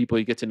know these people,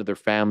 you get to know their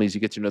families, you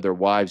get to know their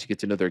wives, you get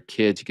to know their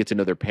kids, you get to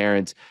know their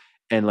parents,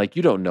 and like,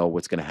 you don't know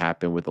what's going to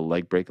happen with a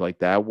leg break like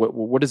that.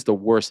 What is the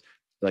worst,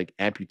 like,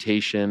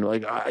 amputation?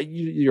 Like,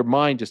 your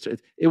mind just,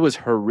 it was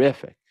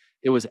horrific.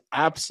 It was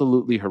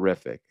absolutely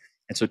horrific.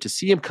 And so to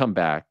see him come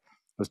back,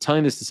 I was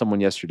telling this to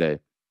someone yesterday.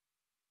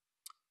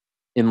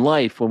 In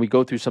life, when we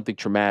go through something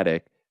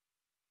traumatic,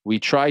 we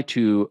try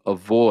to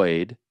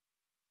avoid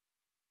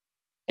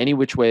any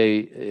which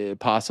way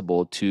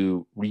possible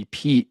to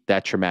repeat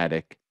that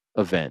traumatic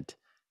event.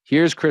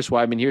 Here's Chris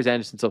Weidman, here's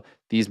Anderson. So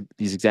these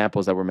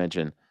examples that were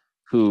mentioned,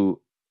 who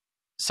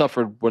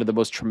suffered one of the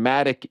most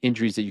traumatic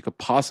injuries that you could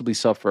possibly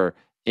suffer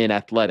in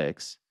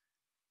athletics,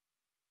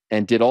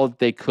 and did all that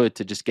they could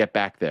to just get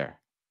back there,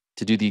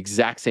 to do the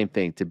exact same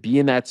thing, to be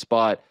in that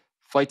spot,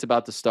 fight's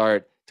about to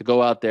start, to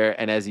go out there,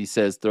 and as he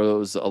says,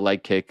 throws a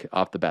leg kick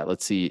off the bat.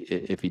 Let's see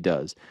if he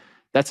does.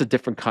 That's a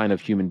different kind of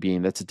human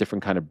being. That's a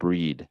different kind of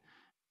breed.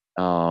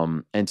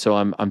 And so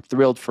I'm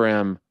thrilled for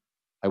him.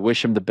 I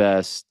wish him the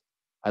best.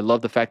 I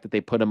love the fact that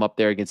they put him up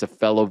there against a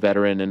fellow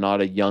veteran and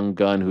not a young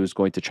gun who's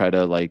going to try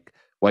to, like,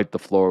 wipe the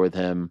floor with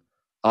him.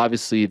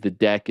 Obviously, the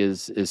deck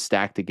is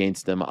stacked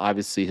against him.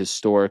 Obviously,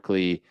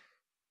 historically,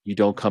 you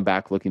don't come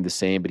back looking the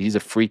same, but he's a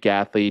freak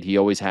athlete. He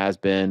always has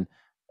been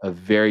a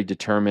very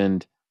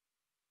determined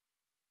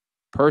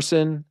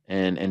person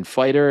and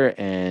fighter.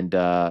 And,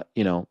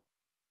 you know,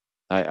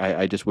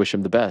 I just wish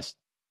him the best.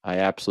 I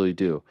absolutely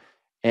do.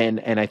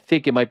 And I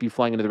think it might be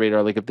flying under the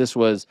radar. Like, if this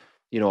was,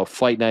 you know, a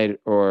fight night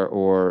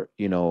or,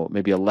 you know,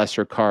 maybe a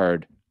lesser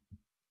card,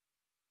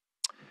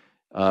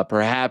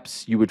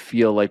 perhaps you would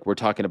feel like we're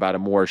talking about it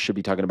more, should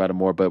be talking about it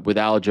more. But with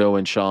Aljo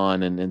and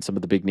Sean and some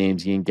of the big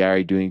names, Ian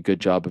Gary doing a good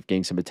job of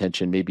getting some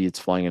attention, maybe it's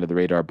flying under the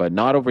radar, but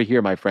not over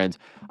here, my friends.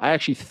 I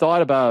actually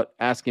thought about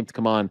asking him to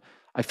come on.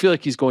 I feel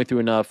like he's going through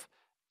enough.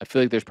 I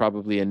feel like there's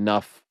probably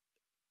enough,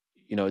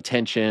 you know,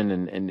 attention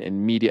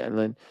and media. And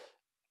then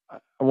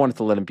I wanted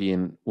to let him be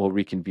in. We'll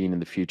reconvene in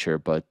the future,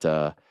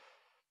 but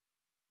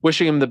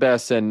wishing him the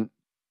best. And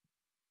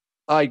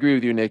I agree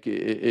with you, Nick.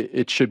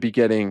 It should be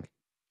getting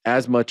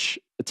as much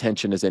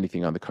attention as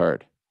anything on the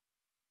card.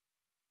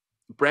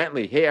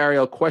 Brantley, hey,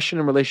 Ariel, question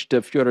in relation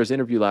to Fyodor's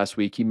interview last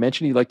week. He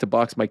mentioned he'd like to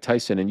box Mike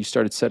Tyson, and you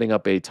started setting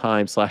up a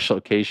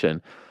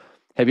time/location.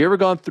 Have you ever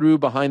gone through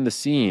behind the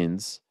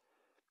scenes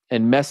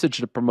and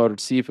messaged the promoter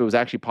to see if it was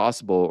actually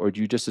possible, or do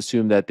you just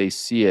assume that they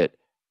see it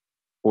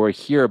or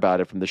hear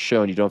about it from the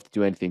show and you don't have to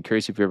do anything?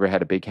 Curious if you ever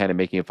had a big hand in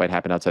making a fight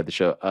happen outside the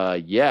show.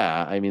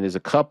 Yeah, I mean, there's a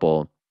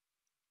couple.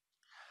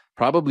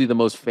 Probably the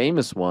most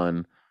famous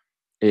one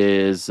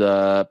is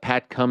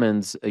Pat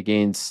Cummins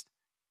against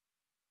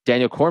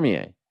Daniel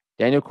Cormier.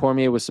 Daniel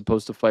Cormier was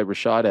supposed to fight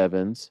Rashad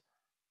Evans.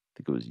 I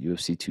think it was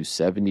UFC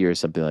 270 or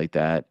something like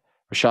that.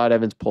 Rashad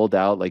Evans pulled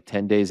out like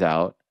 10 days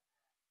out.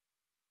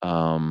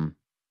 Man,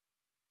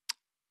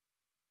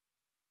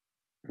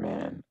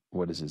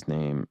 what is his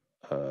name?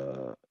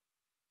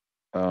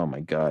 Oh my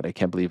God, I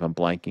can't believe I'm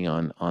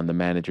blanking on the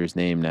manager's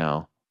name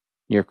now.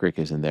 Nurkic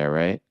isn't there,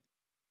 right?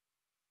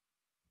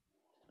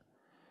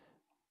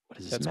 What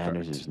is his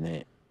manager's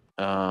name?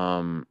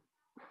 I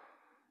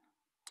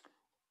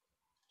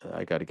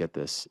got to get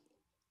this.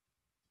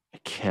 I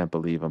can't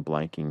believe I'm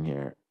blanking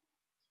here.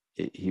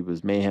 He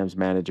was Mayhem's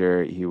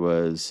manager. He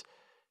was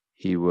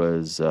King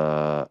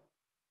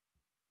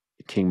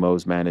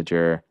Mo's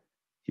manager.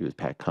 He was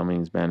Pat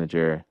Cummings'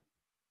 manager.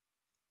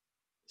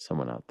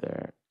 Someone out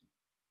there.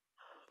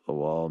 The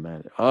Wall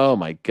manager. Oh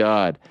my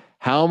God.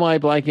 How am I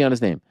blanking on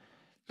his name?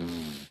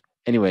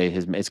 Anyway,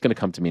 it's going to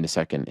come to me in a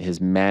second.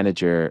 His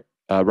manager,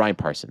 Ryan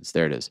Parsons.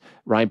 There it is.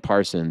 Ryan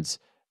Parsons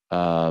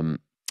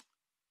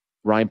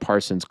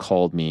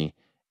called me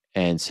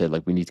and said,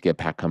 like, we need to get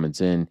Pat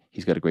Cummins in.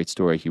 He's got a great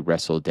story. He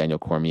wrestled Daniel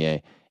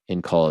Cormier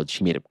in college.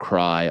 He made him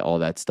cry, all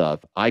that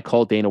stuff. I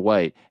called Dana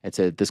White and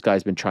said, this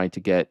guy's been trying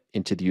to get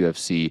into the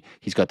UFC.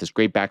 He's got this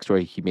great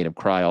backstory. He made him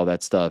cry, all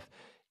that stuff.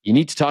 You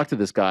need to talk to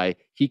this guy.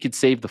 He could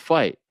save the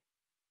fight.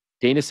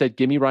 Dana said,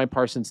 give me Ryan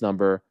Parsons'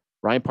 number.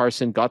 Ryan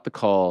Parsons got the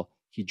call.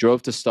 He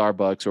drove to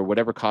Starbucks or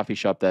whatever coffee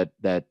shop that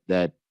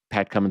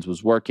Pat Cummins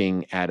was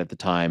working at the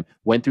time,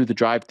 went through the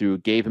drive-thru,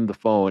 gave him the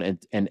phone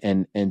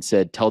and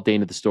said, tell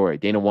Dana the story.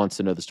 Dana wants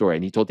to know the story.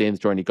 And he told Dana the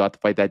story and he got the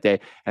fight that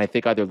day. And I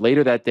think either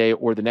later that day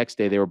or the next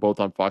day, they were both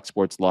on Fox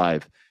Sports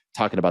Live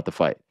talking about the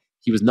fight.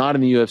 He was not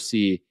in the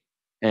UFC.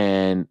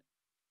 And,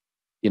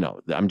 you know,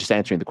 I'm just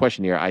answering the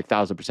question here. I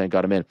 1,000%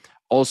 got him in.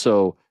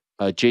 Also,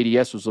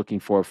 JDS was looking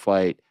for a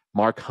fight.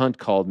 Mark Hunt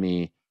called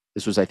me.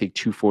 This was, I think,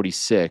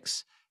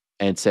 246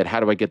 and said, how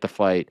do I get the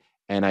fight?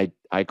 And I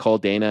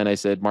called Dana and I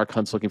said, Mark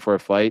Hunt's looking for a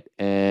fight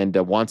and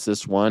wants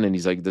this one. And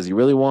he's like, does he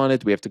really want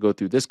it? Do we have to go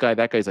through this guy?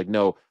 That guy's like,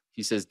 no.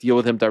 He says, deal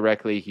with him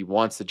directly. He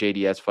wants the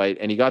JDS fight.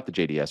 And he got the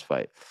JDS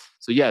fight.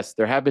 So yes,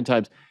 there have been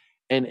times.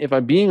 And if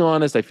I'm being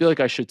honest, I feel like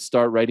I should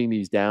start writing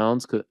these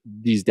down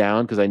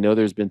because I know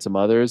there's been some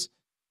others.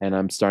 And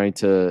I'm starting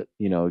to,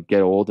 you know,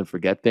 get old and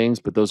forget things.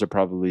 But those are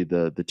probably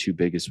the two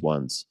biggest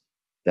ones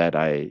that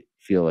I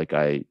feel like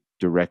I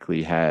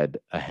directly had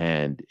a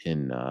hand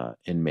in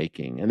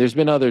making. And there's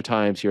been other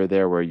times here or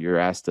there where you're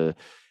asked to,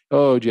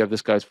 oh, do you have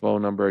this guy's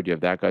phone number? Do you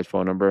have that guy's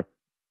phone number?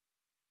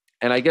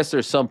 And I guess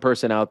there's some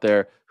person out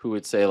there who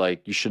would say,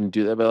 like, you shouldn't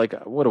do that. But like,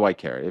 what do I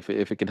care? If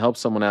it can help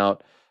someone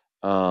out,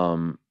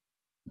 you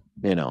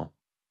know,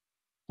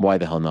 why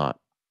the hell not?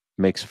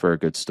 Makes for a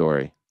good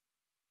story.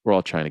 We're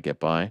all trying to get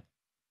by.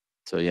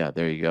 So yeah,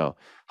 there you go.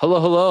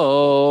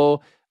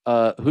 Hello.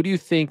 Who do you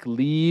think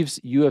leaves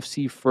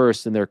UFC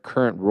first in their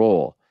current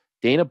role?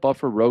 Dana,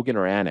 Buffer, Rogan,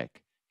 or Anik?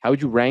 How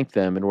would you rank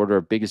them in order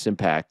of biggest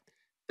impact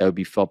that would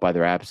be felt by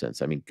their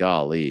absence? I mean,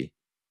 golly.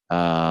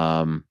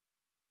 Who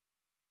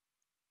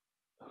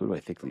do I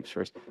think leaves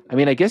first? I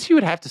mean, I guess you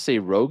would have to say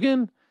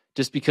Rogan,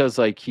 just because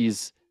like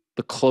he's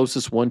the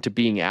closest one to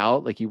being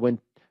out. Like he went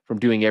from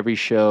doing every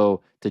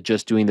show to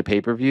just doing the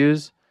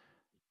pay-per-views.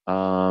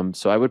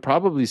 So I would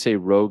probably say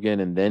Rogan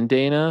and then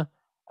Dana.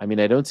 I mean,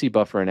 I don't see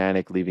Buffer and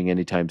Anik leaving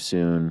anytime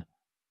soon.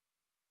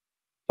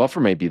 Buffer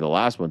may be the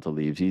last one to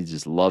leave. He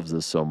just loves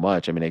this so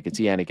much. I mean, I could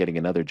see Anik getting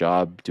another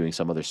job doing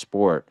some other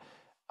sport.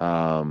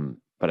 But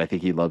I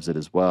think he loves it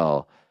as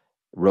well.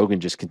 Rogan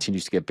just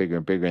continues to get bigger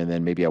and bigger. And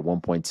then maybe at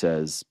one point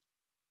says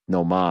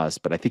no mas,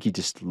 but I think he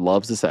just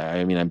loves this.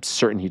 I mean, I'm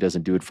certain he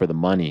doesn't do it for the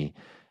money.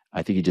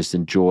 I think he just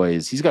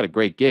enjoys, he's got a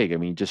great gig. I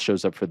mean, he just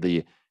shows up for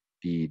the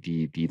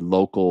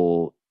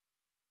local,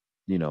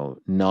 you know,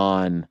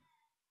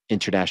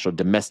 non-international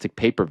domestic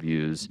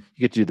pay-per-views.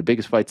 You get to do the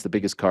biggest fights, the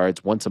biggest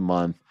cards once a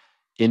month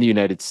in the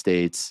United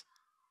States.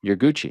 You're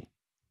Gucci.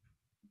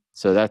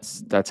 So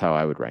that's how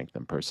I would rank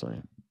them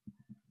personally.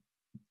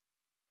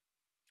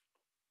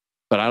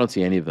 But I don't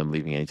see any of them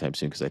leaving anytime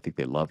soon because I think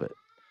they love it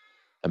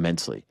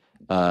immensely.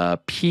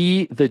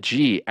 P the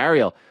G.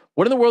 Ariel,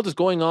 what in the world is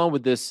going on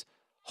with this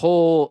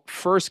whole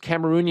first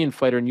Cameroonian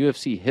fighter in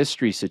UFC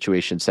history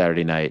situation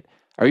Saturday night?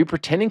 Are you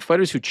pretending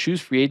fighters who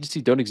choose free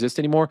agency don't exist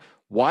anymore?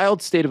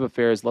 Wild state of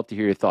affairs. Love to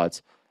hear your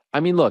thoughts.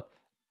 I mean, look,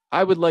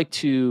 I would like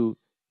to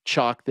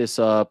chalk this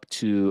up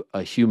to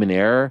a human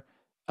error.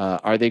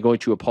 Are they going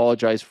to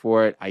apologize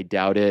for it? I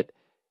doubt it.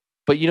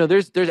 But, you know,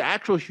 there's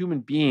actual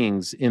human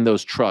beings in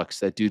those trucks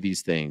that do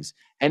these things.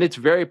 And it's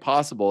very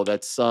possible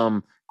that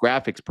some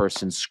graphics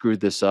person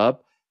screwed this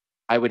up.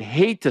 I would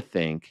hate to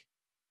think,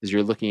 as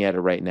you're looking at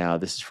it right now,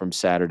 this is from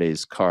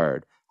Saturday's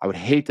card. I would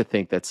hate to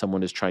think that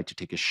someone is trying to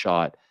take a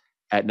shot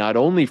at not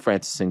only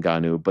Francis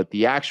Ngannou, but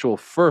the actual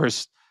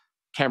first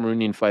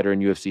Cameroonian fighter in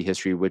UFC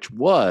history, which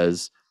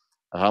was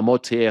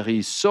Ramoteri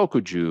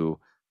Sokoju,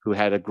 who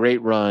had a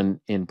great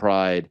run in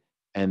Pride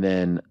and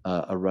then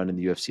a run in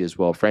the UFC as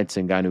well.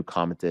 Francis Ngannou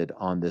commented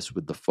on this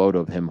with the photo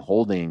of him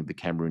holding the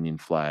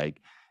Cameroonian flag.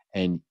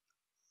 And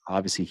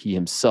obviously he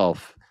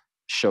himself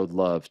showed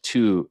love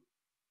to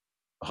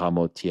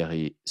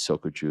Ramoteri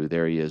Sokoju.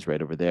 There he is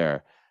right over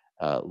there.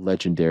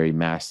 Legendary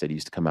mask that he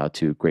used to come out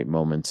to. Great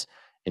moments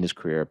in his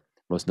career.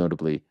 most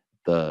notably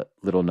the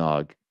Little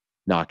Nog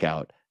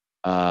knockout.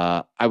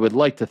 I would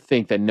like to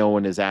think that no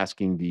one is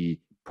asking the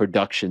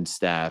production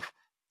staff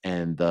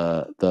and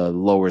the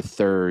lower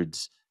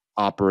thirds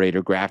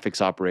operator,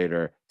 graphics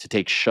operator, to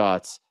take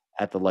shots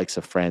at the likes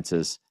of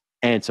Francis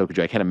and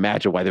Sokoudjou. I can't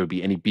imagine why there would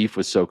be any beef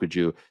with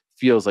Sokoudjou.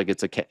 Feels like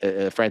it's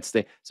a Francis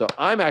thing. So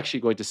I'm actually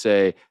going to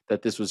say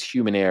that this was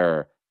human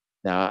error.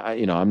 Now,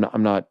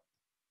 I'm not.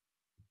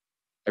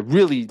 I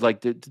really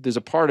like. There's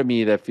a part of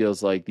me that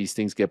feels like these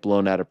things get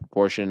blown out of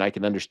proportion. I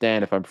can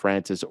understand if I'm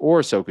Francis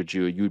or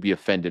Sokoudjou, you would be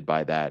offended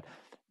by that.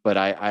 But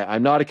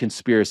I'm not a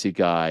conspiracy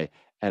guy,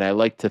 and I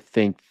like to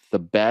think the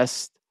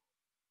best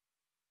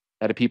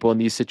out of people in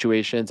these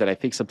situations. And I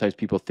think sometimes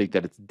people think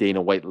that it's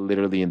Dana White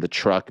literally in the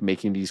truck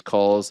making these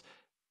calls.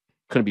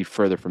 Couldn't be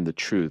further from the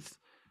truth.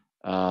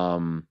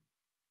 So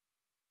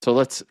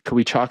can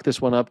we chalk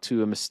this one up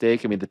to a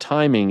mistake? I mean, the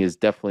timing is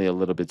definitely a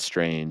little bit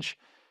strange,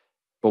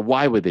 but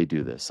why would they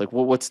do this? Like,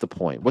 what's the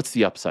point? What's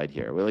the upside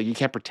here? Well, you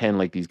can't pretend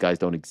like these guys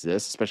don't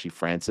exist, especially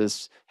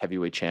Francis,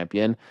 heavyweight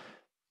champion.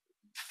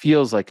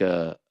 Feels like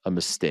a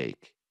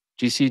mistake.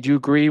 GC, do you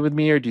agree with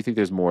me, or do you think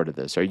there's more to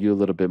this? Are you a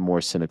little bit more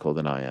cynical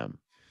than I am?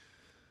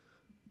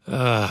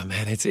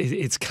 Man,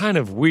 it's kind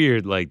of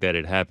weird like that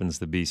it happens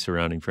to be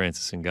surrounding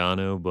Francis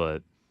Ngannou,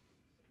 but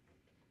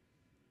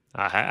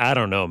I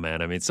don't know,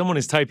 man. I mean, someone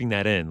is typing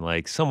that in.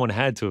 Like, someone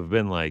had to have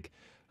been like,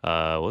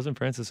 wasn't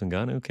Francis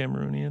Ngannou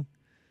Cameroonian?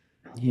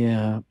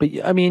 Yeah, but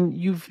I mean,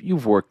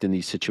 you've worked in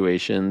these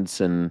situations,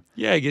 and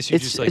yeah, I guess you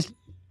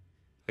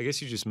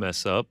just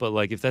mess up. But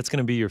like, if that's going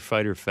to be your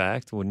fight or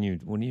fact, wouldn't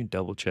you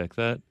double check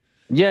that?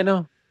 Yeah,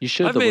 no, you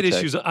should. I've made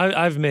issues.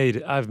 I've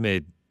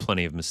made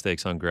plenty of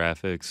mistakes on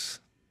graphics.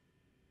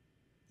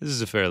 This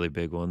is a fairly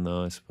big one,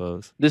 though, I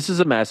suppose. This is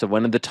a massive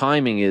one, and the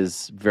timing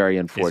is very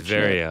unfortunate. It's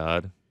very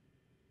odd.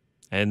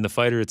 And the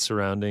fighter it's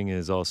surrounding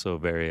is also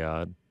very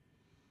odd.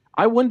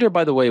 I wonder,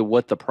 by the way,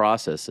 what the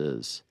process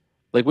is.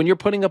 Like, when you're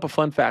putting up a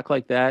fun fact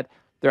like that,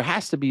 there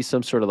has to be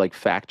some sort of like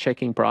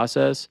fact-checking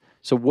process.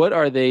 So what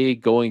are they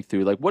going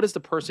through? Like, what is the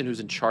person who's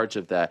in charge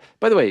of that?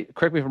 By the way,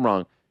 correct me if I'm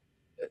wrong,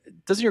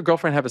 doesn't your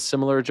girlfriend have a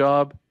similar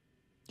job?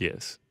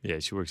 Yes. Yeah,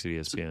 she works at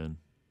ESPN.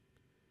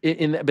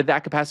 But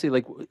that capacity,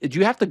 like, do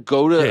you have to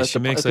go to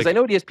because I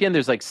know at ESPN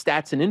there's like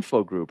stats and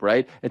info group,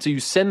 right? And so you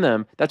send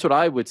them. That's what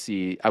I would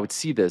see. I would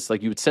see this,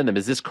 like, you would send them,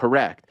 is this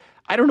correct?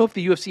 I don't know if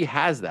the UFC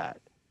has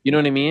that. You know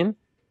what I mean?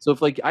 So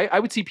if, like, I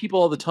would see people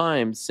all the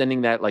time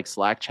sending that like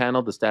Slack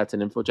channel, the stats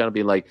and info channel,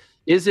 being like,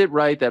 is it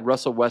right that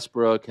Russell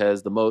Westbrook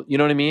has the most, you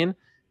know what I mean?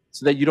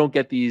 So that you don't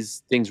get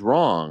these things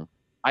wrong.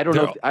 I don't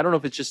know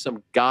if it's just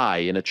some guy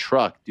in a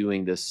truck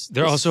doing this.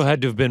 There also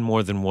had to have been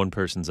more than one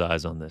person's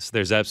eyes on this.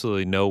 There's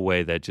absolutely no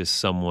way that just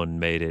someone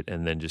made it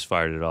and then just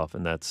fired it off,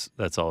 and that's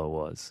all it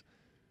was.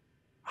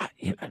 I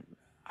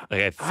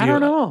don't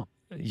know.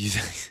 I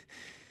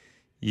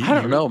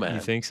don't know, man.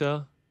 You think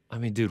so? I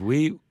mean,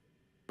 dude,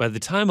 by the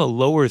time a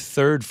lower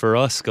third for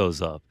us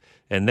goes up,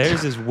 and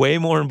theirs is way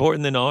more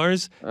important than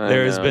ours,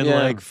 there has been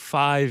like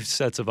 5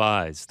 sets of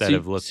eyes that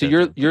have looked. So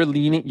you're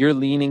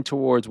leaning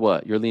towards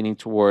what? You're leaning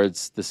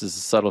towards this is a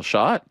subtle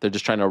shot. They're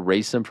just trying to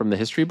erase him from the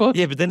history book.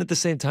 Yeah, but then at the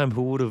same time,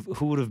 who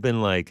would have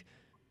been like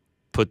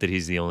put that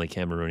he's the only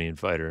Cameroonian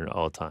fighter in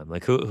all time?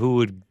 Like who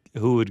would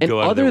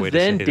go out of their way to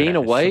say that? Other than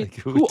Dana White, like,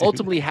 who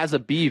ultimately has a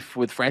beef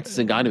with Francis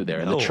Ngannou there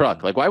in the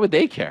truck? Like, why would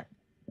they care?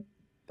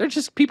 They're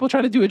just people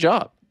trying to do a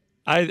job.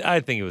 I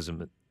think it was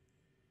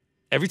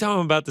every time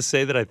I'm about to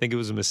say that I think it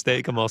was a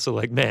mistake, I'm also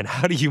like, man,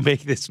 how do you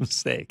make this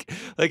mistake?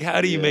 Like, how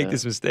do you make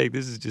this mistake?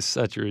 This is just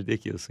such a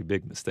ridiculously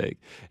big mistake.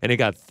 And it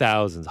got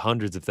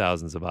hundreds of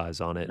thousands of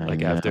eyes on it,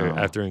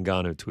 after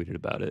Ngannou tweeted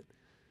about it.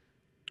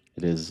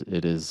 It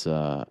is,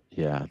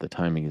 yeah, the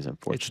timing is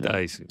unfortunate.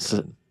 It's dicey,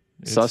 man.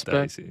 It's Suspect?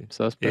 dicey.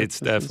 Suspect? It's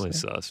definitely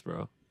sus,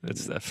 bro.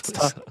 It's definitely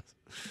sus.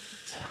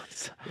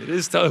 It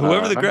is tough.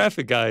 Whoever the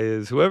graphic guy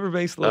is, whoever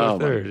makes the lower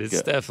third,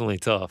 it's definitely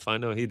tough. I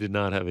know he did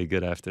not have a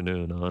good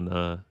afternoon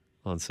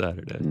on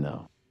Saturday.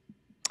 No.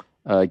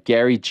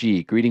 Gary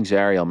G. Greetings,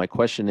 Ariel. My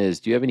question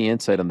is, do you have any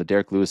insight on the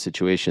Derek Lewis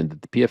situation?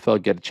 Did the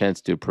PFL get a chance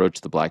to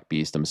approach the Black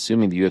Beast? I'm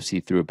assuming the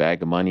UFC threw a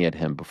bag of money at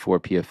him before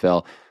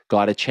PFL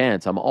got a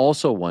chance. I'm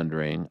also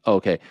wondering,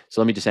 okay,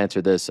 so let me just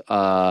answer this.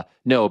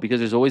 No,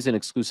 because there's always an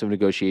exclusive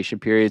negotiation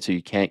period, so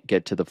you can't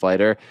get to the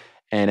fighter.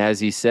 And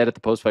as he said at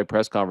the post-fight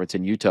press conference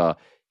in Utah,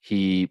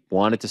 he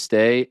wanted to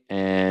stay,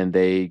 and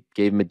they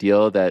gave him a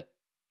deal that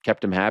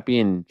kept him happy,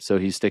 and so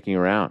he's sticking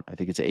around. I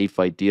think it's an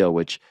 8-fight deal,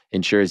 which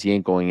ensures he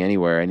ain't going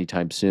anywhere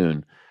anytime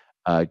soon.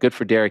 Good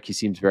for Derek. He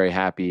seems very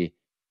happy.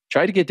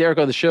 Try to get Derek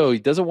on the show. He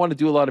doesn't want to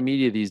do a lot of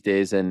media these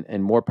days,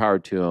 and more power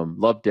to him.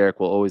 Love Derek.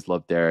 Will always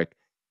love Derek.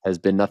 Has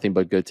been nothing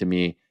but good to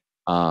me.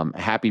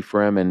 Happy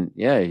for him, and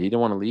yeah, he didn't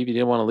want to leave. He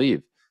didn't want to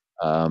leave.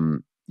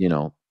 You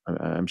know,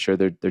 I'm sure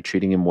they're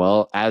treating him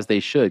well, as they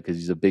should, because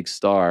he's a big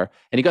star.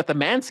 And he got the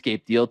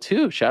Manscaped deal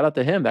too. Shout out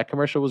to him. That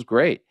commercial was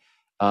great.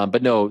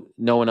 But no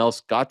one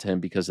else got to him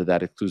because of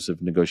that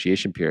exclusive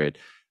negotiation period.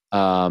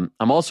 I'm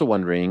also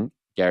wondering,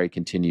 Gary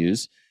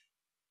continues,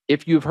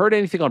 if you've heard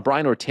anything on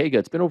Brian Ortega.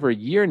 It's been over a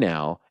year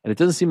now, and it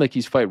doesn't seem like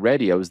he's fight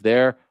ready. I was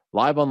there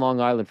Live on Long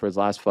Island for his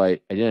last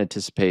fight. I didn't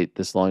anticipate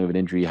this long of an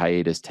injury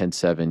hiatus.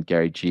 10-7,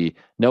 Gary G.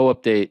 No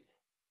update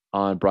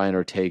on Brian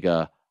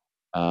Ortega.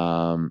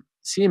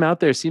 See him out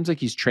there. Seems like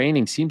he's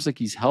training. Seems like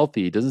he's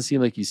healthy. It doesn't seem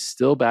like he's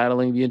still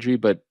battling the injury,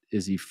 but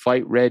is he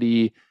fight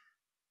ready?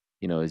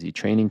 Is he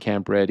training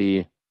camp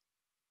ready?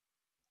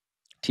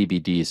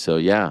 TBD. So,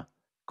 yeah,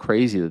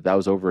 crazy that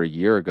was over a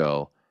year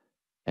ago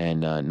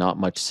and not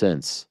much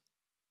since.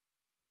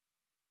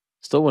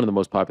 Still one of the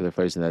most popular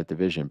fighters in that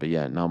division, but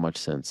yeah, not much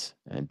since.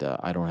 And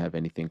I don't have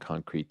anything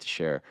concrete to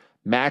share.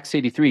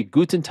 Max83,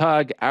 Guten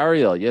Tag,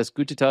 Ariel. Yes,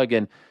 Guten Tag.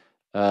 And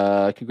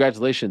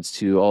congratulations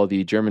to all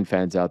the German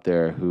fans out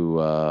there who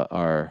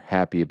are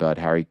happy about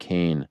Harry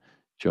Kane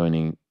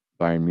joining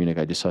Bayern Munich.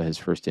 I just saw his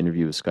first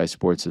interview with Sky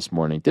Sports this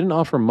morning. Didn't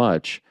offer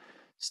much.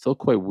 Still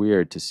quite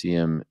weird to see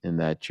him in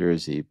that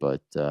jersey,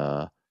 but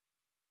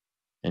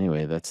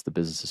anyway, that's the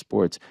business of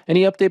sports.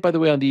 Any update, by the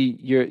way, on the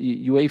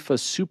UEFA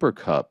Super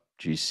Cup?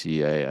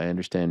 GC, I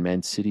understand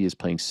Man City is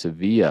playing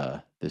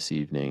Sevilla this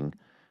evening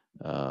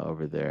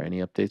over there. Any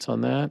updates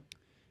on that?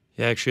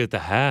 Yeah, actually at the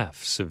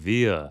half,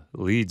 Sevilla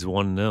leads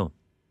 1-0.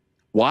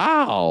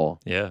 Wow.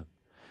 Yeah.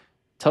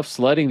 Tough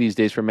sledding these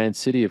days for Man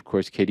City. Of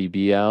course,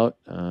 KDB out.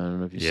 I don't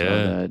know if you saw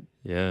that.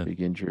 Yeah.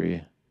 Big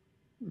injury.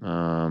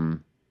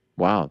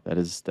 Wow, that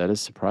is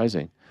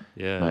surprising.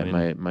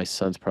 Yeah. My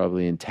son's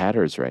probably in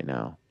tatters right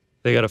now.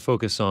 They got to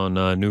focus on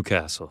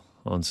Newcastle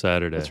on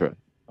Saturday. That's right.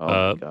 Oh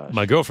my gosh.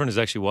 My girlfriend is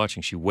actually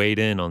watching. She weighed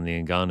in on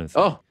the Ngannou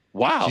thing. Oh,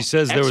 wow. She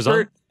says there was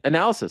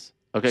analysis.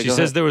 Okay. She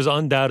says there was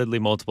undoubtedly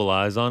multiple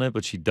eyes on it,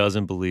 but she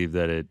doesn't believe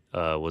that it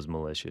was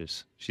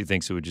malicious. She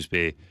thinks it would just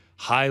be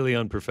highly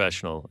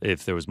unprofessional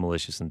if there was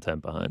malicious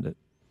intent behind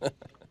it.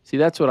 See,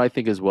 that's what I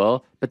think as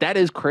well. But that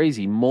is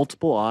crazy.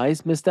 Multiple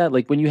eyes, missed that.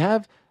 Like when you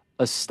have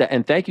a stat,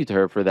 and thank you to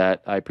her for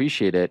that. I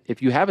appreciate it.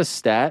 If you have a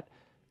stat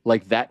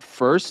like that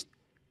first,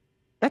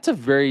 that's a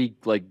very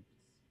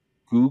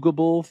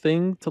Googleable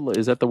thing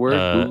is that the word?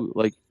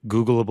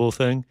 Googleable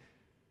thing?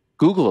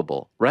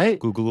 Googleable, right?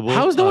 Googleable.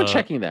 How is no one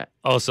checking that?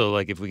 Also,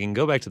 if we can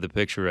go back to the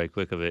picture right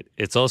quick of it,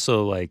 it's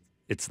also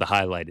it's the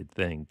highlighted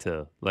thing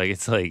too.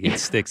 It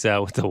sticks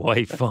out with the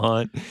white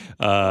font.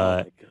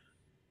 Yeah,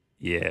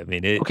 I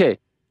mean it. Okay.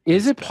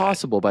 Is it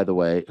possible, by the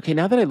way? Okay,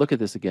 now that I look at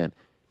this again,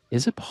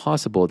 is it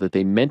possible that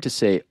they meant to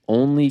say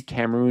only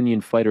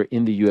Cameroonian fighter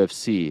in the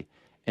UFC?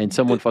 And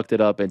someone fucked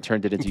it up and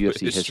turned it into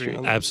UFC history.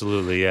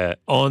 Absolutely, yeah.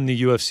 On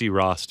the UFC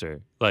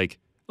roster, it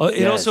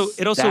also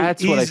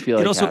that's what I feel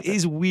it also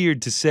is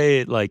weird to say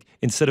it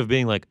instead of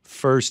being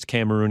first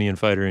Cameroonian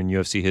fighter in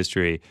UFC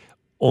history,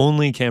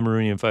 only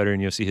Cameroonian fighter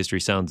in UFC history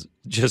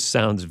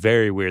sounds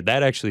very weird.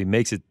 That actually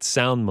makes it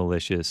sound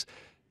malicious.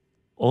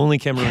 Only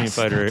Cameroonian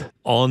fighter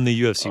on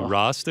the UFC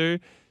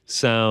roster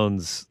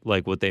sounds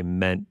like what they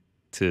meant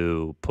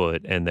to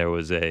put, and there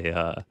was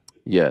a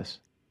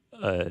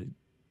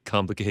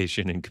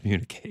complication in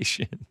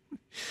communication.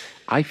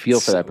 I feel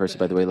for that person,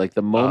 by the way.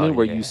 The moment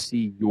where you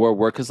see your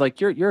work, because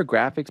you're a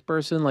graphics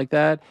person like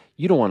that,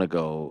 you don't want to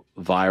go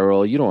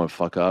viral, you don't want to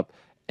fuck up,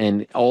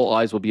 and all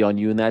eyes will be on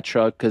you in that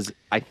truck. Because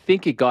I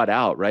think it got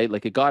out, right?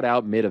 It got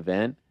out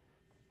mid-event.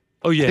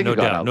 Oh yeah, no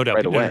doubt.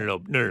 Right away.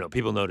 No.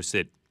 People noticed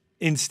it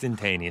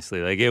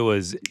instantaneously. It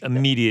was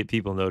immediate.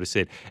 People noticed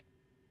it,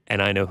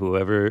 and I know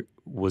whoever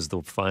was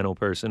the final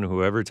person,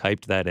 whoever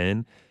typed that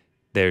in,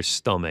 their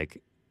stomach.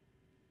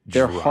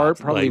 Their heart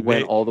probably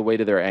went all the way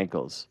to their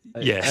ankles.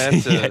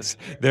 Yes, yes.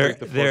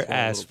 Their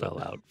ass fell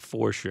out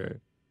for sure.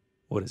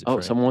 What is it?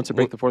 Oh, someone wants to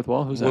break the fourth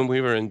wall? Who's that? When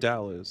we were in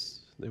Dallas,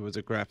 there was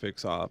a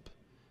graphics op,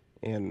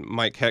 and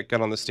Mike Heck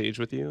got on the stage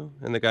with you,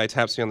 and the guy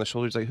taps me on the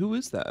shoulder. He's like, "Who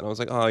is that?" And I was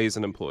like, "Oh, he's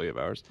an employee of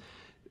ours."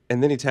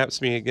 And then he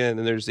taps me again,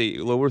 and there's a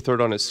lower third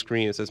on his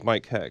screen. It says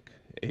Mike Heck,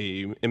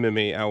 a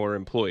MMA Hour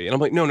employee. And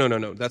I'm like, no,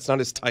 that's not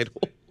his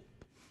title.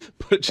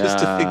 But just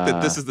to think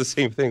that this is the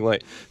same thing,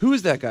 who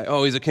is that guy?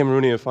 Oh, he's a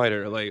Cameroonian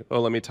fighter.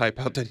 Let me type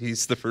out that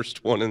he's the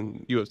first one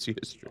in UFC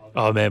history.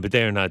 Oh man, but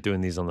they are not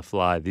doing these on the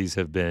fly. These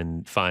have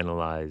been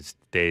finalized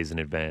days in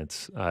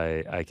advance.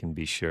 I can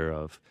be sure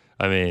of.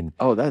 I mean,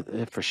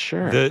 that for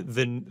sure.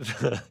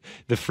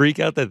 The freak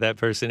out that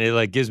person,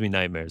 it gives me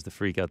nightmares. The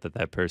freak out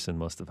that person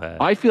must have had.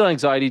 I feel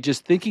anxiety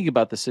just thinking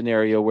about the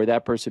scenario where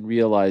that person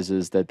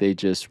realizes that they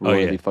just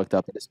really fucked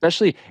up. And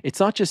especially, it's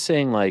not just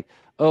saying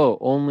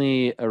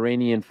only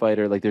Iranian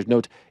fighter. There's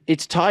no.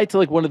 It's tied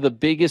to one of the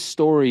biggest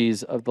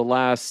stories of the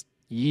last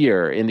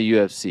year in the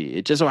UFC.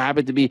 It just so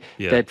happened to be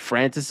that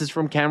Francis is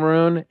from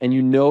Cameroon, and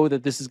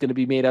that this is going to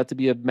be made out to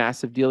be a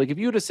massive deal. If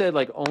you would have said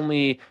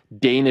only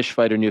Danish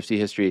fighter in UFC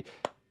history,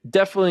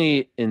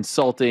 definitely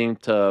insulting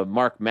to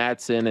Mark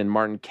Madsen and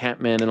Martin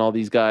Kampmann and all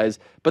these guys.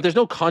 But there's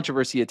no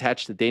controversy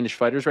attached to Danish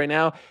fighters right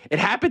now. It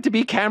happened to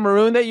be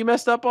Cameroon that you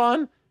messed up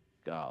on.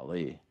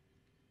 Golly.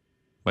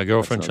 My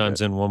girlfriend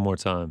chimes in one more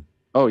time.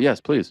 Oh,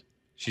 yes, please.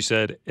 She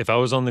said, if I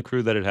was on the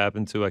crew that it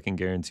happened to, I can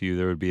guarantee you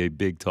there would be a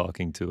big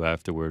talking to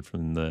afterward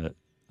from the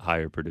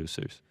higher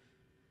producers.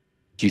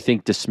 Do you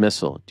think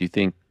dismissal?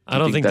 I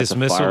don't think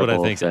dismissal, but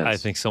I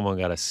think someone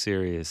got a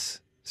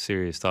serious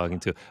talking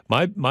to.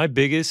 My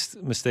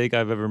biggest mistake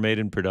I've ever made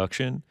in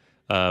production,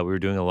 We were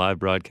doing a live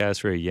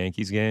broadcast for a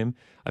Yankees game.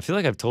 I feel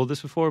like I've told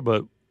this before,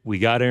 but we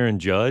got Aaron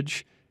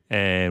Judge,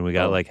 and we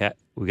got like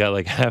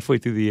halfway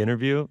through the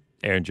interview.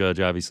 Aaron Judge,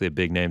 obviously a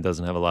big name,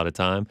 doesn't have a lot of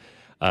time.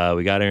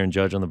 We got Aaron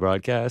Judge on the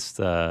broadcast,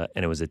 and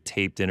it was a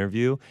taped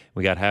interview.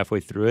 We got halfway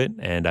through it,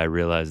 and I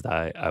realized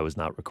I was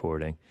not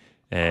recording.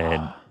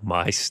 And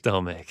my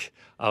stomach,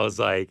 I was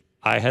like,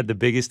 I had the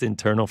biggest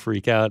internal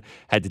freak out,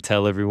 had to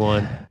tell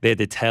everyone. They had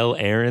to tell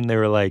Aaron. They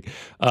were like,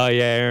 oh,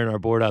 yeah, Aaron, our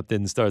board op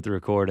didn't start the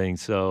recording,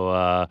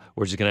 so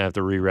we're just going to have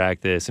to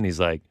re-rack this. And he's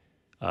like,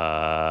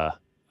 all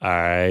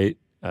right.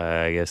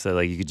 I guess that,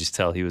 like, you could just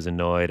tell he was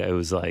annoyed. It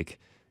was like,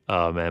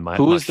 oh, man, my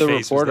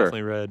face was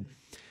definitely red.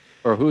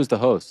 Or who was the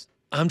host?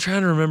 I'm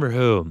trying to remember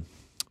who.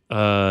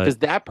 Because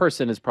that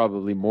person is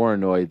probably more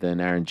annoyed than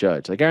Aaron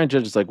Judge. Like Aaron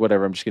Judge is like,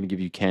 whatever, I'm just going to give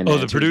you canned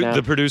answers now.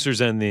 The producers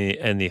and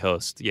the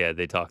host, yeah,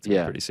 they talked to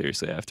me pretty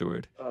seriously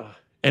afterward.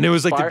 And it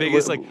was like the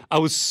biggest, like, I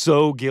was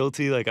so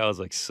guilty. Like, I was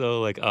like,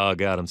 so like, oh,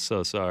 God, I'm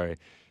so sorry.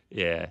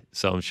 Yeah,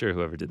 so I'm sure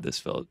whoever did this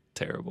felt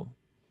terrible.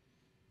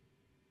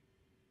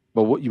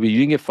 But you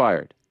didn't get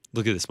fired.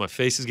 Look at this. My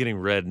face is getting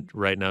red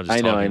right now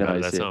just talking about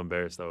it. That's how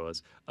embarrassed I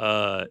was.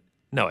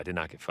 No, I did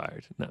not get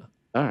fired. No.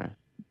 All right.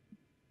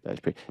 That's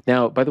pretty.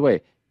 Now, by the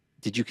way,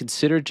 did you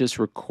consider just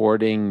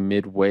recording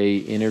midway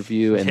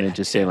interview and then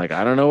just saying like,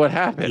 I don't know what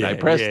happened. I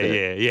pressed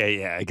it.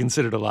 Yeah. I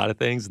considered a lot of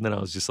things, and then I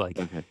was just like,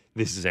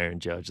 this is Aaron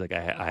Judge. Like,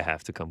 I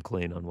have to come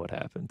clean on what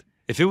happened.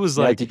 If it was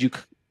like,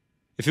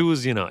 if it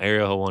was,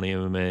 Ariel Helwani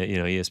MMA,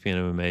 ESPN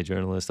MMA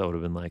journalist, I would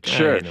have been like,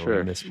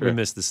 we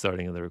missed the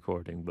starting of the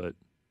recording, but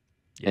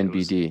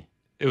NBD.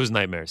 It was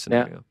nightmare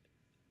scenario.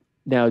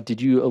 Now,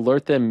 did you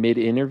alert them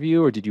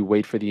mid-interview, or did you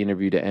wait for the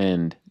interview to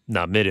end?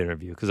 Not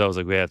mid-interview, because I was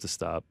like, we have to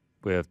stop.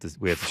 We have to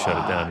shut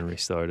it down and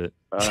restart it.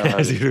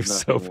 It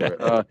was so bad.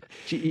 By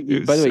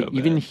the way,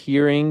 even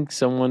hearing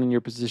someone in your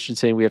position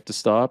saying we have to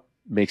stop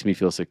makes me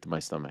feel sick to my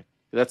stomach.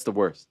 That's the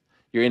worst.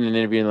 You're in an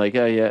interview and like,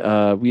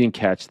 we didn't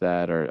catch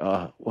that,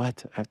 or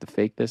what? I have to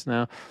fake this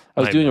now.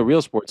 I was doing a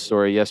Real Sports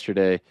story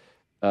yesterday,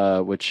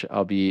 which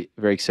I'll be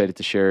very excited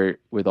to share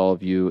with all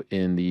of you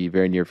in the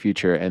very near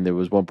future. And there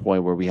was one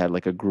point where we had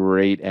like a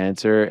great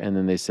answer, and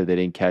then they said they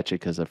didn't catch it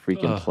because a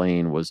freaking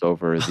plane was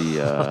over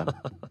the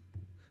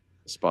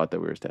spot that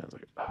we were standing.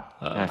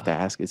 I have to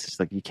ask. It's just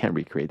like you can't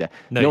recreate that.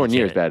 Nowhere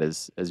near as bad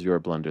as your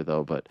blunder,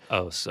 though. But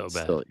so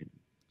bad,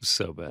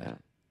 so bad.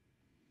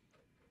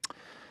 Yeah.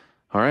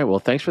 All right. Well,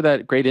 thanks for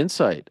that great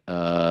insight.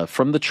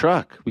 From the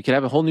truck, we could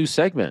have a whole new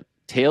segment,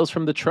 Tales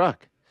from the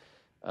Truck.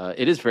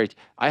 It is very.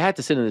 I had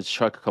to sit in the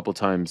truck a couple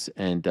times,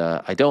 and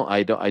I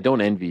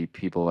don't envy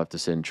people who have to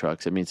sit in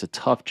trucks. I mean, it's a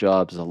tough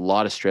job. There's a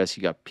lot of stress.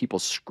 You got people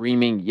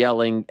screaming,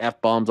 yelling,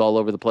 F-bombs all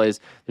over the place.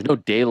 There's no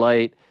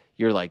daylight.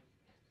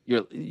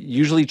 You're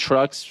usually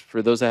trucks.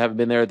 For those that haven't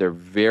been there, they're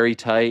very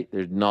tight.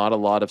 There's not a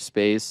lot of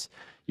space.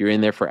 You're in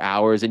there for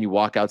hours, and you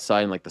walk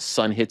outside, and like the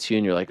sun hits you,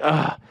 and you're like,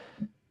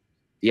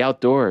 the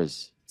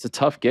outdoors. It's a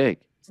tough gig.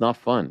 It's not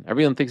fun.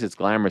 Everyone thinks it's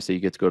glamorous that you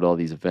get to go to all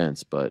these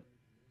events, but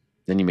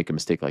then you make a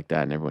mistake like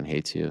that and everyone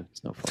hates you.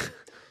 It's no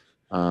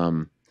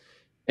fun.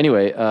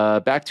 Anyway,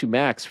 back to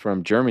Max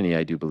from Germany,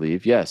 I do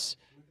believe. Yes.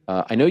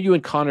 I know you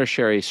and Connor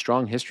share a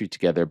strong history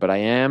together, but I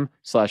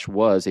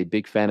am/was a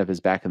big fan of his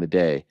back in the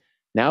day.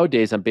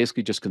 Nowadays, I'm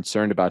basically just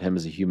concerned about him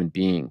as a human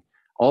being.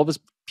 All of his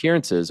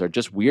appearances are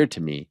just weird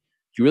to me.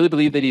 Do you really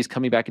believe that he's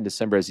coming back in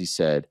December, as he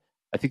said?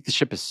 I think the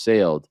ship has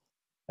sailed,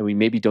 and we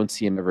maybe don't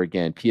see him ever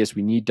again. P.S.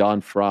 We need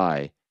Don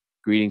Fry.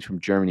 Greetings from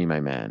Germany,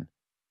 my man.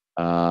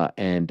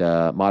 And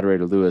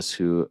moderator Lewis,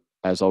 who,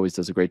 as always,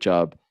 does a great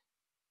job,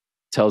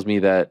 tells me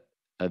that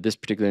this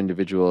particular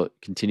individual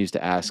continues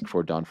to ask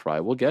for Don Fry.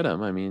 We'll get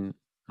him. I mean,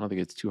 I don't think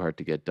it's too hard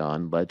to get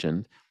Don.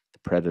 Legend, the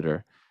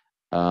Predator.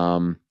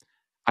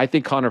 I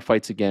think Connor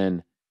fights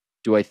again.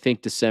 Do I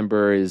think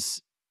December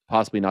is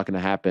possibly not going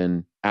to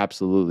happen?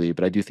 Absolutely.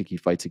 But I do think he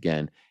fights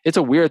again. It's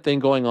a weird thing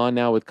going on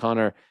now with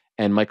Connor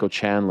and Michael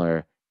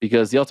Chandler,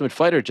 because The Ultimate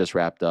Fighter just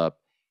wrapped up.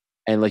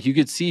 And like you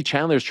could see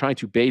Chandler's trying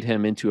to bait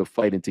him into a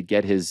fight and to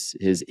get his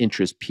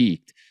interest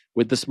peaked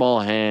with the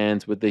small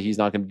hands, with the he's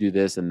not going to do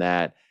this and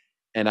that.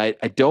 And I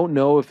don't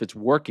know if it's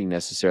working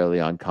necessarily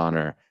on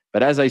Connor.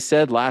 But as I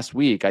said last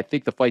week, I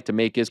think the fight to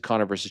make is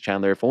Connor versus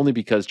Chandler, if only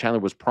because Chandler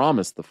was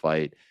promised the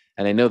fight.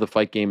 And I know the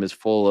fight game is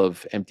full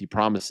of empty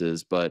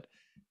promises, but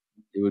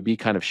it would be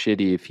kind of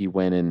shitty if he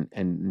went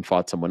and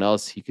fought someone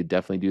else. He could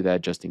definitely do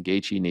that. Justin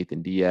Gaethje,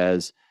 Nathan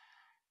Diaz.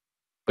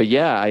 But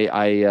yeah,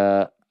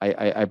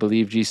 I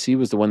believe GC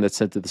was the one that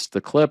sent us the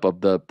clip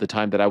of the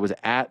time that I was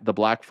at the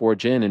Black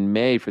Forge Inn in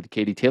May for the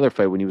Katie Taylor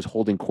fight when he was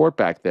holding court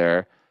back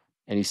there.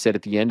 And he said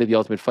at the end of The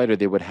Ultimate Fighter,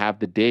 they would have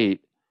the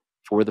date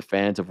for the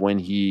fans of when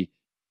he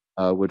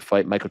would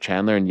fight Michael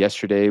Chandler. And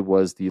yesterday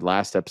was the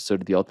last episode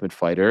of The Ultimate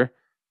Fighter.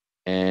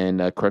 And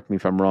correct me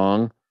if I'm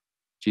wrong,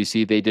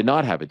 GC, they did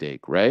not have a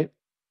date, right?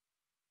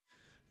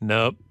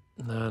 Nope.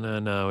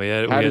 No.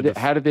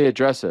 How did they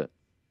address it?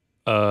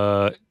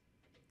 Conor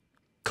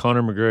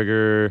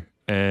McGregor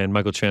and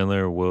Michael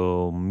Chandler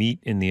will meet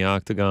in the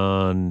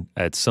octagon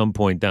at some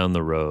point down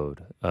the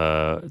road.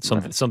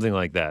 Something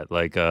like that.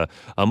 Like a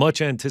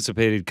much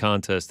anticipated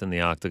contest in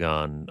the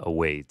octagon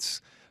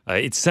awaits.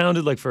 It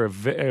sounded like for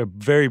a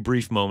very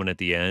brief moment at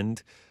the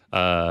end,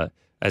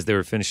 as they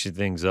were finishing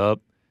things up,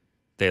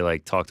 they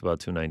like talked about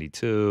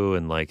 292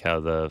 and like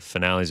how the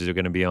finales are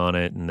going to be on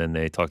it, and then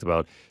they talked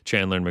about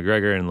Chandler and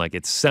McGregor, and like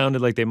it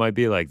sounded like they might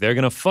be like they're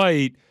going to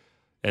fight,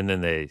 and then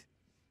they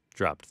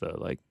dropped the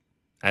like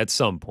at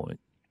some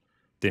point.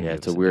 Yeah,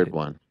 it's a weird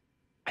one.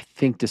 I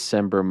think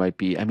December might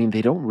be. I mean,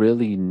 they don't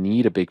really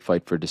need a big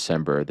fight for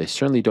December. They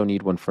certainly don't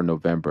need one for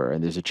November,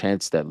 and there's a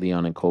chance that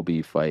Leon and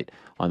Colby fight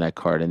on that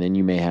card, and then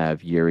you may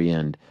have Yuri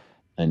and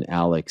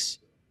Alex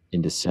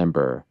in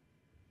December,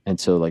 and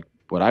so like.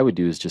 What I would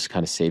do is just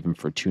kind of save him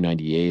for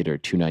 298 or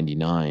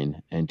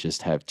 299 and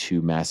just have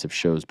two massive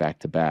shows back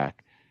to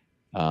back.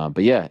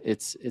 But yeah,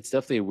 it's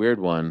definitely a weird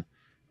one.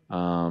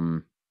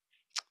 I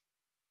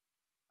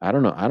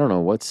don't know. I don't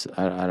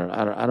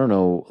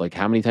know like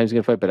how many times he's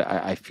gonna fight, but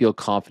I feel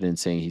confident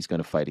saying he's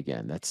gonna fight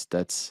again.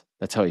 That's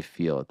how I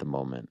feel at the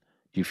moment.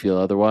 Do you feel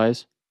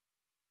otherwise?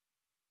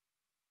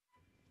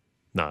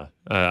 Nah,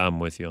 I'm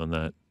with you on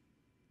that.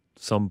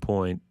 Some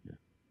point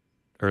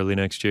early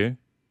next year.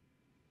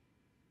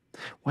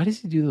 Why does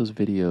he do those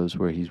videos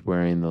where he's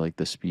wearing the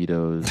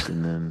Speedos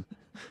and then?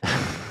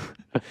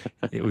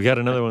 Yeah, we got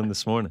another one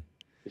this morning.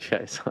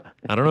 Yes.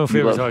 I don't know if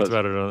we ever talked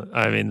about it.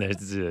 I mean,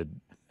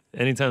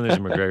 anytime there's a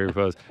McGregor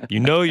post, you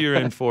know you're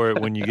in for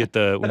it when you get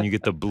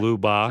the blue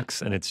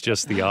box and it's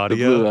just the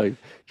audio.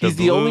 He's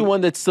the only one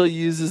that still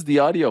uses the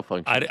audio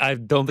function. I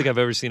don't think I've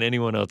ever seen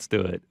anyone else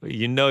do it.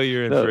 You know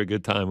you're in for a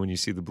good time when you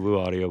see the blue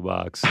audio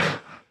box.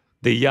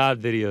 The yacht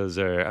videos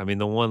are, I mean,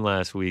 the one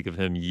last week of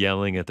him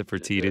yelling at the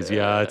Fertitas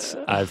yachts,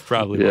 I've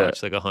probably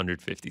watched like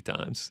 150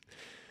 times.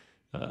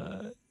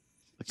 The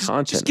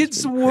content just get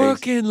some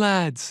work in,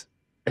 lads.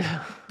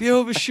 Be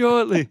over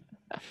shortly.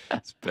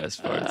 It's the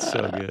best part. It's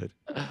so good.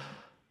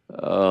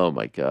 Oh,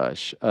 my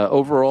gosh.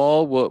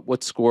 Overall,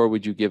 what score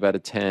would you give out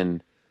of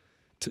 10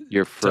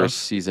 your first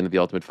season of The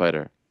Ultimate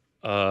Fighter?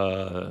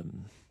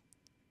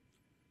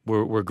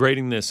 We're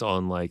grading this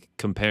on, like,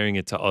 comparing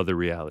it to other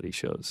reality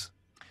shows.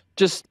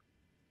 Just...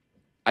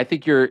 I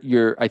think your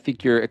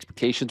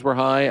expectations were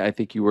high. I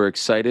think you were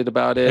excited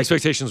about it.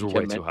 Expectations were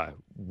way too high.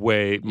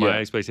 My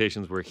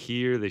expectations were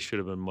here. They should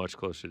have been much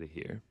closer to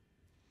here.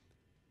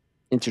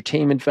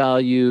 Entertainment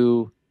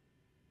value,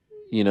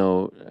 you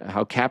know,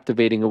 how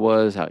captivating it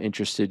was, how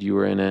interested you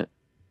were in it.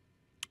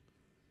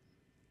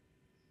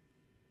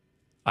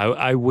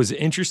 I was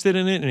interested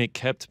in it, and it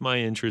kept my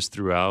interest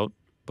throughout.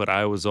 But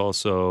I was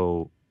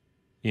also,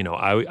 you know,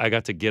 I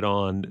got to get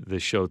on the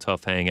show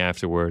Tough Hang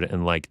afterward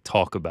and like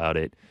talk about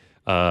it.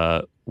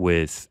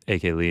 With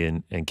AK Lee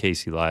and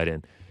Casey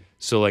Leiden.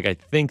 So like I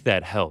think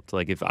that helped.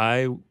 Like if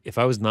I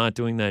was not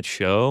doing that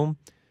show,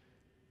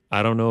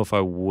 I don't know if I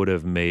would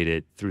have made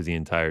it through the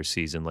entire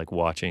season, like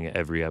watching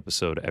every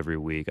episode every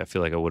week. I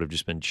feel like I would have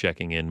just been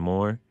checking in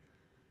more.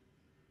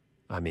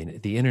 I mean,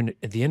 the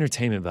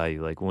entertainment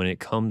value, like when it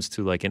comes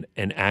to like an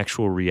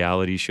actual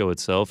reality show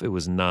itself, it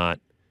was not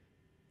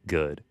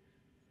good.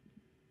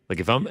 Like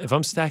if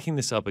I'm stacking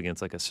this up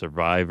against like a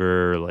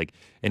Survivor, or like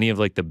any of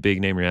like the big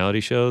name reality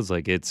shows,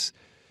 like it's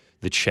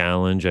The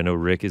Challenge. I know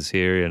Rick is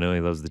here. I know he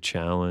loves The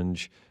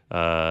Challenge.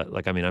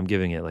 Like I mean, I'm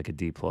giving it like a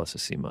D+, a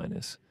C-.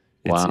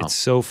 It's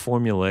so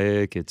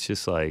formulaic. It's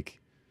just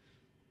like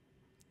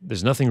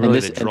there's nothing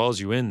really that draws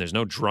you in. There's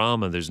no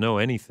drama. There's no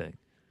anything.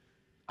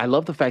 I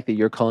love the fact that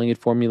you're calling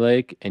it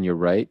formulaic, and you're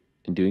right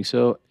in doing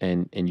so,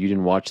 and you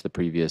didn't watch the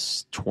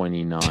previous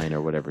 29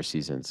 or whatever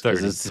seasons.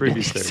 30. It's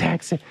Previous the 30.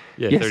 exact same.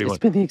 Yeah, yes, 31. It's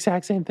been the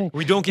exact same thing.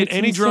 We don't get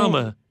any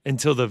drama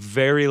until the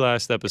very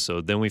last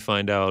episode. Then we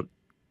find out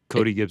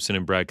Cody Gibson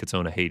and Brad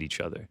Katona hate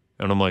each other.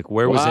 And I'm like,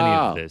 where was any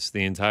of this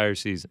the entire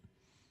season?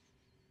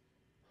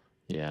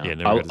 Yeah.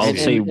 I'll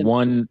say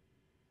one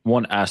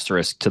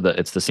asterisk to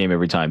it's the same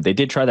every time. They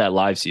did try that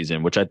live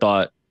season, which I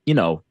thought, you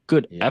know,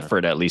 good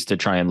effort at least to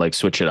try and like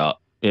switch it up.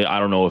 I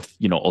don't know if,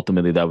 you know,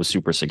 ultimately that was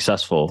super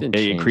succful.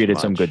 It created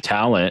some good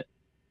talent.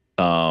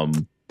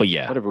 But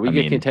yeah, whatever. We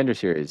get Contender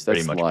Series.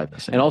 That's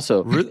live. And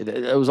also,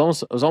 it was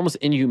almost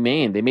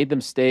inhumane. They made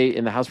them stay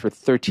in the house for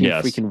 13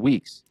 freaking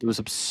weeks. It was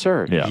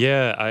absurd.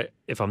 Yeah.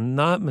 If I'm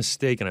not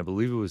mistaken, I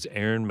believe it was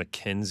Aaron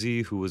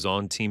McKenzie who was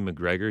on Team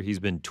McGregor. He's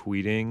been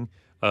tweeting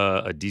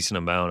a decent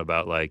amount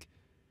about like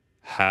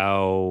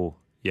how.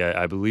 Yeah,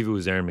 I believe it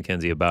was Aaron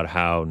McKenzie about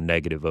how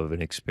negative of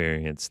an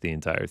experience the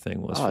entire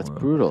thing was. Oh, it's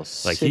brutal.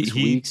 Like 6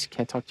 weeks,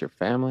 can't talk to your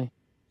family.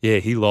 Yeah,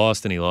 he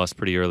lost, and he lost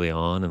pretty early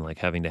on, and like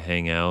having to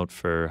hang out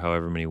for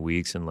however many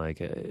weeks, and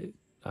like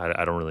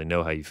I don't really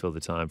know how you feel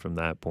the time from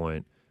that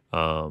point.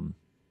 So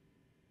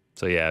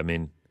yeah, I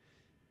mean,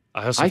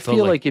 I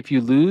feel like if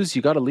you lose,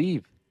 you got to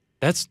leave.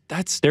 That's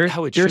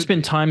how it. There's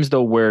been times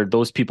though where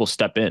those people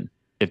step in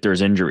if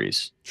there's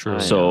injuries. True.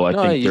 So I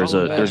think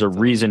there's a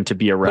reason to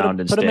be around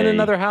and put stay them in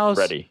another house.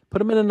 Ready. Put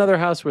them in another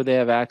house where they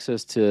have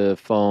access to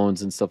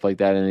phones and stuff like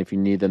that, and if you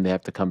need them, they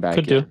have to come back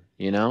in.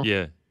 You know?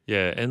 Yeah.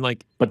 Yeah, and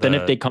like, but then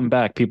if they come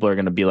back, people are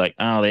going to be like,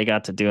 "Oh, they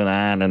got to do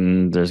that,"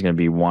 and there's going to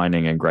be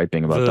whining and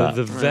griping about that.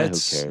 The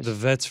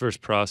vets versus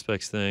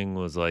prospects thing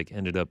was like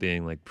ended up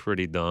being like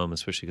pretty dumb,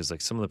 especially because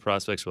like some of the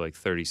prospects were like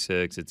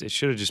 36. It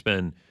should have just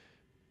been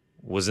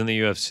was in the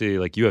UFC,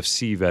 like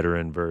UFC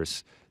veteran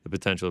versus the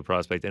potential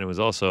prospect, and it was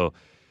also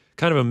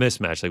kind of a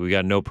mismatch. Like we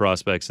got no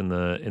prospects in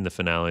the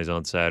finales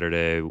on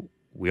Saturday.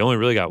 We only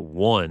really got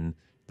one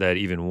that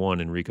even won,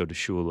 Enrico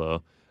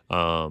DeSciullo.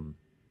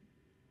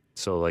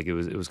 So like it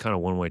was kind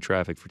of one-way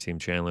traffic for Team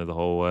Chandler the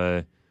whole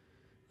way.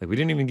 Like we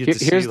didn't even get to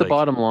see. Here's the like,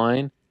 bottom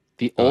line: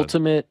 the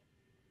ultimate.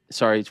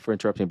 Sorry for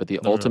interrupting, but the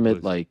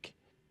ultimate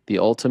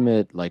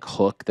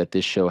hook that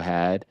this show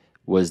had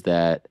was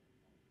that,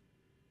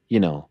 you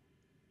know,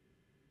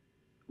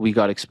 we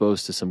got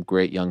exposed to some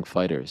great young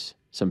fighters,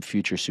 some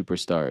future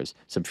superstars,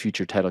 some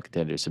future title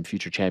contenders, some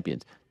future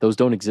champions. Those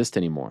don't exist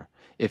anymore.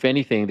 If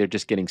anything, they're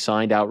just getting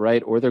signed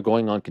outright or they're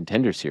going on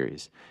Contender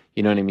Series.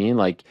 You know what I mean?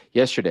 Like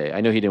yesterday, I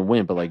know he didn't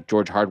win, but like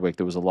George Hardwick,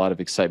 there was a lot of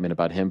excitement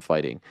about him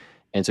fighting.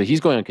 And so he's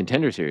going on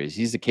Contender Series.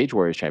 He's the Cage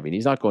Warriors champion.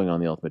 He's not going on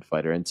the Ultimate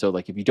Fighter. And so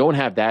like if you don't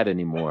have that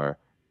anymore,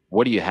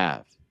 what do you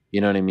have?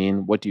 You know what I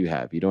mean? What do you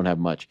have? You don't have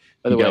much.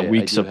 By the way, got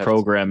weeks of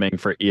programming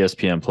for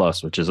ESPN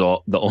Plus, which is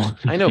all the only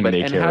I know, thing but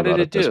they and care how did about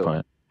it at this do?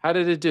 point. How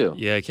did it do?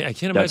 Yeah, I can't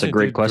imagine That's a it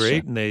great did question.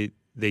 great, and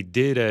they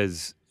did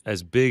as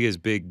big as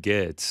big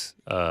gets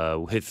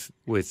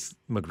with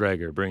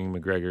McGregor, bringing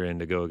McGregor in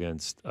to go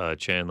against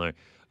Chandler.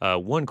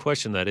 One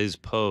question that is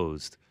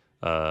posed,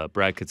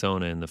 Brad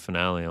Katona in the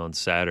finale on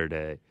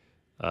Saturday,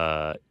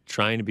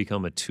 trying to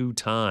become a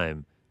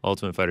 2-time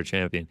Ultimate Fighter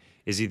champion.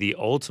 Is he the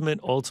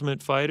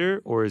ultimate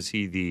fighter, or is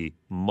he the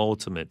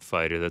multimate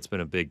fighter? That's been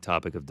a big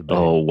topic of debate.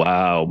 Oh,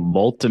 wow.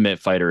 Multimate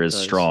Fighter is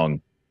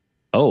strong.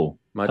 Oh,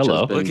 Macho's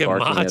hello. been Look at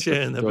barking Macha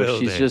the in the door.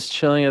 building. She's just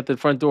chilling at the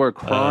front door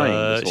crying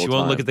this whole She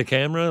won't time. look at the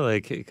camera?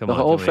 Like, hey, come The on.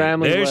 whole come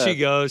family There left. she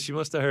goes. She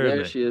must have heard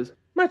There me. she is.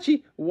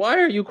 Machi, why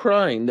are you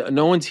crying?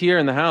 No one's here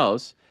in the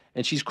house,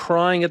 and she's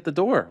crying at the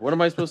door. What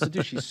am I supposed to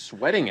do? She's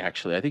sweating,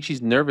 actually. I think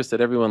she's nervous that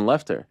everyone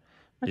left her.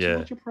 Machi, Yeah.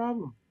 what's your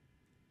problem?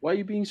 Why are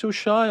you being so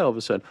shy all of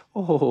a sudden?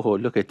 Oh,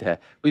 look at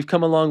that. We've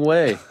come a long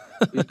way.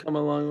 We've come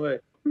a long way.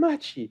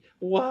 Machi,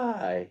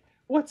 why?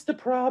 What's the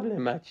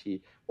problem,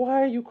 Machi?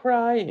 Why are you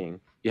crying?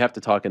 You have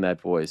to talk in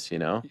that voice, you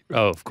know?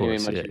 Oh, of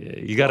course. Anyway, Yeah, Machi,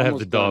 yeah. You got to have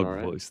the almost done, dog all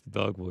right? voice. The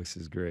dog voice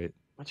is great.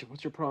 Machi,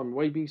 what's your problem?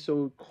 Why are you being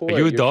so coy? Are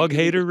you a dog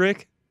hater,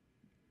 Rick?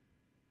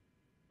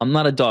 I'm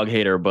not a dog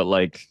hater, but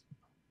like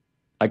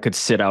I could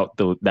sit out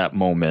that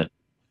moment.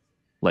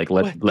 Like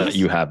let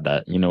you have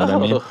that. You know what I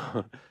mean?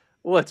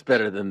 What's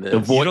better than this? The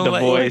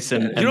voice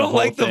and you the don't whole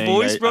like the thing,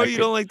 voice, bro? I you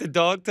could- don't like the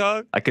dog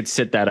talk? I could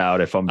sit that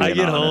out if I'm being I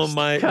get honest. home,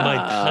 my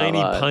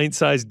tiny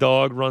pint-sized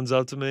dog runs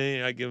up to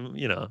me. I give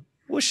him,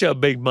 what's up,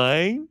 big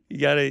man? You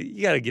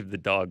gotta give the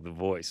dog the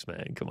voice,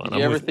 man. Come on. Did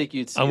you ever think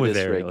you'd see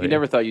this, Rick? You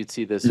never thought you'd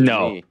see this with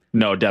me.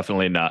 No,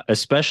 definitely not.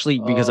 Especially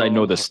because I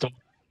know the story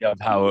of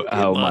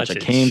how much I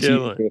came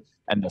to you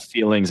and the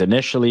feelings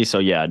initially. So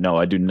yeah, no,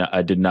 I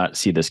did not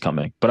see this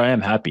coming. But I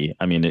am happy.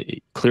 I mean,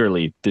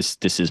 clearly this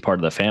is part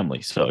of the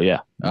family. So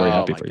yeah, very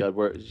happy for you.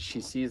 God, she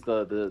sees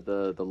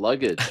the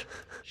luggage.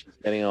 She's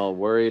getting all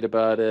worried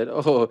about it.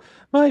 Oh,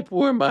 my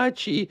poor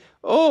Machi.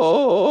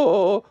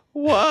 Oh,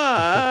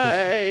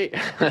 why?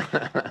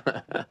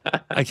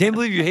 I can't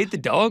believe you hate the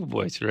dog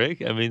voice,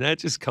 Rick. I mean, that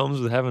just comes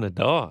with having a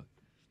dog.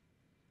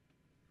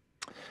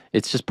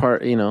 It's just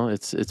part,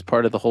 it's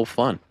part of the whole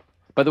fun.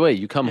 By the way,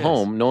 you come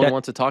home, no one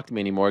wants to talk to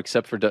me anymore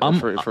except for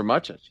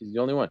Macha. She's the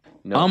only one.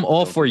 No, I'm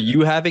all for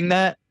you having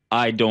that.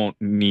 I don't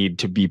need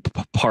to be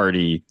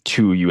party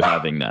to you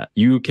having that.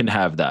 You can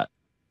have that.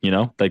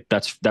 Like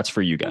that's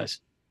for you guys.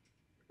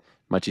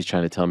 Machi's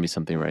trying to tell me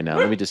something right now.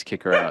 Let me just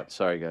kick her out.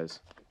 Sorry, guys.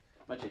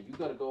 Machi, you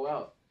gotta go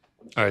out.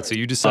 All right, so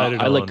you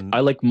decided I like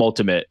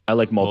Multimate. I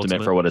like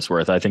Multimate for what it's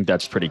worth. I think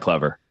that's pretty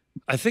clever.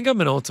 I think I'm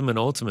an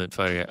ultimate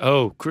fighter.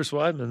 Oh, Chris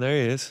Weidman, there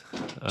he is.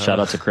 Shout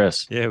out to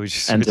Chris. Yeah, we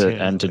just and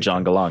to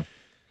John Galong.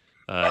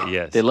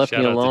 Yes, they left shout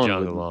me out alone. To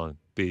John Galong,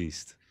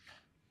 beast.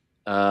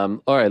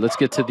 All right, let's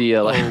get to the.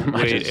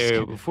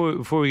 Wait,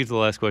 before we get to the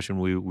last question,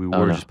 we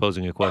were just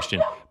posing a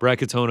question. Brad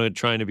Katona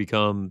trying to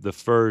become the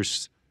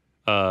first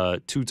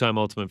 2-time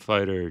Ultimate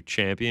Fighter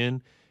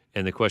champion,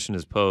 and the question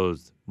is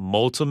posed: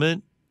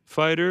 Multimate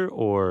Fighter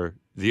or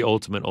the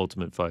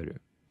Ultimate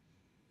Fighter?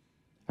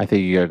 I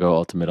think you gotta go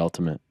Ultimate.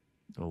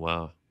 Oh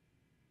wow!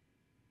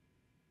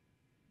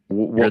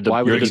 You're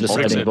the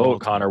deciding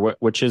vote, Connor.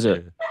 Which is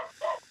it?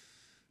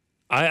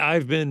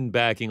 I've been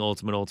backing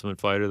Ultimate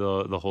Fighter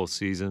the whole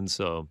season,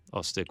 so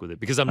I'll stick with it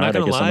because I'm not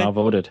gonna lie. I'm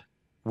outvoted.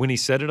 When he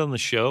said it on the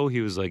show,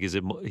 he was like,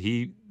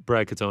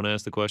 Brad Katona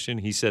asked the question.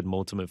 He said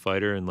Ultimate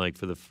Fighter, and like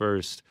for the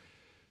first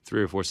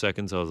 3 or 4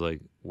 seconds, I was like,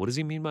 what does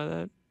he mean by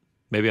that?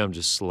 Maybe I'm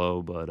just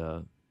slow, but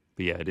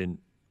yeah, I didn't.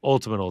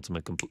 Ultimate,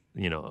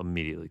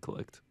 immediately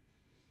clicked.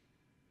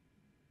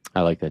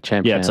 I like that.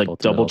 Champ. Yeah, it's like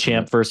double ultimate.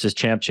 champ versus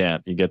champ.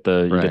 You get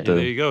the There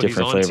you go. He's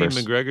different on flavors.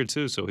 Team McGregor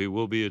too, so he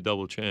will be a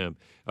double champ.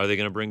 Are they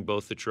going to bring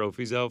both the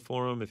trophies out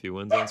for him if he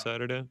wins on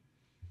Saturday?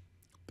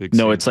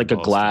 No, it's like a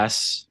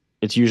glass.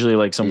 It's usually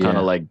like some kind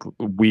of like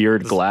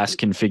weird glass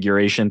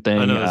configuration thing.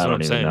 I know, that's what don't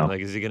I'm even saying. know. Like,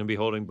 is he going to be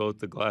holding both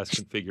the glass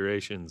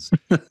configurations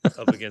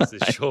up against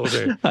his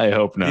shoulder? I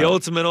hope not. The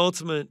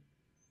ultimate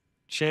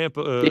champ.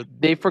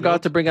 They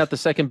forgot to bring out the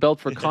second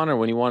belt for Conor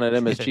when he won at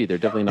MSG. They're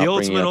definitely not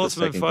bringing out the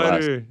second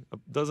fighter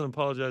glass. doesn't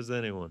apologize to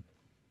anyone.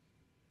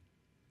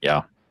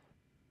 Yeah.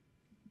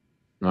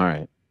 All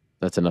right.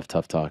 That's enough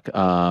tough talk.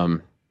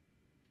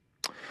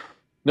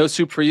 No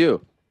soup for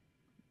you.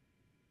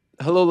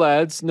 Hello,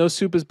 lads. No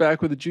Soup is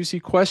back with a juicy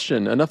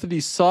question. Enough of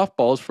these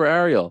softballs for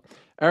Ariel.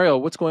 Ariel,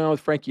 what's going on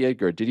with Frankie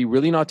Edgar? Did he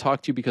really not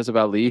talk to you because of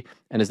Ali?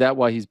 And is that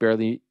why he's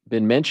barely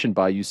been mentioned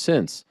by you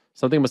since?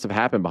 Something must have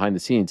happened behind the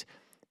scenes.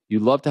 You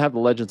love to have the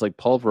legends like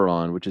Pulver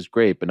on, which is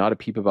great, but not a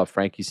peep about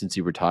Frankie since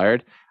he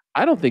retired.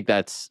 I don't think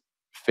that's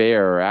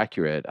fair or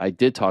accurate. I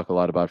did talk a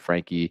lot about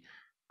Frankie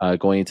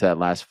going into that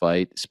last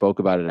fight, spoke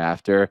about it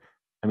after.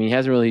 I mean, he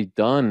hasn't really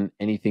done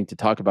anything to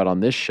talk about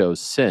on this show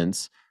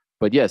since.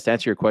 But yes, to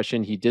answer your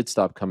question, he did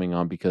stop coming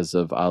on because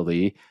of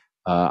Ali.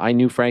 I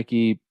knew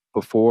Frankie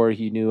before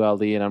he knew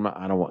Ali, and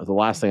I don't want, the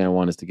last thing I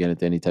want is to get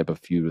into any type of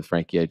feud with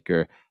Frankie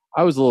Edgar.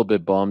 I was a little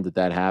bit bummed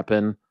that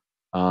happened,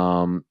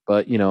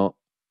 but you know,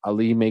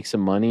 Ali makes some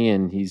money,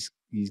 and he's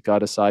got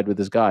to side with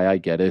his guy. I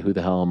get it. Who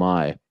the hell am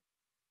I?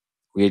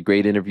 We had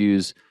great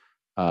interviews.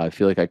 I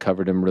feel like I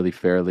covered him really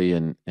fairly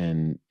and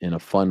in a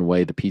fun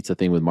way. The pizza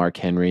thing with Mark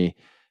Henry.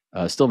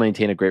 Still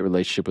maintain a great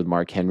relationship with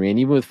Mark Henry, and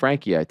even with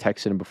Frankie. I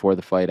texted him before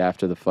the fight,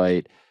 after the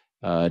fight.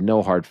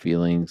 No hard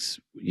feelings.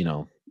 You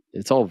know,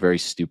 it's all very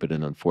stupid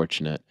and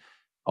unfortunate,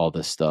 all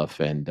this stuff.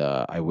 And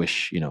I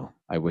wish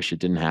it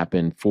didn't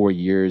happen. 4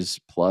 years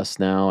plus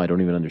now. I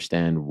don't even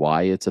understand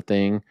why it's a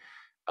thing.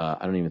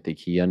 I don't even think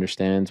he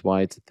understands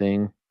why it's a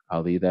thing.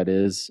 Ali, that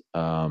is.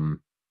 But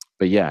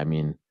yeah, I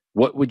mean,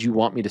 what would you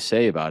want me to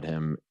say about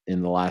him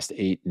in the last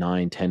 8,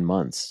 9, 10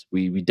 months?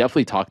 We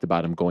definitely talked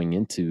about him going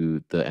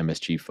into the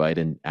MSG fight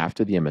and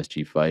after the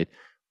MSG fight.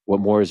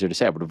 What more is there to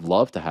say? I would have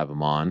loved to have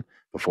him on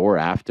before or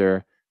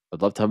after.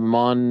 I'd love to have him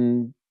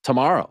on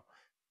tomorrow,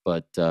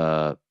 but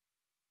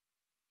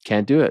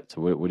can't do it.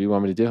 So what do you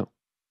want me to do?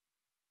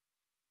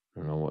 I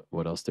don't know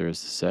what else there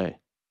is to say.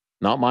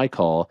 Not my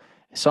call.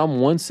 I saw him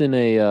once in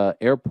a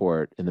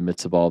airport in the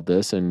midst of all of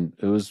this, and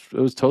it was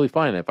totally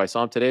fine. If I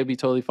saw him today, it'd be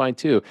totally fine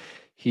too.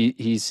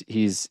 He's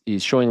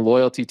showing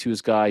loyalty to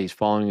his guy. He's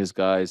following his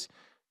guy's,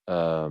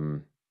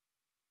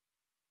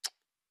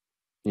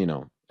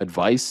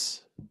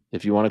 advice,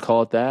 if you want to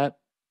call it that,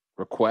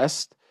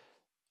 request.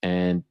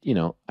 And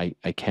I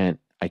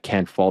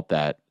can't fault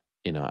that.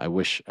 I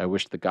wish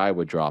the guy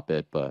would drop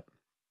it, but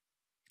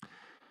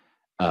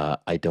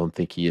I don't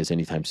think he is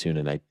anytime soon,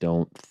 and I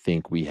don't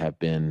think we have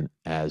been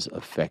as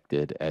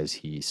affected as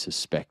he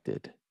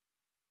suspected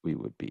we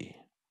would be.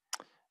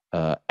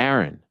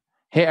 Aaron.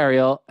 Hey,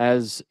 Ariel,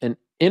 as an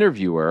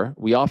interviewer,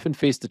 we often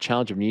face the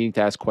challenge of needing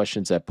to ask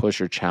questions that push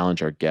or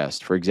challenge our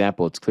guest. For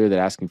example, it's clear that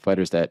asking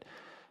fighters that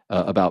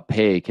about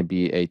pay can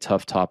be a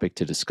tough topic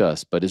to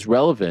discuss, but is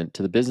relevant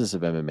to the business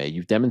of MMA.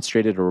 You've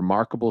demonstrated a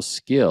remarkable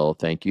skill,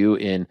 thank you,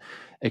 in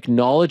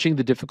acknowledging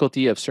the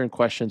difficulty of certain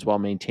questions while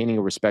maintaining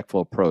a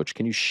respectful approach.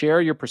 Can you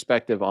share your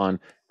perspective on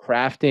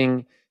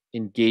crafting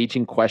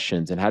engaging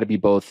questions and how to be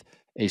both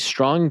a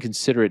strong and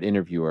considerate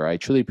interviewer? I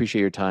truly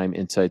appreciate your time,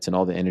 insights, and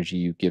all the energy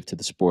you give to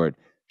the sport.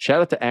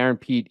 Shout out to Aaron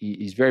Pete.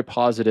 He's very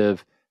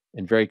positive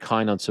and very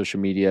kind on social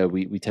media.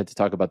 We tend to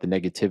talk about the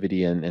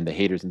negativity and the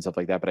haters and stuff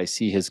like that, but I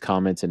see his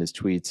comments and his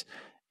tweets,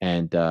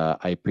 and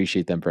I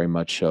appreciate them very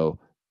much. So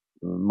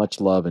much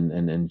love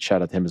and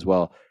shout out to him as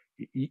well.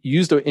 You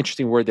used an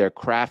interesting word there,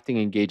 crafting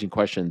engaging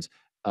questions.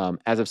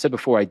 As I've said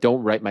before, I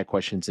don't write my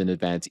questions in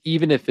advance,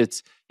 even if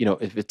it's,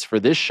 if it's for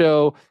this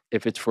show,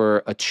 if it's for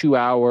a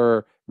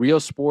 2-hour Real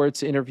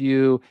Sports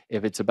interview,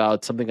 if it's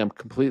about something I'm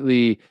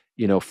completely,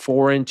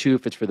 foreign to,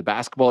 if it's for the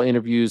basketball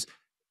interviews,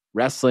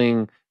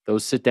 wrestling,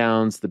 those sit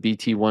downs, the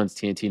BT ones,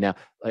 TNT now,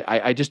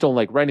 I just don't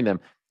like writing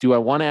them. Do I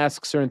want to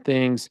ask certain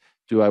things?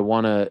 Do I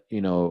want to,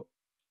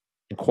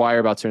 inquire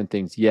about certain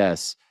things?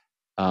 Yes.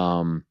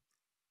 And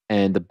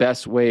the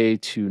best way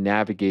to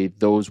navigate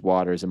those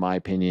waters, in my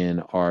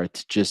opinion, are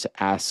to just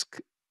ask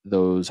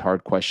those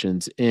hard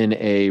questions in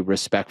a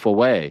respectful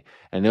way.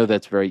 I know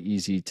that's very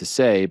easy to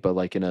say, but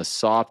like in a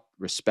soft,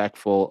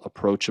 respectful,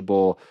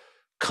 approachable,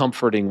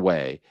 comforting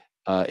way.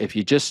 If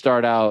you just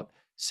start out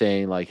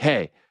saying like,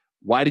 hey,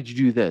 why did you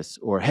do this?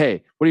 Or,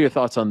 hey, what are your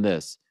thoughts on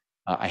this?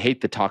 I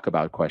hate the talk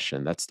about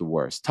question. That's the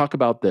worst. Talk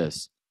about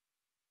this.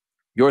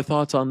 Your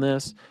thoughts on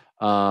this?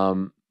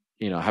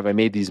 Have I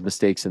made these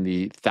mistakes in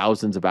the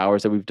thousands of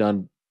hours that we've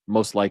done?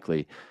 Most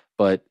likely.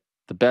 But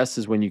the best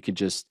is when you can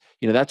just,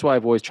 that's why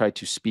I've always tried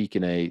to speak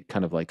in a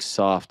kind of like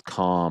soft,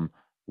 calm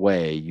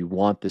way. You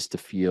want this to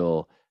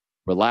feel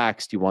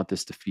relaxed. You want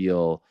this to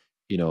feel,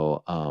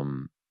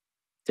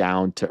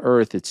 down to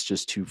earth. It's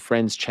just two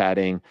friends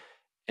chatting.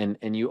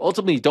 And you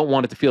ultimately don't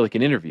want it to feel like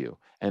an interview.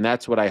 And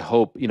that's what I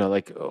hope,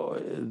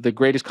 the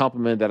greatest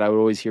compliment that I would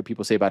always hear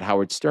people say about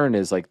Howard Stern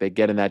is like, they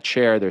get in that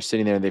chair, they're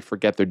sitting there and they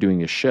forget they're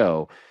doing a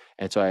show.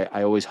 And so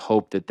I always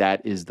hope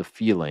that is the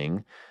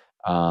feeling.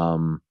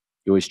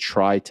 You always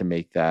try to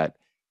make that,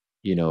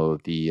 you know,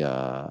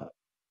 the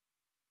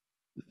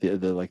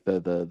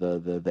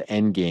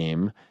end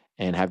game,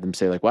 and have them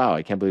say like, wow,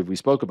 I can't believe we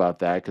spoke about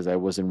that, because I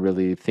wasn't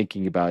really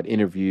thinking about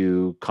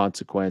interview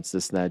consequence,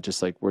 this and that.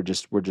 Just like we're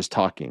just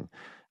talking.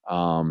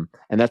 And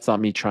that's not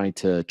me trying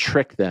to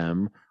trick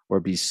them or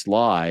be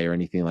sly or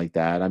anything like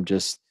that. I'm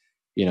just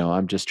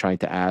trying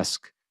to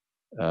ask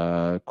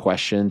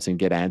questions and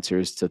get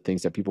answers to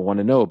things that people want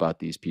to know about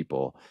these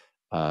people.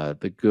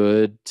 The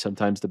good,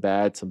 sometimes the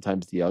bad,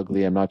 sometimes the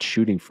ugly. I'm not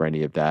shooting for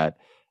any of that.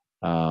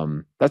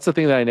 That's the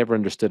thing that I never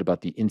understood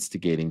about the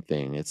instigating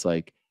thing. It's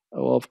like,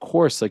 well, of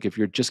course, like if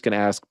you're just going to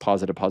ask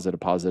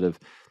positive,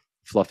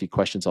 fluffy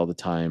questions all the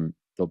time,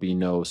 there'll be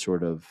no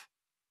sort of,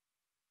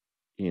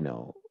 you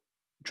know,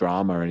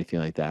 drama or anything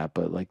like that.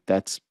 But like,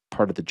 that's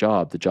part of the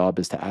job. The job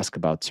is to ask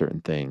about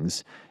certain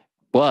things,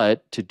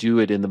 but to do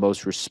it in the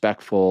most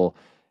respectful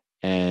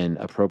and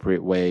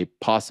appropriate way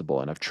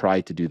possible. And I've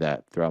tried to do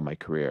that throughout my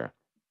career.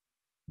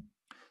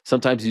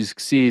 Sometimes you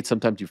succeed,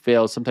 sometimes you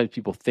fail. Sometimes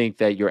people think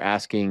that you're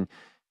asking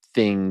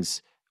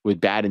things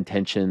with bad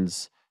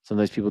intentions.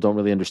 Sometimes people don't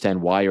really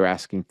understand why you're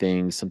asking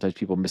things. Sometimes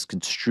people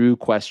misconstrue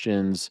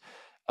questions.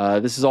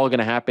 This is all going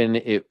to happen.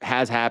 It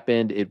has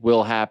happened. It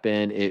will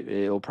happen.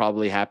 It'll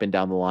probably happen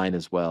down the line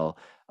as well.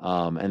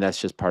 And that's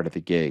just part of the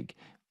gig.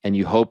 And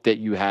you hope that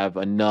you have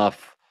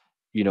enough,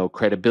 you know,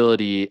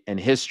 credibility and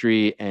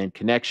history and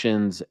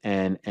connections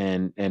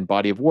and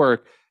body of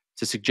work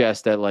to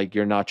suggest that like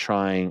you're not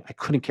trying. I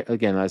couldn't care,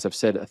 again, as I've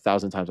said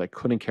 1,000 times, I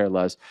couldn't care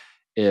less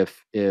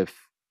if a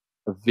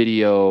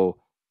video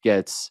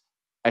gets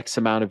X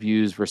amount of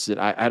views versus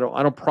I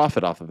don't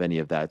profit off of any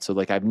of that. So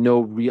like I'm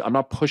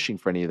not pushing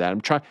for any of that. I'm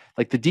trying,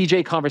 like the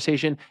DJ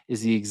conversation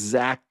is the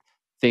exact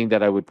thing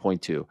that I would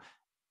point to.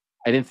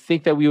 I didn't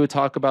think that we would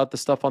talk about the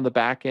stuff on the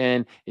back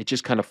end. It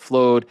just kind of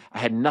flowed. I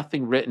had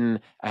nothing written.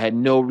 I had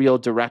no real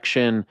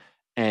direction.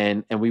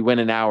 And we went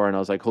an hour, and I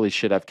was like, holy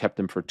shit, I've kept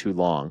him for too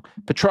long.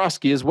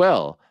 Petroski as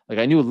well. Like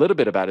I knew a little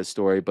bit about his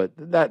story, but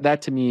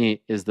that to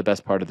me is the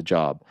best part of the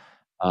job.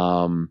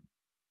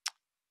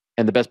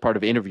 And the best part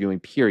of interviewing,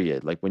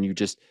 period. Like when you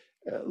just,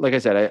 like I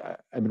said,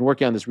 I've been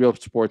working on this real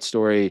sports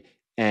story,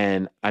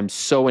 and I'm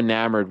so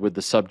enamored with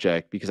the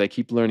subject because I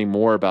keep learning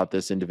more about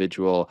this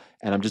individual,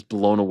 and I'm just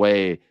blown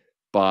away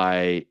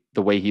by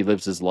the way he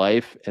lives his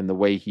life and the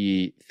way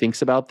he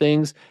thinks about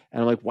things.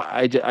 And I'm like, wow,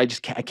 I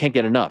can't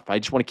get enough. I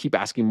just want to keep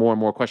asking more and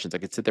more questions. I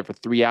could sit there for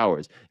 3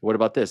 hours. What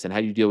about this? And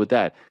how do you deal with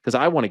that? Because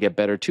I want to get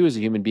better too as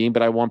a human being,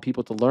 but I want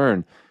people to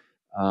learn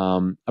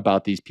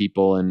about these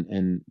people.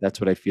 And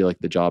that's what I feel like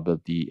the job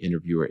of the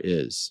interviewer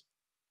is.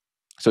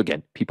 So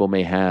again, people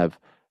may have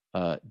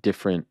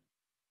different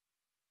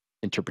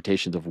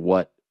interpretations of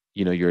what,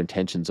 you know, your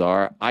intentions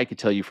are. I could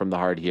tell you from the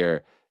heart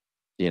here,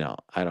 you know,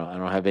 I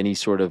don't have any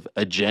sort of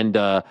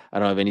agenda. I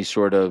don't have any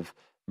sort of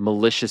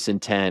malicious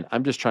intent.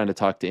 I'm just trying to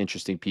talk to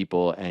interesting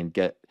people and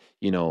get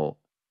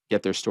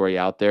their story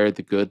out there,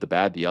 the good, the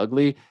bad, the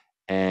ugly,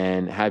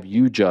 and have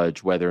you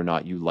judge whether or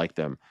not you like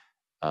them.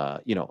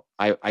 You know,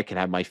 I can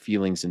have my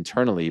feelings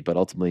internally, but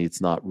ultimately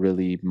it's not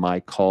really my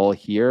call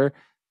here.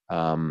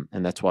 And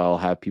that's why I'll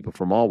have people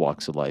from all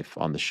walks of life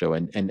on the show,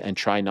 and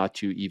try not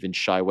to even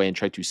shy away and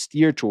try to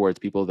steer towards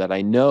people that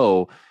I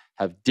know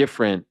have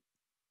different,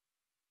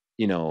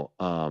 you know,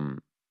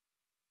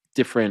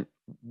 different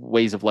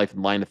ways of life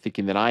and line of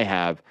thinking than I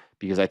have,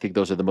 because I think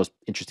those are the most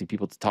interesting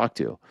people to talk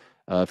to.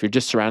 If you're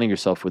just surrounding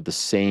yourself with the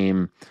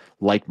same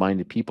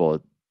like-minded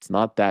people, it's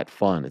not that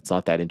fun. It's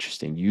not that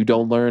interesting. You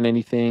don't learn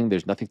anything.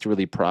 There's nothing to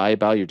really pry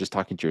about. You're just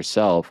talking to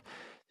yourself.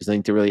 There's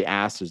nothing to really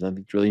ask. There's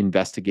nothing to really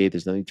investigate.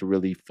 There's nothing to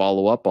really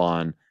follow up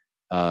on.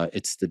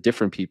 It's the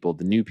different people,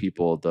 the new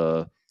people,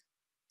 the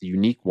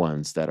unique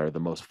ones that are the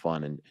most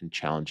fun and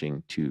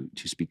challenging to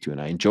speak to. And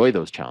I enjoy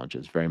those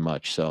challenges very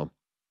much. So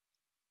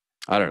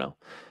I don't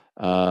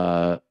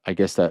know. I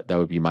guess that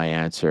would be my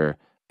answer.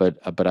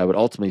 But I would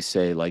ultimately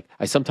say, like,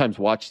 I sometimes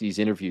watch these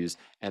interviews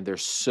and they're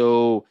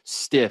so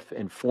stiff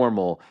and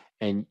formal,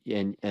 and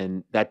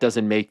that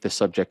doesn't make the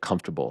subject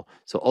comfortable.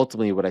 So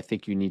ultimately what I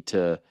think you need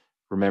to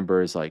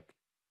remember is like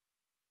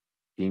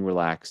being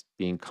relaxed,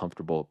 being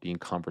comfortable, being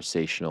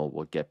conversational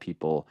will get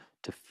people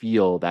to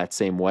feel that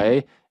same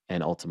way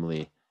and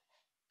ultimately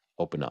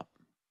open up.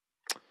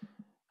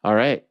 All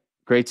right.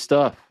 Great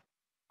stuff.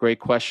 Great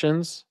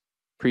questions.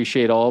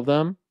 Appreciate all of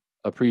them.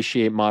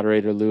 Appreciate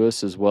moderator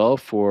Lewis as well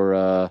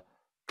for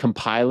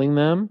compiling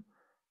them.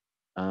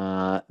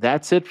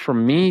 That's it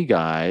from me,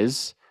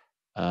 guys.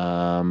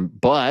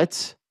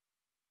 But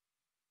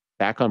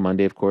back on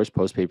Monday, of course,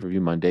 post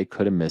pay-per-view Monday.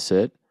 Couldn't miss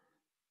it.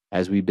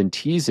 As we've been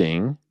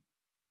teasing,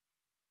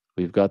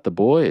 we've got the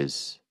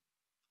boys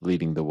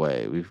leading the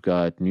way. We've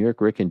got New York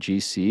Rick and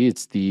GC.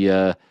 It's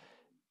the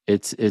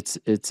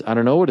it's I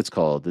don't know what it's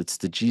called. It's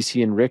the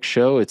GC and Rick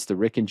show. It's the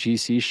Rick and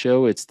GC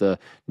show. It's the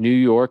New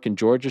York and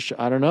Georgia show.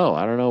 I don't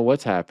know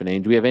what's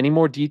happening. Do we have any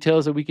more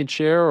details that we can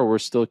share, or we're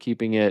still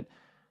keeping it?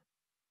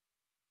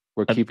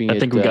 I think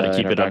we got to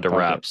keep it under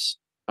wraps.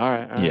 All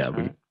right. We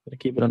got to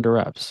keep it under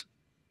wraps.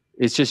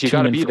 It's just you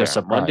got to be there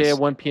Monday at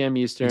 1 p.m.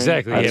 Eastern.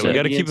 Exactly. Yeah, we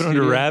got to keep it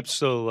under wraps.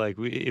 So like,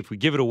 if we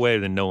give it away,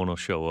 then no one will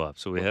show up.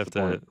 So we have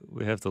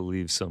to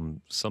leave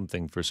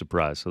something for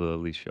surprise, so they'll at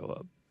least show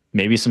up.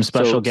 Maybe some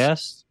special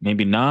guests.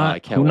 Maybe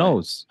not. Who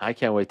knows? I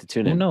can't wait to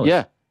tune in. Who knows?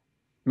 Yeah.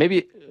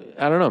 Maybe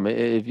I don't know.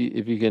 If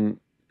you can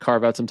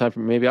carve out some time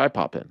for me, maybe I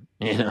pop in.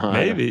 You know.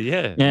 Maybe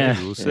yeah.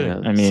 Maybe we'll see.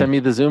 I mean, send me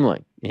the Zoom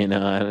link. You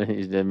know,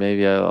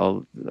 maybe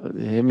I'll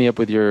hit me up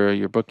with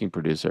your booking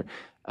producer.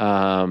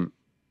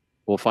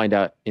 We'll find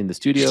out in the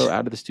studio,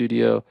 out of the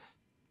studio,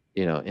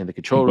 you know, in the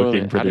control room,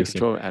 out of the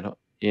control room,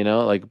 you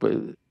know, like, but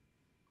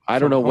I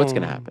don't know what's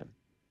going to happen.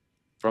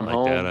 From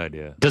home. That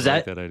idea. Does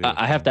that idea.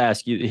 I have to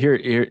ask you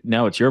here,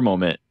 now it's your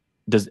moment.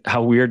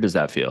 How weird does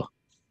that feel?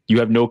 You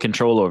have no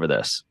control over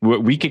this.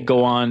 We could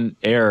go on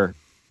air,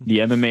 the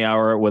MMA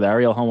Hour with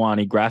Ariel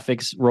Helwani,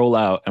 graphics roll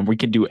out, and we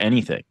could do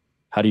anything.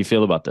 How do you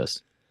feel about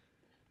this?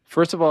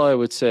 First of all, I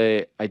would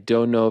say I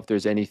don't know if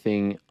there's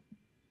anything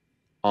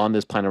on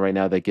this planet right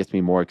now that gets me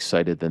more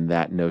excited than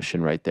that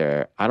notion right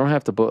there. I don't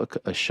have to book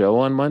a show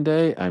on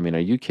Monday. I mean, are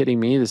you kidding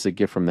me? This is a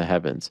gift from the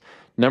heavens.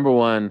 Number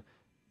one,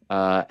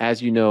 as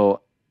you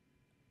know,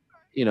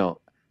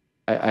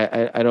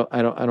 I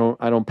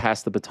don't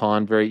pass the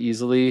baton very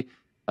easily.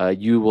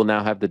 You will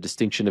now have the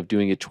distinction of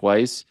doing it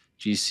twice.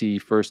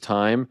 GC first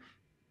time.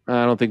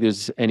 I don't think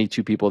there's any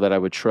two people that I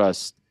would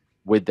trust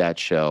with that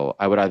show.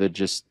 I would either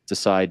just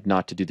decide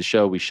not to do the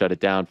show, we shut it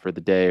down for the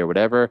day or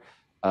whatever.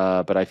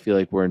 But I feel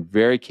like we're in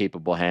very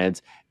capable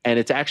hands, and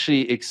it's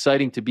actually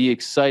exciting to be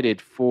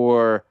excited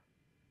for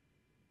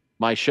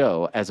my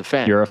show as a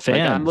fan. You're a fan.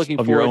 Like, I'm looking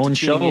of forward your own to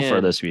show for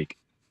this week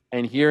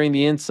and hearing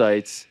the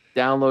insights,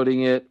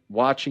 downloading it,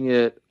 watching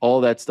it,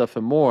 all that stuff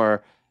and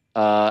more.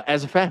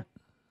 As a fan,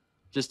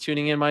 just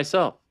tuning in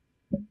myself.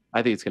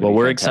 I think it's going to be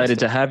we're fantastic. excited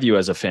to have you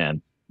as a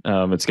fan.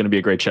 It's going to be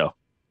a great show.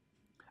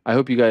 I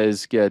hope you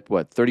guys get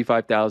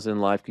 35,000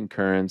 live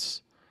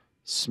concurrence.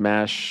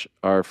 Smash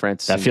our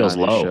Francis that feels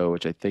low show,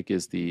 which I think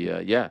is the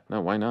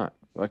why not?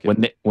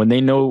 When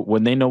they know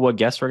what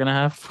guests we're gonna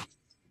have,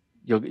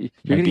 you're gonna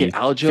get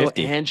Aljo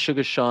 50. And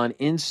Sugar Sean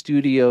in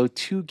studio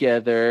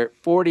together,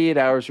 48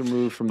 hours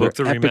removed from book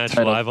their the epic rematch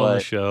title live fight. on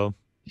the show.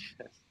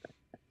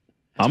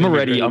 I'm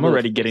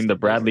already getting the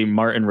Bradley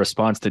Martin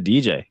response to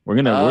DJ. We're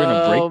gonna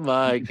break. Oh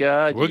my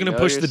God! We're gonna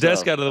push the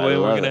desk out of the way.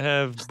 And we're gonna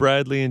have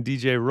Bradley and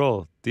DJ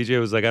roll. DJ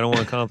was like, I don't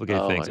want to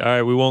complicate things. All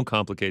right, we won't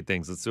complicate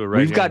things. Let's do it right.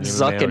 We've got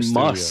Zuck and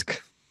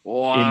Musk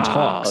in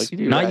talks.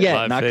 Not yet,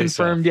 live not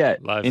confirmed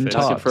yet. In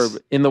talks,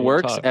 in the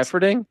works,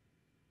 efforting.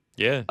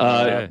 Yeah.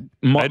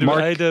 Mark,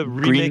 I had to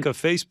remake a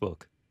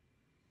Facebook.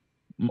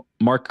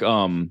 Mark,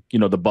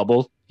 the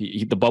bubble.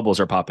 The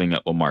bubbles are popping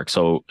up with Mark,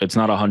 so it's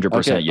not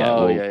 100%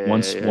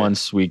 yet.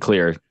 Once we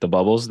clear the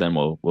bubbles, then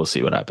we'll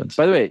see what happens.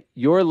 By the way,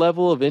 your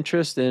level of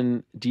interest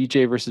in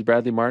DJ versus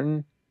Bradley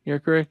Martin, you're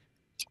correct.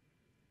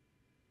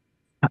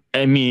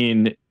 I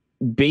mean,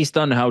 based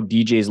on how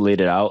DJ's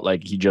laid it out,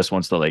 like he just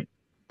wants to like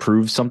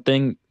prove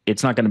something.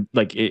 It's not gonna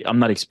I'm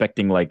not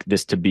expecting like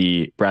this to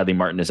be Bradley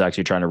Martin is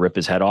actually trying to rip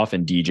his head off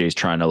and DJ's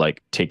trying to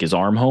like take his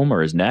arm home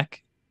or his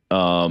neck.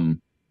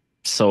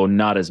 So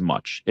not as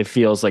much. It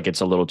feels like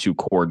it's a little too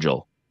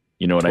cordial.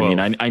 You know what 12.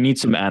 I mean? I need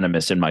some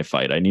animus in my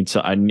fight. I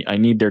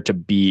need there to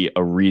be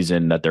a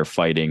reason that they're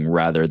fighting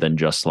rather than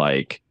just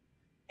like,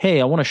 hey,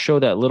 I want to show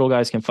that little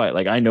guys can fight.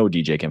 Like I know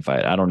DJ can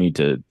fight. I don't need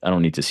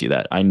to see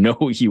that. I know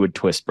he would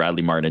twist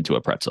Bradley Martin into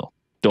a pretzel.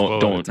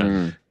 Don't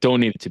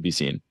need it to be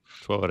seen.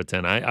 12 out of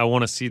 10. I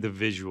want to see the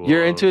visual.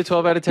 You're into a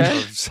 12 out of 10?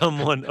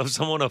 Of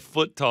someone a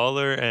foot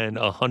taller and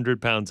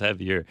 100 pounds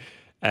heavier,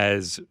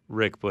 as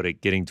Rick put it,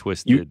 getting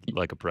twisted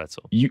like a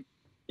pretzel.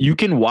 You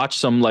can watch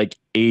some like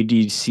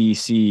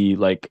ADCC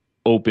like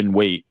open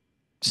weight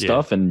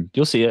stuff and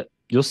you'll see it.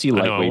 You'll see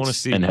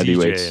lightweights and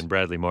heavyweights. DJ and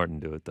Bradley Martin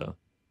do it though.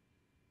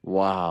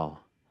 Wow.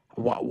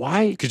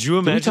 Why? Could you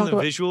imagine the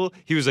visual?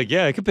 He was like,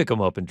 yeah, I could pick him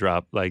up and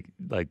drop, like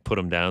put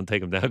him down,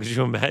 take him down. Could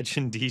you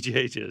imagine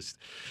DJ just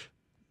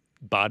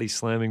body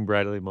slamming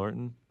Bradley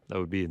Martin? That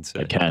would be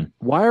insane. I can.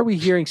 Why are we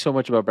hearing so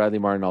much about Bradley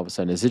Martin all of a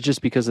sudden? Is it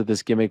just because of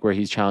this gimmick where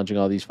he's challenging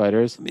all these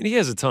fighters? I mean, he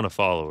has a ton of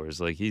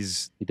followers. Like he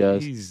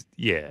does. Is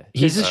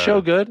his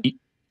show good?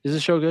 Is the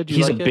show good?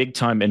 He's a big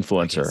time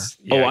influencer.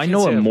 I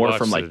know him more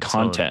from like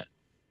content.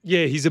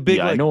 Yeah, he's a big.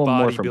 I know him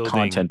more from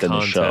content than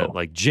the show,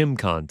 like gym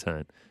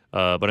content.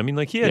 But I mean,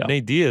 like he had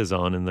Nate Diaz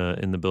on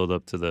in the build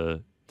up to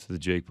the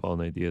Jake Paul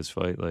Nate Diaz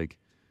fight. Like,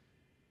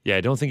 yeah,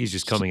 I don't think he's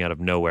just coming out of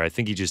nowhere. I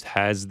think he just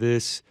has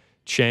this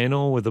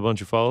channel with a bunch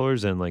of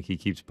followers, and like he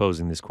keeps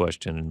posing this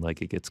question, and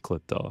like it gets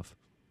clipped off.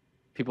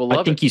 People love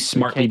it. I think he's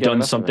smartly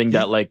done something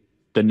that like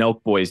the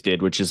Nelk Boys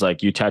did, which is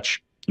like you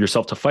attach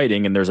yourself to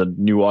fighting, and there's a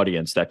new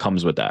audience that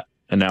comes with that,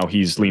 and now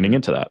he's leaning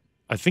into that.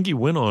 I think he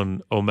went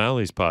on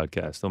O'Malley's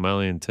podcast,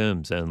 O'Malley and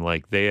Tim's, and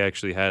like they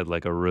actually had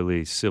like a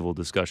really civil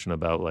discussion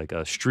about like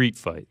a street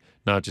fight,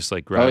 not just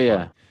like grappling. Oh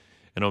yeah.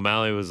 And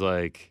O'Malley was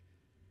like,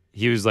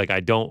 I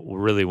don't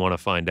really want to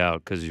find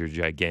out because you're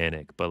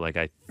gigantic, but like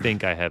I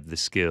think I have the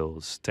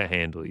skills to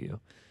handle you.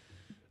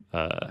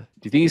 Do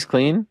you think he's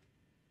clean?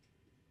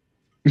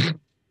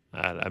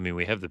 I mean,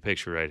 we have the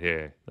picture right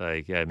here.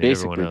 Like, I mean,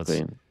 Basically everyone else.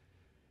 clean.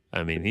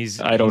 I mean,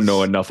 I don't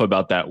know enough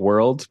about that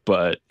world,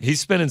 but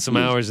he's spending some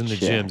hours in the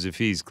gyms if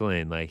he's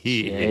clean. Like,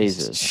 he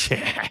Jesus. is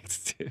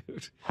jacked,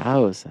 dude.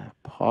 How is that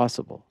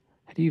possible?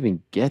 How do you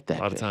even get that?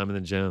 A lot of time in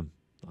the gym.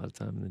 A lot of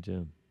time in the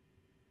gym.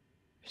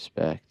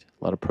 Respect.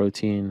 A lot of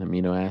protein,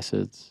 amino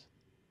acids.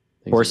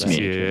 Horse meat.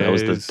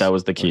 That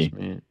was the key.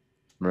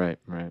 Right.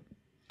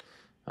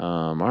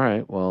 All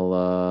right.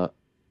 Well,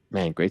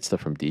 man, great stuff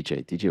from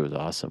DJ. DJ was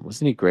awesome.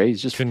 Wasn't he great?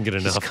 He's just couldn't get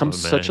enough.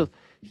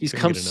 He's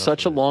come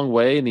such a long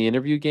way in the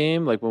interview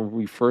game. Like when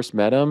we first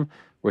met him,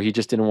 where he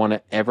just didn't want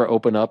to ever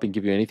open up and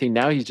give you anything.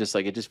 Now he's just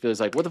like, it just feels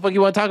like, what the fuck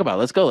you want to talk about?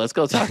 Let's go,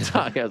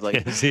 talk. I was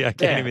like, see, I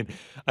can't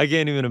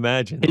even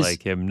imagine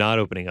like him not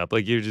opening up.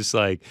 Like you're just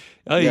like,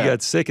 oh, you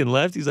got sick and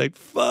left. He's like,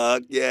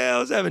 fuck yeah, I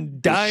was having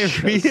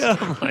diarrhea.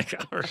 I'm like,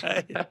 all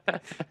right,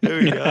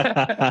 here we go.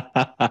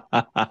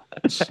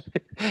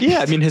 Yeah,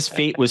 I mean, his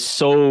fate was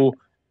so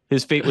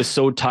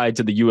tied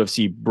to the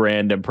UFC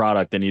brand and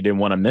product, and he didn't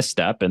want to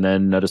misstep. And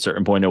then at a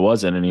certain point, it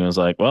wasn't, and he was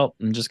like, well,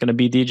 I'm just gonna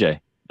be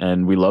DJ.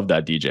 And we love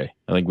that DJ.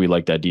 I think we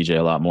like that DJ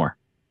a lot more.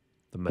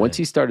 Once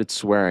he started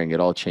swearing,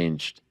 it all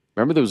changed.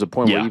 Remember, there was a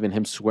point where even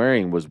him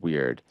swearing was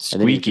weird. Squeaky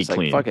and then he was just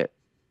clean. Like, fuck it.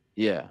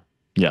 Yeah.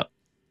 Yeah.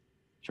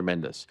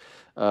 Tremendous.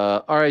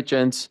 All right,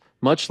 gents.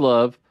 Much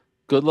love.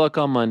 Good luck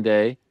on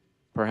Monday.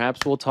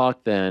 Perhaps we'll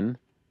talk then.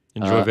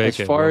 Enjoy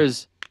vacation. As far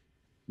as,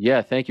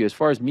 thank you. As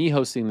far as me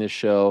hosting this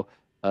show,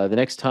 the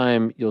next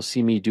time you'll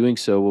see me doing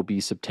so will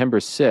be September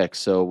 6th.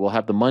 So we'll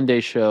have the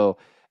Monday show,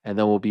 and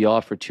then we'll be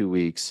off for 2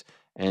 weeks.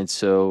 And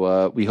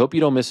so we hope you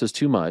don't miss us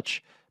too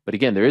much. But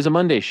again, there is a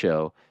Monday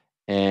show.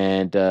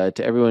 And to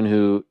everyone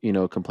who,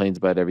 complains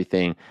about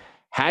everything,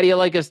 how do you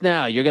like us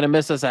now? You're going to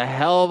miss us a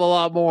hell of a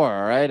lot more.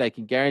 All right. I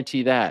can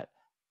guarantee that.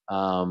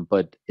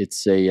 But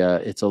it's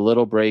a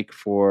little break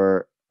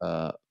for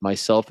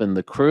myself and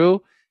the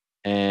crew.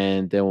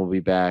 And then we'll be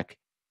back.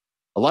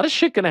 A lot of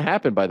shit going to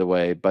happen, by the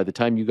way, by the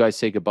time you guys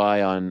say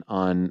goodbye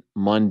on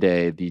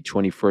Monday, the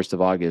 21st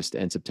of August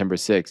and September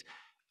 6th.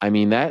 I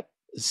mean, that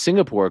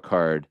Singapore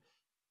card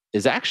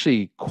is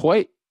actually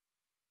quite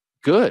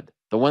good.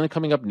 The one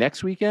coming up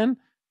next weekend,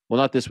 well,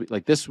 not this week.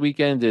 Like this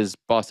weekend is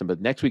Boston, but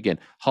next weekend,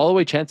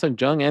 Holloway, Chan Sung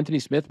Jung, Anthony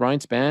Smith, Ryan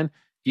Spann,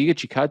 Giga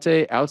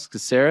Chikadze, Alex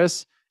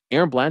Caceres,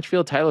 Aaron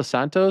Blanchfield, Tyler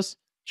Santos,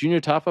 Junior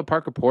Tafa,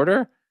 Parker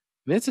Porter.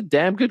 I mean, it's a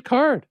damn good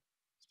card,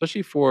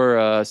 especially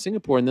for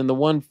Singapore. And then the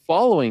one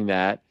following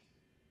that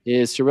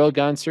is Cyril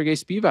Gane, Sergey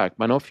Spivak,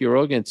 Manon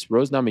Fiorot against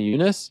Rose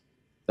Namajunas.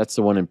 That's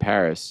the one in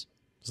Paris.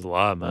 It's a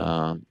lot,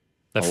 man.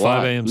 That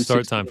 5 a.m.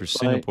 start time for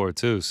Singapore,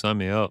 too. Sign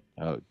me up.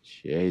 Oh,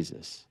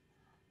 Jesus.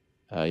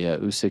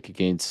 Usyk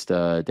against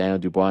Daniel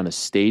Dubois in a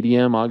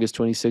stadium, August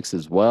 26th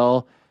as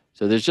well.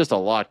 So there's just a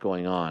lot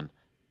going on,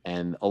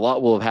 and a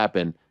lot will have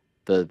happened.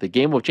 The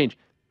game will change.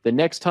 The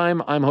next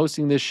time I'm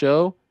hosting this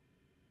show,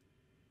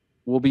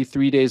 we'll be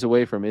 3 days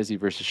away from Izzy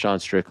versus Sean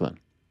Strickland.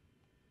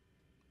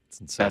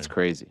 That's insane. That's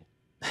crazy.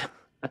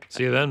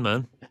 See you then,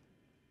 man.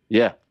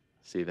 Yeah,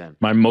 see you then.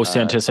 My most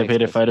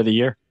anticipated fight of the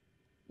year.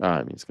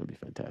 I mean, it's going to be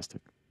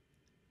fantastic.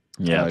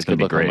 Yeah, it's going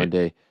to be great. On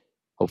Monday.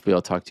 Hopefully,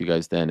 I'll talk to you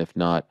guys then. If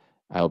not,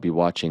 I'll be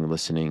watching,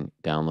 listening,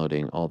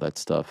 downloading, all that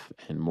stuff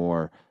and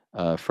more.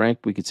 Frank,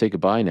 we could say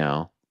goodbye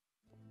now.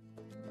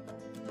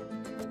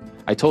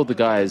 I told the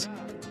guys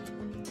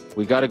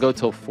we got to go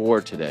till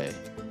 4 today.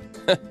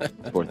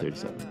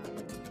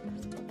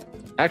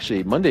 4:37.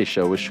 Actually, Monday's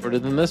show was shorter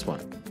than this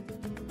one.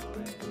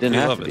 Didn't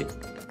have to be.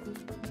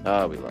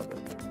 Oh, we love it.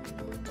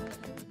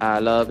 I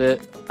love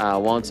it. I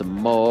want some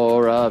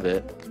more of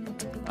it.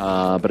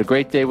 But a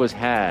great day was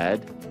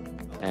had,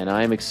 and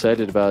I'm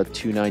excited about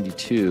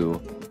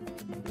 292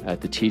 at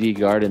the TD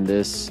Garden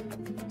this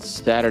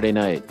Saturday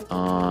night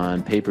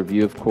on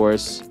pay-per-view, of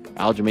course.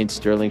 Aljamain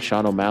Sterling,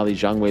 Sean O'Malley,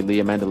 Zhang Wei Li,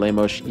 Amanda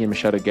Lemos, Ian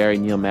Machado Gary,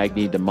 Neil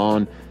Magny,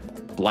 Damon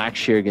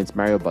Blackshear against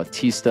Mario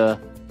Bautista,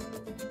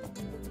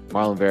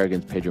 Marlon Vera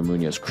against Pedro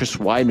Munoz, Chris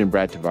Weidman,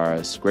 Brad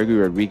Tavares, Gregory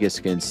Rodriguez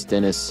against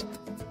Dennis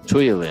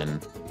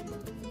Tuyalin.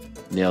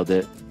 Nailed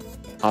it.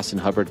 Austin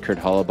Hubbard, Kurt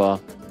Hollabaugh,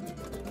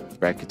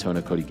 Brad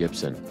Katona, Cody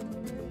Gibson.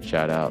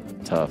 Shout out.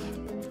 Tough.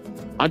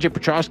 Andre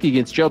Petroski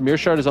against Gerald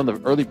Meerschaert is on the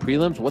early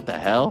prelims. What the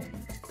hell?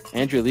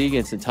 Andrea Lee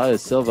against Natalia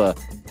Silva.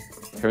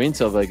 Karine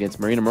Silva against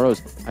Marina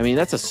Moroz. I mean,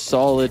 that's a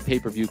solid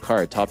pay-per-view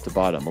card, top to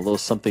bottom. A little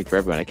something for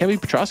everyone. I can't believe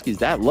Petroski's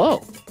that low.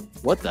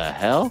 What the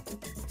hell?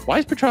 Why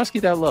is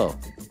Petroski that low?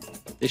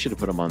 They should have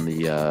put him on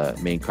the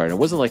main card. It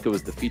wasn't like it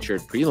was the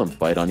featured prelim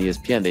fight on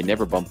ESPN. They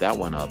never bumped that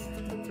one up.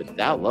 But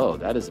that low,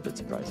 that is a bit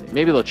surprising.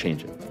 Maybe they'll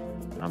change it.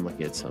 I'm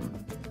looking at some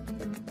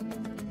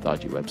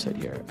dodgy website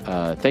here.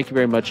 Thank you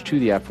very much to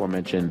the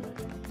aforementioned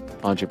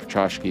Andre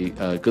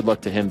Petroski. Good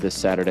luck to him this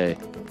Saturday.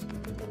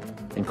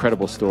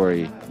 Incredible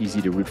story.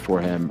 Easy to root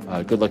for him.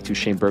 Good luck to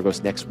Shane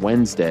Burgos next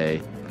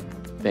Wednesday.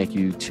 Thank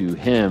you to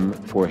him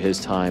for his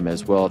time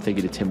as well. Thank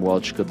you to Tim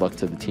Welch. Good luck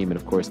to the team. And,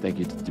 of course, thank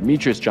you to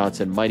Demetrious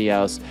Johnson, Mighty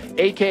House,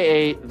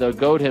 a.k.a. the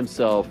GOAT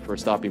himself, for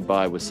stopping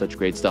by with such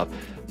great stuff.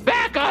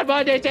 Back on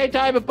Monday, same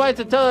time, and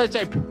bites until I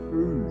say...